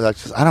even know.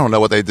 I don't know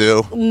what they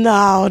do.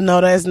 No,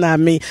 that's not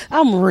me.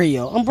 I'm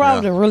real. I'm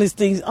probably the realest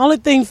thing. Only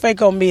thing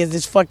fake on me is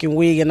this fucking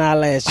wig and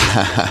eyelashes.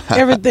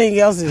 Everything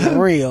else is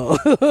real.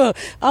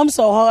 I'm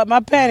so hard.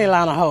 My panty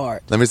line are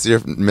hard. Let me see your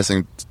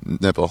missing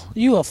nipple.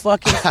 You a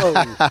fucking fool.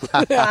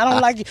 I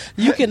don't like you.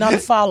 You can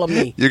unfollow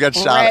me. You got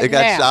shot. right It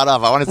got now. shot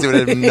off. I want to see what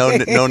a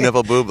no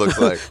nipple boob looks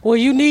like. Well,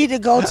 you need to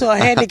go to a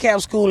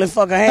handicap school and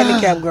fuck a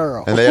handicap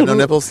girl. And they have no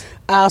nipples?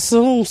 I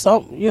assume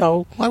some. You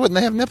know, Why wouldn't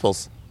they have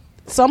nipples?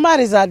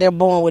 somebody's out there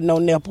born with no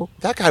nipple.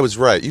 That guy was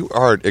right. You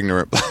are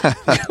ignorant. Who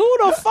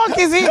the fuck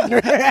is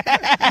ignorant?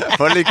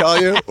 What did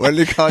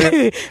he call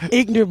you?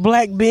 Ignorant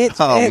black bitch.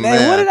 Oh, and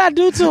man. what did I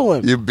do to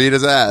him? You beat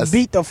his ass.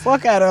 Beat the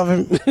fuck out of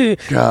him.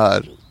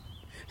 God.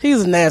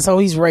 He's an asshole.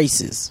 He's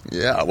racist.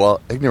 Yeah,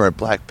 well, ignorant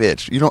black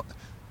bitch. You don't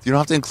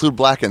have to include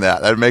black in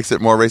that. That makes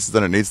it more racist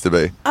than it needs to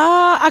be.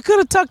 I could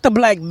have tucked a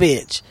black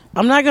bitch.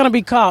 I'm not going to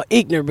be called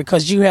ignorant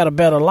because you had a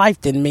better life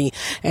than me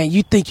and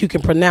you think you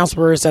can pronounce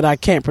words that I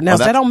can't pronounce.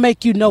 That don't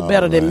make you no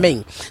better than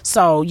me.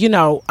 So,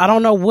 I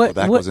don't know what...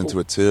 Well, that goes into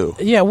it, too.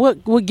 Yeah,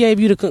 what gave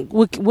you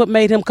what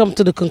made him come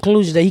to the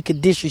conclusion that he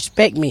could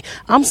disrespect me?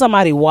 I'm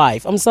somebody's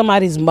wife. I'm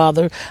somebody's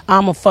mother.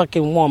 I'm a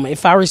fucking woman.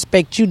 If I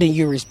respect you, then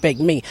you respect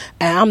me.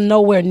 And I'm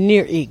nowhere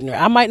near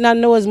ignorant. I might not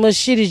know as much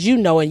shit as you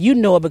know, and you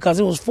know it because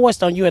it was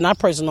forced on you, and that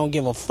person don't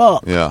give a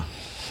fuck. Yeah.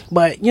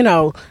 But,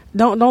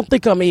 don't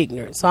think I'm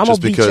ignorant. So I'm going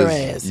to beat your ass.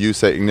 Just because you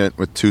say ignorant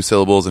with 2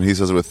 syllables and he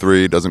says it with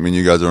 3 doesn't mean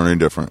you guys are any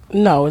different.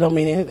 No, it don't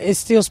mean it. It's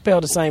still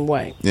spelled the same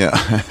way.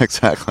 Yeah,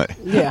 exactly.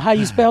 Yeah, how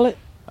you spell it?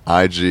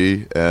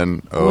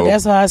 IGNO. Well,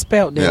 that's how I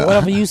spelled it. Yeah.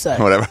 Whatever you say.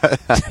 Whatever.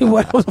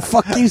 Whatever the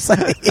fuck you say.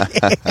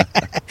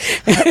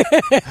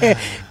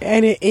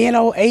 And it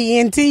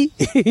NOANT.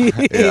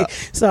 Yeah.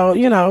 So,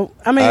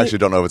 I actually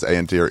don't know if it's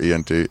ANT or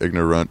ENT.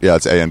 Ignorant. Yeah,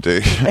 it's ANT.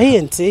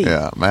 ANT.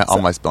 Yeah, all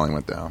my spelling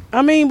went down.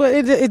 But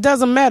it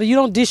doesn't matter. You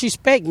don't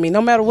disrespect me,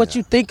 no matter what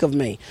you think of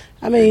me.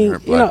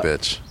 Ignorant black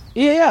bitch.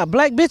 Yeah,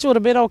 black bitch would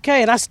have been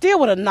okay, and I still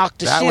would have knocked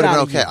the shit out of you. That would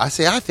have been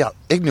okay. I thought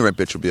ignorant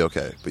bitch would be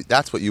okay, but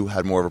that's what you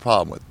had more of a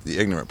problem with, the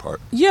ignorant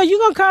part. Yeah, you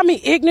gonna call me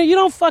ignorant? You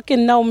don't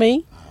fucking know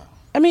me.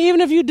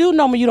 Even if you do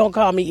know me, you don't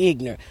call me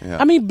ignorant.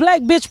 Yeah.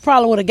 Black bitch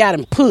probably would have got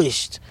him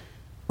pushed.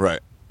 Right.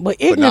 But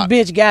ignorant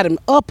bitch got him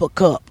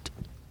uppercut.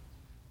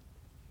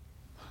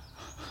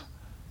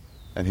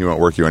 And he won't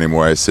work you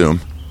anymore, I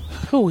assume.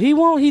 Who? He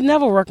won't. He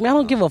never worked me. I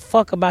don't give a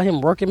fuck about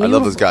him working me. I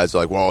love those guys who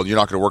are like, well, you're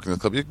not going to work in the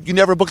club. You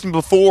never booked me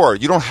before.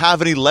 You don't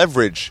have any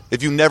leverage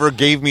if you never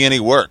gave me any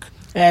work.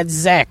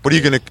 Exactly. What are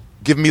you going to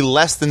give me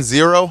less than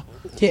 0?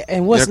 Yeah,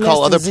 and what's you're going to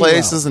call other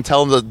places and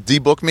tell them to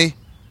debook me?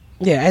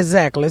 Yeah,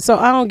 exactly. So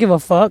I don't give a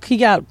fuck. He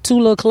got 2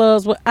 little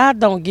clubs, but I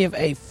don't give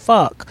a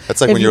fuck.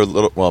 That's like when you're a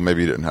little, well,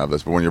 maybe you didn't have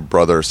this, but when your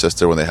brother or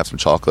sister, when they have some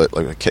chocolate,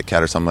 like a Kit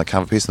Kat or something, like,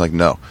 have a piece, and like,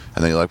 no.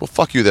 And then you're like, well,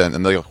 fuck you then.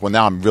 And they're like, well,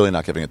 now I'm really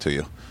not giving it to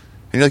you.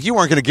 And you're like, you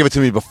weren't going to give it to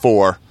me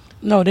before.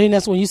 No, then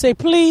that's when you say,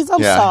 please,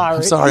 I'm sorry.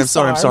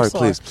 I'm sorry,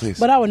 please.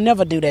 But I would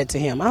never do that to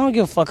him. I don't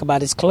give a fuck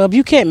about his club.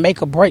 You can't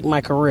make or break my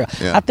career.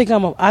 Yeah.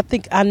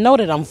 I know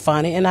that I'm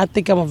funny, and I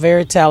think I'm a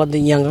very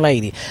talented young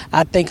lady.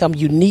 I think I'm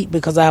unique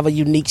because I have a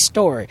unique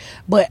story.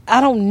 But I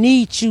don't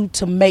need you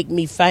to make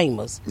me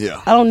famous. Yeah.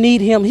 I don't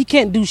need him. He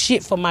can't do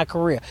shit for my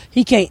career.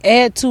 He can't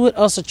add to it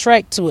or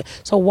subtract to it.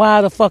 So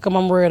why the fuck am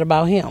I worried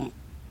about him?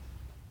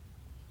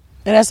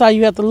 And that's how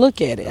you have to look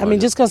at it.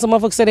 Just because some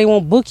motherfuckers say they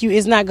won't book you,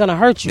 it's not going to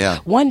hurt you. Yeah.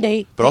 One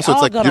day, but also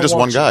it's like you're just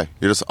one guy.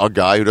 You're just a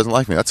guy who doesn't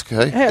like me. That's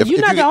okay. Hell,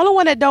 you're not the only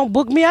one that don't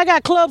book me. I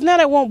got clubs now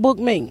that won't book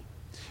me.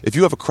 If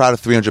you have a crowd of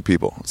 300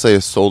 people, say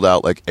a sold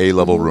out like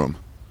A-level room,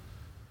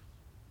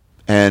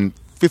 and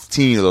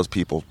 15 of those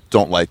people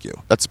don't like you,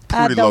 that's a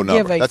pretty low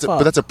number.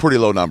 But that's a pretty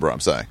low number, I'm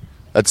saying.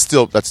 That's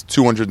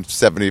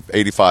 270,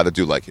 85 that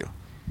do like you.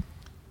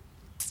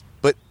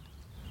 But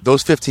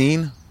those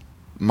 15...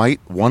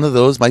 one of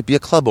those might be a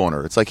club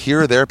owner. It's like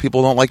here or there,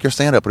 people don't like your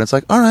stand-up. And it's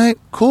like, all right,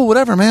 cool,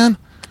 whatever, man.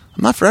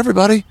 I'm not for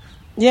everybody.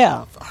 Yeah.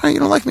 All right, you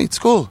don't like me. It's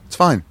cool. It's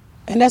fine.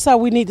 And that's how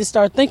we need to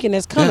start thinking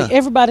as coming. Yeah.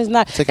 Everybody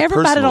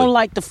don't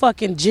like the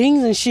fucking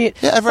jeans and shit.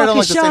 Yeah, everybody don't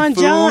like the same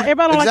food.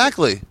 Everybody don't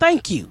exactly.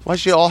 Thank you. Why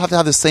should you all have to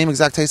have the same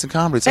exact taste in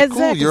comedy? It's like,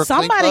 cool, you're a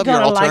clean club, you're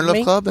an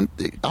alternative club, and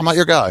I'm not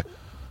your guy.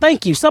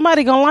 Thank you.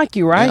 Somebody gonna like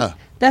you, right? Yeah.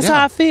 That's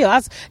how I feel. I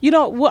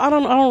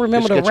don't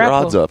remember the rapper. Get your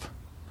odds up.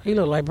 He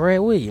looked like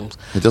Brad Williams.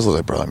 He does look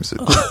like Brad Williams.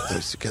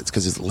 It's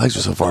because his legs are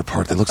so far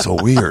apart. They look so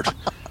weird.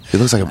 He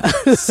looks like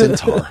a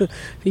centaur.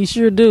 He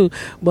sure do.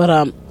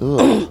 But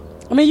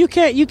you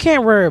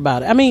can't worry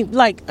about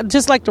it.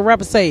 Just like the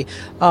rapper say,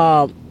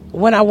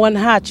 when I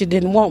wasn't hot, you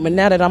didn't want me.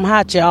 Now that I'm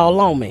hot, you all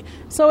on me.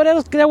 So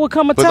there will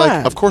come a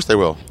time. Of course they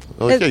will.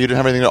 You didn't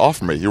have anything to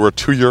offer me. You were a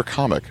 2-year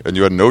comic, and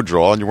you had no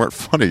draw, and you weren't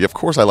funny. Of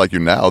course I like you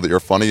now that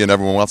you're funny and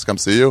everyone wants to come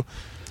see you.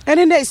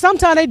 And then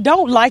sometimes they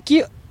don't like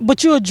you.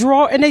 But you're a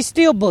drawer, and they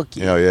still book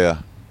you.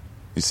 Yeah.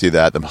 You see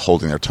that, them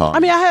holding their tongue.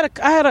 I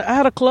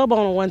had a club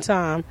owner one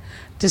time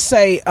to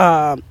say,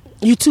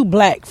 you too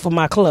black for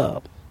my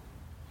club.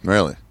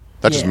 Really?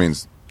 That just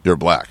means you're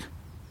black.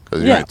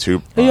 Because you're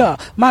too... Yeah.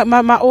 My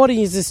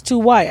audience is too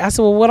white. I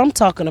said, well, what I'm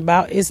talking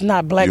about is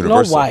not black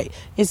nor white.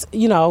 It's,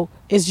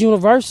 it's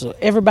universal.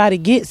 Everybody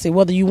gets it,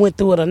 whether you went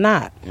through it or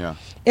not. Yeah.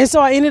 And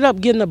so I ended up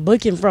getting a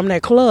booking from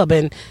that club,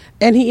 and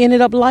he ended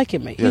up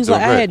liking me. He was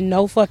like, I had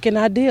no fucking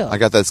idea. I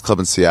got this club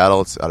in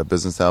Seattle. It's out of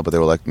business now, but they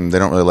were like, they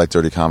don't really like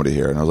dirty comedy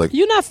here. And I was like...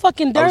 You're not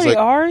fucking dirty,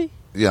 Ari.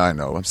 Yeah, I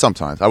know.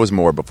 Sometimes. I was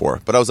more before.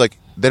 But I was like,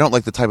 they don't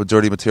like the type of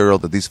dirty material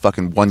that these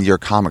fucking 1-year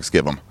comics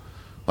give them.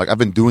 Like, I've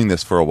been doing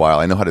this for a while.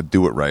 I know how to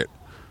do it right.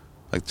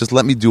 Like, just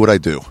let me do what I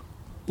do.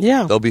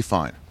 Yeah. They'll be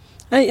fine.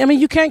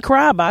 You can't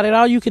cry about it.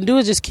 All you can do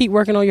is just keep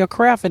working on your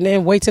craft and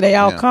then wait till they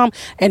all come.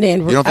 And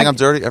then... You don't think I'm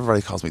dirty?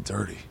 Everybody calls me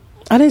dirty.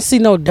 I didn't see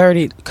no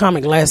dirty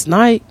comic last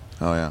night.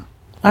 Oh, yeah.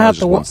 I have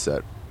to one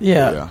set.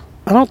 Yeah.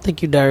 I don't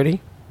think you're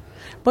dirty.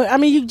 But I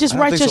mean, you just I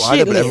don't write think your so shit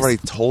either, but list. everybody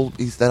told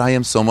me that I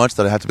am so much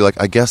that I have to be like,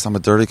 I guess I'm a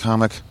dirty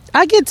comic.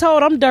 I get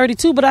told I'm dirty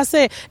too, but I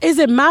said, is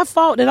it my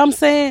fault that I'm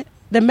saying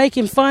that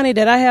making funny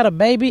that I had a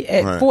baby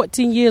at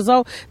 14 years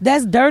old?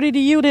 That's dirty to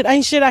you. That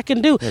ain't shit I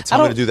can do. Yeah,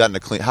 tell me to do that in a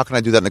clean. How can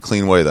I do that in a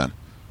clean way then?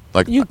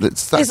 Like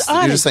it's honest.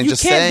 You're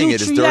just saying, saying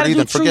it is dirty,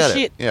 then forget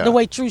it. Yeah. The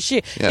way true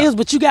shit is.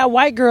 But you got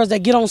white girls that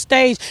get on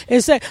stage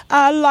and say,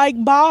 I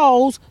like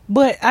balls,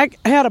 but I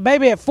had a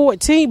baby at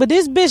 14, but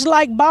this bitch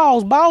like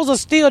balls. Balls are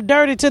still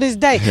dirty to this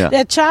day. Yeah.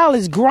 That child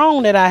is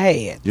grown that I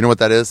had. You know what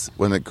that is?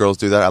 When the girls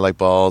do that, I like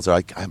balls,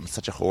 or I'm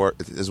such a whore.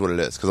 It is what it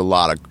is, because a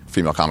lot of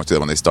female comics do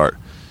that when they start.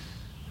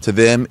 To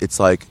them, it's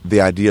like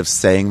the idea of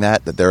saying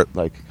that they're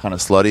like kind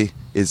of slutty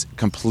is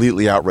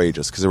completely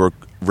outrageous, because they were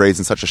raised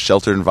in such a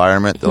sheltered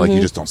environment. They're like, you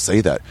just don't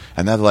say that.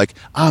 And now they're like,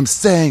 I'm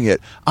saying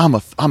it. I'm a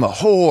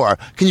whore.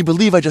 Can you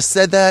believe I just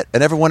said that?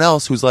 And everyone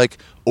else who's like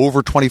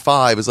over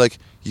 25 is like,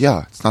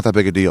 yeah, it's not that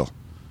big a deal.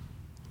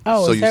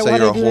 Oh, so you say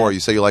you're a whore. You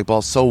say you like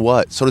balls. So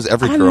what? So does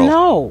every girl. I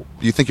know.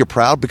 You think you're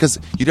proud? Because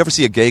you'd ever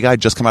see a gay guy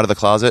just come out of the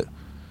closet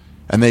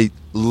and they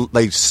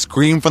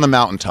scream from the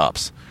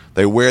mountaintops.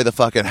 They wear the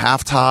fucking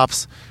half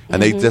tops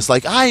and they just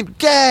like, I'm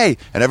gay.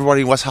 And everybody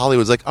in West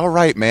Hollywood's like, all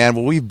right, man,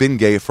 well, we've been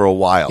gay for a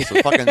while.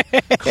 So fucking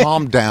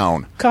calm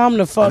down. Calm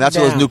the fuck down. And that's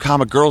what those new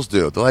comic girls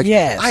do. They're like,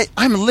 yes.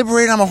 I'm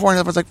liberated. I'm a whore. And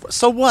everyone's like,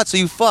 so what? So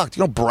you fucked.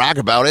 You don't brag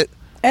about it.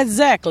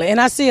 Exactly. And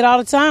I see it all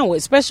the time,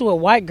 especially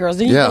with white girls.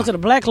 Then you go to the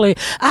black lady,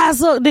 I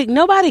suck dick.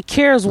 Nobody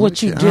cares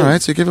what you do. All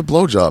right, so you give a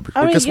blowjob.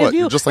 I mean, guess what?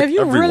 You're just like if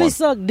you everyone. really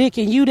suck dick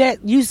and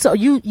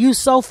you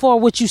so for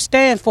what you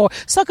stand for,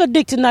 suck a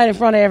dick tonight in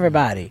front of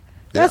everybody.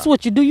 That's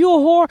what you do. You a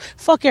whore?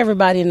 Fuck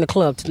everybody in the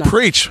club tonight.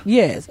 Preach.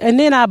 Yes, and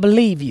then I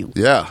believe you.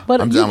 Yeah,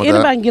 but I'm down with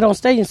anybody that. can get on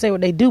stage and say what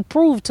they do.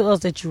 Prove to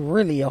us that you're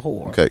really a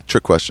whore. Okay,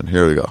 trick question.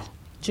 Here we go.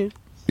 You?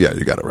 Yeah,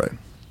 you got it right.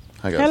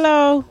 Hi,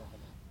 guys.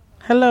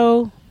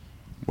 Hello.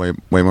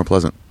 Way more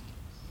pleasant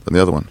than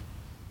the other one.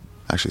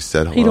 Actually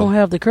said hello. He don't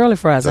have the curly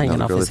fries Doesn't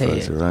hanging have off his curly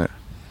fries, head. you're right.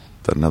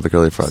 Doesn't have the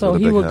curly fries. So with a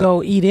he big would hat.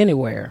 go eat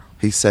anywhere.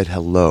 He said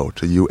hello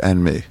to you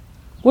and me.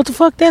 What the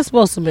fuck that's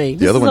supposed to mean?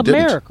 The other This one is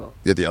didn't. America.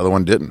 Yeah, the other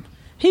one didn't.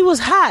 He was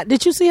hot.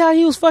 Did you see how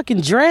he was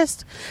fucking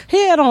dressed?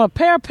 He had on a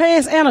pair of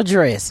pants and a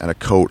dress. And a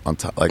coat on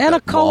top. Like and a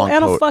that coat long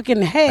and coat. a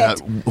fucking hat.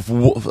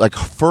 And like a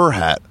fur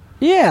hat.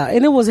 Yeah,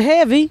 and it was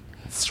heavy.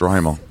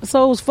 Strimal.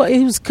 So it was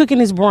he was cooking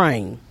his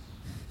brain.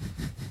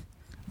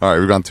 All right,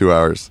 we've gone 2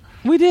 hours.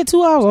 We did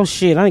 2 hours. Oh,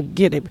 shit. I didn't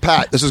get it.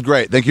 Pat, this is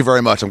great. Thank you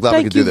very much. I'm glad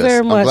we could do this. Thank you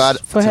very much I'm glad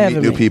for to having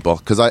meet new me. people,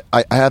 because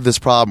I have this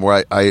problem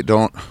where I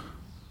don't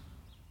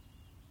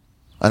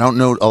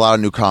know a lot of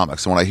new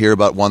comics. And when I hear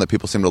about one that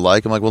people seem to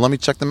like, I'm like, well, let me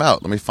check them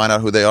out. Let me find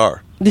out who they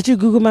are. Did you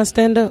Google my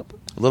stand-up?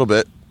 A little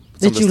bit.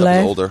 Some Did of the you stuff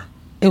laugh? is older.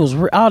 It was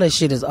all that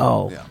shit is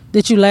old. Yeah.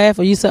 Did you laugh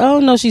or you said, oh,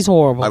 no, she's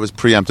horrible? I was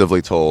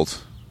preemptively told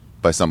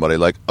by somebody,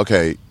 like,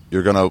 okay,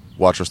 you're going to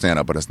watch her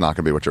stand-up, but it's not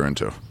going to be what you're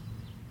into.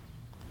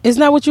 It's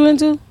not what you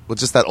into? Well,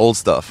 just that old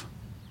stuff.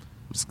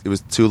 It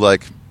was too,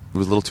 like, it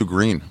was a little too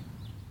green.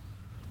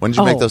 When did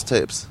you make those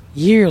tapes?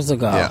 Years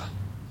ago. Yeah.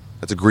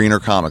 That's a greener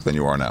comic than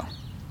you are now.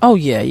 Oh,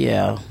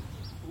 yeah.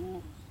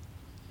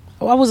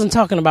 Well, I wasn't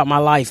talking about my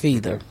life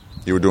either.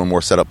 You were doing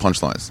more set-up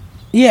punchlines.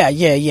 Yeah.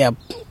 Yeah.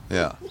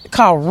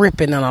 Called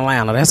ripping in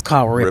Atlanta. That's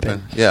called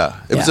ripping. Yeah.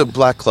 It was a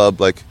black club,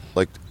 like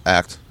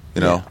act, you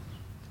know. Yeah.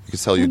 You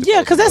could tell you.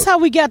 Yeah, because that's how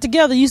we got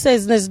together. You say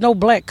there's no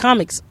black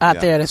comics out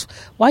there. That's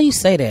why you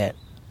say that.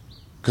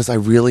 Because I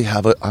really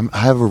have I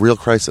have a real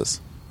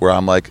crisis where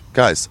I'm like,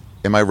 guys,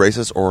 am I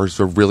racist, or is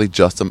there really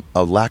just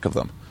a lack of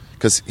them?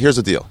 Because here's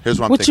the deal. Here's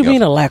what I'm What you thinking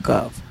mean of. a lack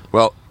of?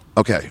 Well,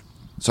 okay.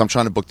 So I'm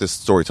trying to book this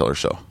storyteller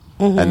show.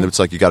 And it's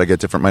like you got to get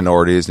different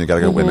minorities and you got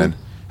to get women.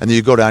 And then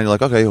you go down and you're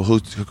like, okay, who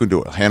can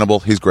do it? Hannibal,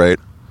 he's great.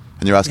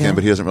 And you're asking him,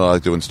 but he doesn't really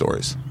like doing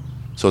stories.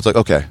 So it's like,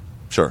 okay,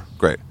 sure,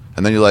 great.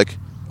 And then you're like,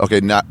 okay,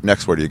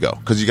 next, where do you go?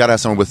 Because you got to have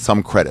someone with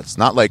some credits.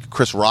 Not like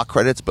Chris Rock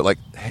credits, but like,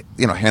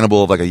 you know,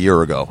 Hannibal of like a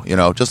year ago. You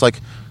know, just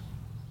like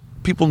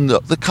people know,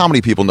 the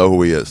comedy people know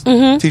who he is.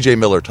 TJ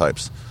Miller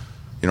types.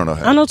 You don't know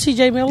him. I know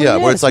TJ Miller. Yeah,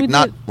 yes, where it's like we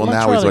not, did well, now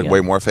Montreal he's like together.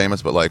 way more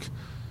famous, but like,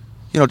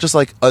 you know, just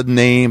like a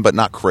name, but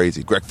not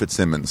crazy. Greg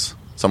Fitzsimmons.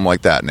 Something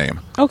like that name.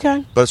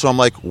 Okay. But so I'm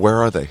like,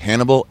 where are they?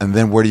 Hannibal, and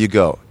then where do you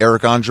go?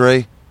 Eric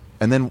Andre,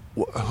 and then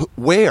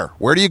where?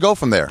 Where do you go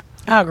from there?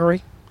 I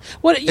agree.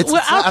 What? And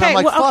I'm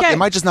like, fuck,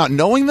 am I just not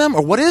knowing them,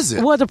 or what is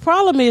it? Well, the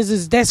problem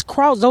is that's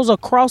those are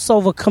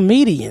crossover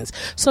comedians.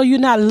 So you're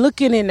not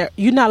looking in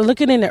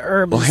the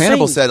urban. Well,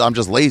 Hannibal scene. said I'm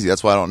just lazy.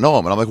 That's why I don't know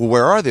them. And I'm like, well,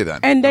 where are they then?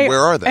 And where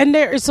are they? And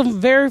there is some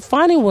very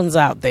funny ones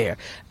out there.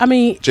 I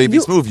mean,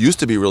 JB Smoove used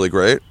to be really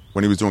great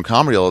when he was doing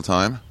comedy all the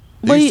time.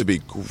 He used to be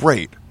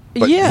great,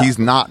 but he's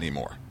not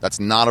anymore. That's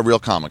not a real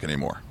comic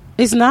anymore.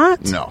 It's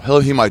not. No,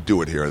 he might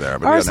do it here or there,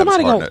 but Or he doesn't have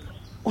his heart in it.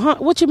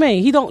 What you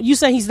mean? He don't? You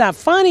say he's not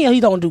funny, or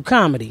he don't do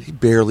comedy? He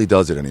barely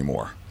does it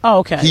anymore. Oh,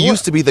 okay. He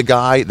used to be the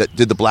guy that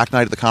did the Black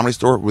Night at the Comedy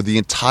Store with the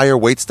entire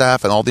wait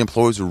staff and all the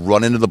employees who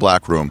run into the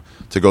black room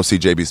to go see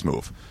JB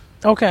Smoove.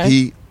 Okay.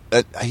 He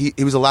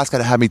was the last guy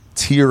to have me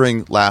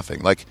tearing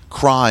laughing, like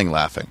crying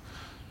laughing.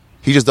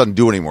 He just doesn't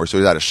do it anymore, so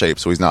he's out of shape,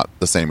 so he's not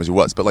the same as he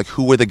was. But, like,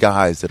 who are the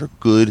guys that are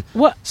good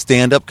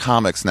stand-up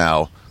comics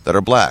now that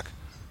are black?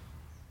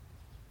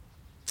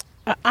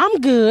 I'm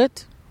good.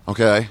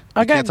 Okay.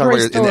 I got great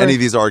stories. In any of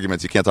these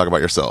arguments, you can't talk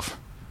about yourself.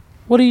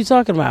 What are you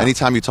talking about?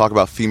 Anytime you talk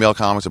about female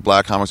comics or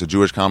black comics or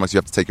Jewish comics, you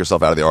have to take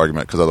yourself out of the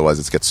argument because otherwise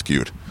it gets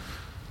skewed.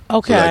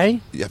 Okay.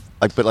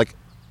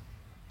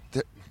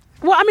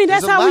 Well, I mean,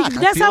 that's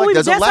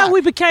how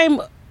we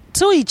became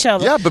to each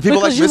other. Yeah, but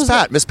people like Miss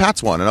Pat. Miss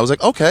Pat's one. And I was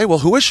like, okay, well,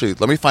 who is she?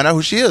 Let me find out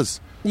who she is.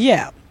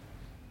 Yeah.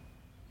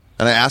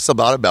 And I asked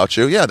about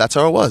you. Yeah, that's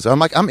how it was. I'm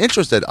like, I'm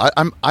interested.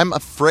 I'm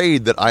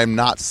afraid that I'm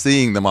not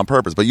seeing them on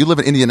purpose. But you live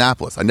in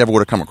Indianapolis. I never would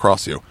have come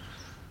across you.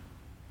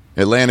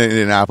 Atlanta and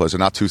Indianapolis are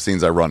not two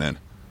scenes I run in.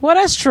 Well,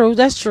 that's true.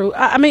 That's true.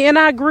 I mean, and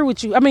I agree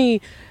with you. I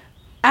mean,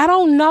 I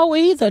don't know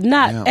either.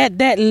 Not at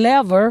that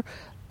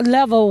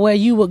level where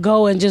you would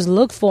go and just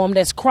look for them.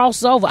 That's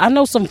crossover. I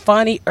know some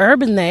funny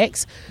urban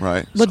acts.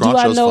 Right. But Scroncho's do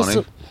I know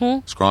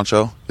funny.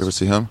 Scroncho? You ever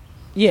see him?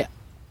 Yeah.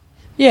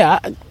 Yeah.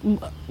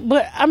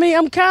 But, I mean,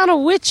 I'm kind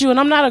of with you,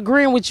 and I'm not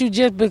agreeing with you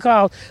just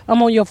because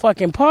I'm on your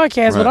fucking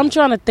podcast, but I'm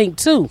trying to think,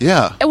 too.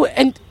 Yeah.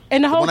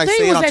 And the whole thing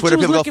was on that Twitter, you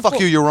was people looking go, fuck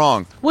you, you're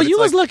wrong. Well, you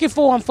was looking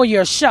for them for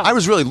your show. I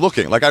was really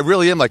looking. Like, I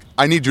really am. Like,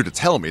 I need you to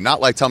tell me. Not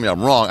like tell me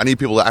I'm wrong. I need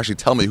people to actually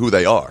tell me who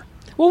they are.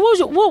 Well,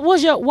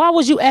 why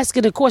was you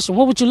asking the question?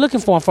 What were you looking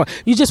for them for?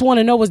 You just want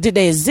to know, did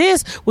they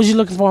exist? Was you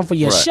looking for them for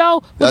your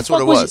show? That's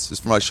what it was.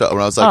 It's for my show.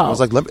 When I was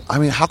like,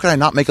 how can I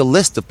not make a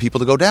list of people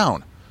to go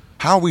down?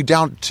 How are we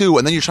down 2?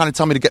 And then you're trying to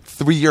tell me to get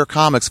 3-year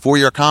comics,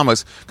 4-year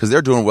comics, because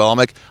they're doing well. I'm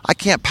like, I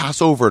can't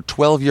pass over a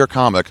 12-year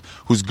comic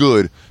who's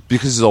good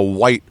because he's a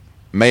white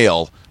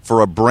male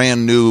for a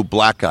brand new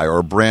black guy or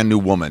a brand new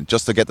woman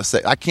just to get the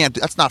say. I can't.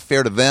 That's not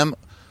fair to them.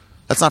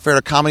 That's not fair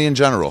to comedy in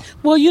general.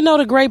 Well, you know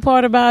the great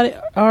part about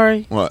it,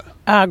 Ari? What?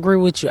 I agree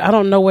with you. I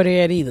don't know where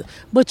they're at either.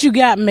 But you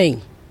got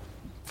me.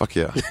 Fuck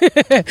yeah.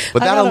 But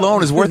that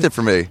alone is worth it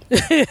for me.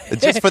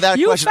 Just for that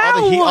question.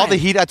 All the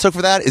heat I took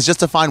for that is just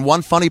to find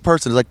one funny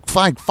person. It's like,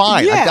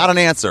 fine. Yeah. I got an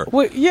answer.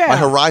 Well, yeah. My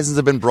horizons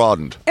have been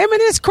broadened. I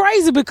mean, it's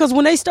crazy because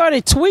when they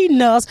started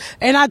tweeting us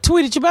and I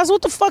tweeted you, I said,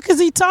 what the fuck is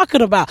he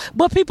talking about?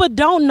 But people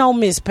don't know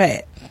Miss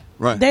Pat.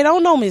 Right. They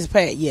don't know Miss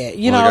Pat yet.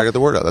 You gotta get the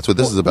word out. That's what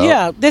this is about.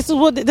 Yeah, this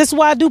is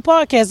why I do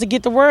podcasts, to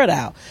get the word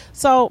out.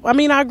 So, I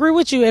mean, I agree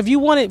with you. If you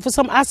wanted for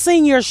I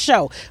seen your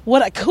show.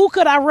 Who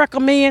could I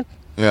recommend?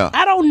 Yeah.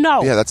 I don't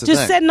know. Yeah, that's the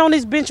Just thing. sitting on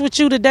this bench with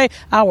you today,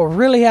 I would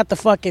really have to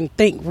fucking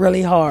think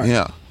really hard.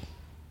 Yeah.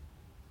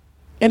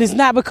 And it's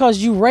not because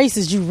you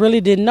racist, you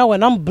really didn't know.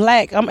 And I'm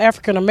black, I'm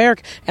African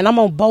American, and I'm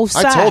on both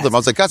sides. I told them, I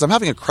was like, guys, I'm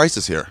having a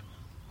crisis here.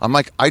 I'm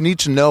like, I need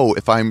to know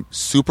if I'm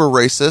super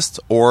racist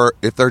or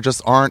if there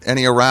just aren't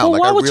any around.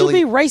 Well, why would you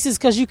be racist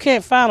because you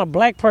can't find a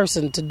black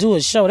person to do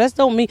a show? That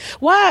don't mean...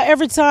 Why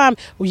every time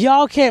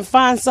y'all can't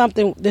find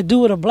something to do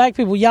with a black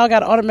people, y'all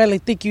got to automatically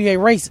think you ain't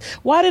racist?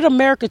 Why did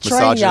America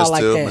train y'all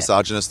like that?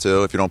 Misogynist,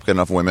 too. If you don't get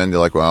enough women, you're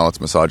like, well, it's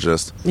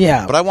misogynist.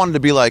 Yeah. But I wanted to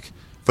be like,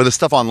 for the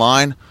stuff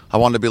online, I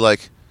wanted to be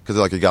like, because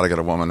they're like, you got to get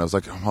a woman. I was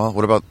like, well,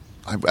 what about...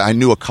 I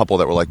knew a couple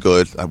that were like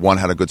good. One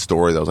had a good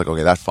story that was like,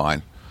 okay, that's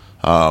fine.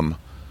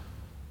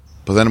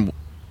 But then...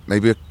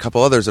 maybe a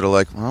couple others that are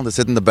like, well, this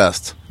isn't the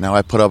best. Now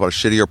I put up a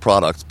shittier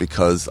product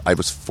because I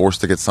was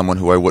forced to get someone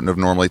who I wouldn't have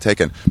normally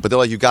taken. But they're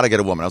like, you got to get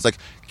a woman. I was like,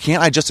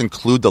 can't I just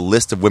include the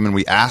list of women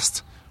we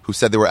asked who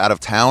said they were out of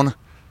town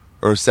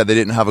or said they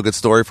didn't have a good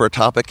story for a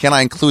topic? Can't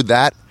I include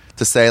that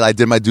to say I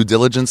did my due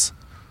diligence?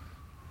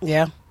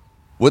 Yeah.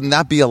 Wouldn't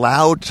that be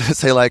allowed to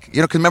say, like,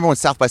 because remember when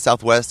South by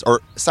Southwest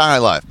or Saturday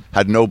Night Live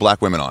had no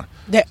black women on?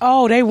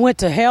 They went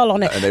to hell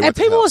on that. And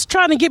people was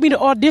trying to get me to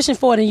audition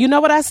for it. And you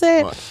know what I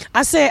said? What?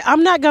 I said,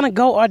 I'm not going to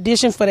go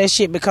audition for that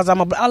shit because I'm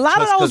a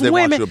lot of those they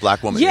women. Want you a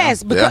black woman.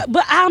 Yes, yeah?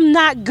 but I'm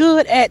not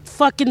good at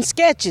fucking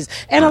sketches.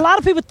 And a lot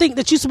of people think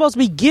that you're supposed to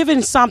be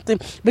given something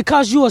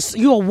because you're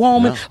a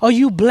woman or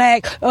you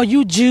black or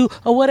you Jew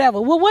or whatever.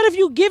 Well, what if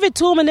you give it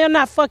to them and they're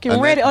not fucking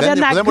ready or they're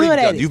not good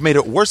at it? You've made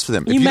it worse for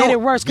them. You made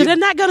it worse because they're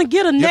not going to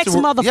get a next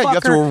motherfucker. Yeah, you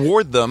have to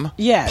reward them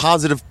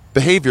positive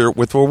behavior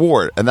with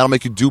reward, and that'll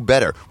make you do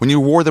better. When you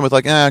reward them with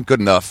like, good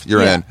enough,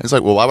 you're in. It's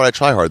like, well, why would I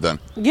try hard then?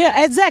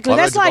 Yeah, exactly.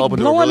 That's like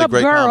blowing up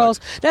girls.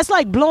 That's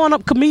like blowing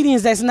up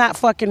comedians that's not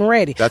fucking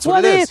ready. That's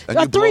what it is.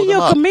 A 3-year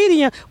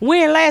comedian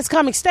win Last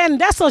Comic Standing.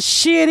 That's a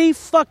shitty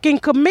fucking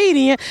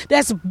comedian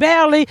that's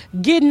barely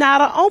getting out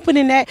of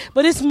opening act,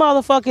 but this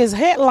motherfucker is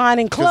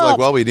headlining clubs. Like,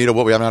 well, we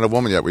haven't had a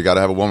woman yet. We got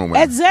to have a woman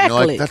win.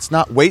 Exactly. Like, that's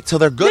not wait till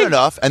they're good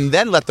enough and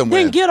then let them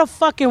win. Then get a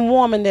fucking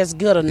woman that's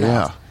good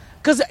enough. Yeah.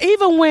 Because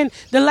even when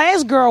the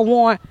last girl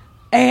won,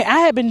 and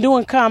I had been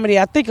doing comedy,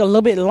 I think a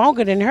little bit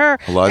longer than her.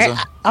 Eliza?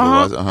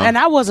 And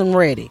I wasn't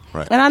ready.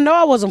 Right. And I know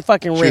I wasn't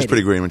fucking ready. She was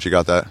pretty green when she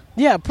got that.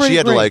 Yeah, pretty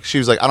green. She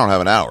was like, I don't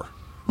have an hour.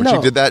 When she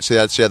did that, she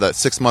had that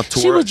 6-month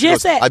tour. She was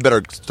just I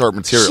better start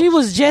material. She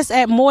was just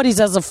at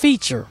Morty's as a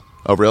feature.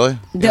 Oh, really?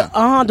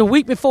 The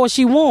week before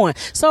she won.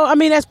 So, I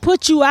mean, that's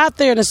put you out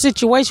there in a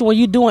situation where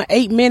you're doing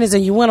 8 minutes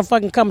and you win a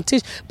fucking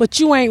competition,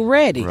 but you ain't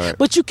ready. Right.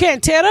 But you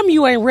can't tell them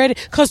you ain't ready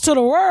because to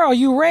the world,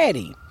 you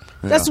ready.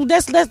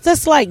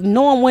 That's like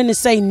knowing when to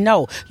say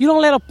no. You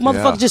don't let a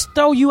motherfucker just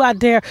throw you out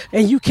there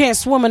and you can't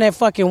swim in that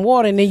fucking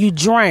water and then you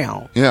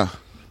drown. Yeah.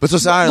 But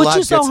society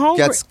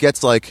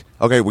gets like,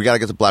 okay, we got to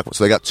get to black.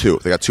 So they got two.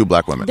 They got two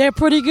black women. They're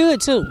pretty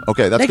good too.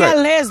 Okay, that's they great. They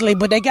got Leslie,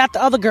 but they got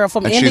the other girl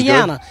from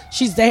Indiana.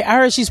 I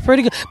heard she's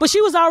pretty good, but she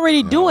was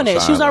already doing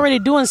it. She was already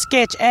doing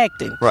sketch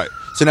acting. Right.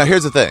 So now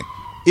here's the thing.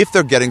 If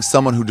they're getting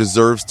someone who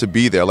deserves to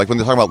be there, like when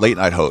they're talking about late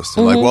night hosts,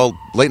 they're like, well,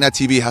 late night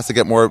TV has to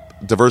get more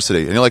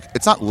diversity. And you're like,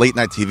 it's not late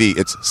night TV.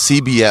 It's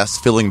CBS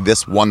filling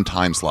this one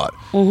time slot.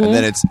 And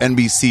then it's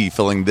NBC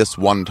filling this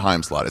one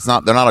time slot.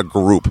 They're not a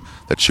group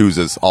that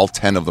chooses all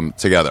 10 of them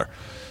together.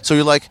 So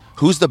you're like,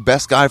 who's the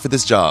best guy for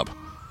this job?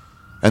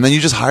 And then you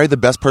just hire the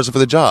best person for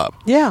the job.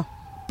 Yeah.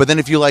 But then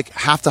if you like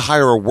have to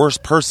hire a worse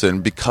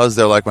person because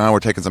they're like, well, we're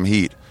taking some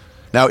heat.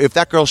 Now, if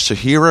that girl's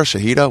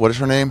Shahida, what is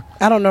her name?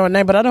 I don't know her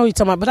name, but I know who you're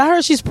talking about. But I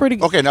heard she's pretty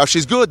good. Okay, now if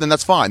she's good, then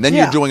that's fine. Then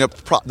you're doing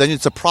then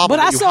it's a problem.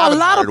 But I saw a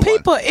lot of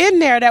people in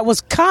there that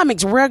was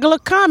comics, regular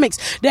comics,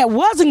 that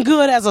wasn't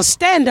good as a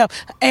stand-up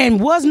and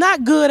was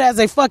not good as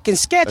a fucking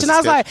sketch. And I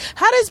was like,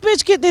 how did this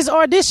bitch get this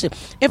audition?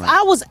 If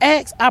I was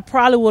asked, I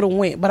probably would have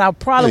went, but I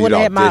probably would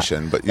have had my...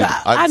 But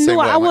I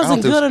knew I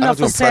wasn't good enough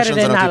for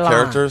Saturday Night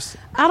Live.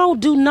 I don't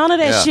do none of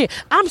that shit.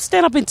 I'm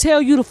stand up and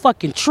tell you the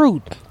fucking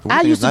truth.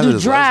 I used to do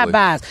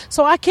drive-bys,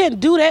 so I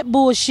can't do that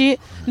bullshit.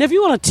 And if you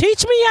want to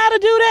teach me how to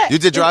do that... You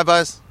did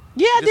drive-bys?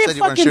 Yeah, I did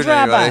fucking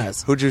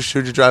drive-bys. Who'd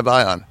you drive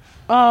by on?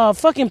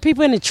 Fucking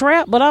people in the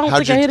trap, but I don't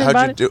think I hit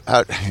anybody.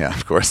 Yeah,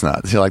 of course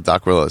not. You're like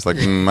Doc Willis. Like, I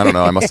don't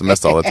know. I must have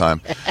missed all the time.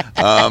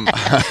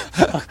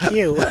 Fuck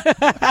you.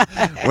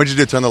 What'd you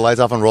do? Turn the lights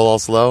off and roll all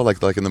slow,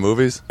 like in the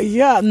movies?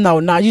 Yeah, no.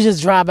 You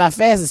just drive by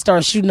fast and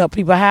start shooting up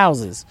people's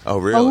houses. Oh,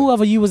 really? Or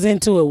whoever you was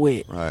into it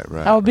with. Right.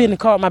 I would be in the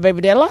car with my baby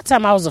dad. A lot of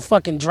time I was a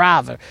fucking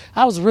driver.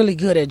 I was really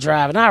good at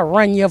driving. I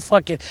run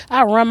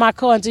my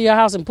car into your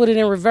house and put it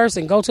in reverse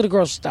and go to the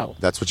grocery store.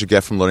 That's what you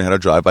get from learning how to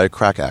drive by a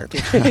crack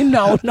addict.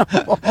 No.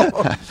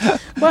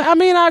 But I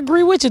mean, I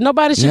agree with you.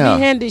 Nobody should be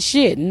handed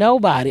shit.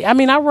 Nobody. I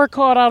mean, I work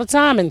hard all the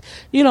time, and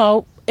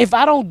if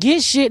I don't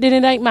get shit, then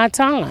it ain't my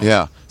time.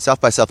 Yeah. South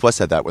by Southwest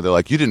had that, where they're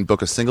like, you didn't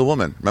book a single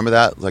woman. Remember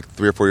that? Like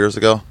 3 or 4 years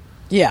ago?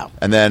 Yeah.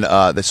 And then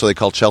they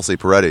called Chelsea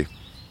Peretti.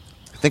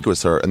 I think it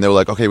was her. And they were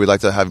like, okay, we'd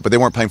like to have, but they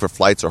weren't paying for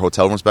flights or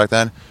hotel rooms back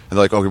then. And they're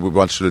like, okay, we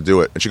want you to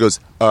do it. And she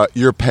goes,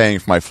 you're paying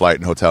for my flight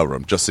and hotel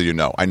room, just so you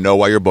know. I know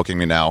why you're booking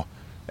me now,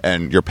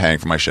 and you're paying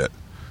for my shit.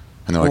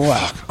 And they're like,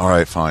 fuck, all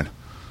right, fine.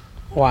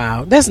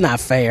 Wow, that's not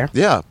fair.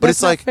 Yeah, but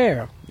it's like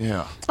fair.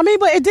 Yeah. I mean,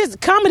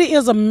 but comedy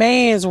is a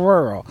man's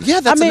world.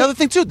 Yeah, that's another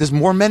thing too. There's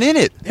more men in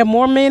it. There are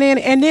more men in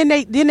it, and then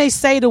they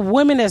say the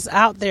women that's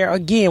out there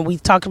again. We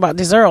talked about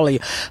this earlier.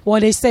 Well,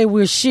 they say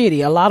we're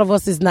shitty. A lot of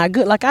us is not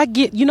good. Like I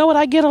get what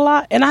I get a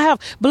lot, and I have,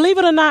 believe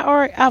it or not,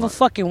 Art, I have a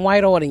fucking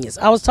white audience.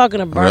 I was talking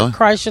to Bert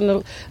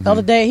Kreischer the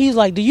other day. He's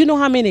like, "Do you know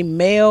how many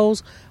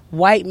males?"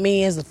 White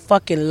men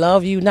fucking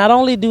love you. Not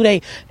only do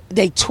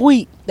they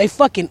tweet, they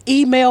fucking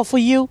email for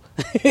you.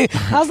 I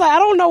was like, I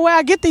don't know where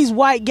I get these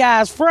white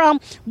guys from,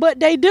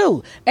 but they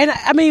do. And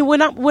I mean,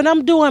 when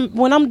I'm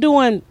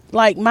doing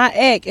like my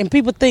act, and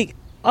people think,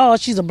 oh,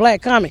 she's a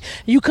black comic.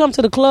 You come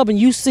to the club and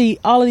you see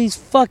all of these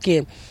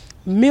fucking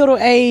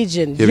middle-aged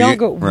and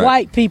younger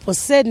white people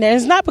sitting there.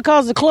 It's not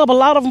because of the club. A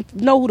lot of them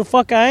know who the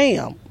fuck I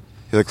am.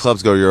 Yeah, the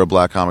clubs go, you're a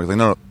black comic. Like,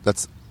 no,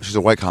 she's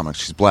a white comic.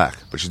 She's black,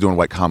 but she's doing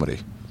white comedy.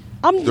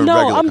 I'm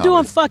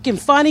doing fucking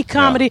funny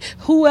comedy.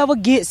 Yeah. Whoever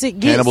gets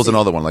it, gets Hannibal's it.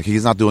 another one. Like,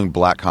 he's not doing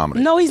black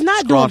comedy. No, he's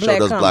not doing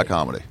black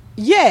comedy.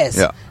 Yes.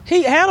 Yeah.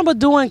 Hannibal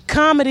doing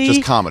comedy.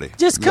 Just comedy.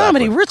 Just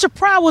comedy. Richard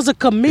Pryor was a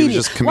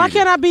comedian. Why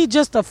can't I be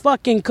just a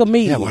fucking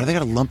comedian? Yeah, why do they got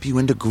to lump you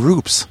into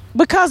groups?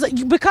 Because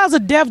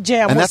of Def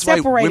Jam. And that's why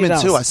women,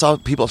 too. I saw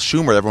people,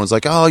 Schumer, everyone's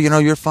like, oh,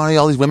 you're funny.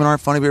 All these women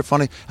aren't funny, but you're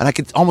funny. And I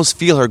could almost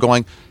feel her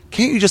going,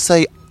 can't you just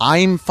say,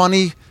 I'm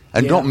funny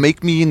and don't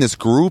make me in this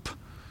group?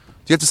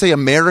 Do you have to say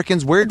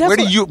Americans? Why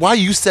are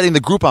you setting the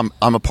group I'm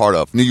a part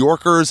of? New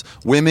Yorkers,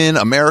 women,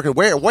 America.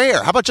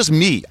 Where? How about just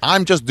me?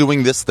 I'm just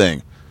doing this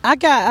thing.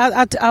 That's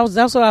what I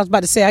was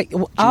about to say.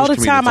 All the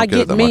time I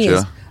get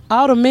men.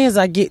 All the men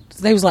I get,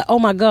 they was like, oh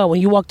my God, when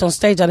you walked on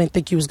stage, I didn't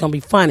think you was going to be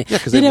funny. Yeah,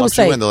 because they lumped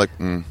you in. They're like,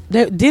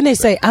 Then they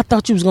say, I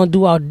thought you was going to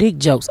do all dick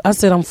jokes. I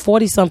said, I'm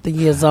 40-something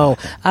years old.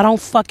 I don't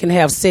fucking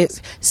have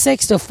sex.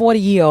 Sex to a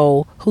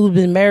 40-year-old who's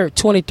been married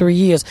 23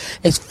 years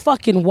is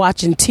fucking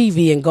watching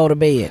TV and go to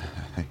bed.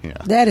 Yeah.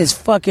 That is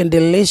fucking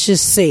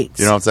delicious sex.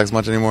 You don't have sex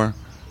much anymore?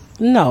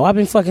 No, I've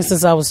been fucking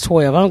since I was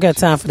 12. I don't got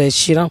time for that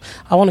shit.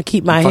 I want to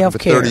keep my health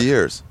care. For 30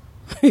 years.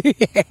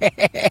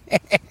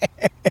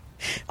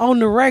 On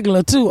the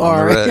regular, too,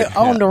 Ari.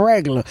 On the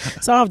regular.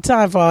 So I have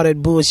time for all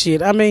that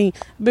bullshit. I mean,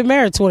 I've been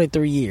married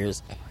 23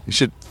 years. You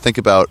should think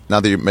about, now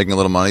that you're making a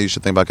little money, you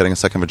should think about getting a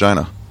second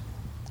vagina.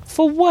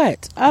 For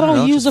what? I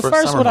don't use the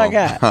first one I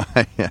got.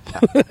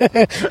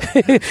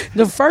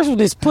 The first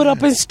one is put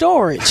up in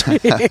storage.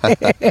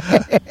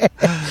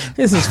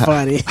 This is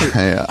funny.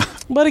 Yeah.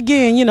 But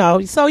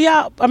again, so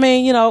y'all, I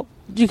mean,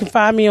 you can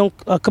find me on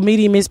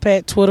Comedian Miss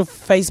Pat, Twitter,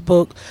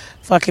 Facebook,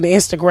 fucking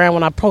Instagram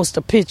when I post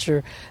a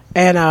picture,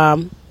 and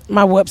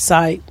my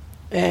website,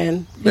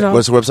 And, you know.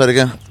 What's the website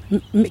again?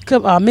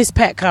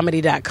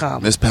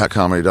 MissPatComedy.com.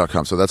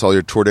 MissPatComedy.com. So that's all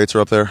your tour dates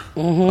are up there?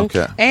 Mm-hmm.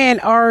 Okay. And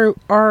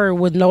R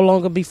would no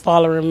longer be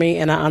following me,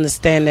 and I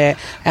understand that.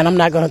 And I'm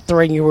not going to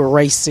threaten you with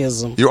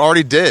racism. You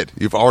already did.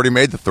 You've already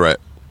made the threat.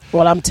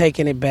 Well, I'm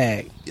taking it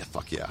back. Yeah,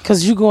 fuck yeah.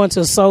 Because you going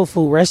to a soul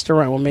food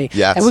restaurant with me.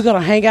 Yes. And we're going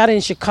to hang out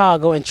in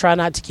Chicago and try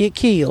not to get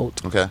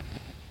killed. Okay.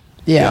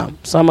 Yeah.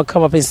 So I'm going to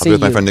come up and I'll see be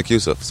with you. my friend Nick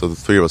Yusuf. So the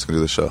three of us can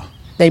do the show.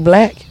 They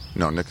black?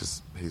 No, Nick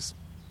is...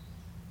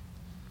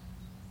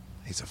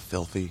 He's a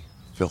filthy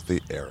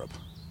Arab.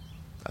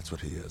 That's what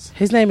he is.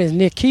 His name is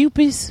Nick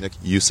Cupis? Nick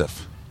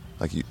Yusuf.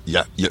 Like,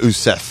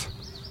 Yusuf.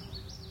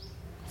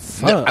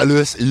 Fuck.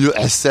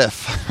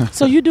 Yusuf.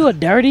 So you do a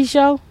dirty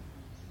show?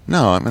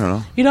 No, I don't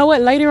know. You know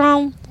what? Later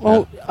on,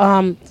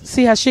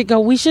 see how shit go.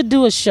 We should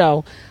do a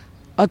show,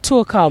 a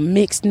tour called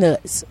Mixed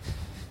Nuts.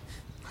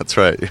 That's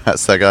right. You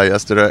asked that guy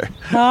yesterday.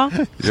 Huh?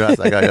 You asked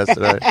that guy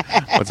yesterday.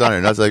 What's on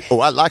your nuts? Like,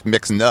 I like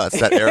mixed nuts.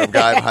 That Arab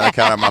guy behind the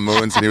counter at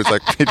Mamoon's, and he was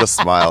like, he just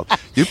smiled.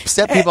 You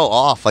set people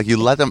off. Like, they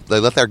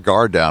let their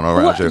guard down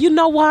around you. You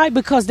know why?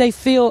 Because they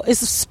feel it's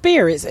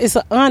spirits. It's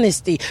an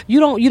honesty. You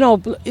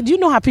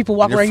know how people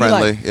walk You're around. friendly.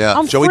 You're like, Yeah.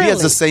 I'm Joey friendly.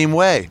 Diaz the same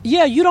way.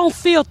 Yeah, you don't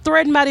feel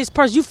threatened by this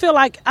person. You feel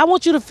like, I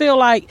want you to feel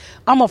like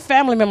I'm a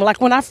family member. Like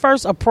when I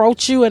first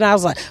approached you and I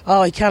was like,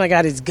 oh, he kind of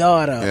got his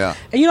guard up. Yeah.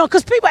 And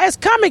because people as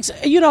comics,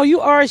 you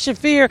are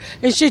Shafir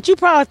and shit, you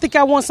probably think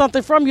I want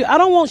something from you. I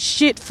don't want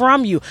shit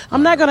from you.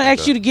 I'm not going to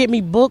ask you to get me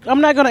booked. I'm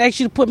not going to ask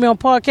you to put me on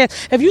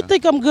podcast. If you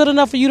think I'm good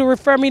enough for you to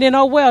refer me, then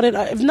oh well. Then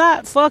if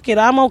not, fuck it.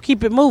 I'm going to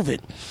keep it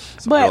moving.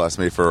 Some girl asked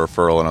me for a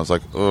referral, and I was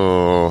like,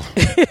 oh.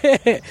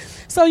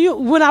 So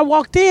when I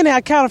walked in, I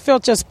kind of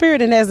felt your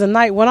spirit, and as the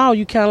night went on,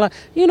 you kind of like,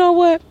 you know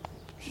what?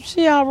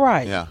 She all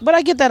right. Yeah. But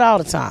I get that all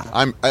the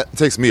time. It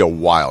takes me a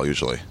while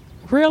usually.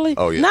 Really?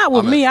 Oh, yeah. Not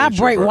with me. I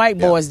break white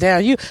boys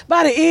down.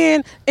 By the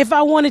end, if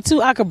I wanted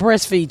to, I could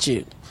breastfeed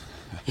you.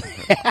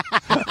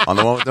 On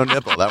the one with no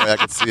nipple. That way I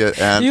could see it.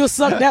 And You'll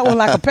suck that one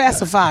like a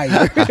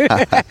pacifier.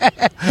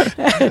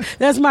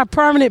 That's my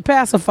permanent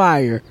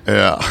pacifier.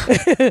 Yeah.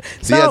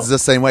 Diaz is the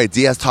same way.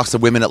 Diaz talks to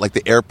women at like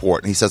the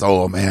airport, and he says,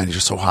 "Oh man, you're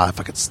so hot.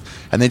 If I could,"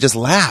 and they just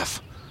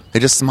laugh.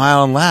 They just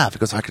smile and laugh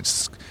because I could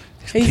just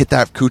hit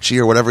that coochie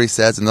or whatever he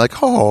says, and they're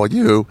like, "Oh,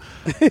 you.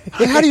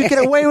 How do you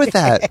get away with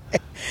that?"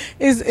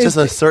 It's just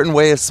a certain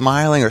way of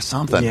smiling or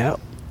something. Yeah.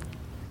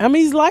 I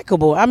mean, he's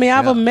likable. I mean, I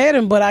haven't met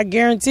him, but I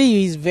guarantee you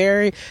he's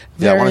very,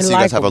 very likable. I want to see you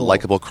guys have a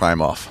likable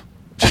crime off.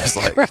 Just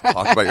like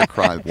talk about your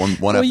crime one after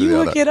the other. When you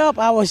look it up,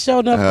 I will show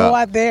enough go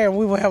out there and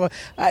we will have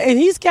and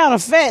he's kind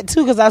of fat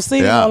too because I've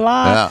seen him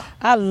online. Yeah.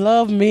 I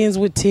love men's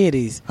with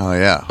titties. Oh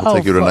yeah, I'll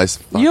take you to a nice.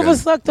 You ever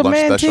sucked a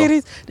man special?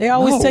 Titties? They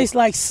always taste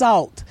like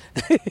salt.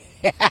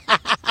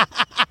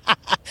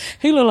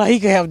 He look like he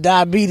could have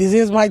diabetes.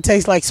 His might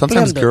taste like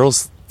Sometimes Splendor.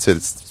 girls'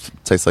 titties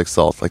taste like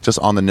salt, like just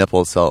on the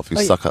nipple itself. You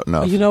suck up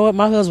enough. You know what?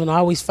 My husband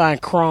always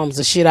find crumbs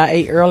of shit I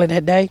ate early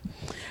that day,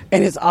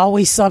 and it's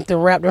always something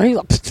wrapped around. He's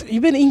like,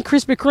 "You been eating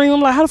Krispy Kreme?"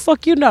 I'm like, "How the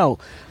fuck you know?"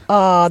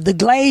 The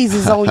glaze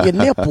is on your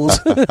nipples.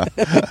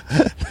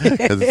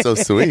 It's so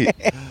sweet.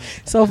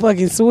 So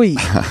fucking sweet.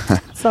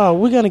 So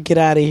we're gonna get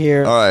out of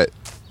here. All right.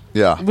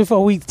 Yeah.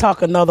 Before we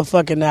talk another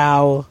fucking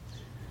hour.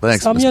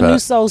 Thanks, So I'm Miss your Pat. new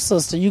soul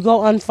sister. You go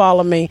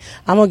unfollow me.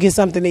 I'm gonna get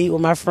something to eat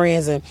with my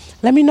friends and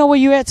let me know where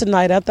you at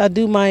tonight after I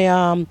do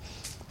my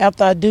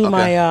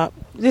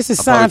this is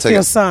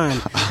Seinfeld sign.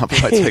 I'll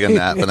probably take a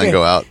nap and then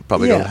go out.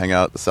 Probably go hang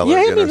out at the cellar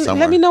again or somewhere.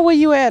 Let me know where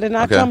you at and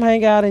I'll come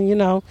hang out and we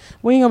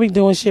ain't gonna be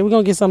doing shit. We're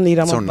gonna get something to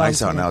eat. It's so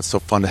nice out now. It's so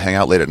fun to hang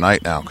out late at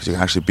night now because you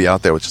can actually be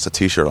out there with just a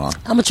t-shirt on.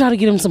 I'm gonna try to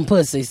get him some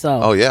pussy.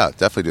 So. Oh yeah,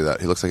 definitely do that.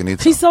 He looks like he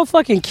needs. He's so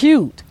fucking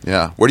cute.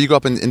 Yeah. Where do you go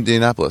up in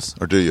Indianapolis,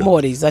 or do you?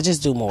 Morty's. I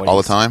just do Morty's all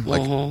the time.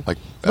 Like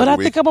But I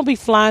week? think I'm gonna be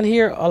flying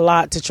here a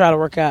lot to try to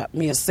work out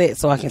me a set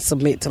so I can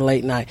submit to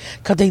late night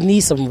because they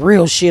need some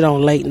real shit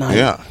on late night.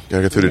 Yeah,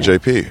 gotta get through to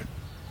JP.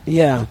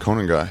 Yeah,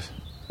 Conan guys.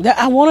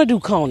 I want to do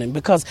Conan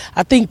because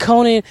I think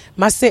Conan,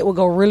 my set will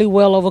go really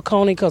well over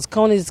Conan because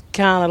Conan's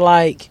kind of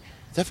like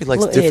definitely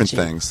likes different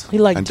things. He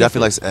definitely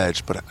likes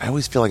edge, but I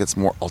always feel like it's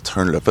more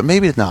alternative. But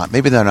maybe it's not.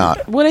 Maybe they're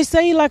not. Well, they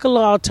say you like a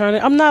little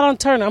alternative. I'm not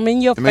alternative. I'm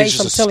in your face.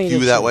 I'm telling you.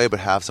 Skew that way, but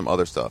have some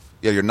other stuff.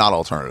 Yeah, you're not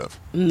alternative.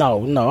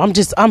 No.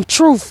 I'm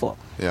truthful.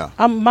 Yeah.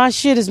 My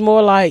shit is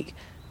more like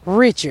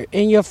Richard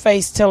in your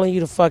face, telling you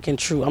the fucking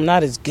truth. I'm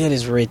not as good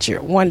as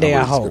Richard. One day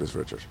I hope. As good as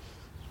Richard.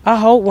 I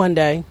hope one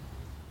day.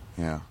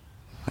 Yeah.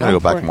 I gotta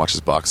go back and watch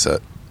his box set.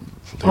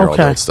 Hear all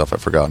that stuff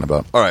I've forgotten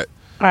about. All right.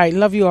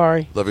 Love you,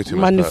 Ari. Love you too,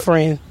 my new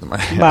friend.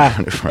 Bye.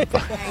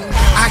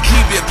 I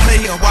keep it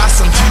player while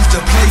some choose to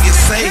play it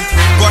safe.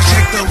 Go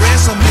check the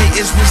resume,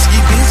 it's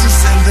risky business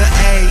in the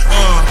A.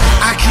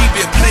 I keep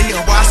it player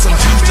while some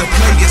choose to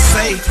play it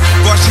safe.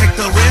 Go check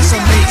the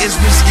resume, it's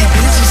risky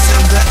business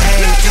in the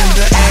A, in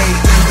the A,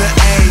 in the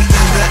A,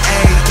 in the A,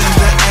 in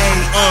the A,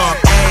 A,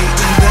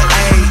 in the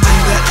A, in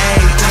the A,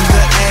 in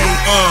the A,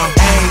 A,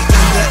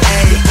 in the A,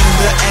 in the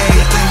A,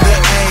 in the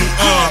A,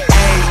 A,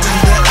 in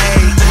the A,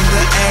 in the A, in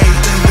the A,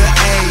 in the A,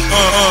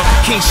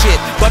 King shit,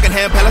 bugging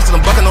hand palace till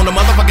I'm bucking on the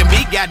motherfucking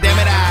beat. Goddamn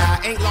it,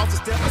 I ain't lost a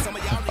step. But some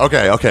of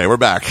y'all. Okay, we're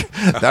back.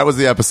 That was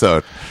the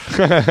episode.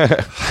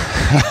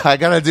 I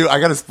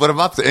gotta split them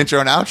up to intro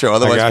and outro.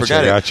 Otherwise,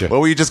 forget it.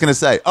 What were you just gonna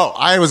say? Oh,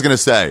 I was gonna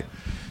say.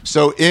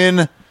 So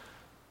in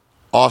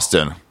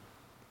Austin,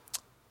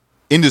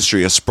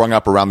 industry has sprung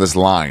up around this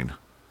line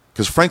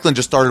because Franklin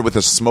just started with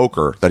a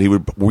smoker that he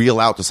would wheel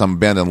out to some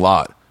abandoned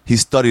lot. He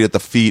studied at the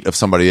feet of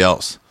somebody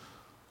else,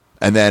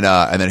 and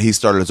then he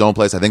started his own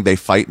place. I think they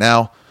fight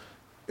now.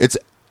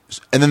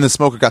 And then the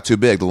smoker got too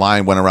big. The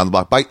line went around the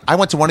block. I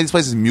went to one of these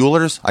places,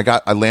 Mueller's.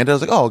 I landed. I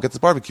was like, oh, I'll get this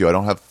barbecue. I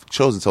don't have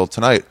shows until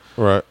tonight.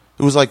 Right.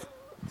 It was like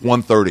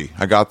 1:30.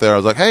 I got there. I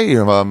was like, hey,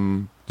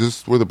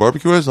 this is where the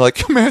barbecue is? They're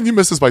like, man, you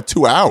missed this by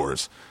 2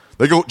 hours.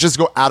 They go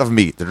out of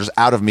meat. They're just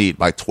out of meat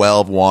by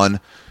 12, 1.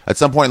 At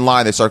some point in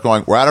line, they start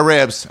going, we're out of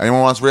ribs.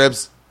 Anyone wants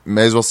ribs?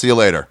 May as well see you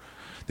later.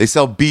 They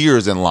sell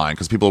beers in line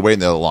because people are waiting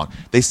there long.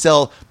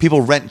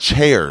 People rent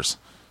chairs.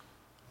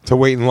 To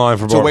wait in line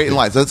for barbecue. To wait in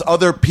line. So that's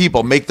other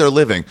people make their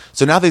living.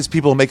 So now these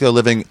people make their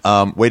living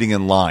waiting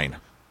in line.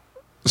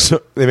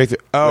 So they make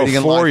waiting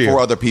in line you. for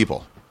other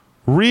people.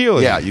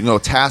 Really? Yeah, you can go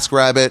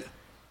TaskRabbit.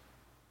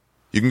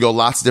 You can go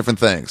lots of different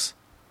things.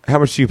 How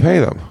much do you pay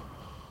them?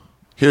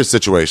 Here's the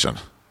situation.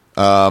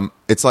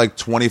 It's like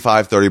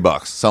 $25,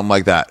 $30, something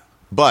like that.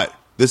 But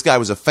this guy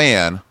was a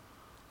fan,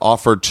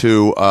 offered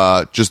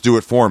to just do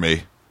it for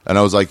me. And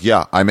I was like,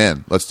 yeah, I'm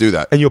in. Let's do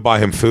that. And you'll buy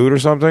him food or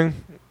something?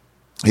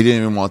 He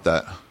didn't even want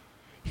that.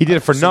 He did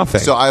it for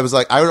nothing. So I was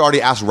like, I would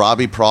already asked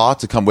Robbie Pra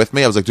to come with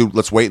me. I was like, dude,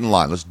 let's wait in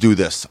line. Let's do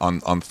this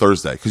on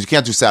Thursday. Because you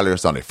can't do Saturday or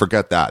Sunday.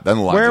 Forget that. Then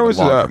the line. Where was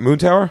it? Moon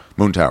Tower?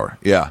 Moon Tower,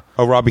 yeah.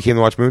 Oh, Robbie came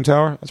to watch Moon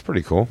Tower? That's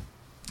pretty cool.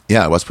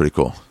 Yeah, it was pretty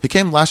cool. He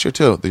came last year,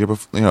 too. The year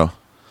before,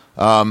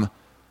 But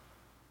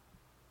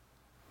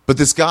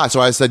this guy,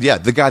 so I said, yeah.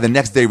 The guy the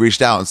next day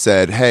reached out and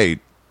said, hey,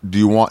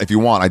 if you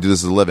want, I do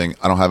this as a living.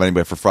 I don't have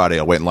anybody for Friday.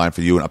 I'll wait in line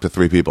for you and up to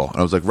 3 people. And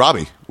I was like,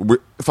 Robbie, we're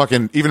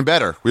fucking even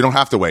better. We don't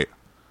have to wait.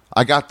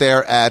 I got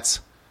there at,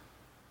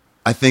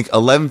 I think,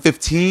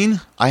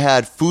 11:15. I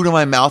had food in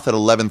my mouth at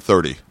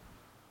 11:30.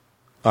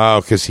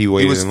 Oh, because he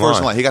waited in line. He was first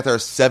in line. He got there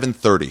at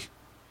 7:30.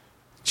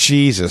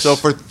 Jesus. So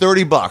for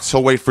 $30,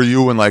 he'll wait for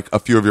you and like a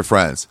few of your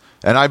friends.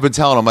 And I've been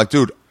telling him, like,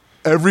 dude,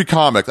 every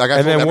comic. Like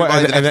I told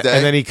everybody the next day.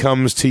 And then he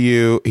comes to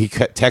you. He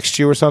texts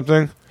you or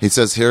something. He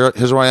says,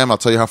 "Here's where I am. I'll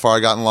tell you how far I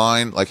got in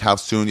line. Like how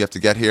soon you have to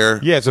get here."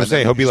 Yeah, that's what I'm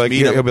saying. He'll be like, be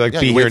here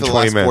in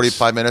 20 minutes,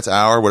 45 minutes,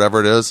 hour, whatever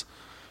it is.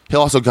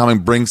 He'll also come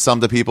and bring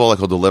some to people. Like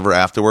he'll deliver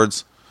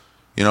afterwards.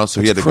 So that's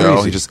he had to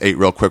go. He just ate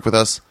real quick with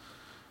us.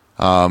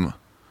 Let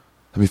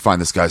me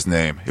find this guy's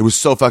name. It was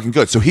so fucking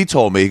good. So he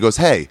told me, he goes,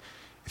 "Hey,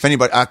 if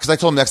anybody," because I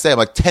told him the next day, I'm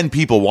like, 10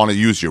 people want to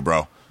use you,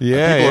 bro.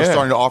 Yeah, people are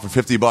starting to offer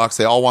 $50.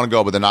 They all want to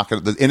go, but they're not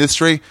going to. The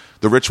industry,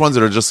 the rich ones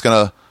that are just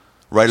going to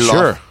write it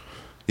off.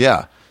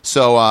 Yeah.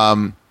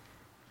 So,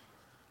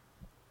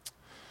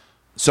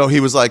 so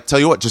he was like,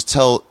 tell you what, just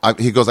tell.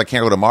 He goes, I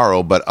can't go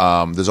tomorrow, but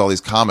there's all these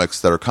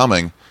comics that are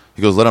coming.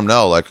 He goes, let them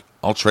know. Like,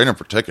 I'll trade them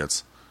for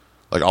tickets.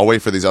 Like, I'll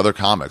wait for these other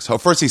comics. So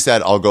first he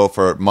said, I'll go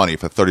for money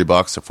for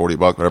 $30 or $40,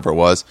 whatever it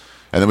was.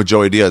 And then with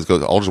Joey Diaz,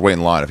 goes, I'll just wait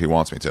in line if he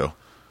wants me to.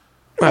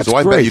 That's so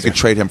I great. bet you could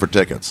trade him for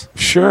tickets.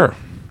 Sure.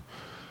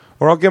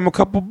 Or I'll give him a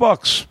couple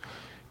bucks.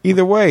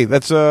 Either way,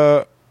 that's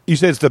you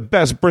said it's the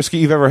best brisket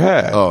you've ever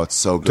had. Oh, it's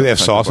so good. Do they have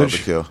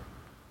sausage? Barbecue.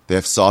 They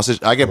have sausage.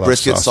 I get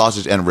brisket,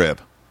 sausage, and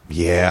rib.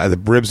 Yeah, the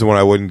rib's the one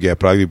I wouldn't get,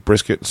 but I get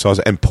brisket,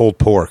 sausage, and pulled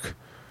pork.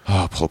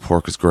 Oh, pulled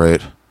pork is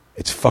great.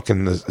 It's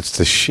it's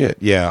the shit.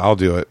 Yeah, I'll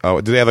do it. Oh,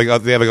 do they have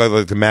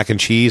like the mac and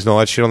cheese and all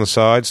that shit on the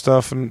side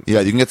stuff? And yeah,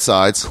 you can get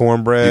sides,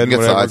 cornbread. You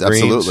can get sides,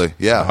 greens. absolutely.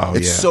 Yeah,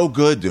 it's so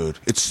good, dude.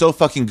 It's so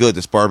fucking good.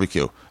 This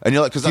barbecue, and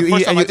you're like, because the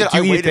first time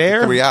I waited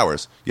there? for 3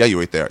 hours. Yeah, you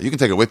eat there. You can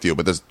take it with you,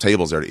 but there's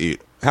tables there to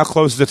eat. How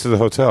close is it to the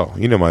hotel?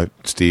 You know my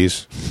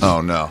steez.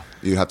 Oh no,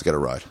 you have to get a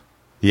ride.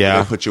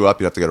 Yeah, they put you up.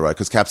 You have to get a ride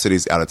because Cap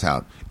City's out of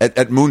town.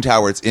 At Moon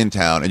Tower, it's in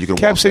town, and you can.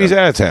 Cap City's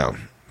out of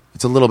town.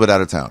 It's a little bit out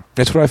of town.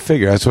 That's what I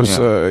figured. That's what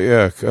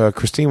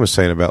Christine was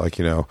saying about, like,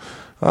 oh,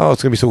 it's going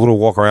to be so cool to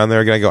walk around there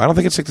again. I go, I don't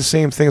think it's like the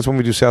same thing as when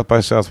we do South by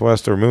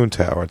Southwest or Moon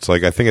Tower. It's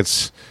like, I think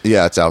it's...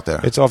 Yeah, it's out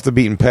there. It's off the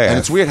beaten path. And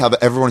it's weird how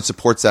everyone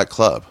supports that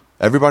club.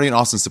 Everybody in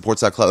Austin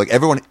supports that club. Like,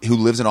 everyone who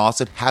lives in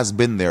Austin has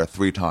been there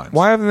 3 times.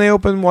 Why haven't they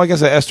opened, well, I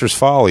guess Esther's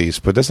Follies,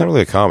 but that's not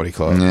really a comedy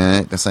club.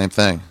 Nah, the same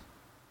thing.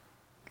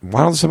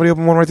 Why don't somebody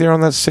open one right there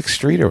on that 6th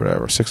Street or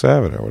whatever, 6th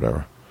Avenue or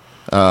whatever?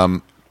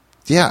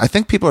 Yeah, I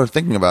think people are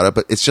thinking about it,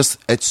 but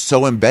it's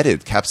so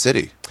embedded, Cap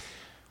City.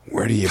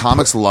 Where do you...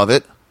 Comics love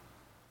it.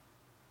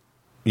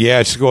 Yeah,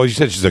 you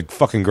said it's a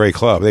fucking great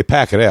club. They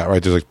pack it out,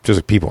 right? There's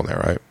like people in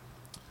there,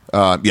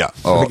 right? Yeah.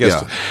 Oh,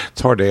 yeah.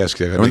 It's hard to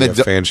ask. I mean, they have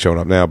fans showing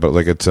up now, but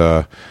like it's...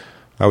 I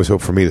always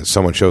hope for me that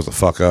someone shows the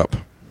fuck up.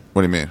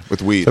 What do you mean?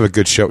 With weed? Have a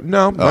good show.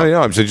 No,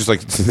 I'm saying just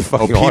like the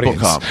fucking people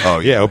audience. Come. Oh,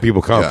 yeah.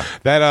 People come.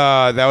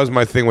 Yeah. That was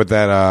my thing with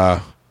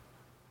that...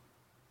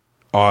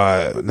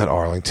 not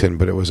Arlington,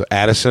 but it was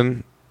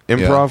Addison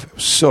Improv. It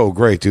was so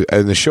great, dude.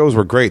 And the shows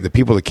were great. The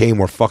people that came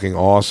were fucking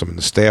awesome, and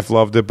the staff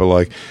loved it. But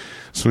like,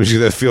 Sometimes you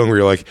get that feeling where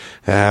you're like,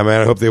 man,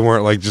 I hope they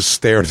weren't like just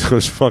staring at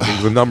those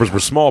fucking. The numbers were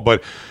small,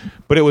 but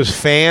it was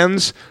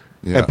fans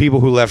and people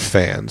who left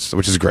fans,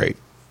 which is great.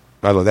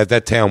 I love that.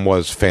 That town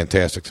was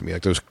fantastic to me.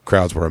 Like those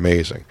crowds were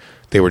amazing.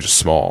 They were just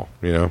small,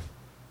 you know.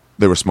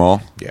 They were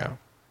small. Yeah.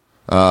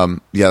 Yeah,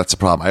 that's a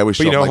problem. I always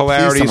show up,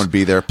 like, please someone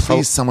be there.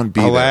 Please someone be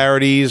there.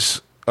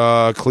 Hilarities,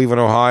 Cleveland,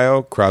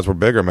 Ohio, crowds were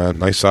bigger, man.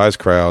 Nice size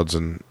crowds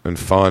and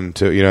fun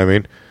too. You know what I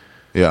mean?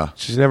 Yeah. You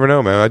just never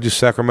know, man. I do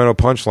Sacramento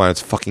Punchline.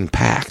 It's fucking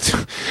packed.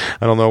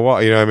 I don't know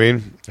why. You know what I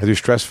mean? I do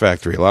Stress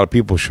Factory. A lot of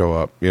people show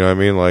up. You know what I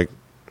mean? Like,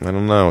 I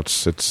don't know.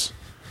 It's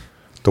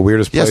the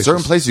weirdest place. Yeah,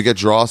 certain places you get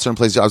draw. Certain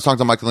places. I was talking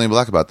to Michael Lane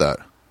Black about that.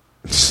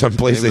 Some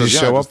places they just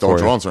show up don't for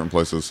draw in certain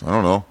places. I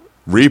don't know.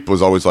 Reap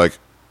was always like,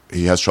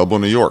 he has trouble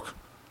in New York.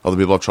 Other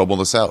people have trouble in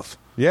the South.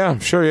 Yeah,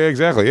 sure. Yeah,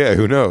 exactly. Yeah,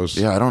 who knows?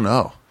 Yeah, I don't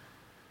know.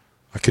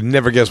 I could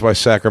never guess why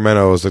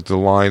Sacramento is like the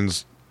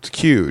line's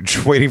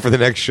huge, waiting for the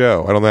next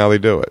show. I don't know how they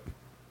do it.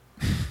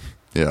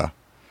 Yeah.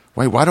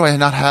 Wait, why do I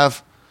not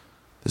have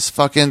this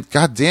fucking...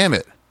 God damn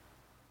it.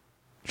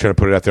 Trying to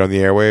put it out there on the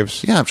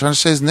airwaves? Yeah, I'm trying to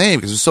say his name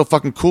because it's so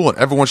fucking cool and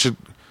everyone should...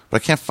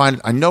 But I can't find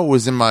it. I know it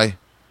was in my...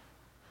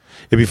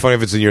 It'd be funny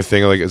if it's in your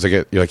thing. Like it's like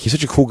you're like, he's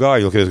such a cool guy.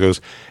 You look at it, it goes,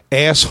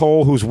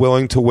 asshole who's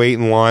willing to wait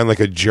in line like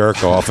a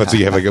jerk off. That's what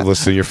you have like a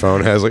list in your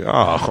phone. It has like,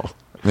 oh,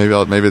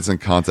 maybe it's in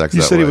context.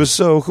 You that said way. He was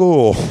so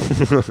cool.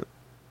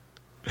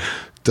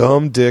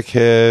 Dumb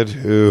dickhead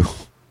who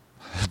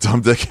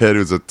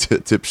who's a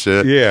tip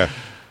shit. Yeah.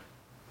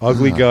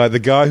 Ugly guy. The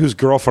guy whose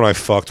girlfriend I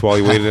fucked while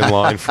he waited in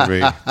line for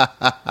me.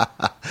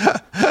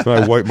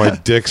 I wiped my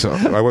dick on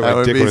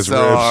his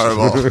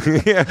horrible.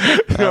 ribs. Yeah.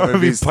 I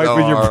would be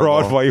piping your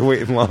broad while you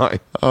wait in line.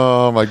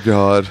 Oh, my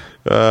God.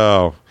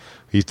 Oh.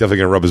 He's definitely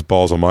going to rub his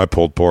balls on my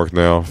pulled pork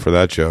now for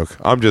that joke.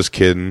 I'm just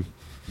kidding.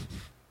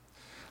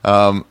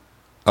 All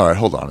right,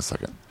 hold on a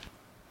second.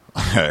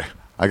 Okay.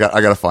 I got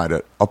to find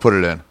it. I'll put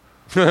it in.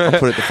 I'll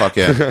put it the fuck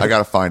in. I got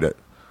to find it.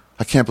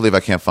 I can't believe I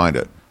can't find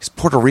it. He's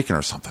Puerto Rican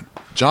or something.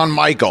 John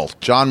Michael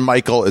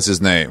is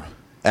his name.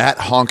 At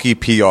Honky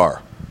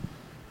PR.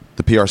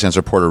 The PR stands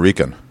for Puerto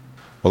Rican.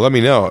 Well, let me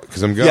know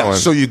because I'm going. Yeah,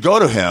 so you go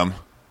to him.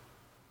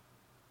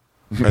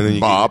 And then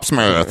Bob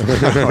Smith.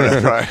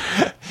 Right.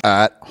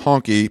 At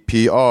Honky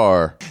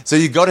PR. So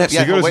you go to him.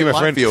 So you go to see my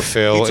friend Phil.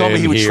 He told me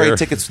he would here. trade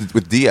tickets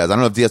with Diaz. I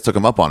don't know if Diaz took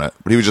him up on it,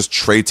 but he would just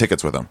trade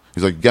tickets with him.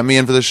 He's like, get me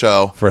in for the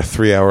show. For a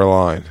 3-hour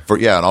line.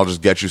 And I'll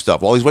just get you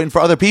stuff. While he's waiting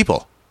for other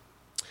people.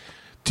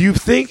 Do you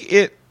think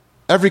it...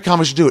 Every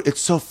comic should do it. It's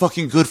so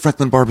fucking good,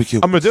 Franklin Barbecue.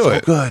 I'm going to do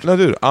it. Good. No,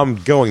 dude, I'm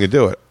going to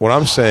do it. What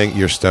I'm saying,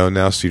 you're stoned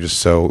now, so you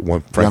just want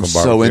Franklin Barbecue.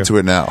 I'm so into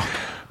it now.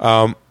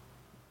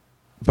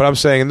 But I'm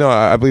saying, no,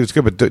 I believe it's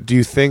good. But do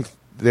you think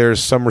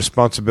there's some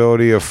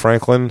responsibility of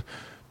Franklin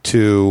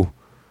to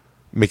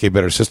make a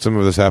better system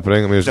of this happening?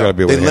 I mean, there's got to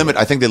be a way.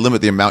 I think they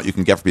limit the amount you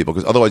can get for people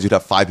because otherwise you'd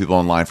have 5 people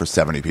in line for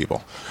 70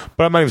 people.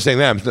 But I'm not even saying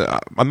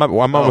that. I'm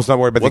almost not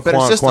worried about the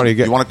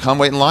quantity. You want to come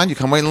wait in line? You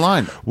come wait in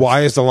line.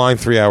 Why is the line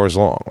 3 hours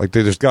long? Like,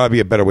 there's got to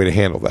be a better way to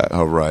handle that.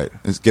 Oh, right.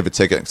 Just give a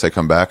ticket and say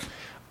come back.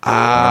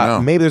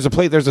 Maybe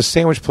there's a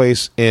sandwich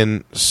place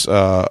in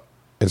San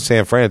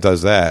Fran that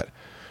does that.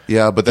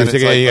 Yeah, but then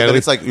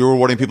it's like you're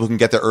rewarding people who can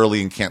get there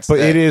early and can't stay.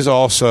 But it is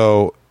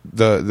also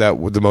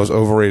the most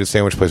overrated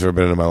sandwich place I've ever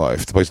been in my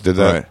life. The place that did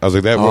that. Right. I was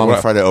like, that. I'm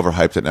afraid I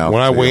overhyped it now.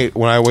 When I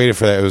waited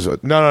for that, it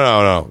was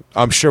no.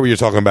 I'm sure what you're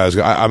talking about is.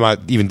 I'm not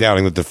even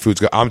doubting that the food's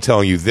good. I'm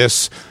telling you,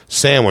 this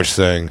sandwich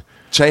thing.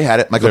 Che had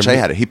it. Michael Che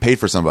had it. He paid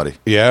for somebody.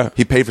 Yeah,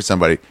 he paid for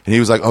somebody, and he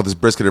was like, "Oh, this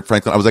brisket at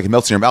Franklin." I was like, "It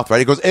melts in your mouth, right?"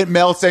 He goes, "It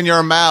melts in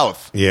your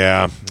mouth."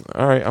 Yeah.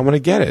 All right, I'm gonna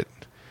get it.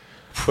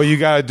 But you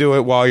got to do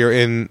it while you're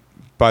in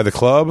by the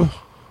club.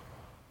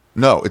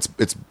 No, it's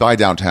by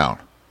downtown.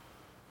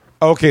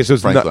 Okay, so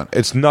it's nothing.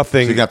 So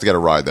you're gonna have to get a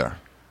ride there,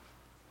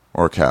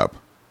 or a cab,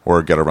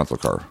 or get a rental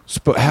car.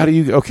 But how do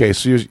you? Okay,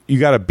 so you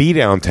got to be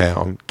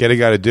downtown, get a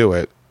guy to do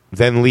it,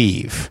 then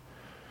leave,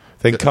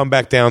 then come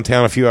back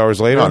downtown a few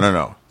hours later.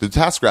 No. The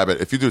Task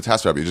Rabbit. If you do a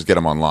Task Rabbit, you just get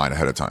him online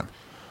ahead of time.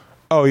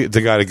 Oh,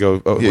 the guy to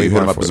go. Oh, yeah, you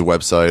hit him up as a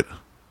website.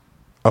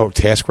 Oh,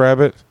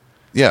 TaskRabbit.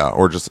 Yeah,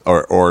 or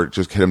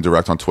just hit him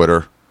direct on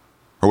Twitter.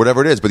 Or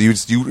whatever it is, but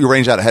you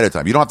arrange that ahead of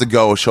time. You don't have to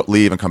go,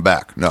 leave, and come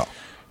back. No.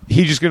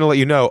 He's just going to let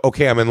you know,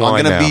 okay, I'm in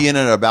line now. I'm going to be in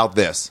and about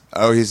this.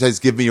 Oh, he says,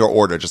 give me your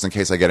order just in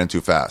case I get in too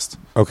fast.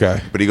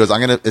 Okay. But he goes, he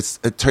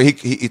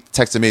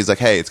texted me, he's like,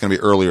 hey, it's going to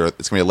be earlier.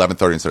 It's going to be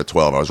 11:30 instead of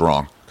 12. I was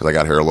wrong because I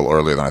got here a little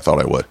earlier than I thought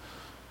I would.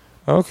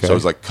 Okay. So I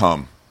was like,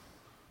 come.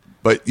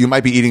 But you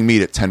might be eating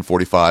meat at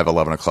 10:45,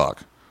 11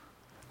 o'clock.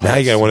 Now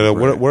you got to wonder,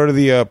 what are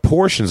the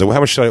portions? How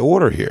much should I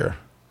order here?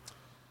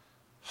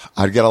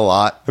 I'd get a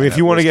lot. I mean, if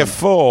you want to get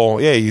full,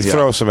 you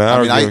throw some out.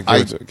 I mean,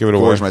 I give it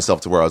away. forced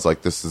myself to where I was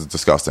like, this is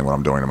disgusting what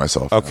I'm doing to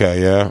myself.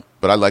 Okay, yeah.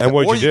 But I like and that.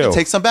 Or you can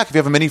take some back. If you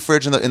have a mini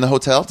fridge in the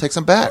hotel, take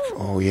some back.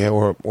 Oh, yeah,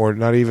 or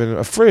not even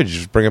a fridge.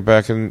 Just bring it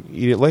back and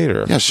eat it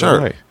later. Yeah, sure.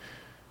 Right.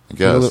 I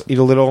guess. Eat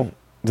a little,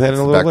 then a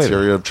little later.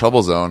 Bacteria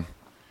trouble zone.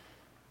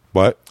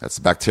 What? That's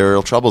the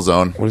bacterial trouble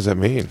zone. What does that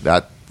mean?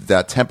 That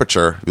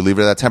temperature, if you leave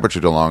it at that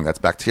temperature too long, that's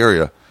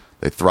bacteria.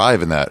 They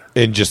thrive in that.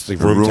 In just the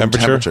room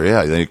temperature?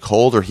 Yeah, they need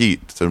cold or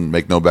heat to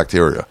make no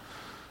bacteria.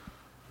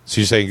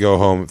 So you're saying go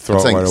home, throw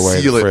it right away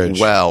in the fridge? Seal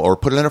it well, or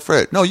put it in a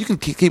fridge. No, you can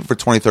keep it for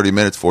 20, 30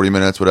 minutes, 40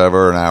 minutes,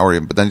 whatever, an hour,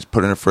 but then just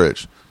put it in a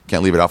fridge.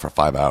 Can't leave it out for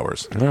 5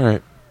 hours. All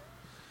right.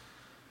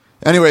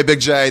 Anyway, Big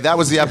J, that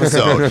was the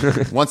episode.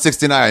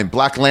 169,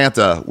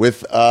 Blacklanta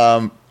with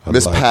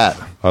Miss Pat.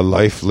 A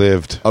life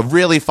lived. A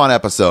really fun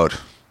episode.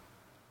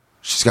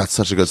 She's got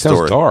such a good Sounds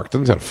story. dark.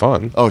 Doesn't sound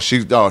fun.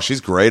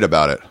 She's great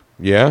about it.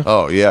 Yeah?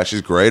 Oh, yeah,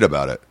 she's great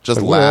about it.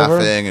 Just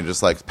laughing and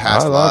just like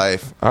past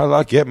life. I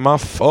like getting my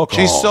fuck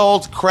She on.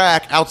 sold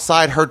crack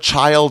outside her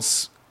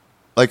child's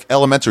like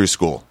elementary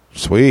school.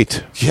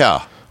 Sweet.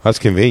 Yeah. That's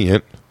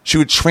convenient. She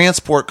would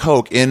transport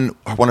coke in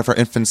one of her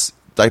infant's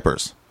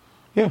diapers.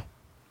 Yeah.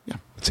 Yeah.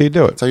 That's how you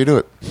do it. That's how you do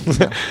it.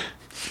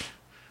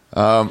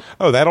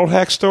 Oh, that old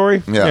hack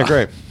story? Yeah.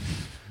 Great.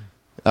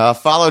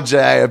 Follow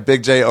Jay at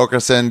Big J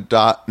Okerson.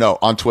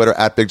 On Twitter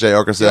at Big J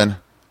Okerson. Yep.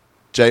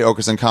 J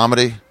Okerson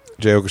Comedy.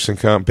 J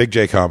Okerson Big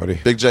J Comedy.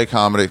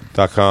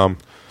 BigJComedy.com.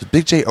 Is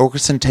Big J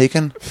Okerson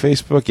taken?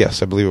 Facebook,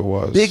 yes, I believe it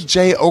was. Big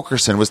J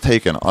Okerson was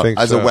taken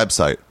as a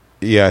website.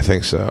 Yeah, I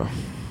think so.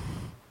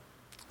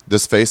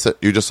 This face that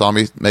you just saw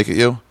me make at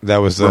you? That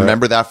was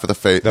remember that for the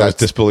face. That was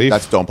disbelief?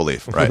 That's don't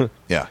believe, right?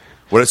 Yeah.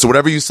 So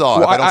whatever you saw,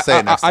 if I don't say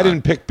it next time. I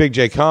didn't pick Big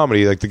J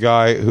Comedy. Like the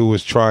guy who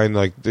was trying,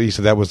 like he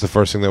said that was the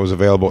first thing that was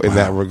available in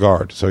that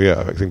regard. So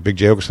yeah, I think Big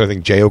J Okerson. I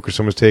think Jay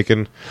Okerson was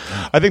taken.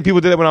 I think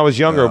people did that when I was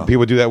younger. Yeah.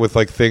 People do that with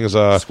like things.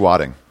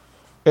 Squatting.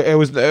 It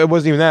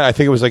wasn't even that. I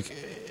think it was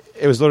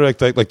literally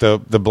like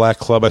the black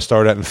club I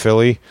started at in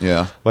Philly.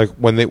 Yeah. Like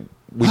when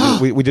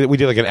we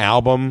did like an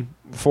album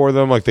for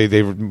them. Like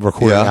they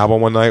recorded an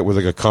album one night with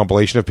like a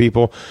compilation of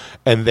people,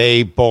 and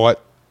they bought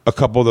a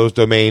couple of those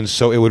domains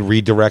so it would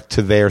redirect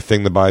to their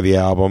thing to buy the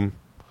album.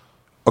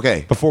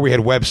 Okay. Before we had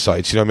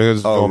websites, you know what I mean? It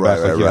was going back,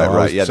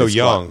 right. Yeah, so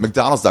young.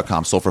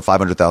 McDonald's.com sold for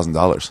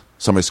 $500,000.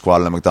 Somebody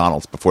squatted at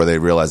McDonald's before they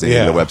realized they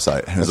needed a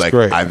website. And it was like,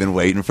 great. I've been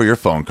waiting for your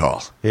phone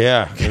call.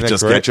 Yeah.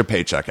 Just get your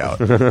paycheck out.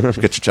 Get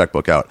your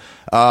checkbook out.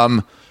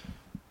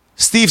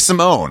 Steve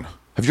Simone.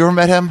 Have you ever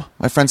met him?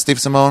 My friend Steve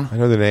Simone? I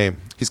know the name.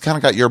 He's kind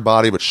of got your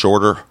body, but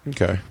shorter.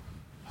 Okay.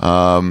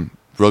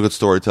 Real good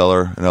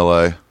storyteller in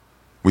L.A.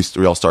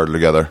 We all started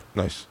together.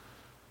 Nice.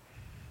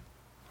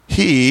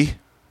 He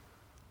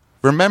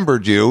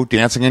remembered you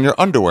dancing in your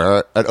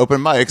underwear at open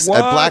mics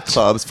at black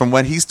clubs from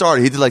when he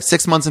started. He did like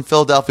 6 months in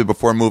Philadelphia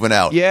before moving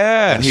out.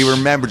 Yes. And he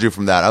remembered you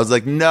from that. I was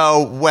like,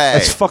 no way.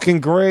 That's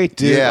fucking great,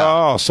 dude. Yeah.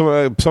 Oh,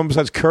 someone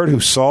besides Kurt who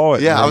saw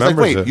it. Yeah, I was like,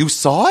 wait, it. you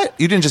saw it?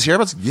 You didn't just hear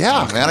about it?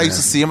 Yeah, man. I used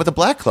to see him at the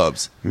black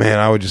clubs. Man,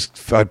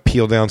 I'd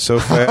peel down so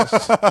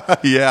fast.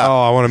 Yeah.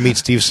 Oh, I want to meet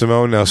Steve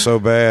Simone now so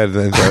bad.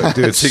 And,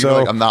 dude, it's so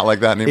like, I'm not like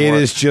that anymore.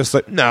 It is just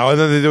like, no, and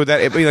then they do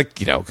that. It'd be like,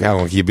 how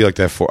long can you be like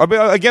that for? I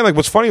mean, again, like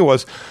what's funny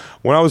was,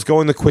 when I was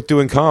going to quit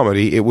doing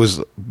comedy, it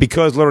was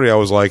because literally I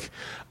was like,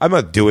 I'm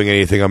not doing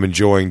anything I'm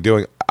enjoying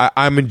doing.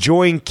 I'm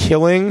enjoying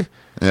killing.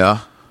 Yeah.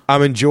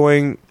 I'm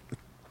enjoying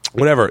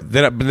whatever.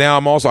 But now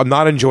I'm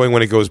not enjoying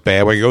when it goes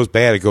bad. When it goes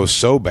bad, it goes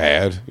so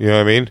bad. You know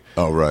what I mean?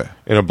 Oh, right.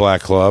 In a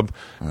black club.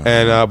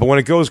 And but when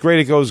it goes great,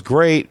 it goes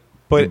great.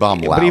 But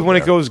even when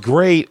it goes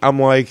great, I'm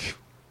like,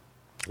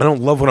 I don't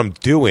love what I'm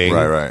doing.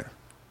 Right.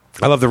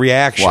 I love the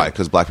reaction. Why?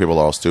 Because black people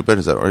are all stupid?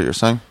 Is that what you're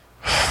saying?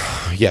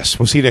 Yes.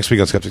 We'll see you next week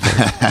on Skeptic.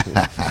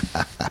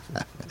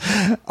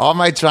 All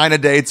my China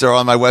dates are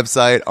on my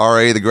website,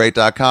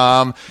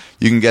 rathegreat.com.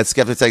 You can get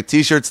Skeptic Take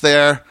t-shirts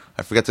there.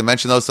 I forget to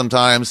mention those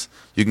sometimes.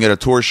 You can get a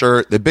tour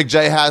shirt that Big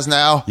J has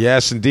now.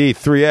 Yes, indeed.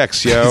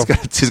 3X, yo.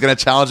 He's going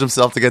to challenge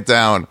himself to get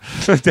down.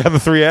 To have a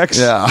 3X?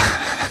 Yeah.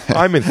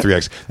 I'm in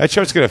 3X. That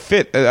shirt's going to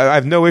fit. I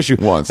have no issue.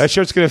 That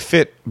shirt's going to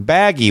fit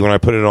baggy when I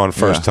put it on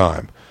first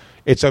time.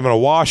 I'm going to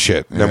wash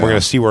it, and then we're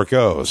going to see where it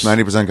goes.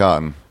 90%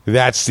 cotton.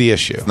 That's the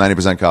issue. It's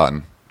 90%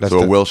 cotton.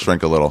 So it will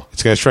shrink a little.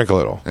 It's going to shrink a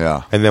little.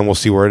 Yeah. And then we'll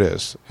see where it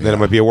is. Then it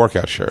might be a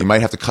workout shirt. You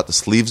might have to cut the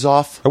sleeves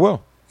off. I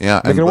will.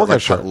 Yeah. Make it a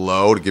workout shirt. Cut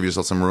low to give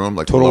yourself some room.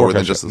 Like total lower workout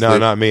than just shirt. the No, sleeve.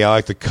 not me. I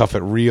like to cuff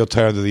it real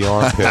tight under the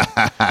armpit.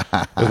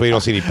 That way you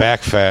don't see any back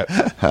fat.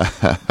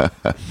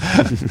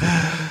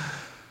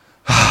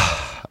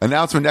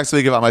 Announcement next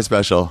week about my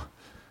special.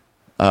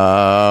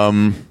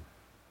 Thank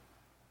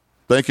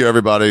you,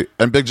 everybody.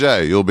 And Big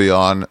J, you'll be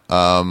on.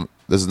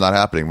 This is not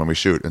happening when we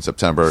shoot in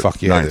September.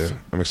 Fuck yeah, 9th. dude.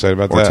 I'm excited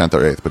about or that. Or 10th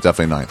or 8th, but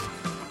definitely 9th.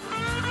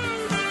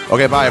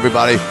 Okay, bye,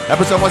 everybody.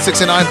 Episode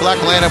 169,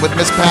 Blacklanta with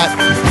Miss Pat.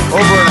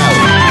 Over and out.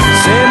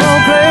 Same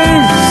old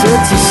place,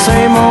 it's the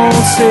same old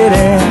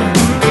city.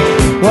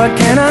 What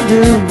can I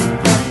do?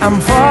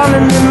 I'm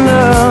falling in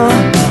love.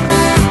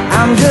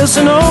 I'm just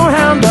an old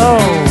hound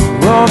dog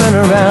roaming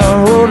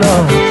around. Oh,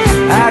 Lord,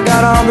 I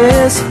got all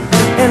this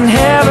in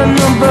heaven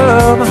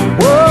above.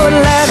 Whoa,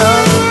 Atlanta,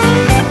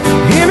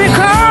 hear me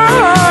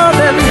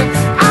calling.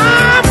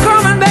 I'm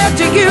coming back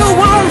to you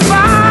one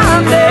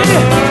fine day.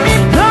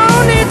 No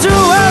need to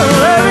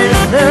worry,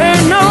 there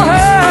ain't no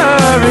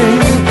hurry,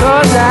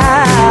 'cause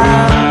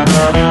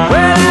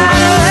well,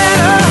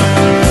 Atlanta,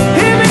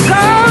 hear me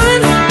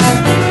calling.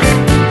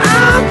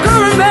 I'm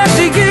coming back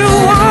to you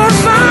one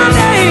fine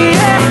day.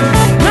 Yeah.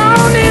 No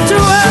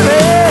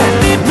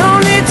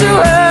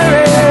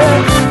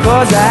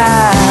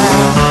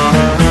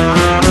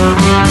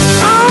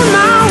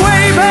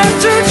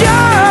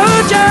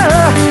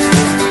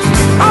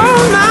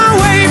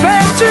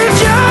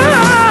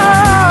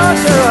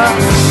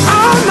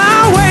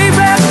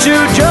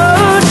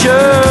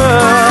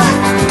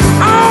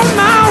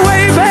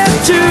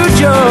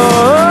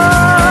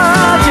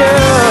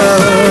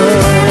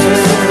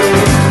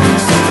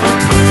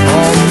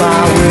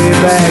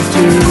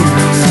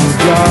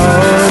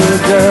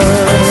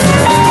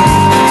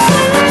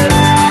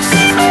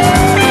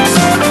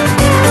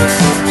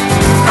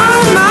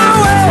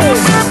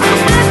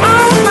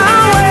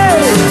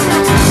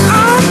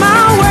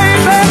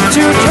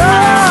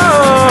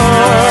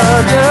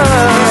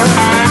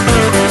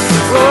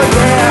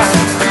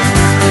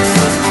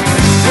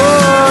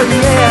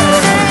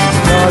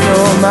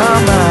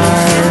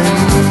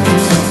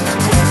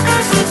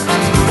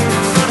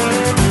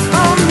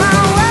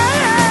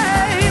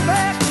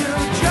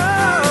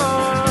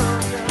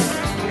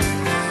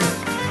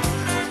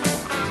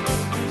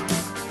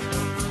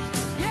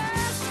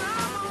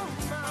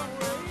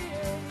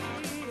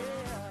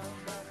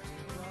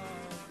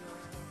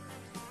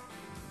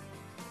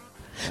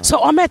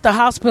So I'm at the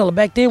hospital.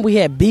 Back then we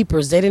had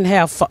beepers. They didn't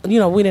have,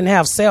 we didn't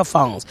have cell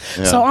phones.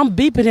 Yeah. So I'm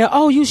beeping him.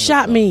 Oh, you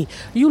shot me.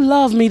 You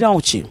love me,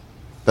 don't you?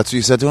 That's what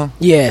you said to him?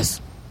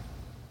 Yes.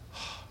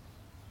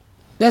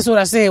 That's what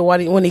I said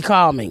when he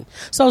called me.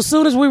 So as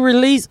soon as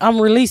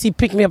I'm released, he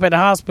picked me up at the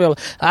hospital.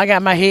 I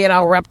got my head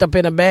all wrapped up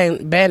in the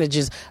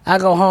bandages. I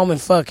go home and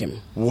fuck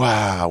him.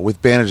 Wow,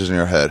 with bandages in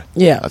your head.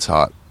 Yeah. That's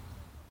hot.